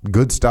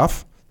good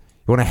stuff.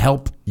 You want to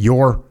help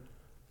your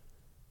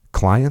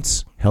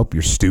clients, help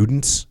your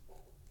students,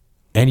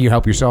 and you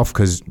help yourself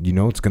because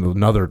it's going to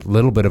another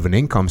little bit of an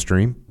income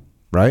stream,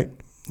 right?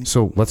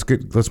 So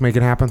let's make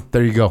it happen.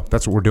 There you go.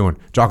 That's what we're doing.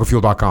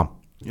 JockoFuel.com.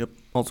 Yep.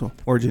 Also,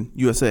 Origin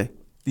USA.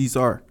 This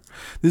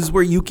is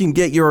where you can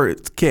get your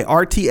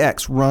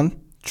RTX, run,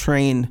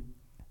 train,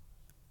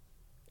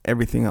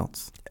 everything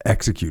else.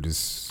 Execute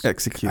is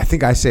execute. I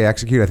think I say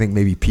execute. I think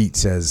maybe Pete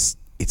says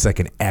it's like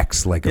an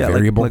X, like a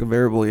variable. Like a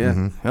variable, yeah.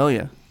 Mm-hmm. Hell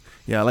yeah.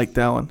 Yeah, I like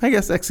that one. I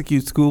guess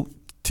execute's cool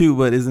too,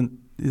 but isn't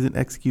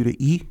execute a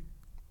E?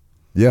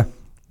 Yeah.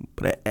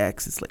 But an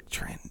X is like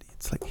trendy.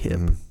 It's like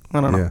hip. I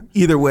don't know. Yeah.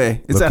 Either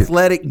way, it's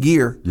athletic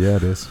gear. Yeah,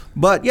 it is.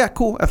 But yeah,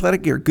 cool.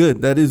 Athletic gear.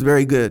 Good. That is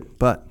very good.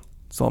 But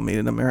it's all made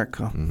in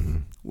America,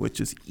 which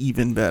is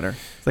even better.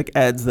 It's like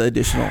adds the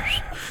additional.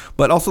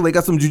 But also they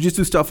got some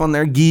jiu-jitsu stuff on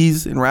there,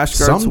 gis and rash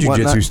guards. Some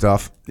jiu-jitsu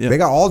stuff. Yeah. They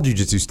got all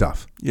jiu-jitsu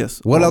stuff.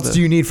 Yes. What else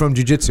do you need from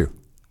jiu-jitsu?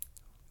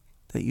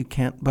 That you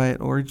can't buy at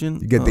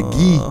Origin? You get the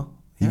gi.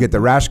 You get the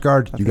rash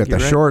guard. You got the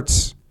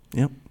shorts.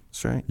 Yep.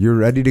 That's right. You're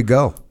ready to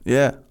go.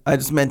 Yeah. I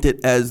just meant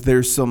it as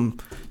there's some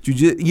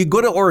jiu-jitsu. You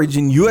go to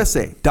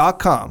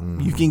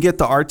originusa.com. You can get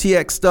the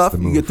RTX stuff.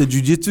 You get the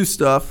jiu-jitsu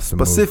stuff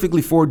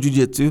specifically for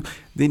jiu-jitsu.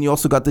 Then you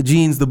also got the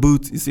jeans, the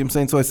boots. You see what I'm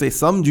saying? So I say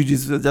some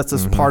jiu-jitsu, that's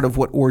just part of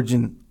what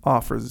Origin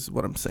offers is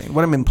what I'm saying.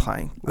 What I'm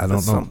implying. I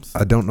don't know.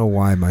 I don't know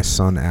why my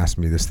son asked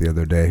me this the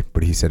other day,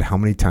 but he said, how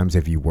many times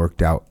have you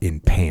worked out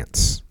in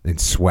pants, in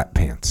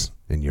sweatpants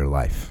in your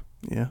life?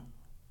 Yeah.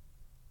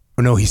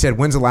 Oh, no, he said,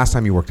 when's the last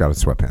time you worked out in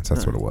sweatpants?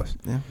 That's what it was.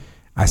 Yeah.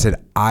 I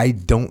said, I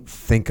don't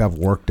think I've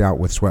worked out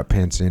with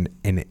sweatpants in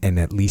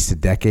at least a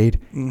decade.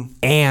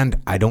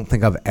 And I don't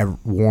think I've ever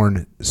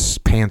worn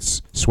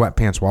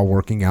sweatpants while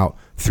working out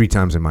 3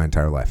 times in my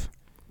entire life.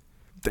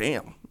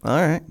 Damn. All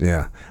right.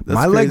 Yeah. That's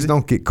my legs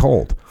don't get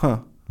cold.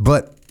 Huh.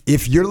 But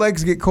if your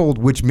legs get cold,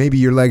 which maybe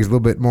your legs a little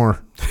bit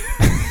more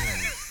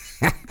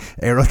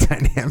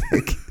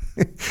aerodynamic,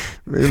 a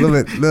little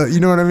bit,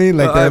 you know what I mean?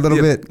 Like they're a little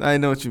bit. I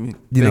know what you mean.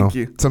 Thank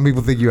you. Some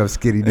people think you have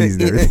skinny knees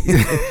and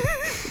everything.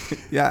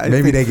 Yeah,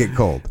 maybe they get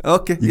cold.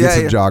 Okay. You get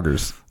some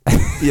joggers.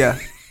 Yeah.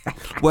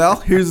 Well,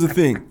 here's the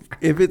thing.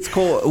 If it's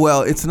cold,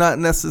 well, it's not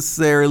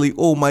necessarily,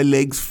 oh, my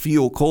legs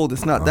feel cold.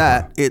 It's not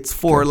that. It's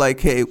for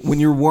like, hey, when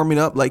you're warming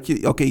up, like,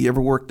 okay, you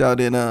ever worked out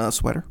in a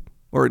sweater?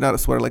 Or not a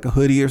sweater, like a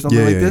hoodie or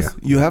something like this?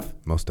 You have?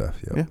 Most have,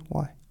 Yeah.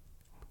 Why?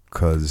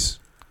 Because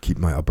get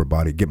my upper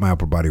body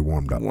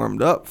warmed up.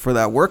 Warmed up for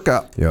that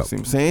workout. Yep. See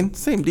what I'm saying?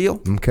 Same deal.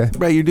 Okay.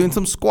 Right, you're doing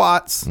some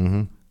squats.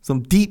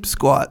 Some deep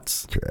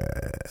squats.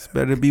 It's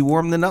better to be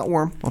warm than not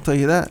warm. I'll tell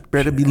you that.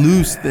 Better to be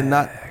loose than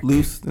not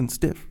loose than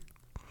stiff.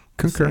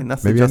 Concur.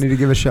 Maybe I need to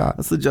give a shot.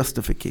 That's the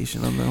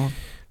justification on that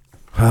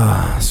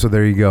one. So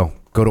there you go.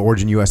 Go to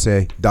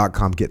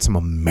originusa.com. Get some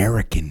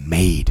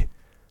American-made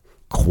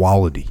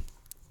quality.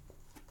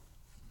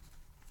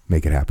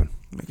 Make it happen.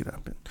 Make it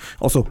happen.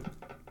 Also,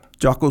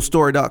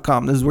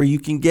 JockoStore.com. This is where you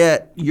can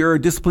get your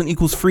Discipline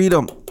Equals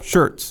Freedom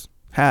shirts,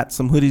 hats,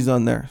 some hoodies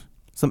on there,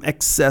 some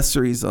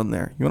accessories on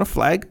there. You want a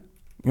flag?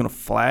 You want a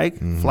flag?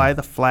 Fly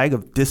the flag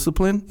of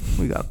discipline?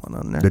 We got one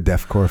on there. The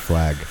DEFCOR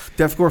flag.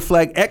 DEFCOR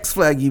flag, X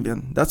flag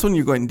even. That's when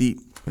you're going deep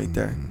right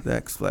there. The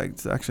X flag.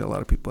 It's actually a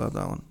lot of people have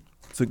that one.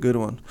 It's a good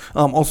one.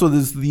 Also,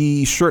 there's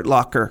the Shirt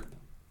Locker,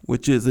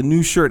 which is a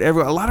new shirt. A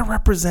lot of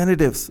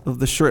representatives of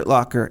the Shirt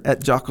Locker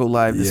at Jocko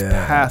Live this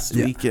past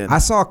weekend. I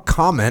saw a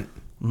comment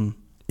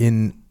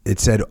it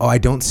said, I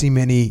don't see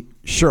many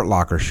Shirt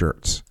Locker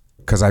shirts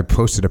because I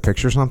posted a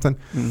picture or something.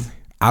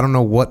 I don't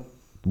know what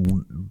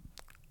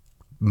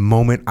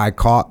moment I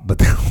caught, but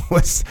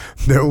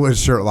there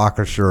was Shirt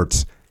Locker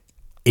shirts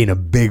in a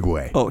big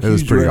way. Oh, it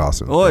was pretty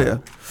awesome. Oh, yeah.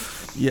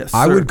 Yes,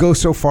 I would go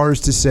so far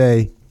as to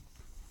say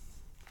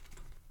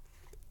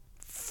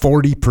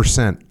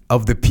 40%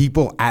 of the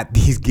people at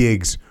these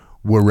gigs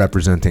were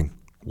representing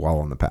While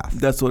on the Path.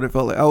 That's what it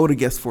felt like. I would have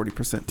guessed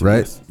 40% too. Right?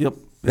 Yes. Yep.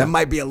 That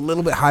might be a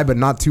little bit high, but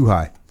not too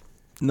high.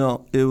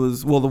 No, it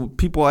was, well, the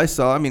people I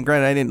saw, I mean,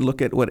 granted, I didn't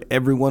look at what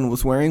everyone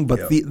was wearing,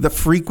 but the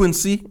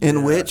frequency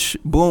in which,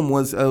 boom,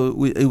 was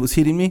it was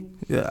hitting me.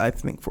 Yeah, I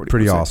think 40%.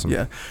 Pretty awesome.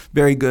 Yeah,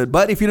 very good.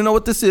 But if you don't know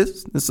what this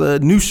is, it's a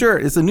new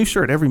shirt. It's a new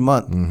shirt every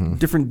month.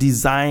 Different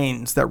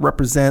designs that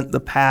represent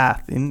the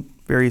path in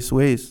various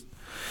ways.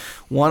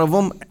 One of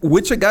them,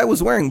 which a guy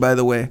was wearing, by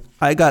the way,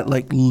 I got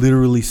like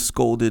literally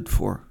scolded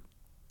for.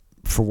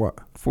 For what?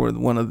 For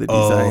one of the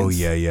designs. Oh,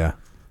 yeah.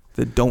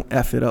 The don't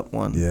F it up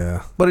one.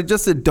 Yeah. But it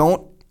just said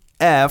don't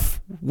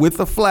F with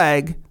a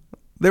flag.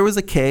 There was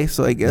a K,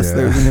 so I guess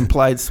there's an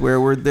implied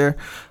swear word there.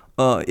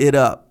 It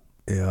up.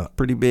 Yeah.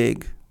 Pretty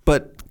big.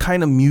 But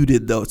kind of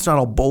muted, though. It's not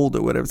all bold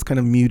or whatever. It's kind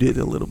of muted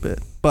a little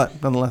bit.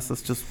 But nonetheless,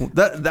 that's just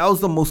that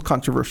was the most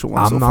controversial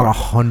one so far. I'm not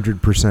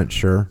 100%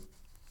 sure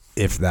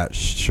if that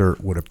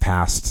shirt would have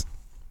passed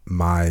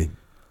my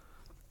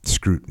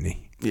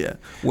scrutiny. Yeah.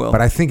 Well,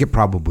 but I think it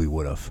probably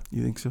would have.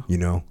 You think so? You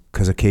know,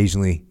 because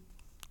occasionally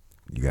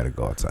you got to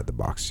go outside the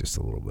box just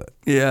a little bit.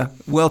 Yeah.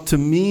 Well, to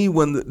me,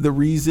 when the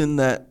reason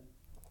that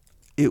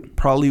it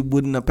probably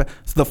wouldn't have,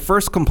 so the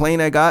first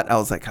complaint I got, I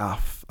was like, I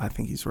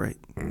think he's right.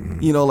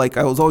 You know, like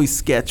I was always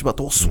sketched about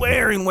the whole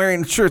swearing,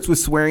 wearing shirts with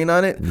swearing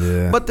on it.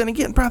 Yeah. But then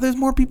again, bro, there's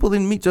more people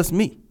than me, just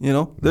me. You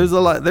know, there's a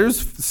lot. There's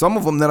some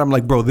of them that I'm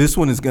like, bro, this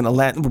one is gonna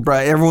land. Bro,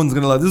 everyone's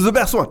gonna love. This is the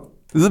best one.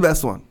 This is the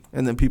best one.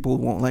 And then people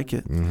won't like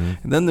it. And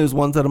then there's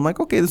ones that I'm like,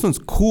 okay, this one's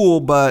cool,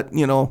 but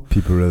you know,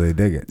 people really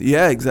dig it.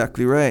 Yeah,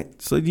 exactly right.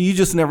 So you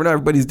just never know.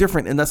 Everybody's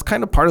different, and that's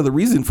kind of part of the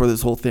reason for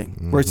this whole thing.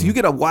 Whereas you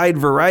get a wide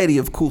variety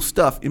of cool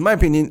stuff. In my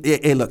opinion,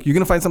 hey, look, you're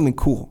gonna find something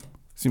cool.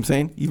 See what I'm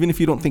saying? Even if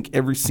you don't think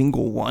every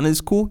single one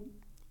is cool,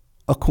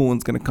 a cool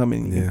one's going to come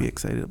in and you'll be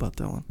excited about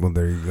that one. Well,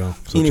 there you go.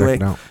 So anyway,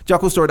 check it out.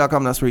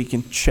 JockoStore.com, that's where you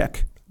can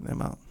check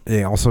them out.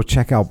 Yeah, also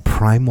check out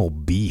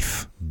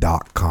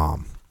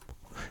PrimalBeef.com.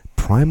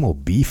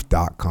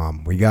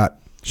 PrimalBeef.com. We got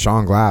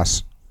Sean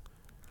Glass,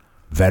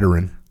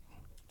 veteran,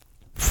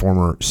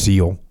 former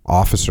SEAL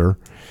officer,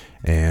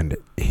 and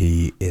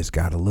he has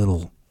got a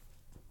little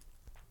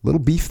little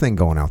beef thing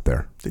going out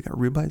there. They got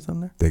ribeyes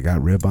on there? They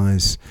got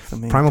ribeyes.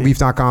 Amazing.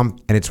 Primalbeef.com,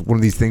 and it's one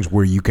of these things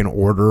where you can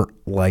order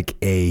like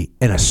an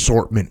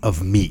assortment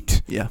of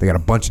meat. Yeah. They got a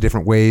bunch of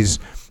different ways.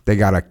 They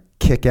got a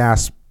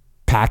kick-ass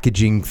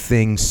packaging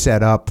thing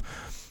set up.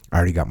 I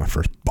already got my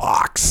first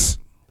box,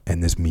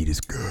 and this meat is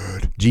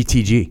good.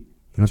 GTG.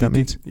 You know what that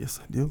means? Yes,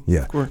 I do.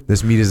 Yeah. Of course.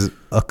 This meat is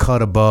a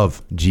cut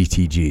above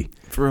GTG.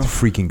 For real. It's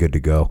freaking good to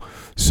go.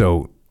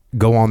 So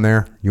go on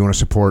there. You want to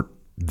support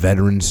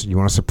veterans. You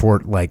want to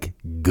support like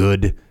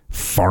good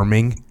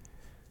farming.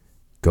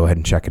 Go ahead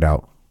and check it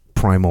out.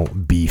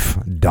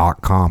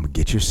 Primalbeef.com.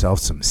 Get yourself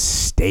some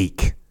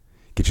steak.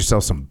 Get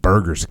yourself some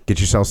burgers.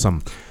 Get yourself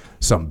some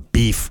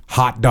beef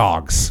hot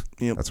dogs.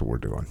 Yep. That's what we're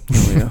doing.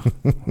 Oh,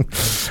 yeah.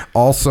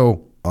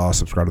 Also,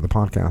 subscribe to the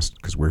podcast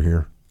because we're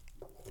here.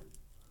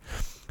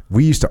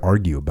 We used to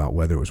argue about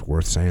whether it was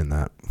worth saying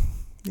that.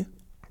 Yeah.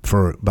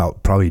 For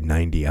about probably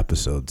 90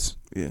 episodes.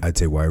 Yeah. I'd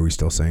say, why are we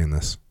still saying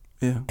this?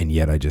 Yeah. And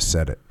yet I just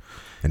said it.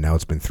 And now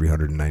it's been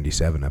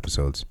 397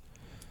 episodes.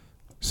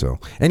 So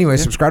anyway,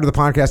 subscribe to the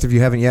podcast if you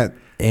haven't yet.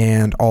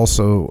 And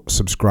also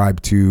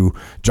subscribe to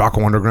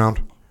Jocko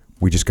Underground.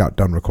 We just got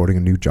done recording a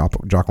new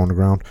Jocko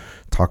Underground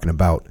talking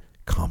about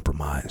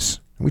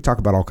compromise. And we talk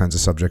about all kinds of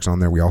subjects on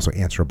there. We also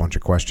answer a bunch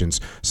of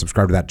questions.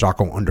 Subscribe to that,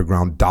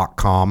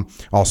 JockoUnderground.com.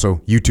 Also,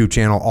 YouTube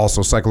channel.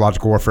 Also,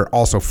 Psychological Warfare.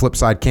 Also,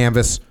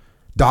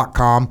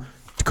 FlipsideCanvas.com.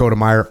 Dakota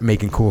Meyer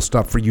making cool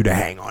stuff for you to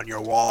hang on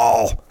your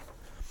wall.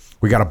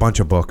 We got a bunch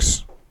of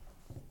books.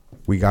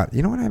 We got,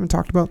 you know what I haven't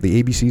talked about?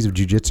 The ABCs of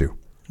Jiu-Jitsu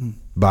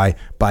by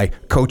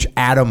Coach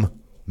Adam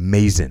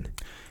Mazin.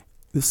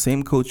 The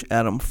same Coach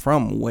Adam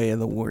from Way of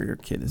the Warrior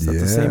Kid. Is that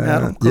the same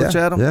Adam? Coach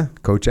Adam? Yeah,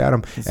 Coach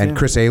Adam. And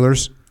Chris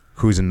Ehlers,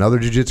 who's another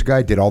jiu-jitsu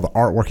guy, did all the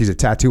artwork. He's a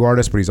tattoo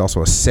artist, but he's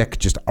also a sick,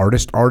 just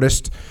artist.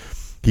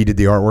 He did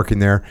the artwork in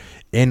there.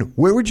 And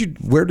where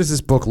does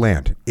this book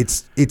land?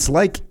 It's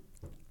like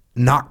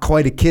not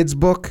quite a kid's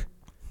book,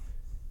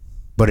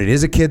 but it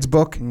is a kid's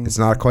book. It's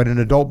not quite an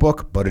adult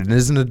book, but it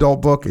is an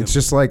adult book. It's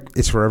just like,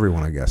 it's for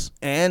everyone, I guess.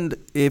 And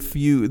this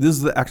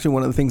is actually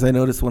one of the things I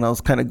noticed when I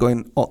was kind of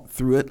going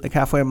through it, like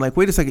halfway, I'm like,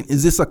 wait a second,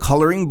 is this a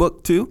coloring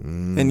book too?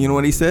 And you know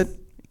what he said?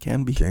 It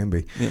can be. Can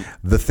be. Yeah.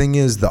 The thing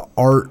is, the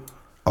art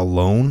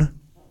alone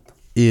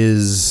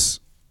it's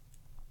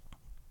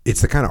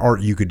the kind of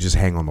art you could just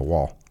hang on the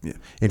wall. Yeah.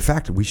 In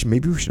fact,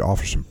 maybe we should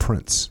offer some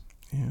prints.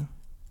 Yeah.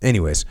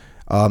 Anyways,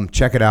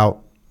 check it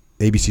out.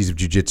 ABCs of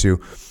Jiu-Jitsu.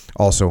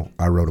 Also,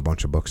 I wrote a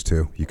bunch of books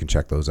too. You can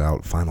check those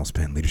out. Final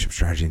Spin, Leadership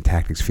Strategy and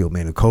Tactics, Field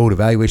Manual, Code,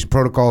 Evaluation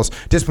Protocols,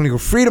 Discipline,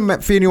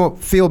 Freedom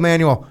Field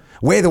Manual,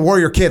 Way of the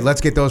Warrior Kid.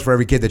 Let's get those for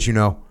every kid that you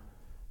know.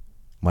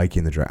 Mikey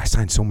and the Dragon. I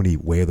signed so many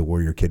Way of the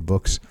Warrior Kid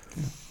books.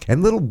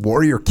 And little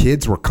warrior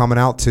kids were coming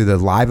out to the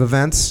live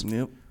events.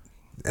 Yep.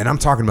 And I'm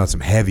talking about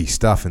some heavy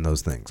stuff in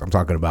those things. I'm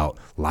talking about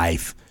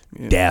life,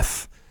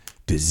 death,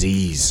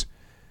 disease,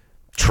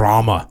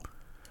 trauma.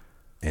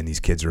 And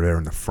these kids are there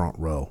in the front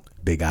row.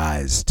 Big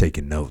eyes,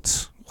 taking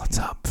notes. What's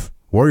up?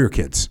 Warrior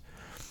kids.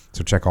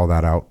 So check all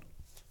that out.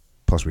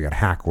 Plus we got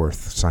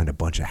Hackworth. Signed a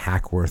bunch of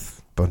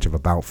Hackworth. Bunch of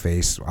About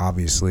Face.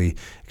 Obviously,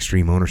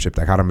 Extreme Ownership.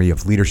 Dichotomy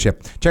of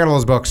Leadership. Check out all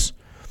those books.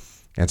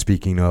 And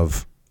speaking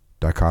of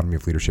Dichotomy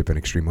of Leadership and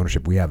Extreme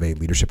Ownership, we have a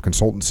leadership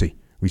consultancy.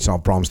 We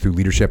solve problems through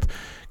leadership.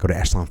 Go to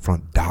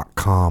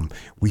echelonfront.com.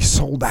 We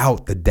sold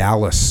out the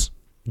Dallas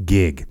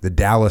gig, the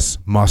Dallas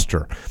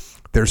muster.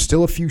 There's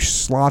still a few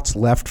slots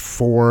left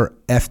for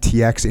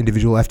FTX,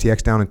 individual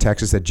FTX down in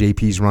Texas that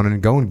JP's running.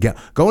 Go and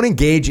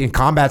engage in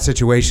combat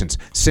situations,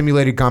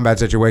 simulated combat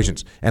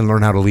situations, and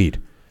learn how to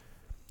lead.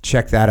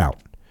 Check that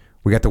out.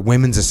 We got the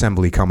Women's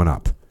Assembly coming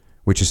up,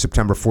 which is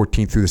September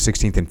 14th through the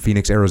 16th in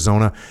Phoenix,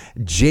 Arizona.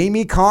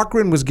 Jamie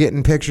Cochran was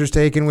getting pictures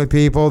taken with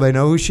people. They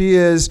know who she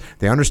is.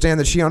 They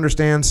understand that she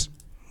understands.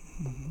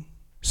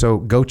 So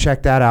go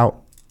check that out.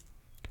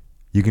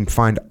 You can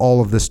find all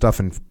of this stuff,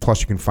 and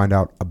plus you can find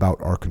out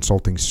about our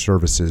consulting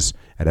services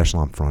at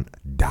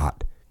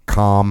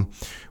echelonfront.com.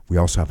 We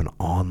also have an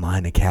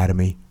online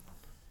academy,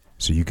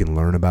 so you can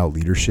learn about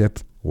leadership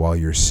while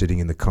you're sitting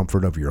in the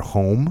comfort of your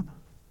home.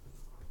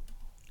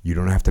 You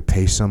don't have to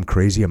pay some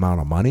crazy amount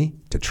of money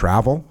to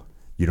travel.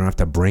 You don't have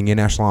to bring in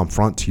Echelon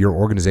Front to your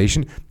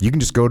organization. You can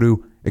just go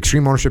to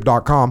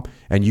extremeownership.com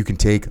and you can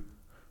take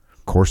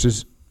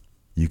courses.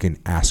 You can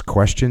ask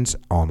questions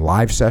on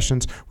live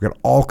sessions. We got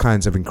all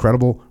kinds of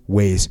incredible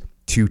ways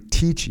to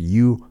teach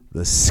you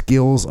the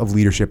skills of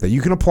leadership that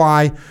you can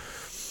apply.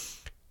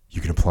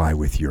 You can apply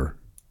with your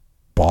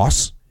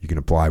boss. You can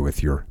apply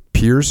with your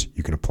peers.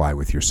 You can apply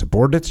with your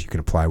subordinates. You can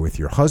apply with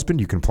your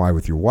husband. You can apply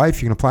with your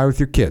wife. You can apply with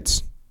your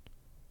kids.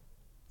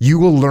 You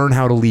will learn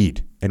how to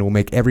lead, and it will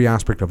make every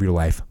aspect of your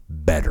life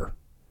better.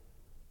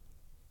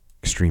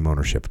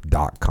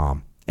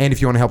 ExtremeOwnership.com. And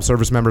if you want to help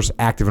service members,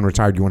 active and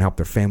retired, you want to help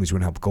their families, you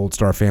want to help Gold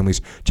Star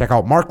families, check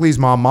out Mark Lee's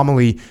mom, Mama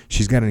Lee.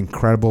 She's got an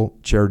incredible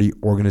charity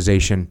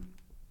organization.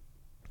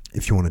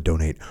 If you want to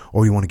donate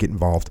or you want to get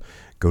involved,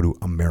 go to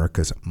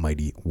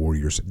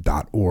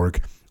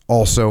americasmightywarriors.org.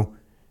 Also,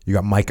 You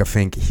got Micah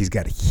Fink. He's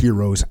got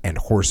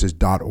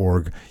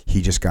heroesandhorses.org.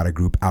 He just got a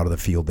group out of the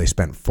field. They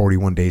spent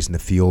 41 days in the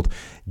field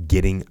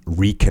getting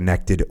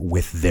reconnected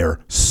with their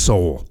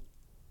soul.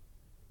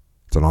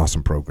 It's an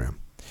awesome program.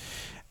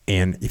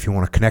 And if you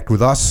want to connect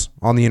with us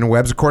on the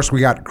interwebs, of course, we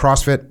got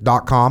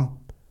CrossFit.com.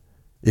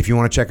 If you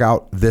want to check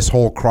out this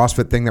whole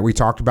CrossFit thing that we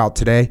talked about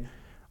today,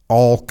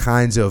 all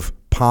kinds of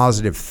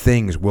positive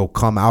things will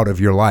come out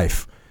of your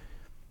life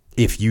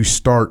if you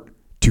start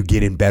to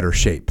get in better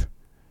shape.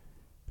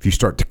 If you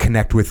start to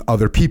connect with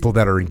other people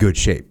that are in good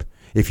shape,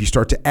 if you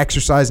start to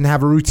exercise and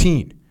have a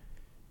routine,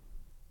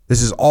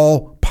 this is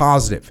all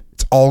positive.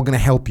 It's all going to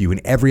help you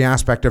in every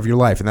aspect of your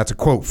life. And that's a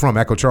quote from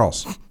Echo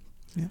Charles.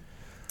 Yeah.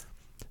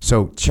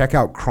 So check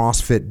out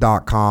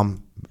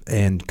CrossFit.com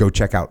and go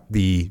check out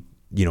the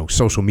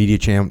social media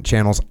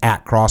channels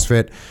at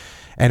CrossFit,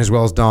 and as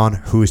well as Don,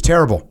 who is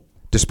terrible.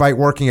 Despite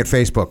working at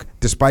Facebook,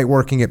 despite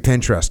working at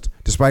Pinterest,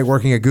 despite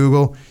working at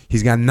Google,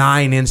 he's got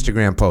 9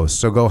 Instagram posts.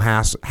 So go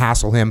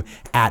hassle him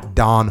at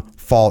Don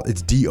Faul.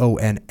 It's DONFAUL.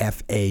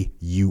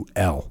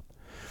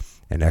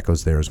 And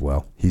Echo's there as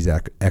well. He's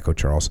at Echo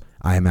Charles.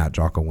 I am at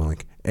Jocko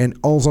Willink. And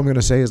all I'm going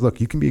to say is, look,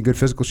 you can be in good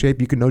physical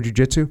shape. You can know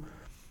jiu-jitsu.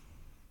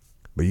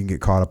 But you can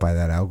get caught up by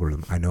that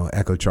algorithm. I know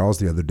Echo Charles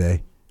the other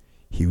day.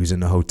 He was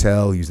in the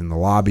hotel. He was in the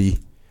lobby.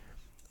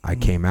 I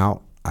came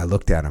out. I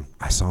looked at him.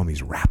 I saw him.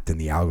 He's wrapped in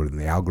the algorithm.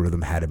 The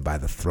algorithm had him by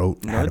the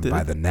throat, had him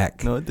by the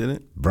neck. No, it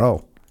didn't.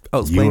 Bro. I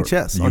was playing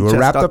chess. You were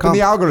wrapped up in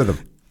the algorithm.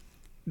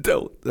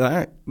 All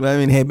right. I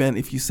mean, hey, man,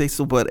 if you say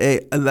so, but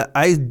hey,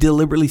 I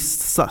deliberately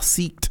sought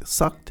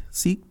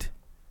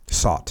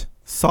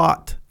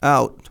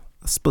out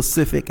a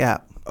specific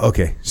app.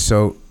 Okay,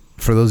 so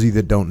for those of you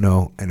that don't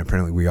know, and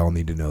apparently we all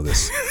need to know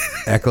this,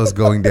 Echo's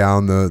going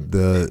down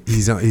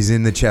he's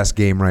in the chess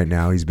game right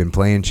now. He's been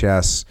playing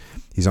chess.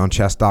 He's on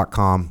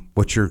chess.com.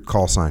 What's your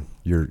call sign?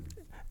 Your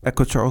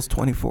Echo Charles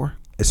 24.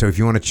 So if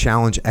you want to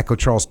challenge Echo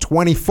Charles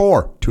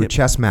 24 to a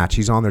chess match,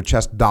 he's on their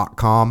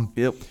chess.com.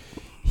 Yep.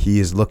 He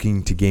is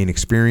looking to gain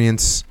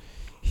experience.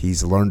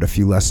 He's learned a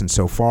few lessons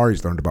so far.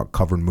 He's learned about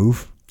cover and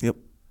move. Yep.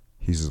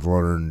 He's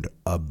learned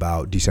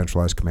about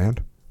decentralized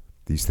command.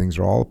 These things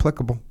are all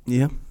applicable.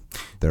 Yeah.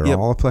 They're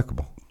all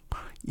applicable.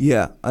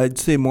 Yeah, I'd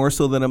say more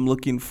so that I'm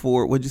looking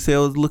for, what'd you say I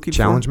was looking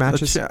challenge for?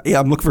 Matches?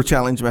 Yeah, I'm looking for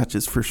challenge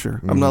matches for sure.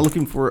 I'm not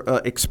looking for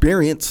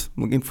experience.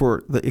 I'm looking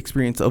for the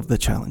experience of the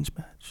challenge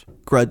match,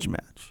 grudge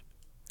match.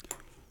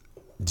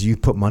 Do you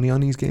put money on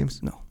these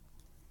games? No,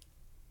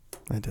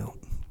 I don't.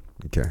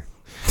 Okay.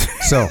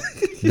 So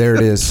there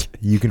it is.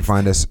 You can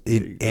find us.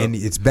 And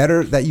it's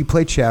better that you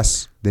play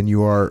chess than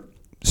you are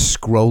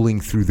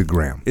scrolling through the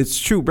gram. It's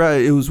true, bro.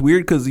 It was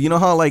weird because you know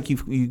how like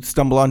you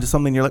stumble onto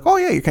something, you're like, oh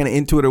yeah, you're kind of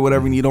into it or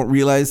whatever, and you don't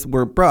realize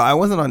bro, I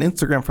wasn't on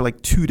Instagram for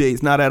like 2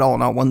 days, not at all,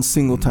 not one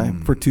single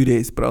time for 2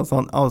 days, but I was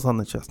on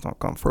the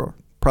chess.com for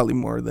probably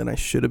more than I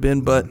should have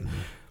been, but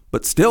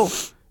still,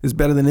 it's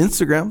better than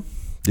Instagram.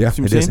 Yeah,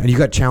 it is. And you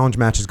got challenge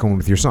matches going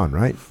with your son,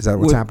 right? Is that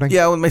what's happening?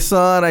 Yeah, with my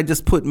son, I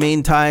just put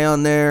Main Tai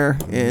on there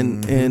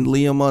and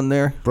Liam on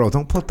there. Bro,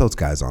 don't put those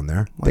guys on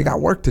there. They got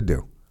work to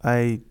do.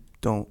 I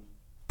don't.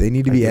 They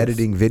need to be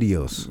editing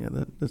videos.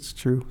 Yeah, that's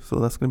true. So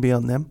that's going to be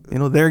on them.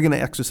 They're going to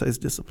exercise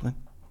discipline.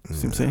 See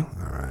what I'm saying?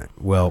 All right.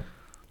 Well,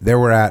 there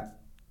we're at.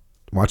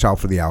 Watch out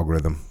for the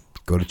algorithm.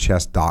 Go to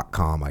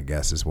chess.com, I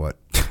guess, is what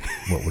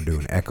we're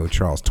doing. Echo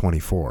Charles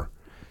 24.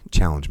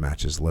 Challenge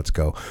matches. Let's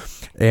go.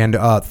 And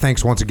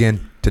thanks once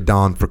again to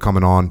Don for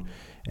coming on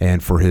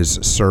and for his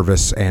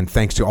service. And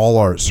thanks to all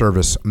our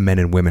service men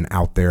and women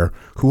out there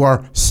who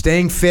are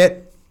staying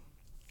fit.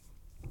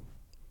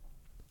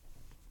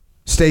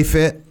 Stay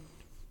fit.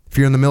 If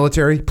you're in the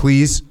military,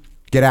 please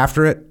get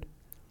after it.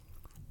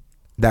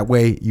 That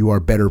way you are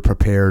better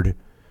prepared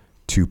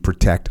to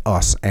protect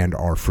us and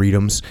our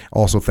freedoms.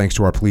 Also, thanks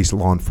to our police,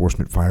 law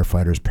enforcement,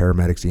 firefighters,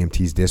 paramedics,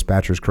 EMTs,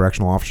 dispatchers,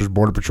 correctional officers,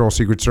 Border Patrol,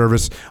 Secret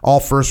Service, all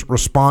first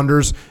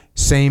responders.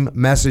 Same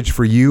message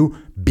for you.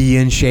 Be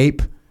in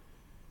shape.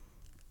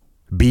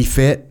 Be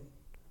fit.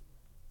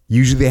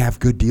 Usually they have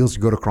good deals.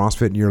 You go to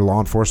CrossFit and your law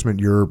enforcement,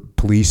 your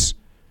police,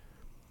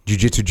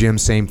 jiu-jitsu gym,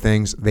 same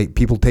things.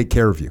 People take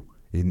care of you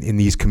in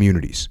these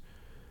communities.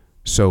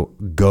 So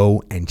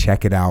go and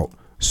check it out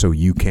so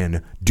you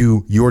can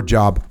do your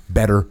job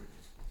better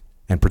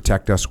and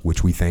protect us,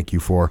 which we thank you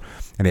for.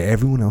 And to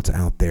everyone else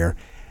out there,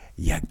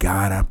 you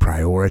gotta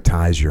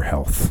prioritize your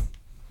health.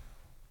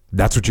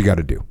 That's what you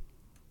gotta do.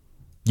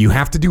 You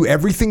have to do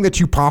everything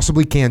that you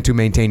possibly can to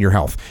maintain your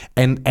health.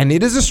 And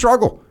it is a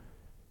struggle.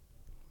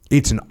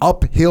 It's an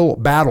uphill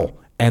battle,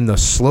 and the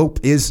slope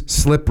is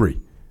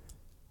slippery.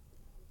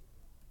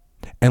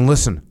 And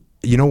listen,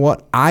 you know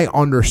what? I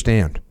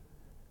understand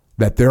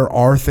that there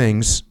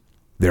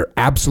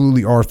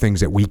absolutely are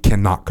things that we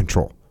cannot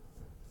control.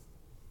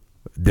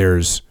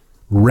 There's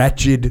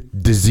wretched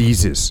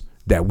diseases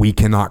that we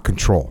cannot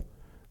control.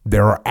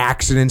 There are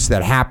accidents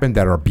that happen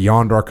that are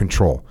beyond our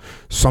control.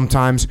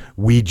 Sometimes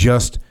we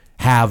just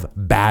have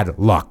bad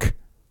luck.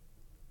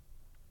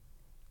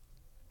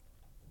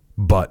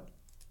 But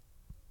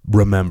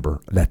remember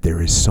that there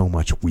is so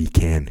much we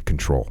can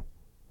control.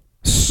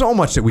 So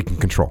much that we can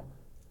control.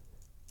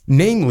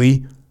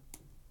 Namely,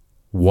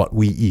 what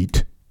we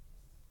eat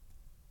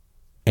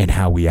and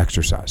how we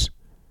exercise.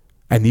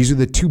 And these are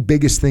the two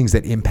biggest things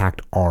that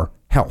impact our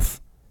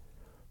health.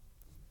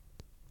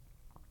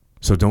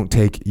 So don't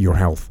take your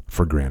health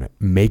for granted.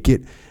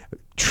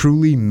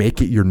 Truly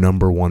make it your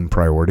number one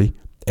priority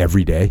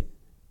every day.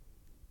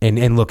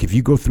 And look, if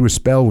you go through a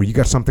spell where you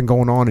got something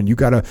going on and you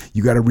gotta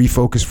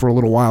refocus for a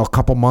little while, a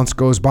couple months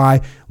goes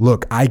by,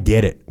 look, I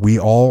get it. We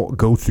all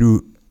go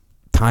through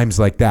times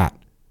like that.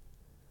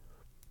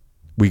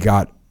 We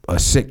got a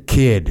sick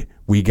kid.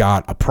 We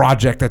got a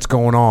project that's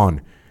going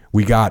on.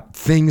 We got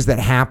things that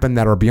happen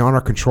that are beyond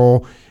our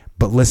control.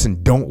 But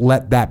listen, don't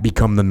let that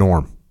become the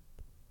norm.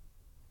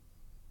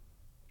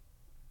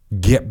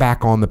 Get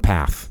back on the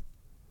path.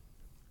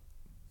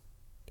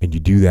 And you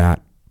do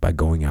that by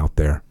going out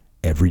there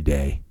every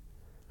day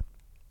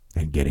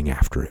and getting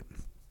after it.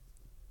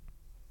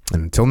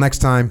 And until next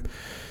time,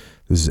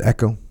 this is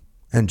Echo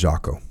and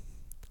Jocko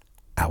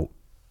out.